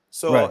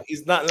 So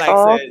it's not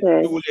like say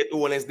Juliet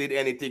Owens did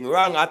anything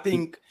wrong. I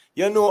think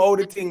you know how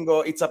the thing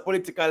go. It's a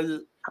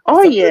political.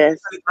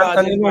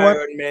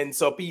 Environment.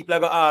 So people are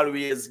gonna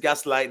always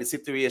gaslight the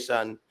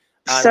situation.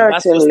 And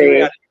that's just the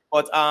reality.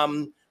 But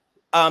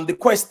the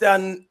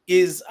question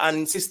is,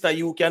 and sister,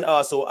 you can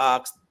also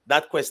ask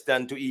that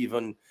question to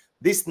even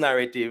this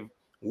narrative.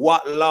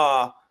 What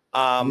law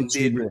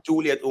did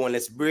Juliet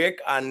Owens break?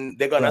 And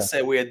they're gonna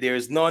say where there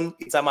is none,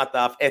 it's a matter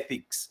of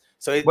ethics.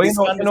 So it's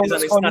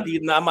not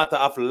even a matter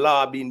of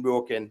law being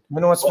broken.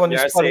 You know what's funny?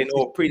 They're saying,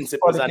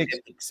 principles and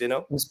ethics,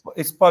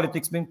 It's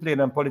politics being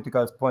played on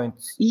political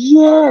points.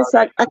 Yes,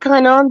 I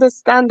kind of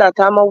understand that.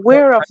 I'm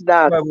aware of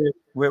that.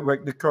 Where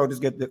the crowd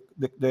is the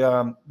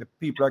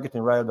people are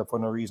getting riled up for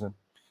no reason.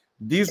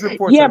 These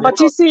reports. Yeah, but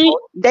you see,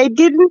 they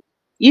didn't.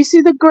 You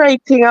see, the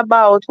great thing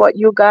about what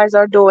you guys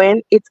are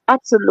doing, it's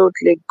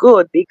absolutely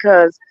good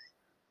because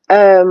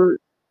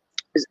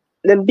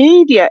the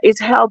media is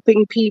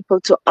helping people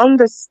to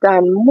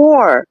understand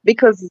more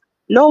because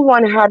no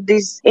one had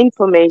this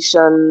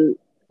information,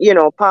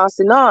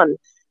 passing on.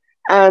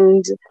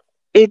 And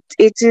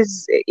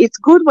it's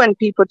good when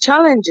people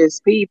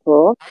challenges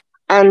people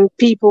and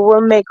people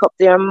will make up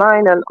their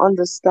mind and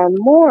understand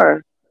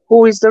more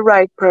who is the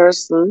right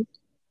person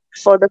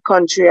for the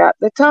country at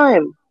the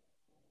time.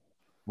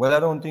 Well,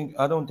 I don't think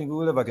we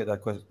will ever get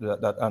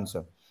that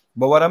answer.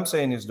 But what I'm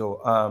saying is,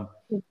 though,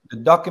 the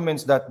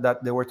documents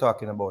that they were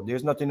talking about,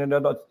 there's nothing in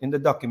the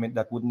document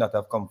that would not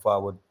have come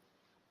forward.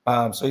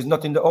 So it's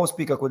nothing the House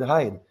Speaker could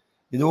hide.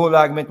 The whole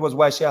argument was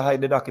why she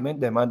hide the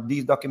document them, and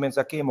these documents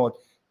that came out,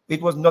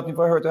 it was nothing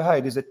for her to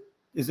hide. Is a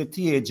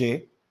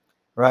TAJ,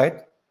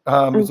 right?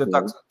 It's a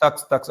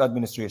tax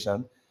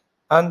administration,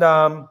 and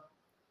I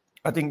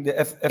think the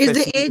is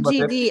the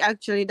AGD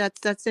actually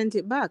that sent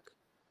it back.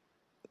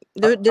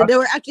 They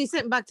were actually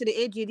sent back to the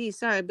AGD,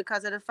 sorry,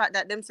 because of the fact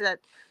that them said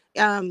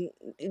that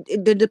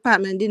the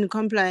department didn't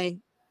comply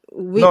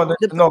with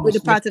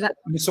the part of that.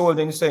 Ms.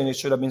 Holden is saying it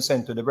should have been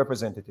sent to the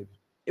representative.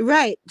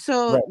 Right.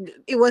 So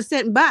it was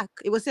sent back.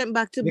 It was sent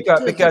back to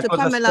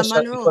Pamela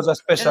Monroe. It was a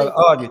special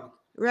audit.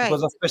 Right. It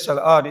was a special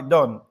audit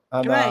done.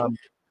 And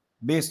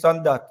based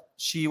on that,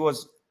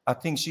 I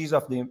think she's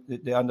of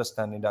the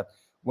understanding that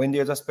when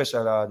there's a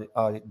special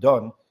audit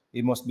done,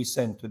 it must be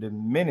sent to the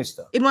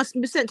minister. It must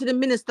be sent to the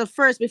minister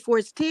first before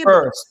it's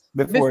tabled.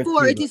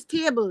 Before it is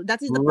tabled.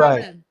 That is the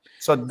problem.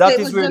 So that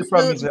is where the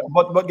problem is.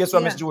 But guess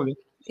what, Miss Julie?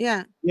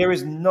 Yeah. There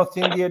is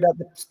nothing there that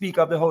the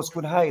Speaker of the House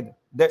could hide.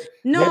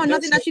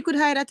 Nothing that she could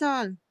hide at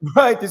all.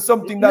 Right. It's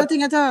something that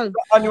nothing at all. It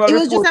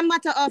was just a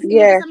matter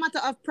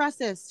of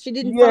process. She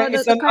didn't follow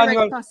the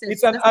correct process.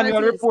 It's an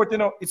annual report,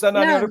 It's an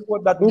annual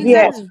report that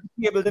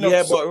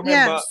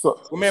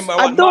remember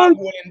what Mark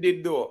Golan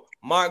did though.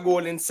 Mark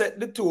Golan set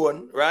the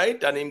tone,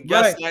 right? And him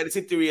gaslight the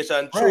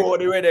situation, throw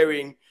the red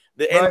herring.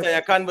 The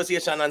entire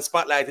conversation and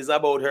spotlight is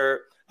about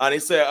her. And he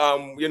said,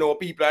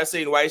 people are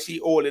saying why she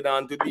holding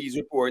on to these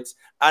reports.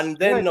 And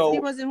then a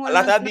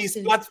lot of these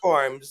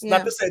platforms,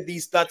 not to say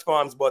these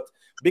platforms, but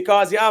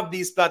because you have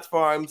these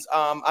platforms,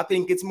 I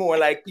think it's more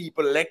like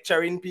people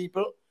lecturing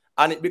people.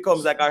 And it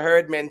becomes like a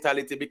herd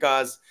mentality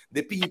because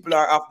the people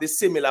are of the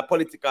similar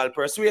political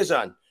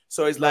persuasion.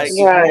 So it's like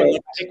an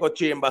echo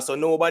chamber. So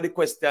nobody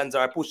questions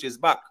or pushes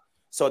back.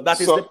 So that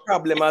is the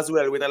problem as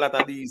well with a lot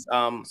of these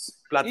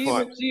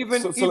platforms.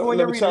 Even when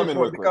you read the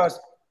report, because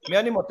me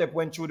and Imhotep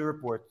went through the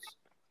reports,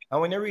 and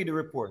when you read the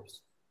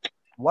reports,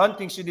 one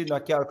thing she did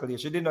not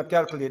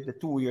calculate the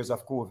 2 years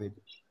of COVID.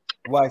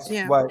 Why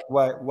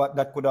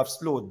that could have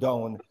slowed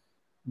down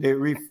the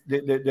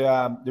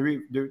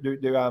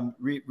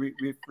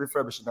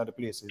refurbishing of the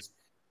places.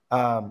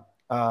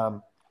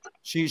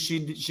 she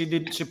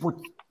put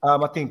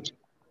I think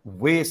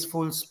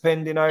wasteful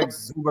spending or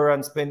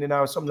exuberant spending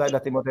or something like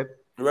that.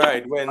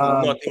 Right, when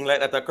nothing like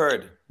that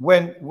occurred.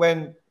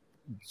 When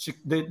she,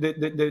 the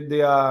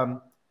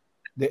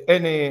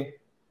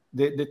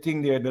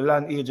thing there, the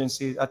land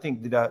agency, I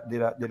think did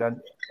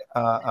an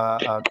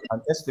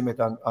estimate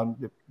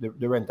on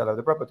the rental of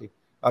the property,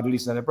 or the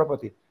lease on the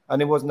property,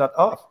 and it was not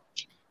off.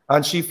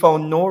 And she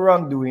found no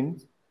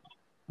wrongdoing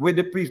with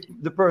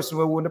the person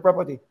who owned the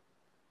property.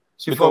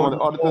 She found the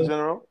Auditor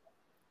General?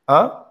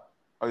 Huh?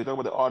 Are you talking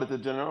about the Auditor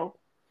General?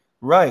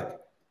 Right.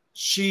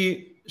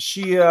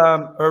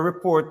 Her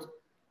report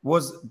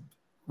was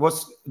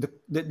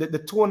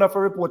the tone of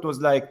her report was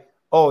like,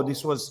 oh,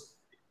 this was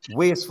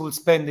wasteful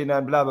spending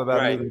and blah blah blah,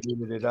 right.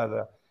 blah, blah,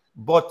 blah.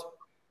 But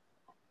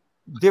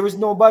there is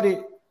nobody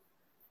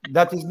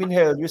that has been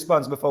held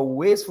responsible for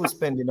wasteful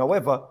spending.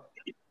 However,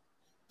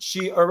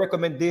 her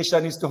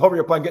recommendation is to hurry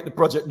up and get the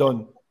project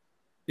done.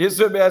 You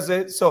see what I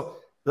say? So,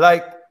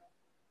 like,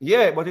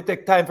 yeah, but it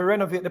takes time to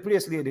renovate the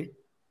place, lady.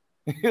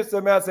 You see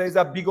what I say? It's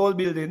a big old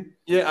building.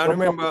 Yeah, I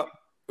remember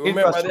they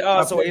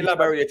also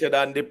elaborated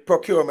on the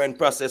procurement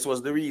process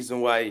was the reason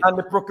why. And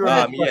the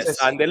procurement process. Yes,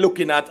 and they're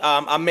looking at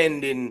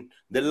amending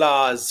the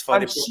laws for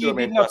the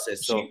procurement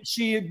process. So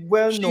she's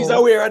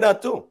aware of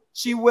that too.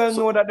 She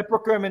know that the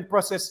procurement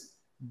process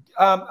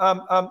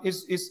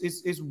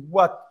is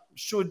what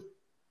should be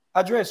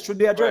addressed.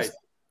 Right.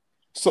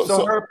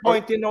 So her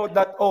pointing out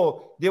that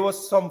there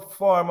was some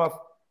form of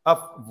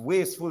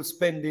wasteful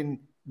spending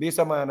based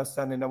on my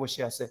understanding of what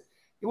she has said.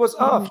 It was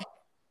off. It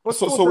was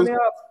totally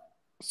off.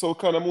 So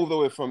kind of moved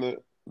away from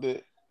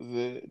the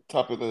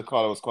topic that the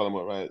caller was calling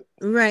about, right?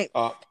 Right.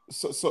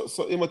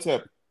 So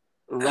Imhotep,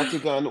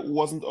 Rattigan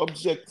wasn't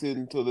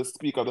objecting to the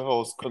Speaker of the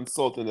House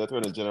consulting the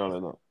Attorney General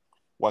enough.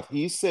 What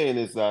he's saying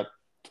is that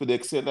to the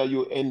extent that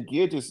you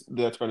engage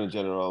the Attorney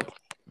General,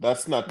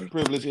 that's not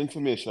privileged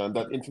information.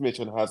 That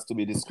information has to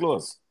be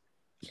disclosed.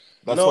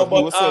 That's what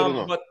he was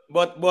saying.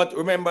 But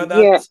remember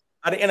that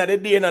at the end of the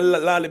day,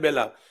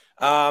 Lalibela,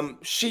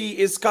 she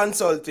is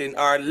consulting,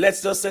 or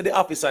let's just say the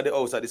officer of the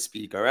House of the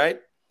Speaker, right?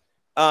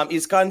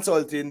 Is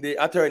consulting the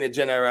Attorney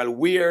General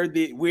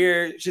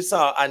where she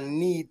saw a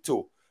need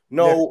to.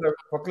 Now,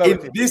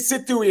 in this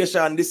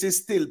situation, this is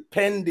still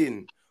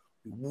pending.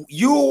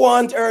 You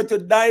want her to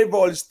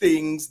divulge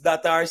things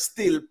that are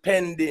still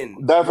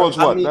pending. Divulge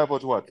what?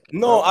 Divulge what?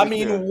 No, I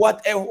mean,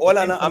 whatever.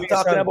 I'm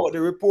talking about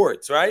the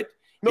reports, right?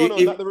 No,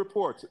 not the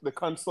report. The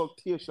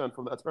consultation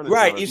from the Attorney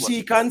General. Right. If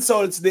she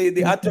consults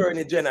the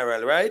Attorney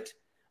General, right?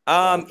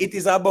 It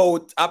is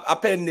about a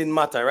pending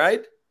matter,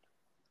 right?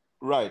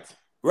 Right.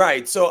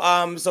 Right.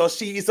 So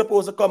she is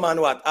supposed to come and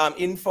what?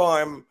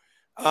 Inform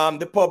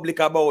the public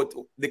about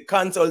the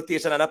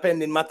consultation and a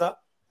pending matter.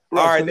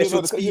 Right. Or they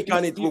should speak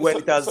on it when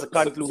it has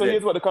concluded. So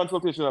here's what the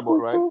consultation is about,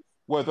 right?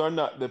 Whether or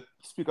not the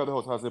Speaker of the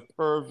House has a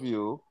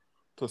purview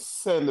to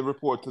send the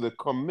report to the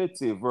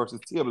committee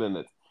versus tabling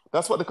it.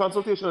 That's what the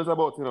consultation is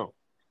about,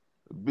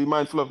 Be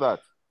mindful of that.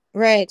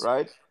 Right.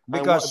 Right?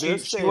 Because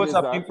she was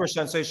of the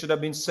impression so it should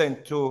have been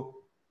sent to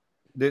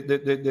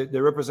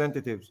the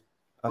representatives.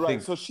 I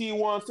think. So she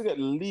wants to get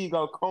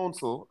legal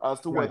counsel as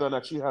to whether or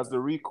not she has the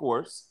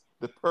recourse,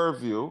 the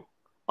purview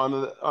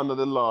under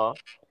the law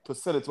to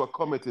send it to a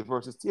committee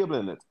versus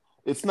tabling it.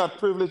 It's not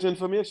privileged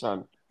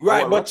information.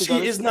 Right, but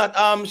she is not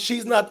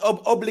she's not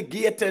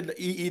obligated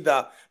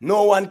either.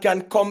 No one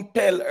can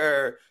compel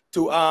her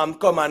to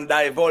come and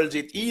divulge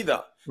it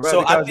either. Right,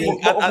 so I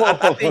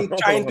think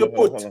trying to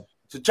put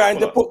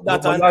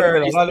that on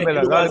her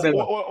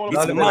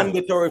it's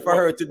mandatory for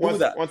her to do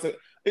that.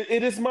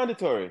 It is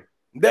mandatory.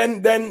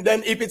 Then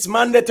if it's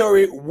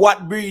mandatory,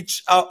 what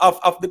breach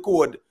of the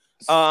code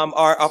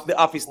or of the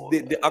office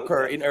did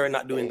occur in her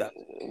not doing that?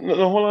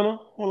 No,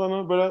 hold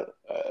on, brother.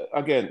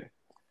 Again,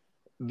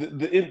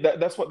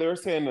 that's what they were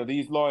saying.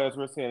 These lawyers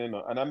were saying,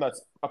 and I'm not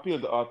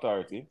appealing to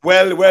authority.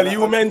 Well,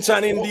 you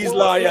mentioning these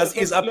lawyers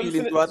is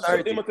appealing to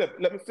authority.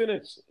 Let me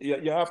finish.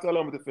 You have to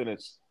allow me to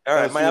finish. All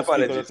right, my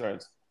apologies.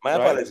 My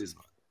apologies.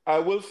 I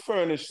will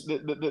furnish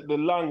the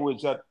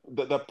language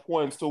that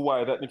points to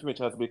why that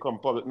information has become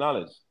public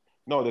knowledge.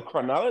 Now, the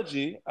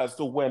chronology as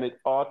to when it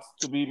ought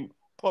to be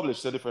published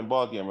is a different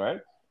ballgame, right?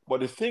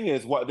 But the thing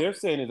is, what they're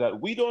saying is that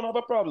we don't have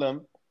a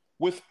problem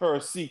with her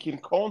seeking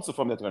counsel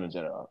from the Attorney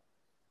General.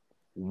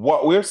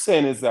 What we're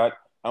saying is that,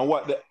 and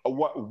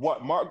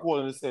what Mark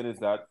Golden is saying is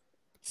that,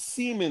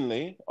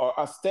 seemingly or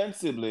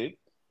ostensibly,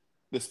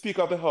 the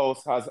Speaker of the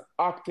House has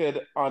acted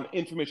on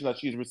information that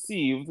she's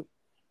received,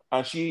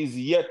 and she is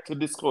yet to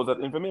disclose that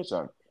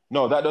information.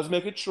 No, that does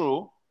make it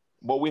true,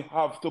 but we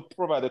have to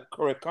provide the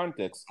correct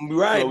context.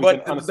 Right,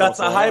 but that's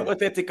a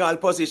hypothetical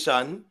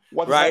position,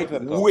 right?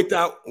 With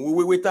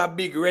a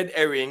big red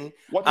herring.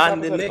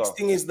 And the next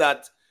thing is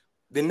that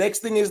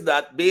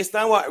based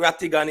on what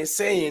Rattigan is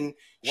saying,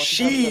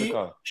 she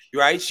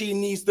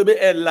needs to be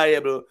held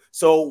liable.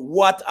 So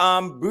what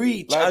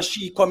breach has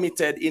she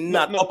committed in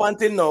that? Up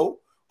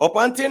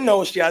until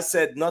now, she has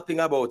said nothing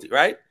about it,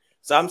 right?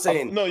 So I'm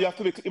saying no. You have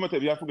to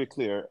be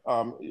clear.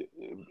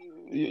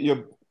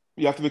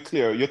 you have to be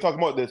clear. You're talking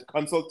about the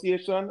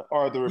consultation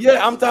or the report?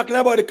 Yeah, I'm talking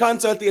about the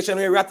consultation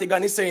where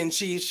Rattigan is saying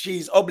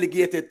she's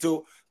obligated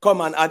to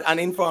come and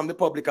inform the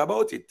public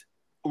about it.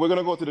 We're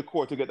gonna go to the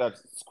court to get that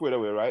squared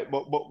away, right?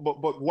 But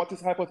what is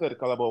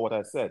hypothetical about what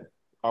I said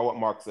or what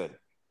Mark said?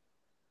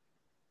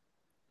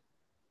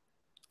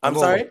 I'm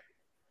sorry?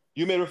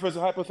 You may refer to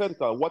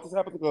hypothetical. What is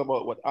hypothetical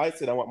about what I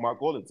said and what Mark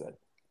Golden said?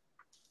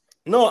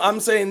 No, I'm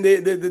saying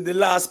the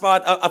last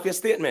part of your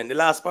statement, the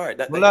last part.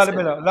 Where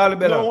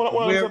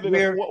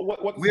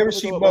is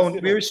she bound?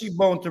 Where is she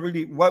bound to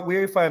release?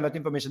 Where you find that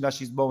information that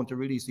she's bound to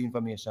release the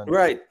information?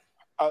 Right.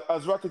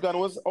 As Rattigan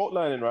was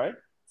outlining, right?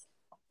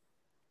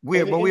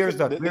 Where? But where is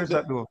that? Where is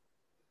that though?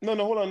 No,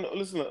 hold on.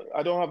 Listen,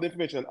 I don't have the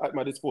information at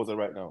my disposal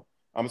right now.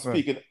 I'm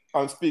speaking.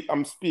 Right.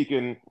 I'm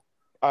speaking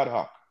ad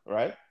hoc,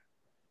 right?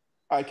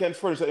 I can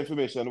furnish that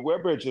information.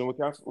 We're bridging. We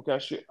can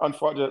share.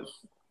 Unfortunately,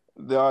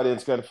 the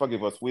audience can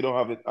forgive us. We don't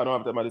have it. I don't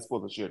have it at my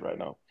disposal shared right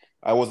now.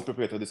 I wasn't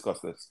prepared to discuss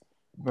this.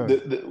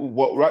 Right.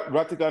 What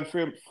Rattigan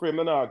framed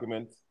an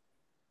argument,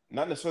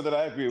 not necessarily that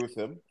I agree with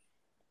him,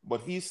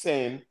 but he's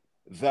saying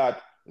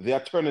that the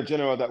Attorney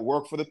General that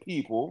work for the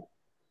people,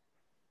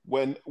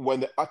 when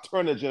the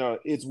Attorney General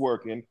is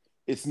working,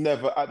 it's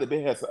never at the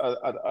behest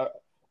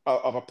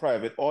of a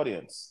private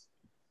audience,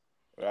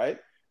 right?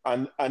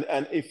 And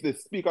if the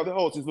Speaker of the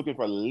House is looking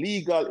for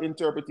legal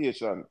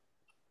interpretation,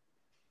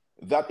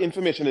 that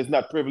information is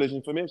not privileged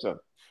information.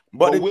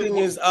 But the thing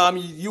is,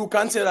 you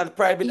consider that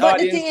private but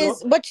audience. The thing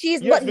is, but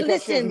she's, yes, but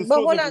listen, but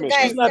hold on,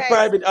 guys. She's not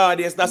private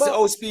audience. That's the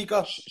House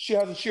Speaker. She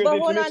hasn't shared the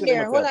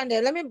information. Hold on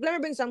there. Let me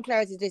bring some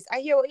clarity to this.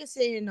 I hear what you're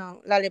saying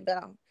now,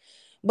 Lalibela.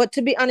 But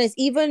to be honest,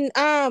 even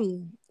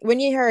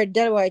when you heard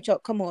Delroy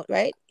Chuck come out,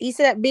 right? He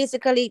said that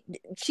basically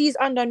she's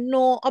under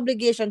no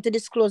obligation to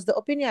disclose the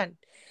opinion.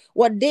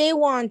 What they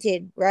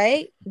wanted,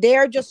 right?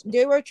 They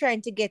were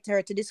trying to get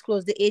her to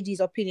disclose the AG's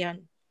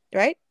opinion,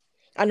 right?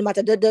 And no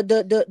matter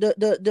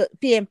the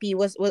PnP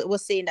was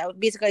saying that,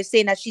 basically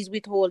saying that she's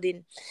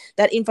withholding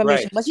that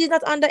information, right. But she's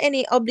not under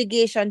any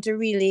obligation to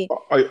really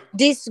Are you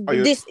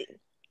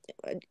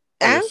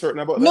certain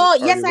about that? No,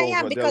 yes, I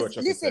am, because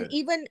listen,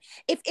 even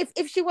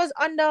if she was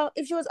under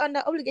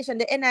obligation,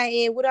 the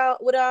NIA would have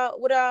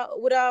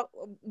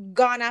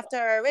gone after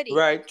her already.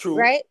 Right, true.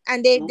 Right,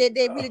 and they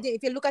really did.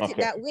 If you look at it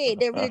that way,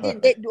 they really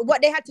did.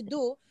 What they had to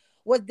do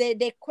was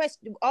they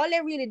question. All they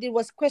really did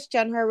was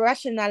question her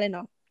rationale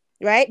enough.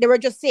 Right, they were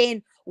just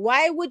saying,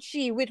 why would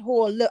she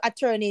withhold the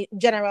Attorney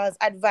General's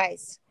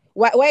advice?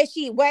 Why is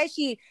she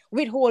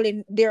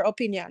withholding their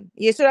opinion?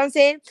 You see what I'm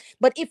saying?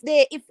 But if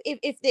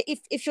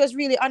she was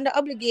really under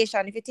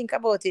obligation, if you think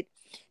about it,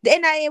 the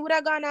NIA would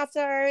have gone after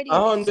her already.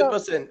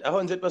 100%.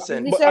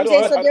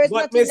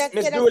 But Miss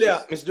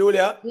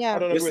Julia, yeah.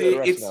 You see,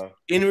 it's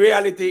in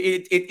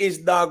reality it is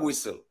dog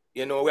whistle.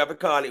 You know, we have to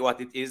call it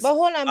what it is. But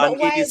hold on,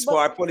 and it is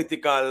for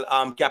political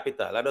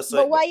capital.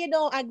 But why you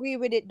don't agree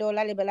with it though,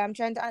 Lalibel? I'm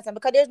trying to answer,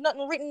 because there's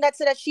nothing written that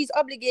says that she's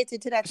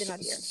obligated to that.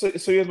 So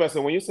here's my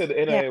question. When you said the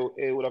NIA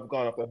would have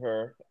gone after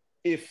her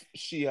if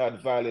she had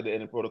violated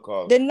any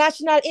protocol, the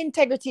National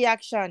Integrity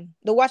Action,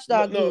 the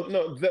watchdog group.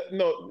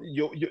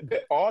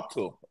 They ought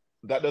to.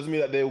 That doesn't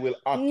mean that they will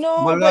act. No,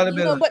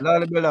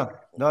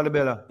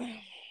 Lalibela.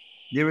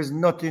 There is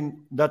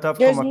nothing that I've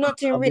There's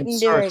nothing written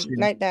there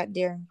like that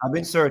there. I've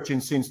been searching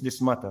since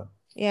this matter.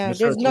 Yeah,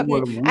 there's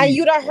nothing. And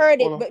you'd have heard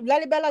it, but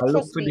Lalibela,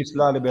 trust me.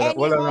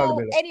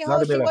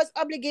 Anyhow, she was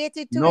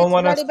obligated to no it,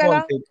 one has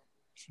Lalibela.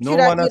 No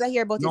one has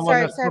hear about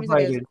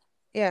provided.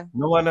 Yeah.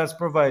 No one has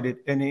provided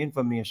any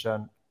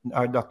information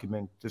or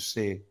document to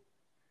say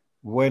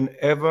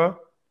whenever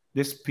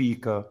the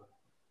Speaker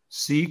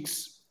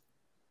seeks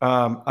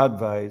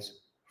advice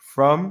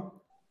from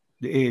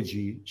the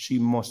AG, she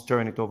must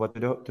turn it over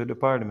to the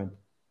Parliament.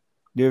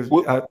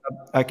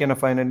 I cannot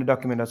find any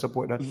document that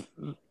support that.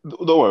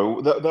 Don't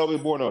worry, that'll be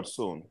borne out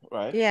soon,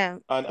 right? Yeah.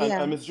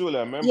 And Miss Julia,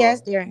 remember,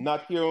 yes, dear.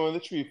 Not hearing the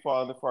tree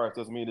fall in the forest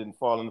doesn't mean it didn't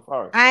fall in the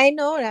forest. I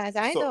know that.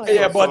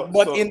 Yeah,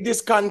 but in this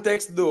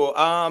context, though,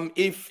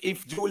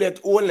 if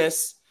Juliet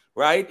Owens,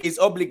 right, is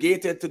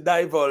obligated to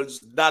divulge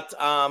that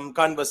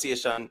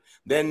conversation,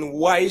 then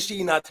why is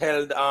she not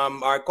held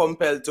or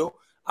compelled to?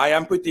 I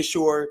am pretty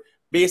sure,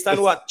 based on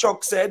what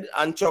Chuck said,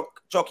 and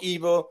Chuck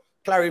Evil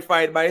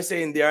clarified by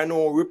saying there are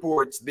no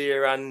reports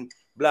there and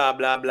blah,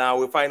 blah, blah.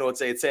 We find out,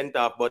 say it's sent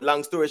off. But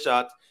long story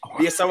short,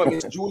 based on what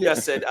Miss Julia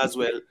said as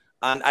well,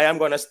 and I am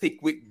going to stick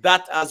with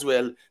that as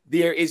well,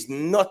 there is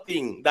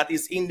nothing that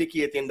is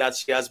indicating that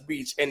she has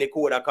breached any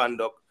code of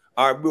conduct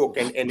or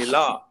broken any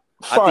law.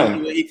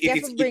 Fine. I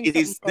think it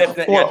is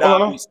definitely a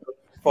damn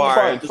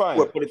for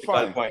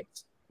political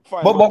points.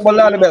 Fine. But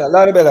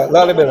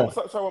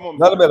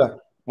Lalibela.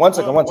 One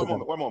second.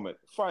 One moment.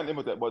 Fine,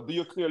 but do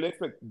you clearly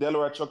expect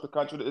Delroy Chuck to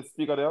contradict the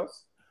Speaker of the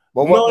House?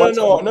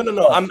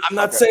 No. I'm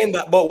not saying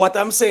that. But what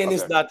I'm saying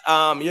is that,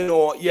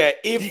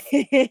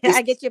 if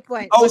I get your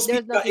point. Our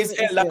Speaker is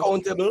held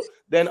accountable,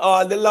 then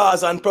all the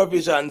laws and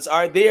provisions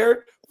are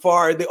there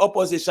for the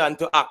opposition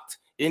to act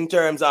in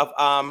terms of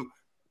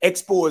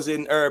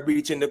exposing her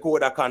breaching the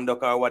code of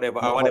conduct or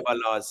whatever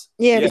laws.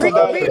 Yeah,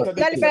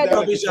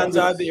 provisions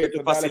are there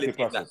to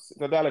facilitate that.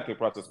 It's a dialectic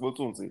process. We'll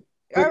soon see.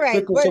 All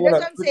right, but that's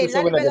what I'm saying.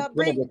 Lalibela,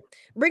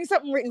 bring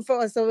something written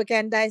for us so we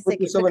can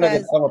dissect it. So when I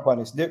get hung up on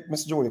this,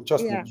 Mr. Julie,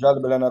 trust me,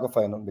 Lalibela not gonna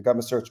find him because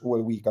I search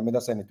all week. I'm gonna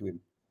send it to him.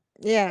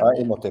 Yeah,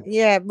 Lalibela.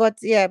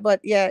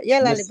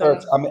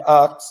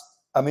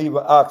 I'm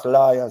even asked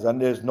liars, and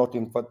there's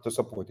nothing to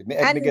support it.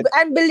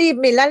 And believe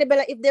me,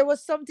 Lalibela, if there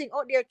was something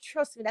out there,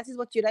 trust me, that is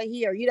what you'd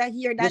hear. You'd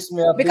hear that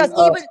because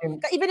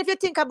even if you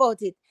think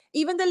about it,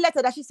 even the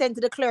letter that she sent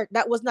to the clerk,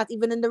 that was not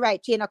even in the right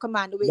chain of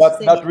command.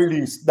 That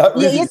release.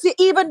 You see,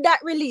 even that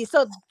release.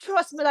 So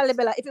trust me,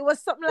 Lalibela, if it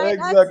was something like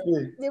that,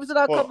 it was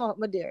not come out,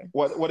 my dear.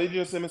 What did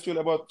you say, Ms.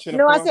 Julie, about chain of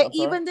command? No, I said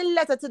even the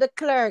letter to the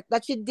clerk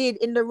that she did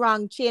in the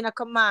wrong chain of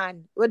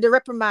command with the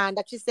reprimand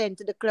that she sent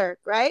to the clerk,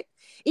 right?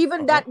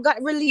 Even that got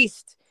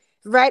released.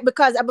 Right,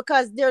 because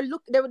they'll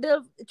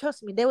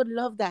trust me, they would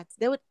love that.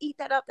 They would eat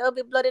that up. There would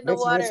be blood in the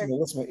water.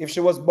 Listen. If she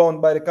was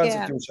bound by the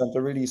Constitution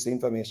to release the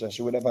information,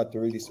 she would have had to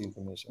release the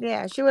information.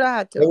 Yeah, she would have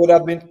had to. There would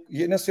have been,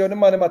 see, the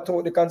man who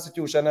taught the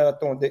Constitution and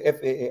taught the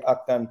FAA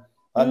Act and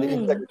the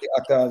Integrity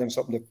Act and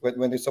something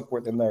when they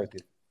support the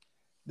narrative.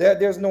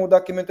 There's no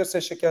document that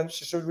says she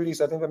should release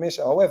that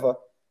information. However,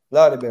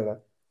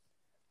 Lalibela,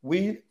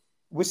 we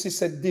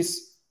said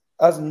this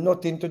has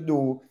nothing to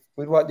do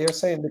with what they're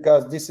saying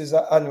because this is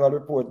an annual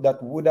report that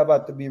would have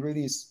had to be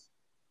released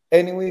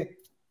anyway.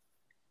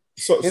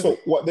 So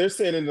what they're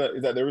saying is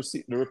that the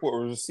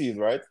report was received,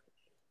 right?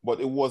 But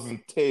it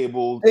wasn't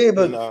tabled.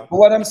 But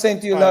what I'm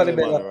saying to you,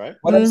 Lalibela, right?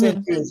 What I'm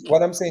saying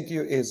to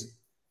you is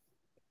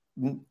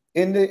in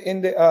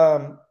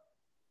the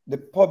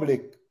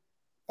Public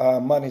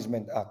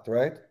Management Act,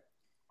 right?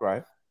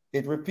 Right.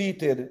 It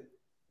repeated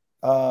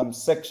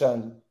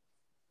section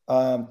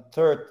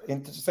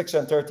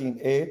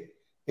 13A.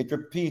 It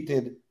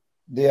repeated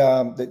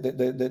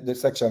the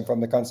section from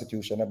the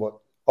Constitution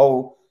about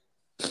how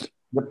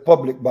the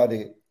Public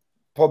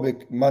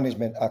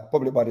Management Act,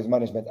 Public Bodies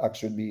Management Act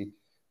should be,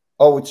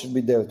 how it should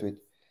be dealt with.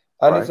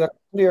 And it's a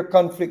clear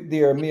conflict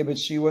there. Maybe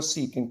she was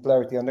seeking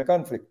clarity on the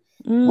conflict.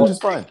 Which is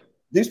fine.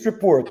 This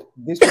report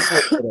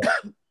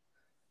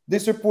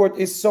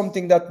is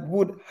something that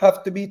would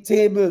have to be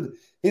tabled.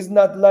 It's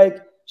not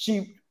like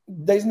she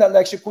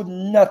could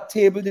not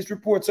table this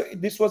report. So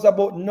this was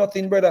about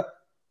nothing, brother.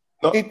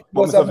 No, it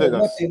was about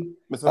nothing.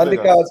 And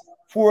because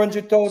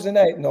 400,000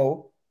 right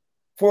now,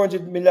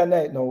 400 million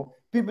right now,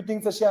 people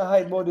think that she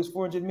hide about this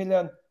 400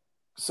 million.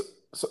 So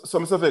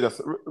Mr.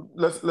 Vegas,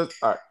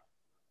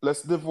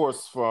 let's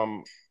divorce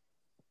from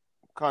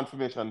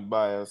confirmation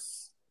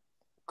bias,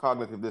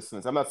 cognitive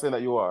dissonance. I'm not saying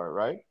that you are,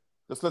 right?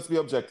 Let's be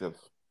objective.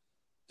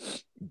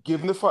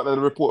 Given the fact that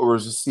the report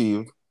was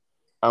received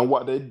and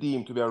what they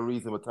deemed to be a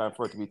reasonable time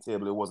for it to be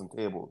tabled, it wasn't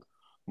tabled.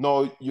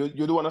 Now, you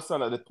do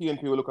understand that the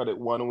PnP will look at it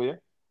one way,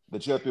 the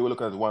GLP will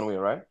look at it one way,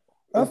 right?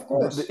 Of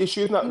course. The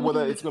issue is not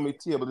whether it's going to be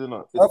tabled or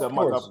not. It's a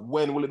matter of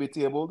when will it be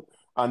tabled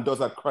and does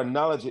that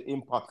chronology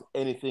impact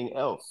anything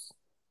else?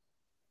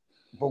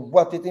 But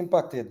what it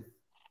impacted?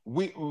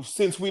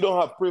 Since we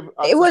don't have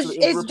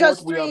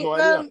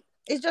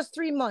it's just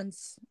 3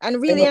 months.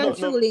 And really and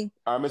truly.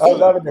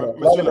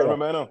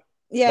 Remember,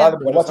 yeah.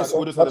 We just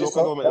had a local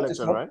government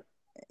election, right?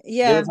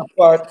 Yeah. There's a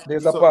part in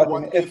FA.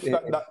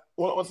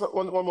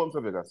 One month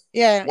of Vegas.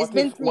 Yeah, it's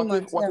been 3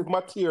 months. What if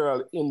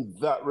material in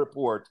that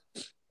report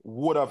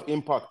would have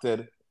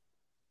impacted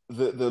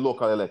the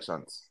local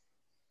elections?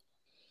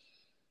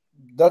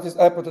 That is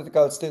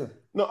hypothetical still.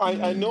 No,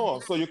 I know.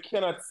 So you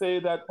cannot say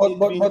that. But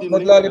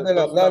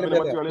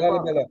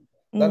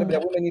Lalibela,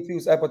 when if you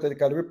use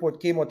hypothetical, the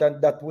report came out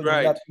and that would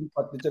not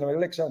impact the general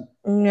election.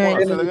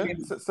 Right. Say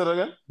that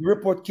again? The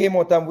report came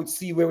out and would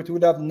see where it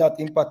would have not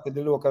impacted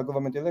the local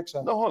government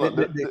election. No, hold on.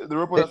 The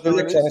report has been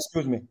released?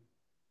 Excuse me.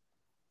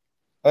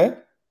 The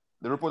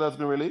report has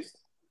been released?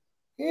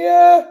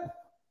 Yeah.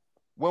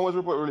 When was the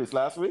report released?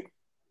 Last week?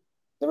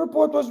 The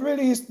report was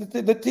released.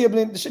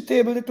 She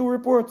tabled the two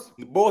reports.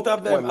 Both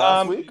of them.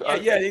 Last week?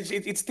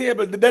 It's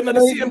tabled. They're not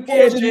the same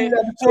page.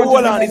 So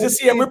hold on. It's the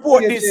same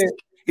report.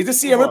 It's the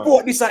same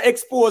report. This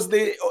exposed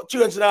the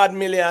 200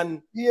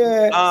 million.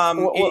 Yeah.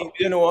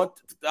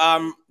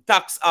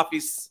 Tax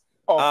office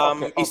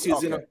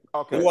issues.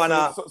 Okay. You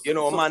wanna,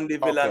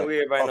 Mandeville and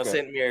wherever,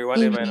 St. Mary,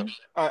 whatever.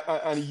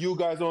 And you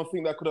guys don't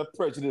think that could have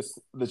prejudiced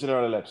the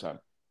general election?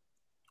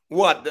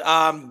 What?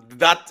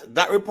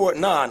 That report?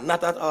 Nah,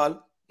 not at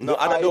all. No,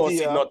 I don't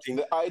see nothing.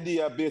 The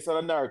idea based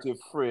on a narrative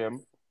frame,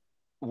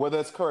 whether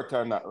it's correct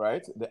or not,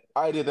 right? The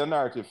idea, the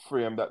narrative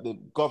frame that the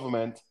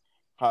government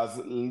has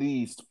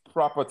leased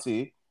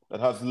property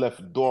that has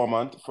left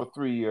dormant for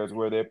 3 years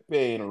where they're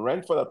paying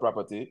rent for that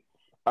property,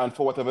 and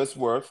for whatever it's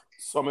worth,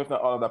 some if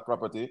not all of that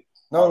property.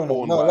 No,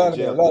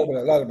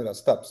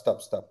 stop.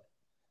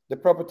 The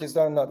properties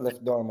are not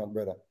left dormant,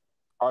 brother.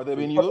 Are they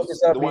being used?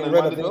 The one in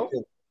Mandeville?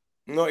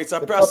 No, it's a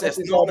process.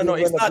 No.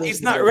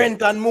 It's not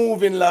rent and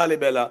moving,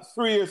 Lalibela.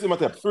 3 years,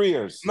 Imhotep, 3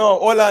 years. No,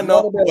 hold on,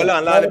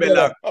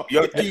 Lalibela.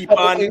 You keep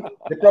on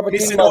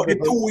missing out the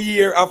 2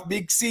 year of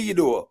Big C,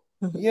 though.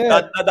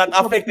 Yeah, that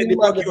affected the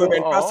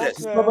procurement process.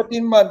 The property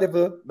in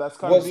Mandeville That's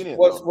convenient,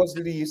 was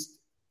leased.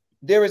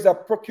 There is a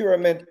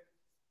procurement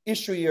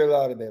issue here,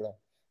 Laudabella,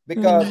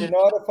 because in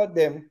order for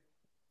them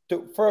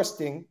to first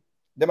thing,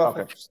 them have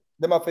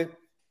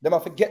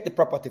to get the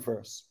property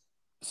first,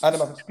 and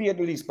them have to pay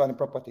the lease on the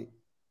property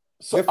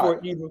before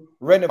even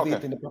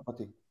renovating the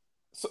property.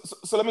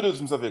 So let me do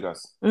this, Mr.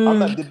 Vegas. I'm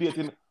not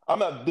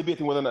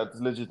debating whether or not it's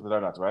legitimate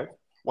or not, right?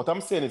 What I'm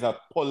saying is that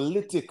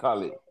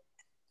politically,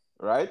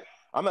 right?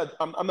 I'm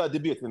not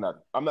debating that.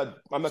 I'm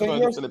not trying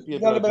to defend the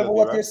PnP.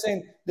 What you're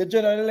saying, the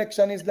general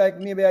election is like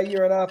maybe a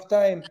year and a half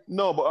time.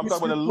 No, but I'm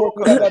talking about the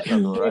local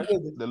election, though, right?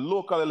 The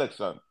local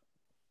election.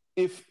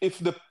 If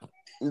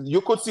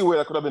you could see where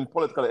that could have been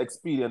politically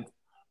expedient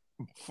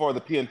for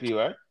the PnP,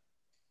 right?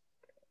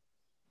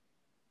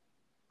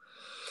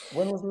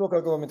 When was the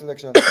local government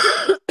election?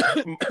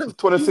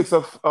 26th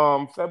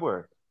of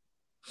February.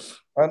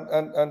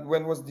 And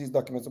when was these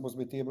documents supposed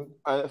to be tabled?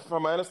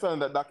 From my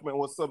understanding, that document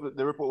was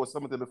the report was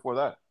submitted before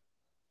that.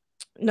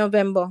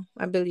 November,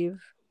 I believe.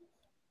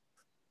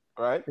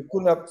 Right? It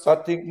couldn't have, I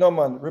think, no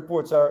man,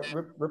 reports are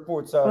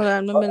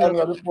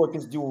annual report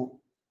is due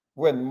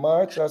when,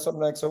 March or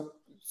something like so?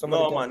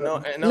 No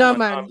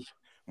man.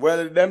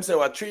 Well, them say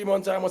what, 3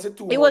 months, I must say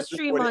 2 months. It was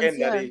 3 months, the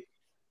end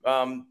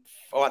of the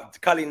what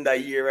calendar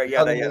year,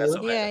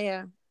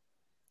 yeah.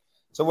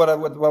 So what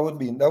would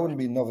be? That wouldn't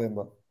be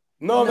November.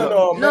 No,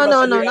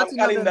 not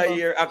calendar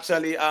year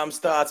actually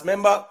starts.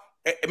 Remember,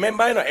 you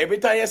know, every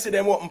time you see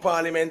them open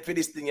parliament for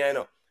this thing, you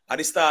know, at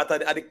the start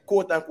at the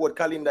quote unquote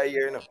calendar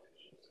year, you know.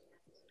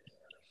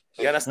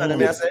 You understand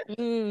what I say?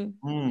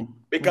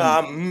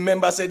 Because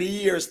remember, say the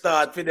year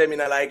start for them in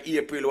like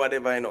April,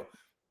 whatever, you know.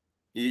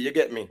 You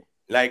get me?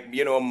 Like,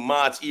 you know,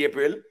 March,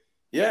 April.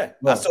 Yeah,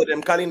 that's how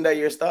them calendar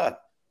year start.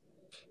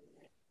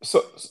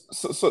 So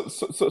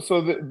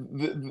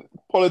the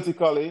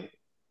politically,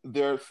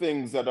 there are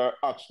things that are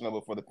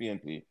actionable for the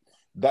PnP.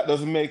 That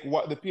doesn't make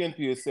what the PnP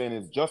is saying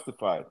is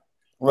justified.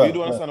 Right. You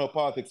don't understand how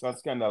politics and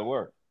scandal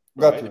work.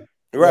 Right.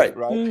 Right.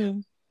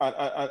 And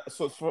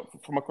so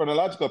from a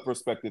chronological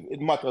perspective,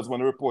 it matters when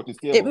the report is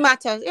tabled.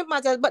 It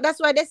matters. But that's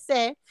why they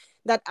say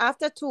that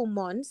after 2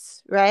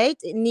 months, right,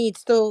 it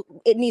needs to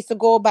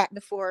go back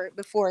before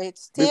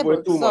it's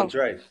tabled. Before 2 months,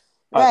 right.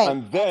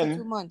 And then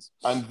after 2 months.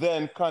 And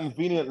then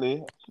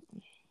conveniently,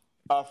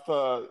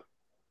 after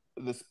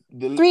the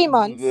 3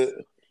 months.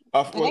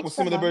 What's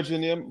some of the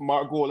Virgin name?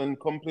 Mark Golan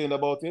complained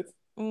about it.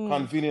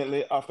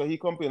 Conveniently, after he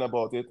complained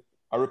about it,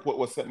 a report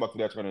was sent back to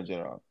the Attorney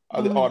General,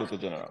 the Auditor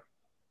General.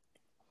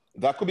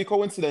 That could be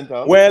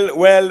coincidental.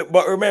 Well,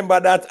 but remember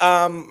that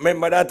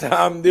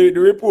the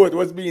report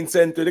was being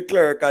sent to the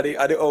clerk at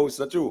the house,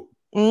 that's true.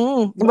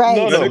 Right.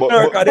 The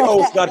clerk at the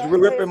house got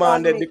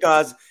reprimanded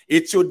because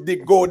it should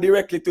go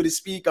directly to the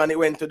speaker, and it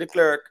went to the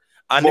clerk,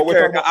 and the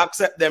clerk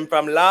accept them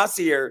from last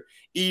year,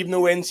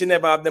 even when she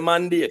never have the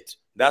mandate.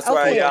 That's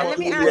why. Let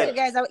me ask you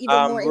guys even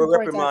more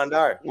important.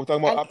 We're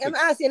talking about I'm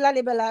asking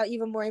Lalibela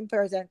even more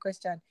important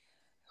question.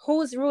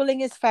 Whose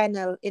ruling is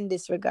final in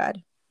this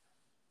regard?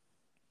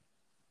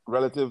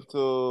 Relative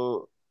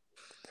to,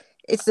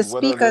 it's the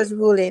speaker's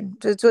ruling.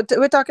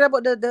 We're talking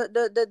about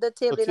the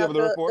tabling of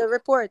the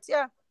reports.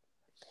 Yeah.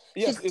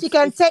 Yes, she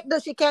can take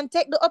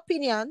the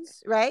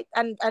opinions, right?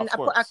 And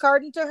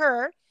according to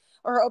her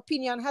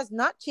opinion has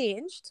not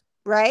changed,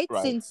 right?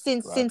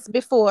 Since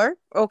before.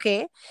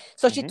 Okay.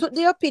 So she took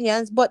the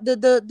opinions, but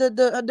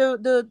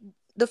the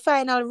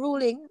final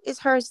ruling is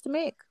hers to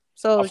make.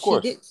 So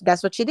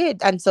that's what she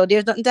did, and so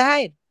there's nothing to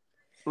hide.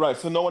 Right,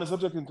 so no one is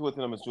objecting to it,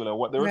 Ms. Julia.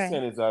 What they were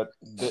saying is that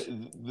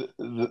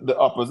the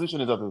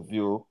opposition is of the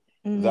view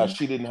that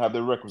she didn't have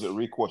the requisite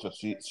recourse that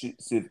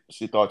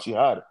she thought she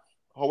had.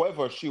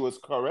 However, she was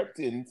correct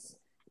in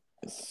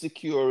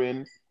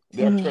securing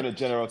the Attorney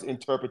General's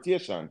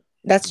interpretation.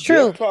 That's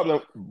true.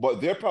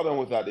 Their problem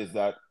with that is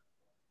that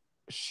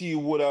she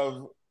would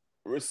have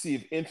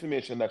received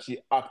information that she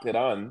acted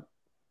on,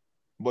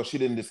 but she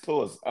didn't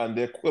disclose, and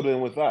they're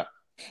quibbling with that.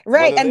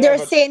 Right, and they're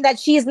saying that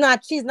she's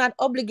not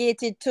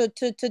obligated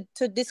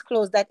to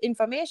disclose that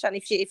information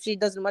if she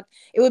doesn't want.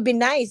 It would be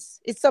nice.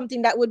 It's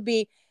something that would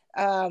be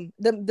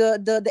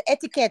the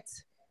etiquette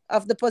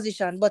of the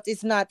position, but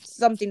it's not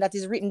something that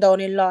is written down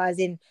in law as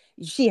in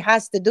she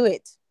has to do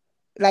it.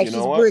 Like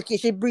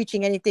she's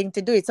breaching anything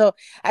to do it. So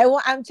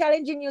I'm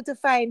challenging you to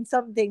find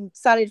something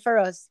solid for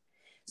us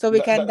so we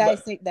can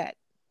dissect that.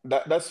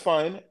 That's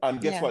fine. And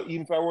guess what?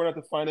 Even if I were not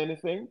to find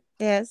anything,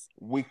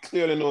 we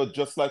clearly know,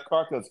 just like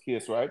Cartel's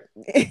case, right?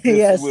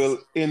 This will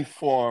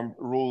inform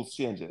rules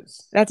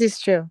changes. That is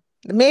true.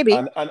 Maybe.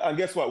 And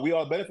guess what? We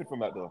all benefit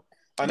from that, though.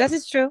 That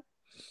is true.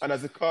 And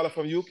as a caller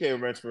from UK,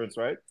 for instance,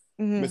 right?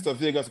 Mr.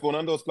 Vegas going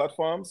on those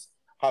platforms,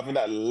 having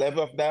that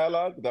level of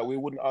dialogue that we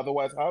wouldn't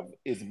otherwise have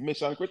is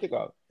mission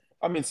critical.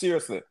 I mean,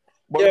 seriously.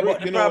 But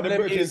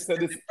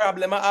the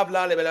problem I have,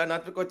 Lalibela,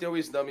 not to cut your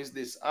wisdom, is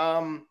this.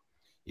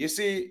 You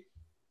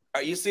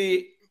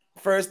see,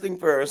 first thing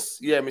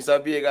first,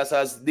 Mr. Vegas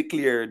has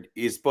declared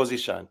his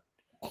position,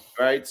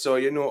 right? So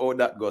you know how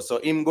that goes. So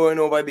him going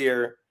over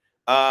there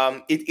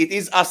it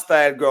is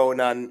hostile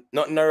ground and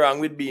nothing wrong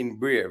with being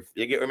brave.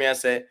 You get what I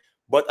say?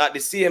 But at the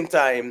same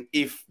time,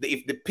 if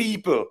the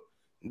people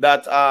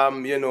that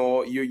you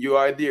know you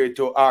are there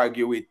to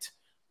argue with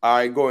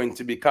are going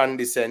to be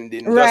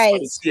condescending just for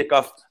the sake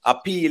of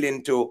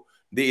appealing to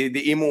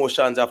the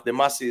emotions of the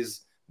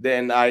masses,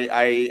 then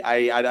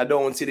I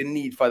don't see the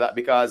need for that,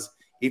 because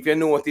if you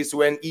notice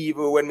when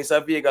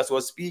Mr. Vegas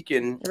was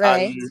speaking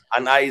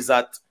and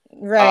Isaac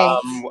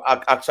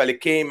actually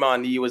came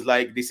on, he was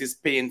like, this is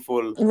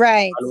painful,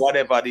 and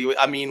whatever.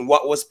 I mean,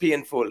 what was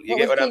painful? You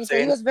get what I'm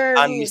saying? And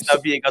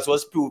Mr. Vegas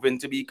was proven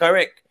to be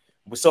correct.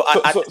 So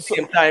at the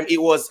same time,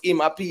 it was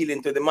him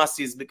appealing to the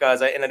masses,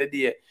 because at the end of the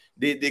day,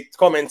 the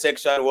comment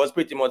section was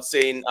pretty much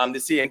saying the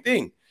same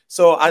thing.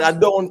 So I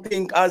don't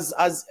think as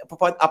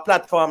a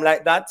platform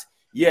like that,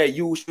 yeah,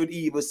 you should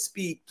even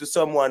speak to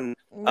someone,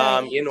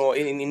 you know,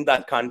 in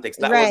that context.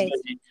 That was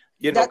very,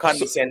 you know,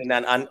 condescending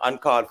and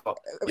uncalled for.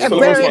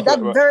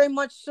 Very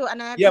much so.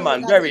 And I yeah,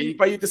 man, very.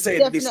 For you to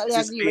say this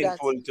is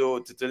painful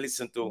to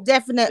listen to.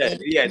 Definitely.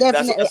 Yeah,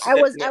 definitely. I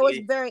was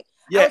very.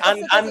 Yeah,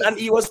 and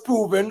he was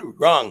proven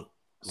wrong.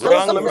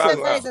 Wrong.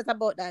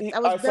 About that. I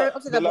was very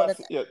upset about that.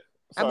 Yeah.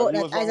 Sorry, about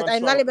that, Isaac.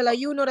 And Lalibela,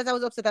 you know that I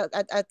was upset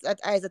at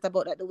Isaac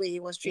about that, the way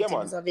he was treating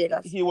Mr.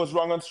 Vegas. He was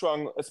wrong and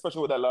strong,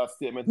 especially with that last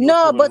statement.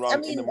 No, but I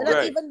mean,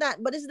 not even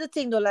that. But this is the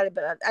thing, though,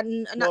 Lalibela,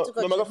 and not to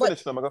cut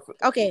finish.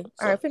 Okay,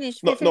 all right,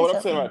 finish. No, what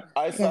I'm saying, right?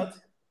 Isaac,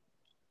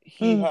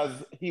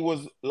 he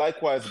was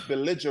likewise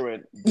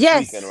belligerent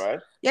this weekend, right?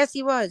 Yes,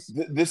 he was.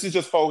 This is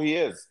just how he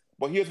is.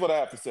 But here's what I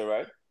have to say,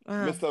 right?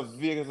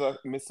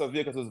 Mr.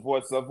 Vegas'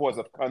 voice is a voice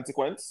of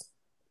consequence,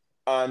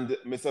 and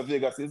Mr.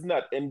 Vegas is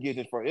not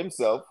engaging for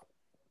himself.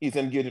 He's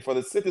engaging for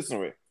the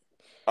citizenry.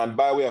 And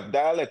by way of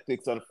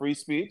dialectics and free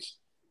speech,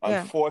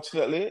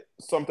 unfortunately,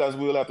 sometimes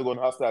we will have to go on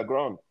hostile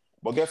ground.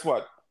 But guess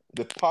what?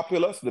 The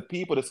populace, the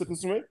people, the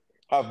citizenry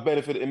have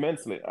benefited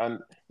immensely. And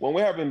when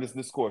we're having this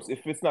discourse,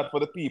 if it's not for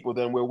the people,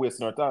 then we're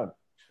wasting our time.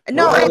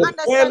 No, I understand.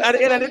 Well, at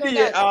the end of the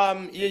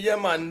day, yeah,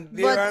 man,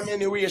 there are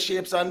many ways,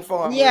 shapes, and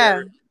forms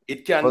where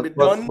it can be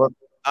done.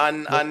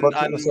 And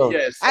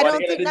yes, I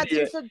don't think that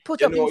he should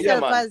put up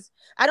himself as.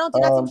 I don't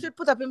think that he should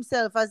put up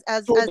himself as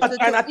that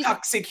kind of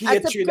toxic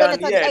hatred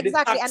and the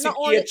toxic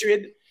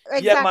hatred.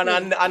 Yeah, man,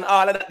 and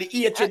all of that, the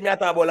hatred me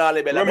talk about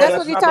Lalibela. That's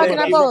what you're talking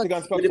about.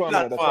 With the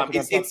platform,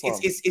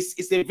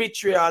 it's the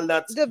vitriol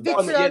that is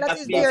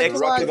there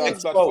towards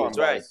exposed,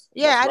 right?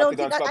 Yeah, I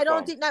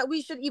don't think that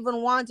we should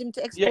even want him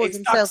to expose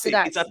himself to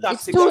that. It's a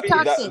toxic. It's too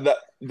toxic.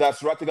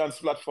 That's Rattigan's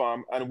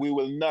platform, and we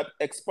will not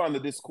expand the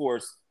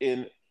discourse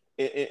in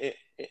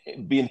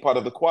being part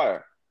of the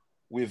choir.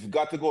 We've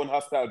got to go on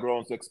hostile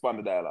grounds to expand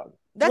the dialogue.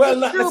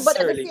 That's true, but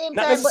at the same time,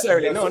 not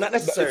necessarily.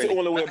 It's the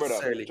only way,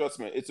 brother. Trust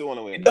me, it's the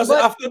only way. It doesn't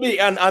have to be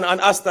an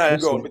hostile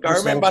ground,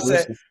 because remember,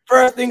 say,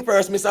 first thing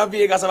first, Mr.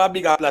 Vegas have a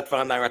bigger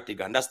platform than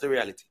Rattigan. That's the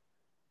reality.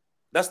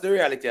 That's the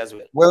reality as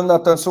well. Well,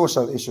 not on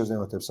social issues,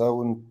 so I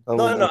wouldn't.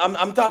 No.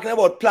 I'm talking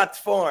about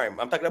platform.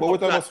 I'm talking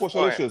about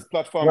social issues.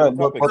 Platform.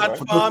 Your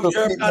platform is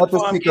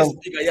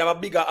bigger. You have a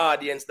bigger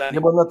audience than. Yeah,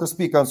 but not to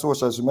speak on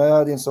social issues. My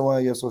audience don't want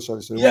to hear social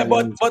issues. Yeah,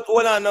 but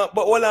hold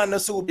on,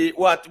 Subi,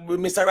 what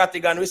Mr.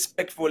 Rattigan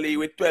respectfully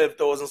with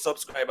 12,000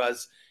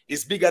 subscribers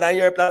is bigger than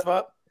your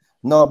platform?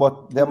 No,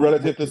 but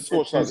relative to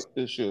social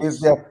issues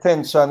is the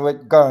attention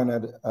with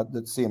garnered at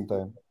the same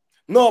time.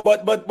 No,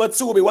 but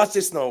Subi, watch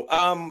this now.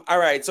 All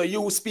right, so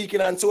you speaking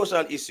on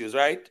social issues,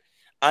 right?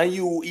 And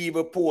you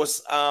even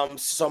post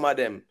some of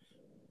them.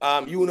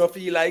 You don't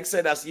feel like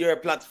said that your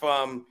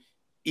platform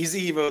is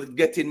even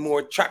getting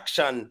more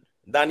traction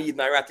than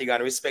even Rattigan,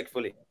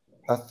 respectfully.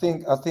 I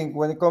think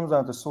when it comes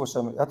down to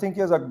social media, I think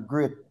he has a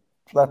great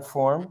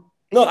platform.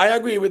 No, I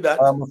agree with that.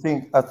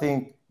 I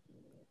think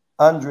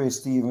Andre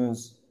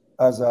Stevens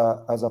as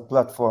a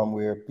platform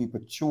where people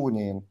tune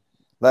in,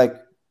 like,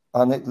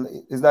 and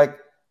it's like.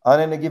 On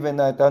any given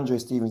night, Andre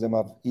Stevens them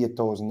have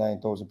 8,000,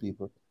 9,000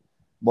 people.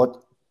 But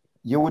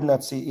you would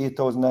not see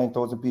 8,000,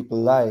 9,000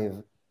 people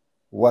live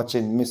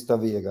watching Mr.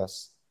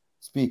 Vegas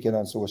speaking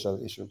on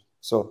social issues.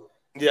 So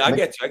yeah, I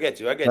get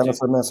you.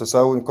 So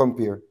I wouldn't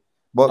compare.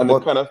 But the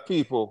kind of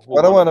people who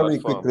I want to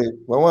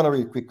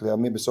read quickly,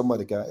 and maybe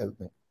somebody can help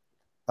me.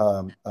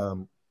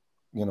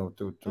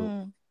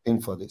 To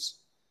info this.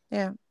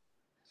 Yeah.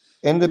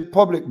 In the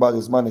Public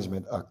Bodies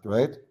Management Act,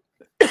 right?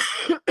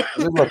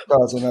 This is what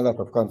causing a lot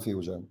of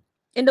confusion.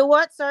 In the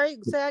what? Sorry,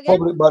 say again.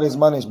 Public Bodies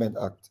Management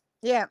Act.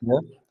 Yeah.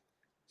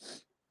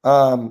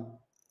 And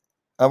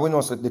we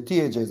know that the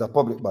TAJ is a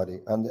public body,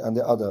 and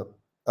the other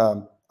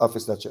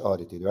office that she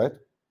audited, right?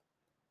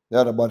 The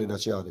other body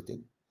that she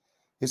audited.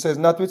 He says,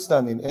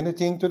 notwithstanding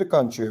anything to the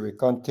contrary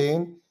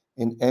contained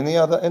in any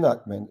other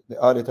enactment, the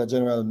Auditor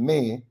General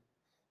may,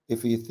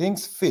 if he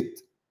thinks fit,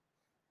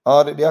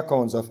 audit the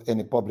accounts of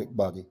any public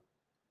body,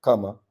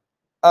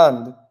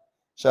 and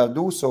shall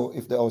do so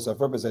if the House of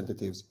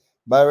Representatives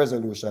by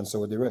resolution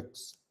so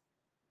directs.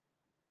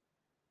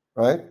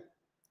 Right?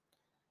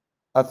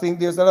 I think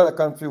there's a lot of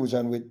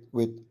confusion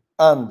with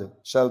and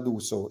shall do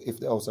so if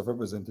the House of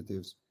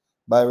Representatives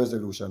by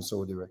resolution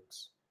so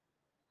directs.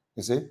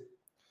 You see?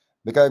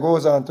 because it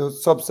goes on to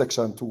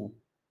subsection 2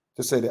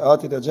 to say the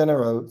Auditor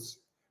General's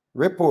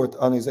report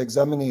on his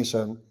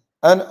examination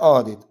and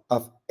audit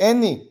of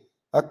any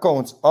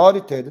accounts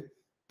audited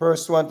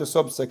pursuant to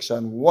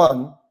subsection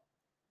 1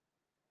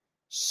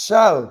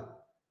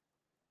 shall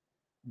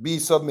be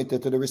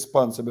submitted to the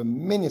responsible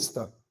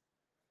minister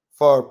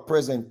for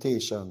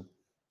presentation,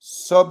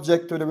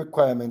 subject to the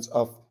requirements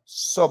of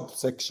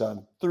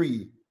subsection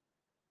 3A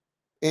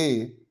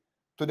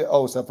to the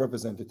House of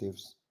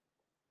Representatives.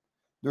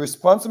 The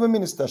responsible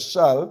minister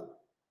shall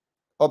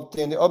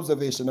obtain the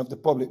observation of the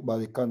public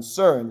body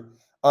concerned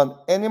on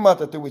any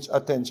matter to which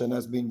attention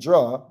has been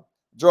drawn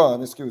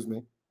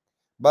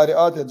by the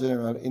Auditor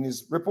General in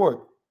his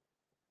report,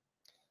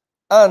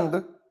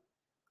 and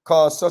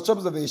cause such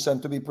observation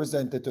to be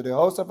presented to the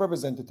House of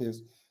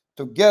Representatives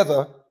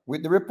together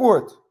with the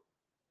report.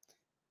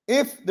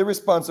 If the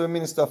responsible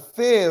minister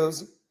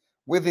fails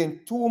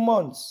within 2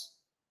 months,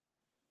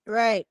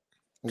 Right.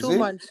 is 2 it?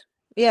 months.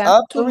 Yeah,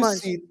 After 2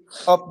 months. receipt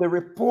of the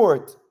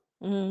report,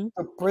 Mm-hmm.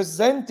 to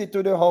present it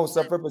to the House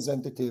of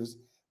Representatives,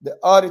 the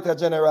Auditor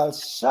General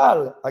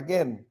shall,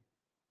 again,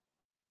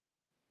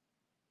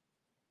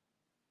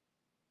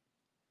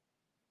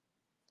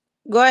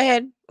 Go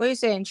ahead. What are you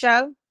saying?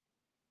 Shall?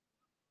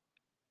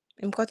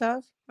 Him cut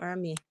off or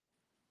me?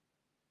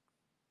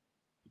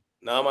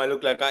 Now I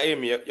look like I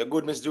am. You're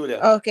good, Miss Julia.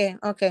 Okay.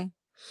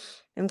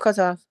 Him cut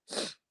off.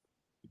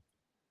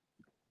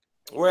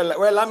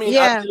 Well, I mean,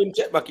 Yeah. until him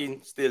check back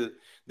in still.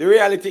 The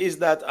reality is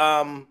that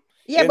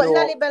Yeah, you but know,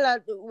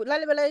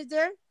 Lalibela is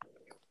there?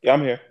 Yeah,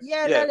 I'm here.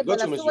 Yeah, yeah, go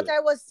to Lalibela. Miss So what Julia.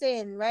 I was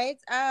saying, right?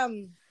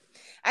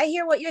 I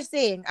hear what you're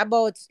saying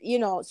about,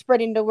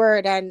 spreading the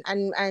word and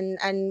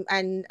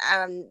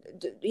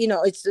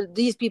it's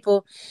these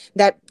people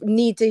that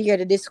need to hear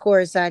the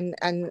discourse and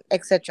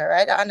etc.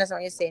 Right? I understand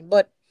what you're saying,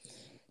 but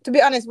to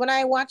be honest, when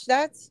I watched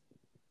that,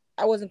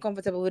 I wasn't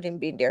comfortable with him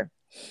being there.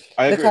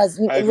 I agree.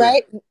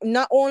 Right,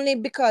 not only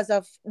because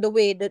of the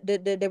way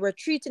they were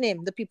treating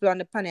him, the people on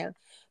the panel,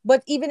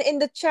 but even in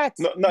the chat,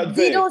 Not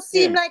they they. don't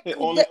seem Him. like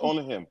Only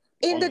him.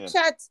 in Only the him.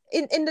 chat,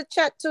 in the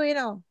chat too, in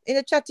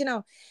the chat,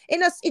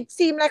 it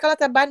seemed like a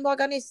lot of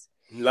bandwagonists.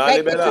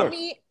 Like Lalibela. to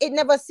me, it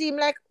never seemed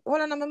like.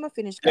 Hold on, I'm gonna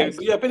finish, guys.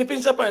 Yeah,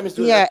 finish up, Miss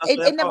Julia. Yeah,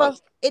 it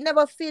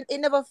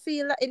never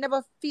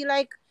feel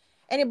like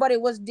anybody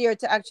was there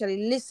to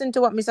actually listen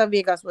to what Mr.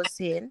 Vegas was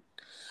saying,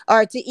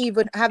 or to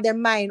even have their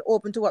mind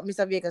open to what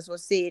Mr. Vegas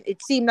was saying.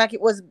 It seemed like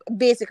it was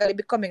basically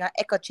becoming an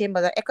echo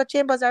chamber. The echo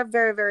chambers are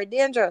very, very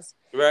dangerous.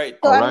 Right.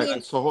 So All I right.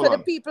 mean, So hold so the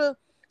on. people.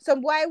 So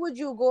why would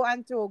you go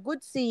and throw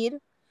good seed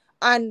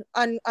on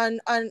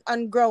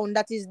ground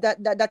that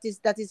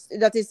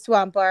is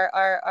swamp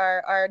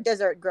or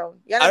desert ground?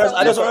 You understand?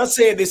 I just want to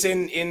say this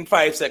in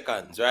 5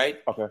 seconds, right?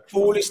 Okay.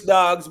 Foolish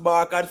dogs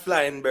bark at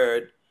flying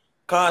bird.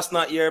 Cast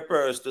not your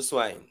purse to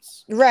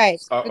swines.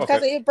 Right.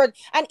 Okay.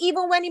 And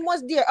even when he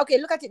was there, okay,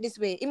 look at it this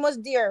way. He was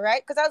there,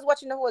 right? Because I was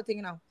watching the whole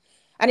thing now.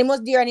 And he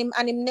was there and him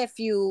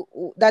nephew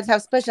that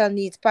have special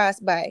needs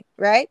passed by,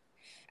 right?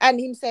 And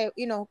him say,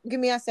 give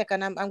me a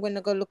second. I'm going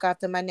to go look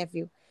after my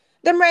nephew.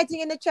 Them writing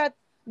in the chat,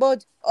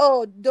 but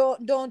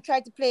don't try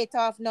to play it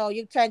off now.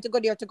 You're trying to go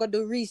there to go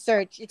do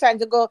research. You're trying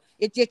to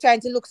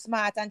look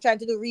smart and trying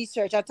to do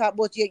research and talk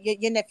about your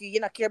nephew. You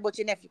not care about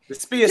your nephew. The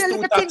space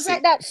too toxic. Things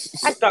like that.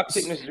 It's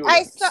toxic, Miss Julia.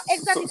 I saw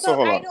exactly. So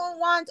hold I on. don't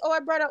want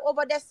our brother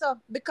over there,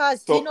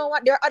 because you know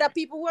what? There are other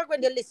people who are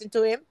going to listen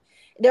to him.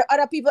 There are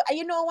other people, and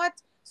you know what?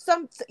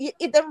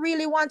 If they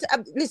really want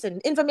to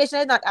listen, information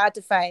is not hard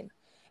to find.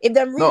 If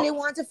they really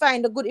want to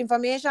find the good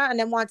information and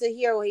they want to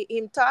hear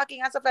him talking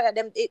and stuff like that,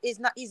 then it's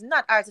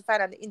not hard to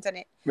find on the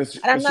internet. And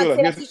I'm not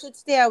saying that he should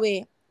stay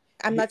away.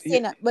 I'm not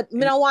saying that, but I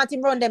don't want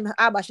him run them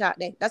arbor shot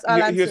there. That's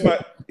all I'm saying.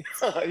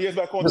 Here's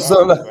my counter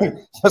argument, right?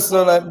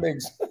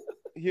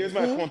 Here's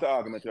my counter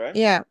argument, right?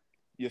 Yeah.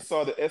 You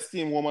saw the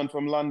esteemed woman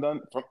from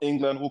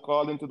England, who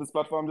called into this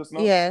platform just now?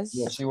 Yes.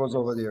 Yeah, she was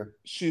over there.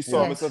 She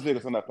saw Mr.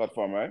 Vegas on that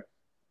platform, right?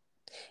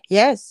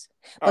 Yes.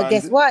 But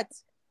guess what?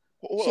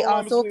 She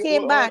also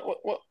came back.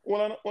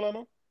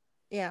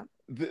 Yeah.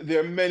 There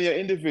are many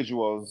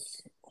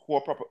individuals who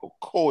are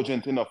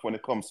cogent enough when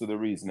it comes to the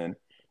reasoning.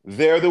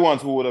 They're the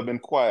ones who would have been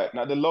quiet,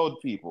 not the loud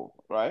people,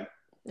 right?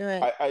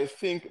 Right. I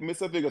think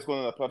Mr. Vegas going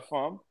on the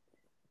platform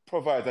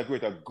provides a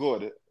greater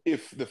good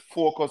if the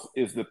focus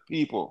is the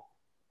people,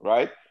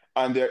 right?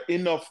 And there are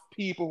enough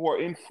people who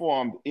are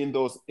informed in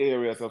those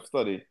areas of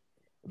study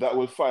that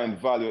will find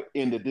value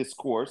in the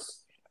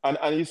discourse. And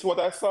you see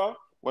what I saw?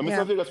 When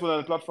Mr. Vegas went on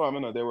the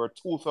platform, there were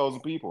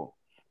 2,000 people.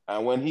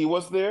 And when he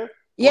was there,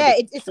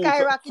 it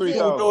skyrocketed.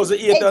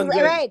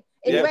 3,800. Right.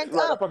 It went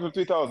up.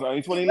 Approximately 3,000.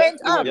 And when he went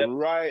left, it went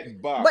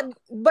right back.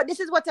 But this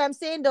is what I'm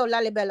saying, though,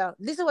 Lalibela.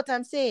 This is what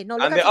I'm saying. No,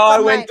 look and at they it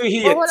all went to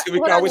heat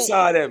because we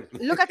saw them.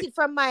 Look at it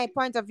from my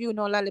point of view,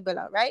 no,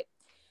 Lalibela, right?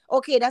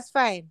 Okay, that's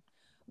fine.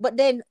 But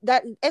then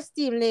that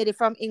esteemed lady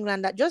from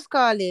England that just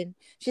called in,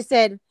 she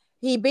said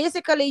he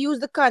basically used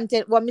the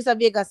content what Mr.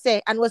 Vegas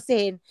said and was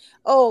saying,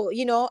 I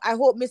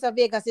hope Mr.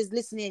 Vegas is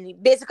listening.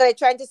 Basically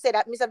trying to say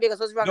that Mr. Vegas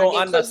was wrong. Don't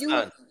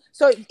understand.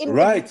 So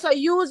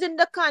using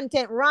the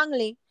content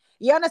wrongly,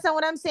 You understand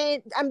what I'm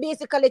saying? I'm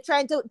basically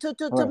trying to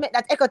make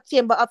that echo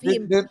chamber of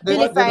him And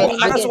vilifying him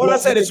that's again. what I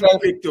said is real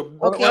quick too.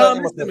 Okay.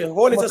 Listen to me.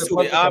 Hold it a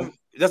second.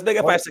 Just beg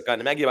a 5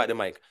 seconds. I give out the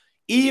mic.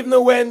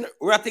 Even when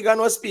Rattigan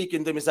was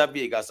speaking to Mr.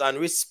 Vegas, and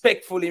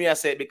respectfully me I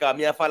said, because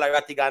me I follow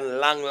Rattigan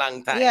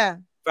long time. Yeah.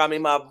 From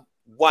him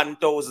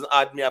 1,000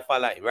 odd me I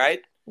follow him,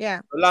 right? Yeah.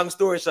 Long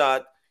story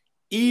short,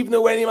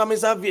 even when him and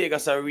Mr.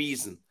 Vegas a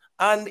reason.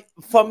 And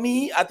for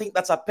me, I think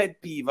that's a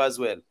pet peeve as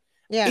well.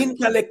 Yeah.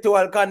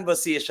 Intellectual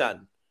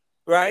conversation,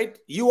 right?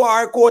 You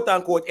are quote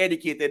unquote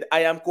educated.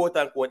 I am quote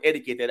unquote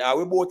educated. Are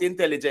we both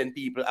intelligent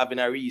people having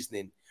a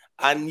reasoning?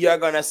 And you're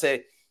gonna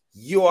say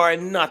you are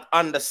not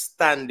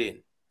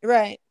understanding.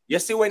 Right. You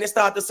see, when you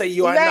start to say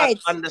you are not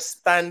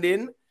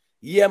understanding,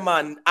 yeah,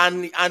 man.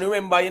 And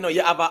remember, you know,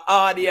 you have an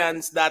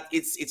audience that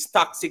it's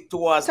toxic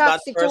towards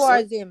that person.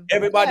 Towards him.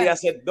 Everybody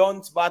has said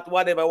don't, but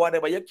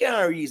whatever. You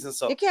can't reason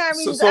so. You can't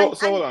reason. So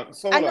hold on.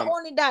 And not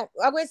only that,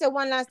 I'm going to say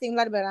one last thing,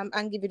 Vladimir,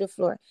 and give you the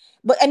floor.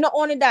 And not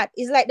only that,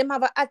 it's like them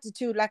have an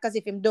attitude like as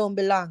if him don't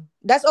belong.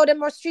 That's how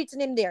them are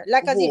treating him there.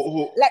 Like as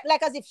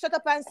if shut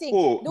up and sing.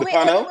 The way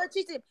they were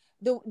treating him.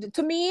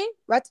 To me,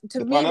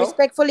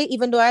 respectfully,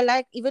 even though I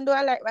like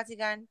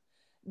Rattigan,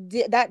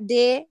 that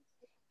day,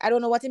 I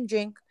don't know what him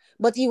drink,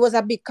 but he was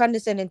a bit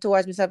condescending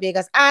towards Mr.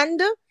 Vegas,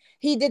 and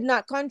he did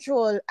not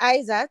control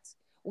Isaac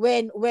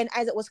when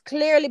Isaac was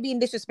clearly being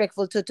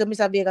disrespectful to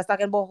Mr. Vegas,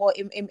 talking about how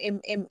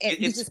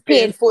this is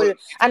painful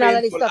and all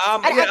of this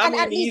stuff.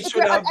 He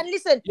should have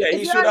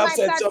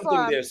said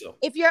something there. So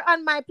if you're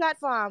on my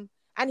platform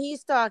and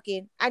he's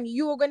talking, and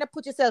you're gonna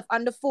put yourself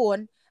on the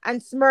phone and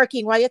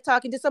smirking while you're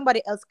talking to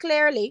somebody else,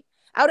 clearly,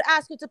 I would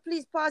ask you to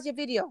please pause your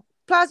video.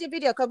 Pause your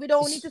video, because we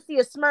don't need to see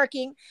you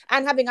smirking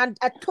and having a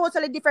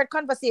totally different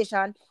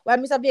conversation while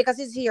Mr. Vegas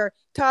is here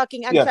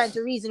talking and trying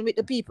to reason with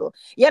the people.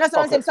 You understand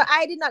what I'm saying? So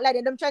I did not like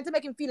it. I'm trying to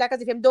make him feel like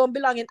as if him don't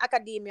belong in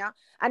academia,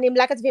 and him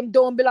like as if him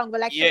don't belong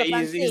with like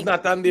he's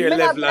not on their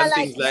level and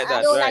things like that.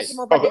 I don't like him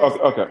over there.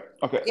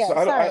 Okay. Yeah,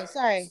 so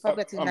sorry for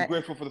I'm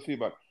grateful for the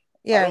feedback.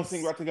 Yes. I don't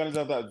think Rattigan is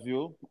of that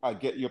view. I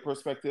get your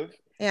perspective.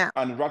 Yeah.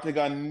 And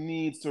Rattigan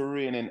needs to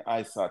rein in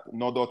ISAT,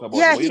 no doubt about it.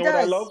 Yeah, But you know what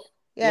I love?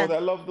 Yeah. You know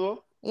what I love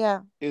though?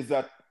 Yeah. Is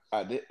that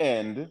at the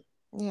end,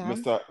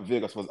 Mr.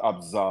 Vegas was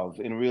absolved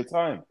in real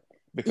time.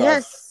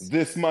 Because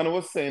this man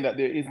was saying that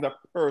there isn't a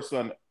person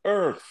on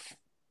earth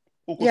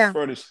who could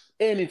furnish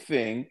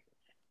anything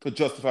to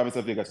justify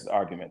Mr. Vegas'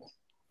 argument.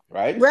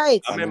 Right?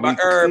 Right. I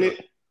remember Herb.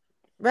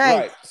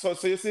 Right. So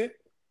you see,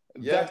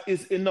 that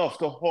is enough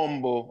to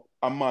humble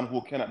a man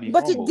who cannot be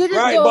but humble. It didn't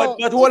right, though.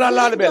 But hold on,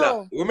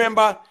 Lalibella.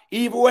 Remember,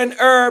 even when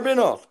Herb,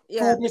 proved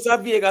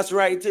Mr. Vegas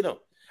right, and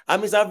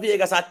Mr.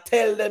 Vegas, I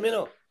tell them,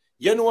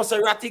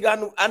 so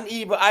Rattigan and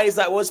even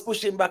Isaac was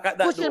pushing back at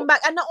that door.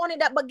 Back, and not only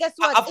that, but guess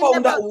what? I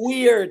found that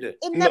weird.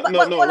 But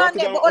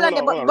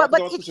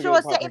it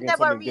shows that it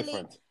never really.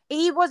 Different.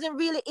 He wasn't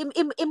really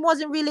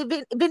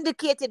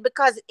vindicated,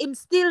 because him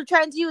still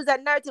trying to use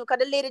that narrative,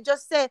 because the lady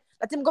just said,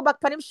 let him go back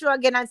on him show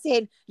again and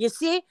saying, you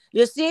see,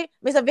 Mr.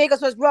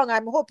 Vegas was wrong. I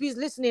hope he's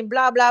listening,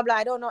 blah, blah, blah.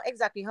 I don't know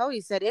exactly how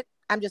he said it.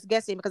 I'm just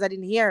guessing because I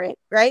didn't hear it,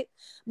 right?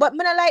 But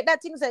when I like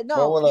that thing said, no,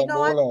 hold you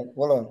know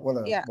hold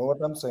on. Yeah. But what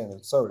I'm saying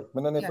is, sorry,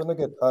 I don't know if you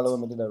get all of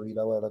them did I read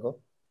a while ago.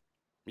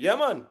 Yeah,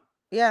 man.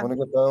 Yeah. When you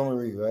get all of them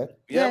read, right?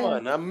 Yeah,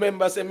 man. I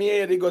remember saying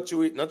me they got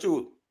you it, not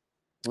you.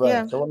 Right.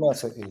 Yeah. So what I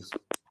say is,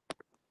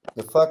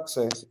 the fact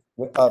says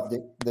we have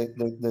the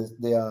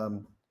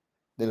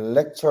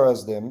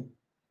lecturers them,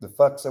 the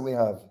facts that we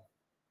have,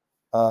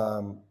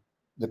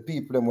 the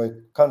people them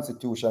with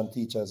constitution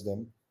teachers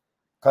them,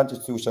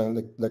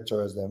 constitution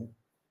lecturers them,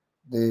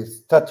 the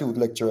statute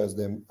lecturers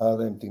them, all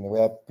them things. We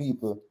have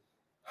people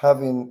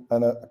having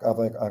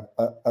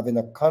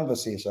a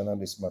conversation on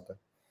this matter.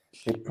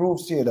 It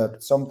proves here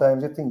that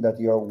sometimes you think that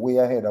you're way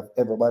ahead of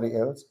everybody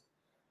else,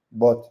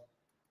 but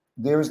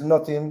there is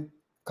nothing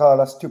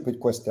called a stupid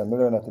question. We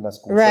learn that in a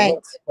school. Right. So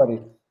when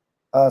somebody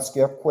asks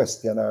you a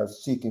question or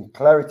seeking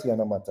clarity on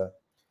a matter,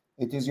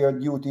 it is your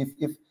duty.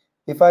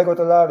 If I go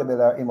to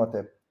Lalibella or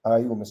Imhotep, or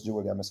you, Miss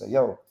Julia, I say,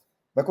 yo,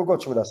 I could go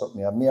through that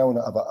something, and me, I want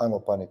to have a hang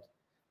up on it.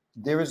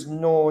 There is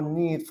no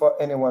need for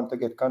anyone to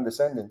get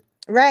condescending.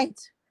 Right.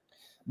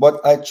 But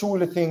I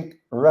truly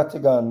think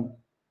Rattigan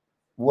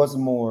was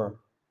more,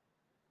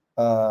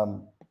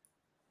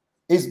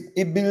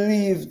 he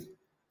believed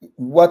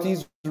what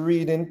he's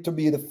reading to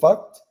be the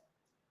fact,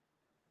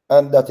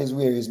 and that is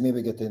where he's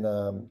maybe getting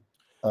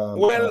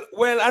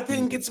well, I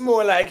think it's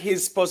more like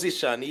his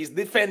position. He's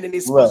defending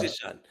his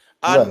position.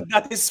 And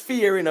that is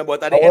fear,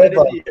 but at the end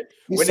of the day,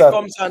 when it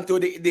comes down to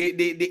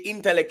the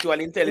intellectual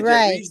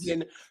intelligence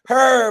reasoning,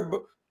 Herb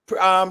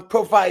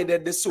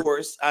provided the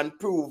source and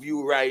proved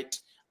you right.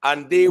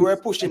 And they were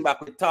pushing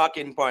back with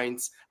talking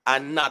points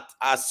and not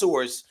a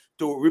source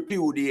to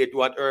repudiate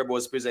what Herb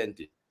was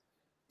presenting.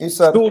 It's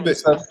that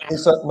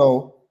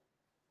no,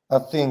 I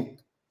think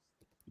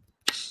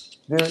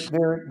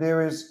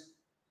there is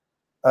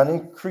an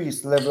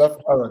increased level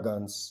of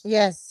arrogance.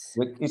 Yes.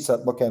 With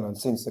Isaac Buchanan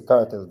since the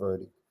cartel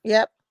verdict.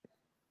 Yep.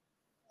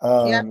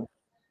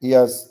 He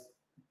has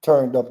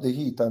turned up the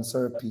heat on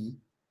Sir P.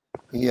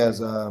 he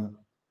has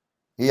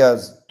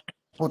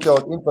put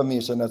out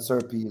information that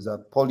Sir P is a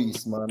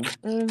policeman.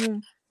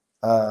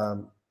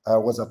 I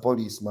was a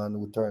policeman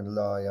who turned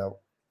lawyer,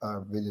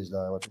 village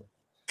lawyer, whatever.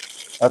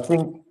 I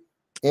think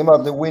him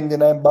have the wind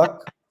in him back,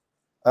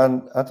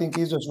 and I think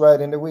he's just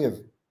riding the wave.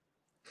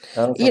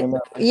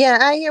 Yeah,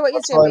 I hear what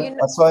you're saying.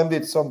 But I saw him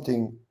did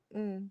something.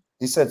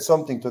 He said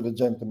something to the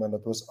gentleman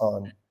that was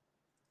on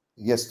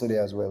yesterday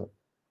as well.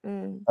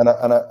 And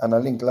I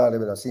linked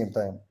Lalibel at the same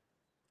time.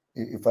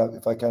 If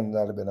I can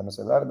Lalibel, I'm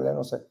say Lalibel, I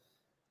don't say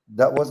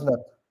that was not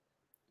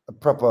a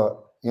proper,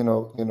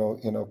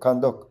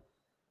 conduct.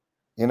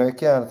 You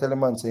can't tell a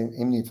man saying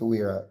he need to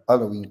wear a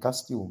Halloween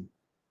costume.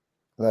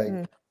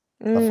 Like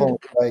I found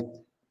like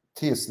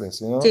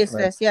tasteless,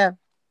 tasteless, like,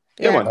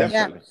 Yeah, man,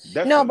 definitely.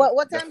 No, but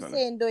what I'm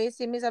saying though, you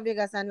see, Mr.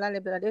 Vegas and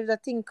Lalibela, there's a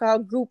thing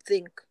called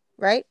groupthink,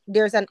 right?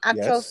 There's an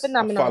actual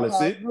phenomenon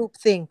called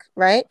groupthink,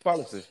 right?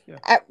 Fallacy,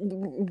 yeah.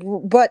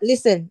 But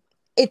listen,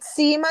 it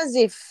seems as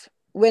if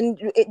when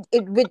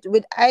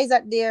with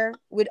Isaac there,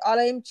 with all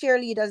of him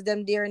cheerleaders,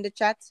 them there in the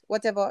chat,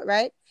 whatever,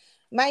 right?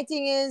 My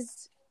thing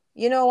is,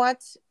 you know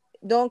what?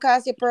 Don't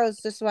cast your pearls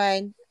to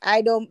swine.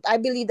 I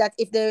believe that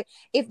if they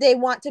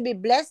want to be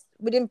blessed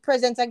with him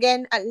present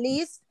again, at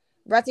least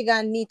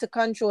Ratigan need to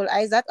control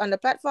Isaac on the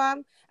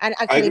platform and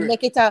actually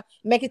make it a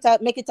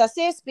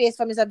safe space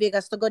for Mr.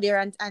 Vegas to go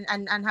there and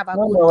have a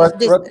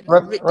good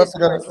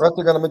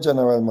Ratigan, I'm a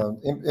general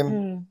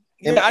man.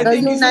 Yeah, I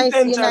think his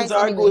intentions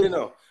are good,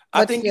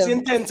 I think his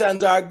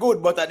intentions are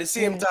good, but at the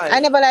same time, I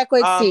never like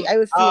what I see. I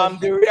will feel.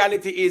 The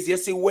reality is, you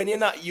see, when you're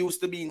not used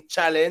to being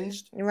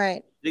challenged,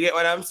 right? You get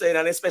what I'm saying,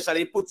 and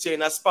especially it puts you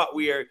in a spot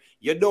where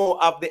you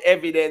don't have the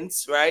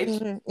evidence, right?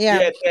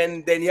 Yeah.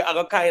 And then you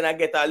are kind of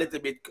get a little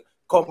bit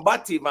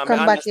combative and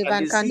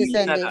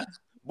condescending.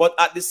 But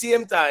at the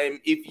same time,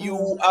 if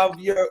you have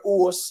your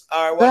host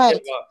or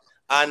whatever,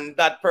 and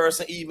that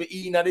person even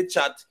in the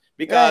chat,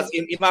 because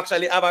if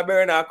actually have a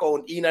burner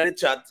account in the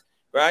chat,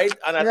 right?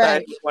 And I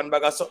type one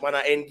bag of something and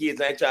I engage in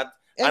the chat,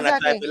 and I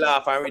type to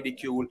laugh and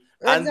ridicule,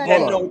 and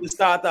then now to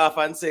start off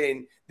and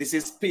saying this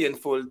is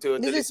painful to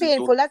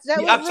listen to.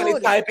 He actually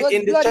typed it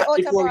in the chat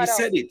before he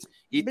said it.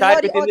 He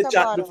typed it in the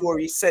chat before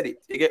he said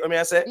it. You get what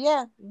I say?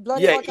 Yeah.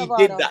 Yeah, he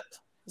did that.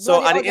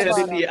 So at the end of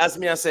the day, as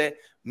me I say,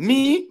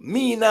 me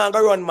now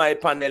go run my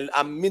panel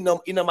and me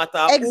no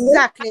matter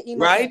exactly who,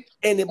 right?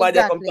 Anybody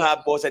that come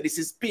talk about say this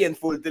is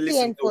painful to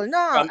listen to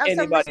from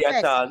anybody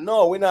at all.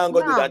 No, we're not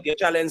gonna do that. You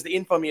challenge the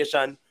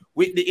information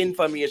with the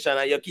information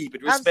and you keep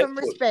it respectful. Have some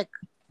respect,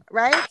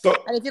 right?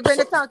 And if you're going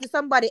to talk to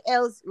somebody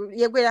else,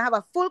 you're going to have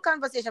a full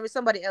conversation with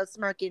somebody else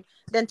smirking,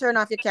 then turn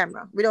off your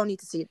camera. We don't need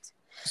to see it.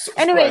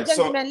 Anyway,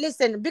 gentlemen,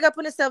 listen, big up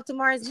on yourself.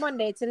 Tomorrow is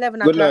Monday. It's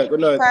 11 o'clock. Good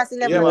night. Past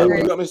 11 o'clock.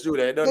 Good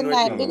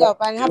night. Big up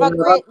and have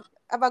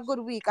a good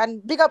week.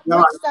 And big up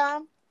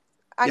Ricstorm.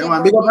 Yeah,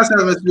 man. Big up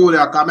myself, Miss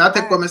Julia. I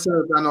take for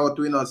myself and out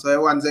to so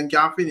everyone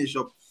can finish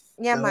up.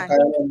 Yeah, man.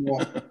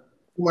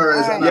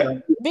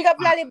 Big up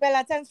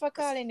Lalibela. Thanks for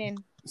calling in.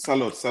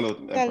 Salute.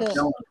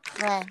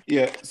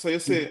 Yeah, so you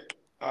say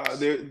what's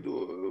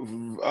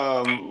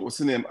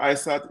his name?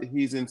 ISAT,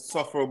 he's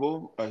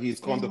insufferable,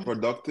 he's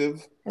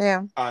counterproductive.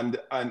 Yeah. And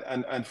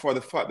for the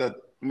fact that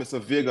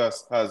Mr.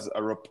 Vegas has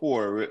a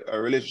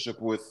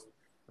relationship with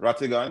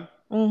Ratigan,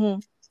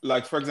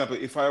 like for example,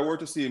 if I were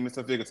to see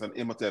Mr. Vegas and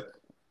Imhotep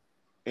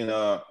in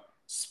a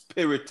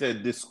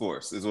spirited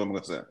discourse, is what I'm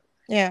gonna say.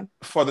 Yeah.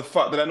 For the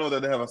fact that I know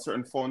that they have a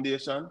certain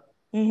foundation,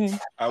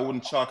 I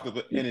wouldn't chalk it up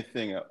with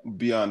anything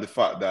beyond the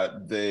fact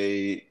that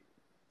they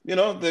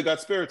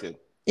got spirited.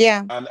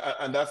 Yeah.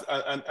 And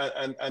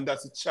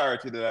that's a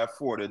charity that I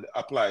afforded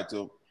applied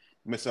to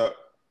Mr.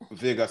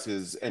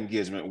 Vegas's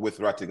engagement with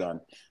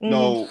Ratigan.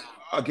 Now,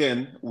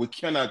 again, we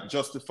cannot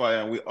justify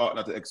and we ought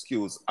not to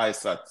excuse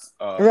ISAT's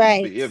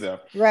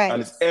behavior. Right.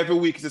 And it's every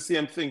week it's the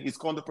same thing. He's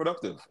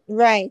counterproductive.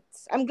 Right.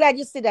 I'm glad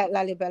you see that,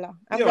 Lalibela.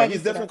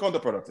 He's definitely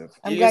counterproductive.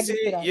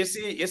 You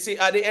see,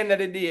 at the end of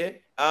the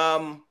day,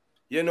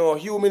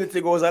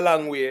 humility goes a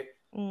long way.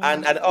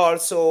 And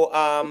also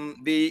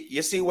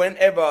you see,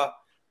 whenever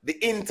the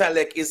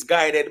intellect is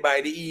guided by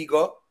the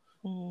ego,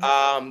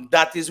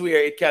 that is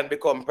where it can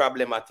become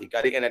problematic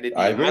at the end of the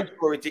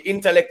day.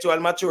 Intellectual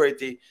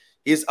maturity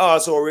is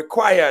also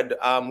required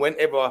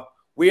whenever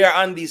we are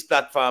on these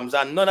platforms,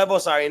 and none of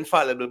us are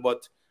infallible,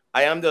 but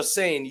I am just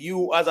saying,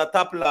 you as a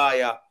top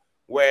lawyer,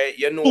 where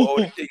you know how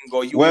the thing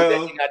go, you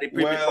looking at the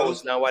privy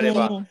post now,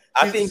 whatever.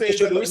 I think you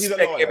should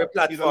respect every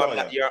platform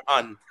that you're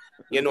on.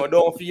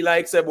 Don't feel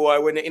like, say, boy,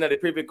 when you're in the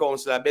privy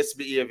council, best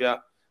behavior,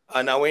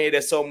 and when you're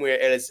there somewhere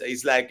else,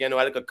 it's like,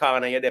 like a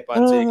corner you're there,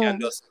 so you can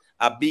just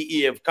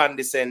behave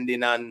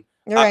condescending and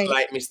act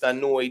like Mr.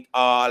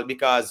 Know-it-all,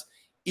 because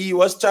he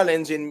was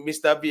challenging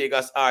Mr.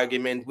 Vegas'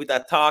 argument with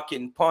a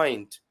talking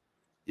point.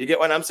 You get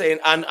what I'm saying?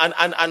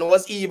 And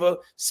was even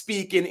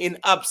speaking in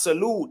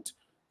absolute.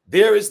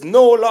 There is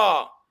no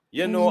law,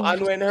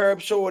 and when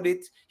Herb showed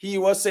it, he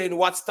was saying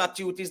what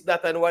statute is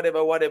that and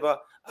whatever,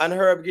 and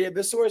Herb gave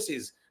the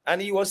sources,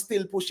 and he was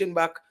still pushing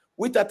back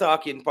with a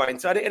talking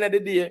point. So at the end of the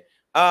day,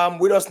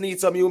 We just need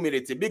some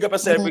humility. Big up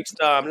yourself,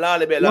 Rickstorm,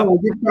 Lalibella. No,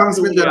 give thanks,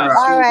 my general.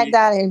 All right,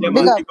 darling. Yeah,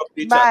 Big man, up. big up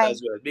the Bye. chat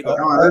as well. Big up.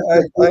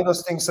 I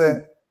just think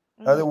say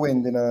the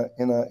wind in a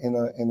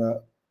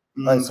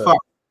eyesight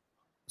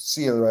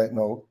seal right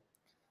now.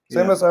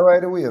 Same as I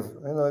ride a wave,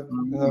 you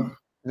know.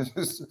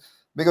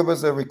 Big up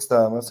yourself,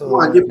 Rickstorm.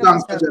 So give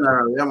thanks to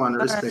general. Yeah, man,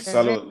 respect.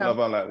 Salute, love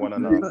and light, one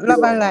and all.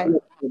 Love and light.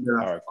 All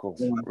right, cool.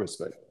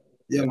 Respect.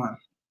 Yeah, man.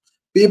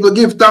 People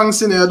give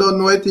thanks in here. I don't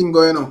know anything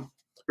going on.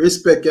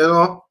 Respect, you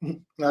know. And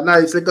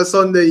it's like a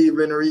Sunday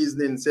evening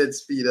reasoning, said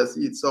speed, that's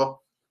it.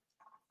 So,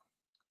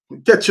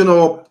 catching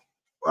up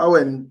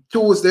when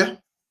Tuesday.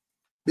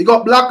 We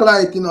got black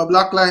light, you know,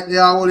 black light, they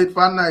hold it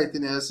for night, you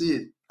know, you see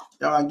it.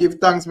 Yeah, man, give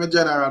thanks, my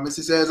general.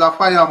 Mrs. says a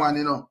fireman,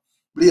 you know.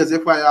 Blaze the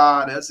fire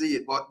hard, you see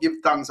it. But give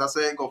thanks, I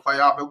say go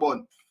fire off a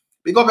bun.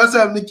 Big up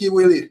yourself, Nicky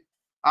Willie.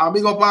 And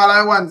big up all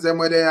I want them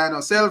where they are, you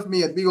know,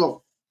 self-made, big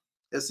up.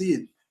 You see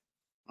it.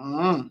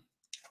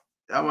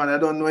 Yeah, man, I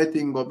don't know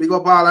anything, but big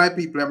up all I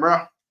people, bro.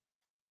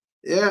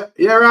 Yeah,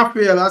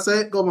 Raphael, I say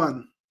it, come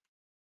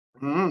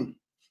on.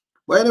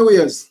 But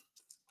anyways,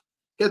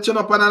 catching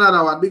up on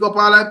another one. Big up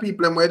all I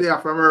people where they are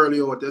from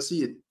early out, you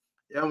see it.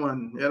 Yeah,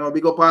 man. You know,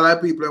 big up all I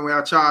people we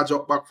are charged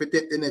up back for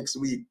take the next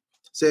week.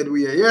 Said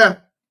we, yeah.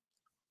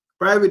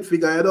 Private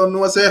figure, you don't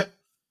know, say.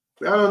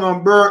 We don't know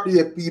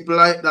birthday people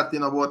like that, you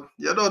know, but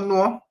you don't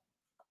know.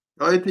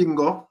 How you think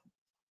go?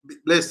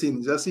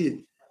 Blessings, you see it.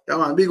 Yeah,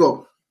 man, big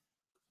up.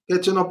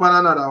 Catching up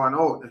on another one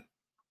out there.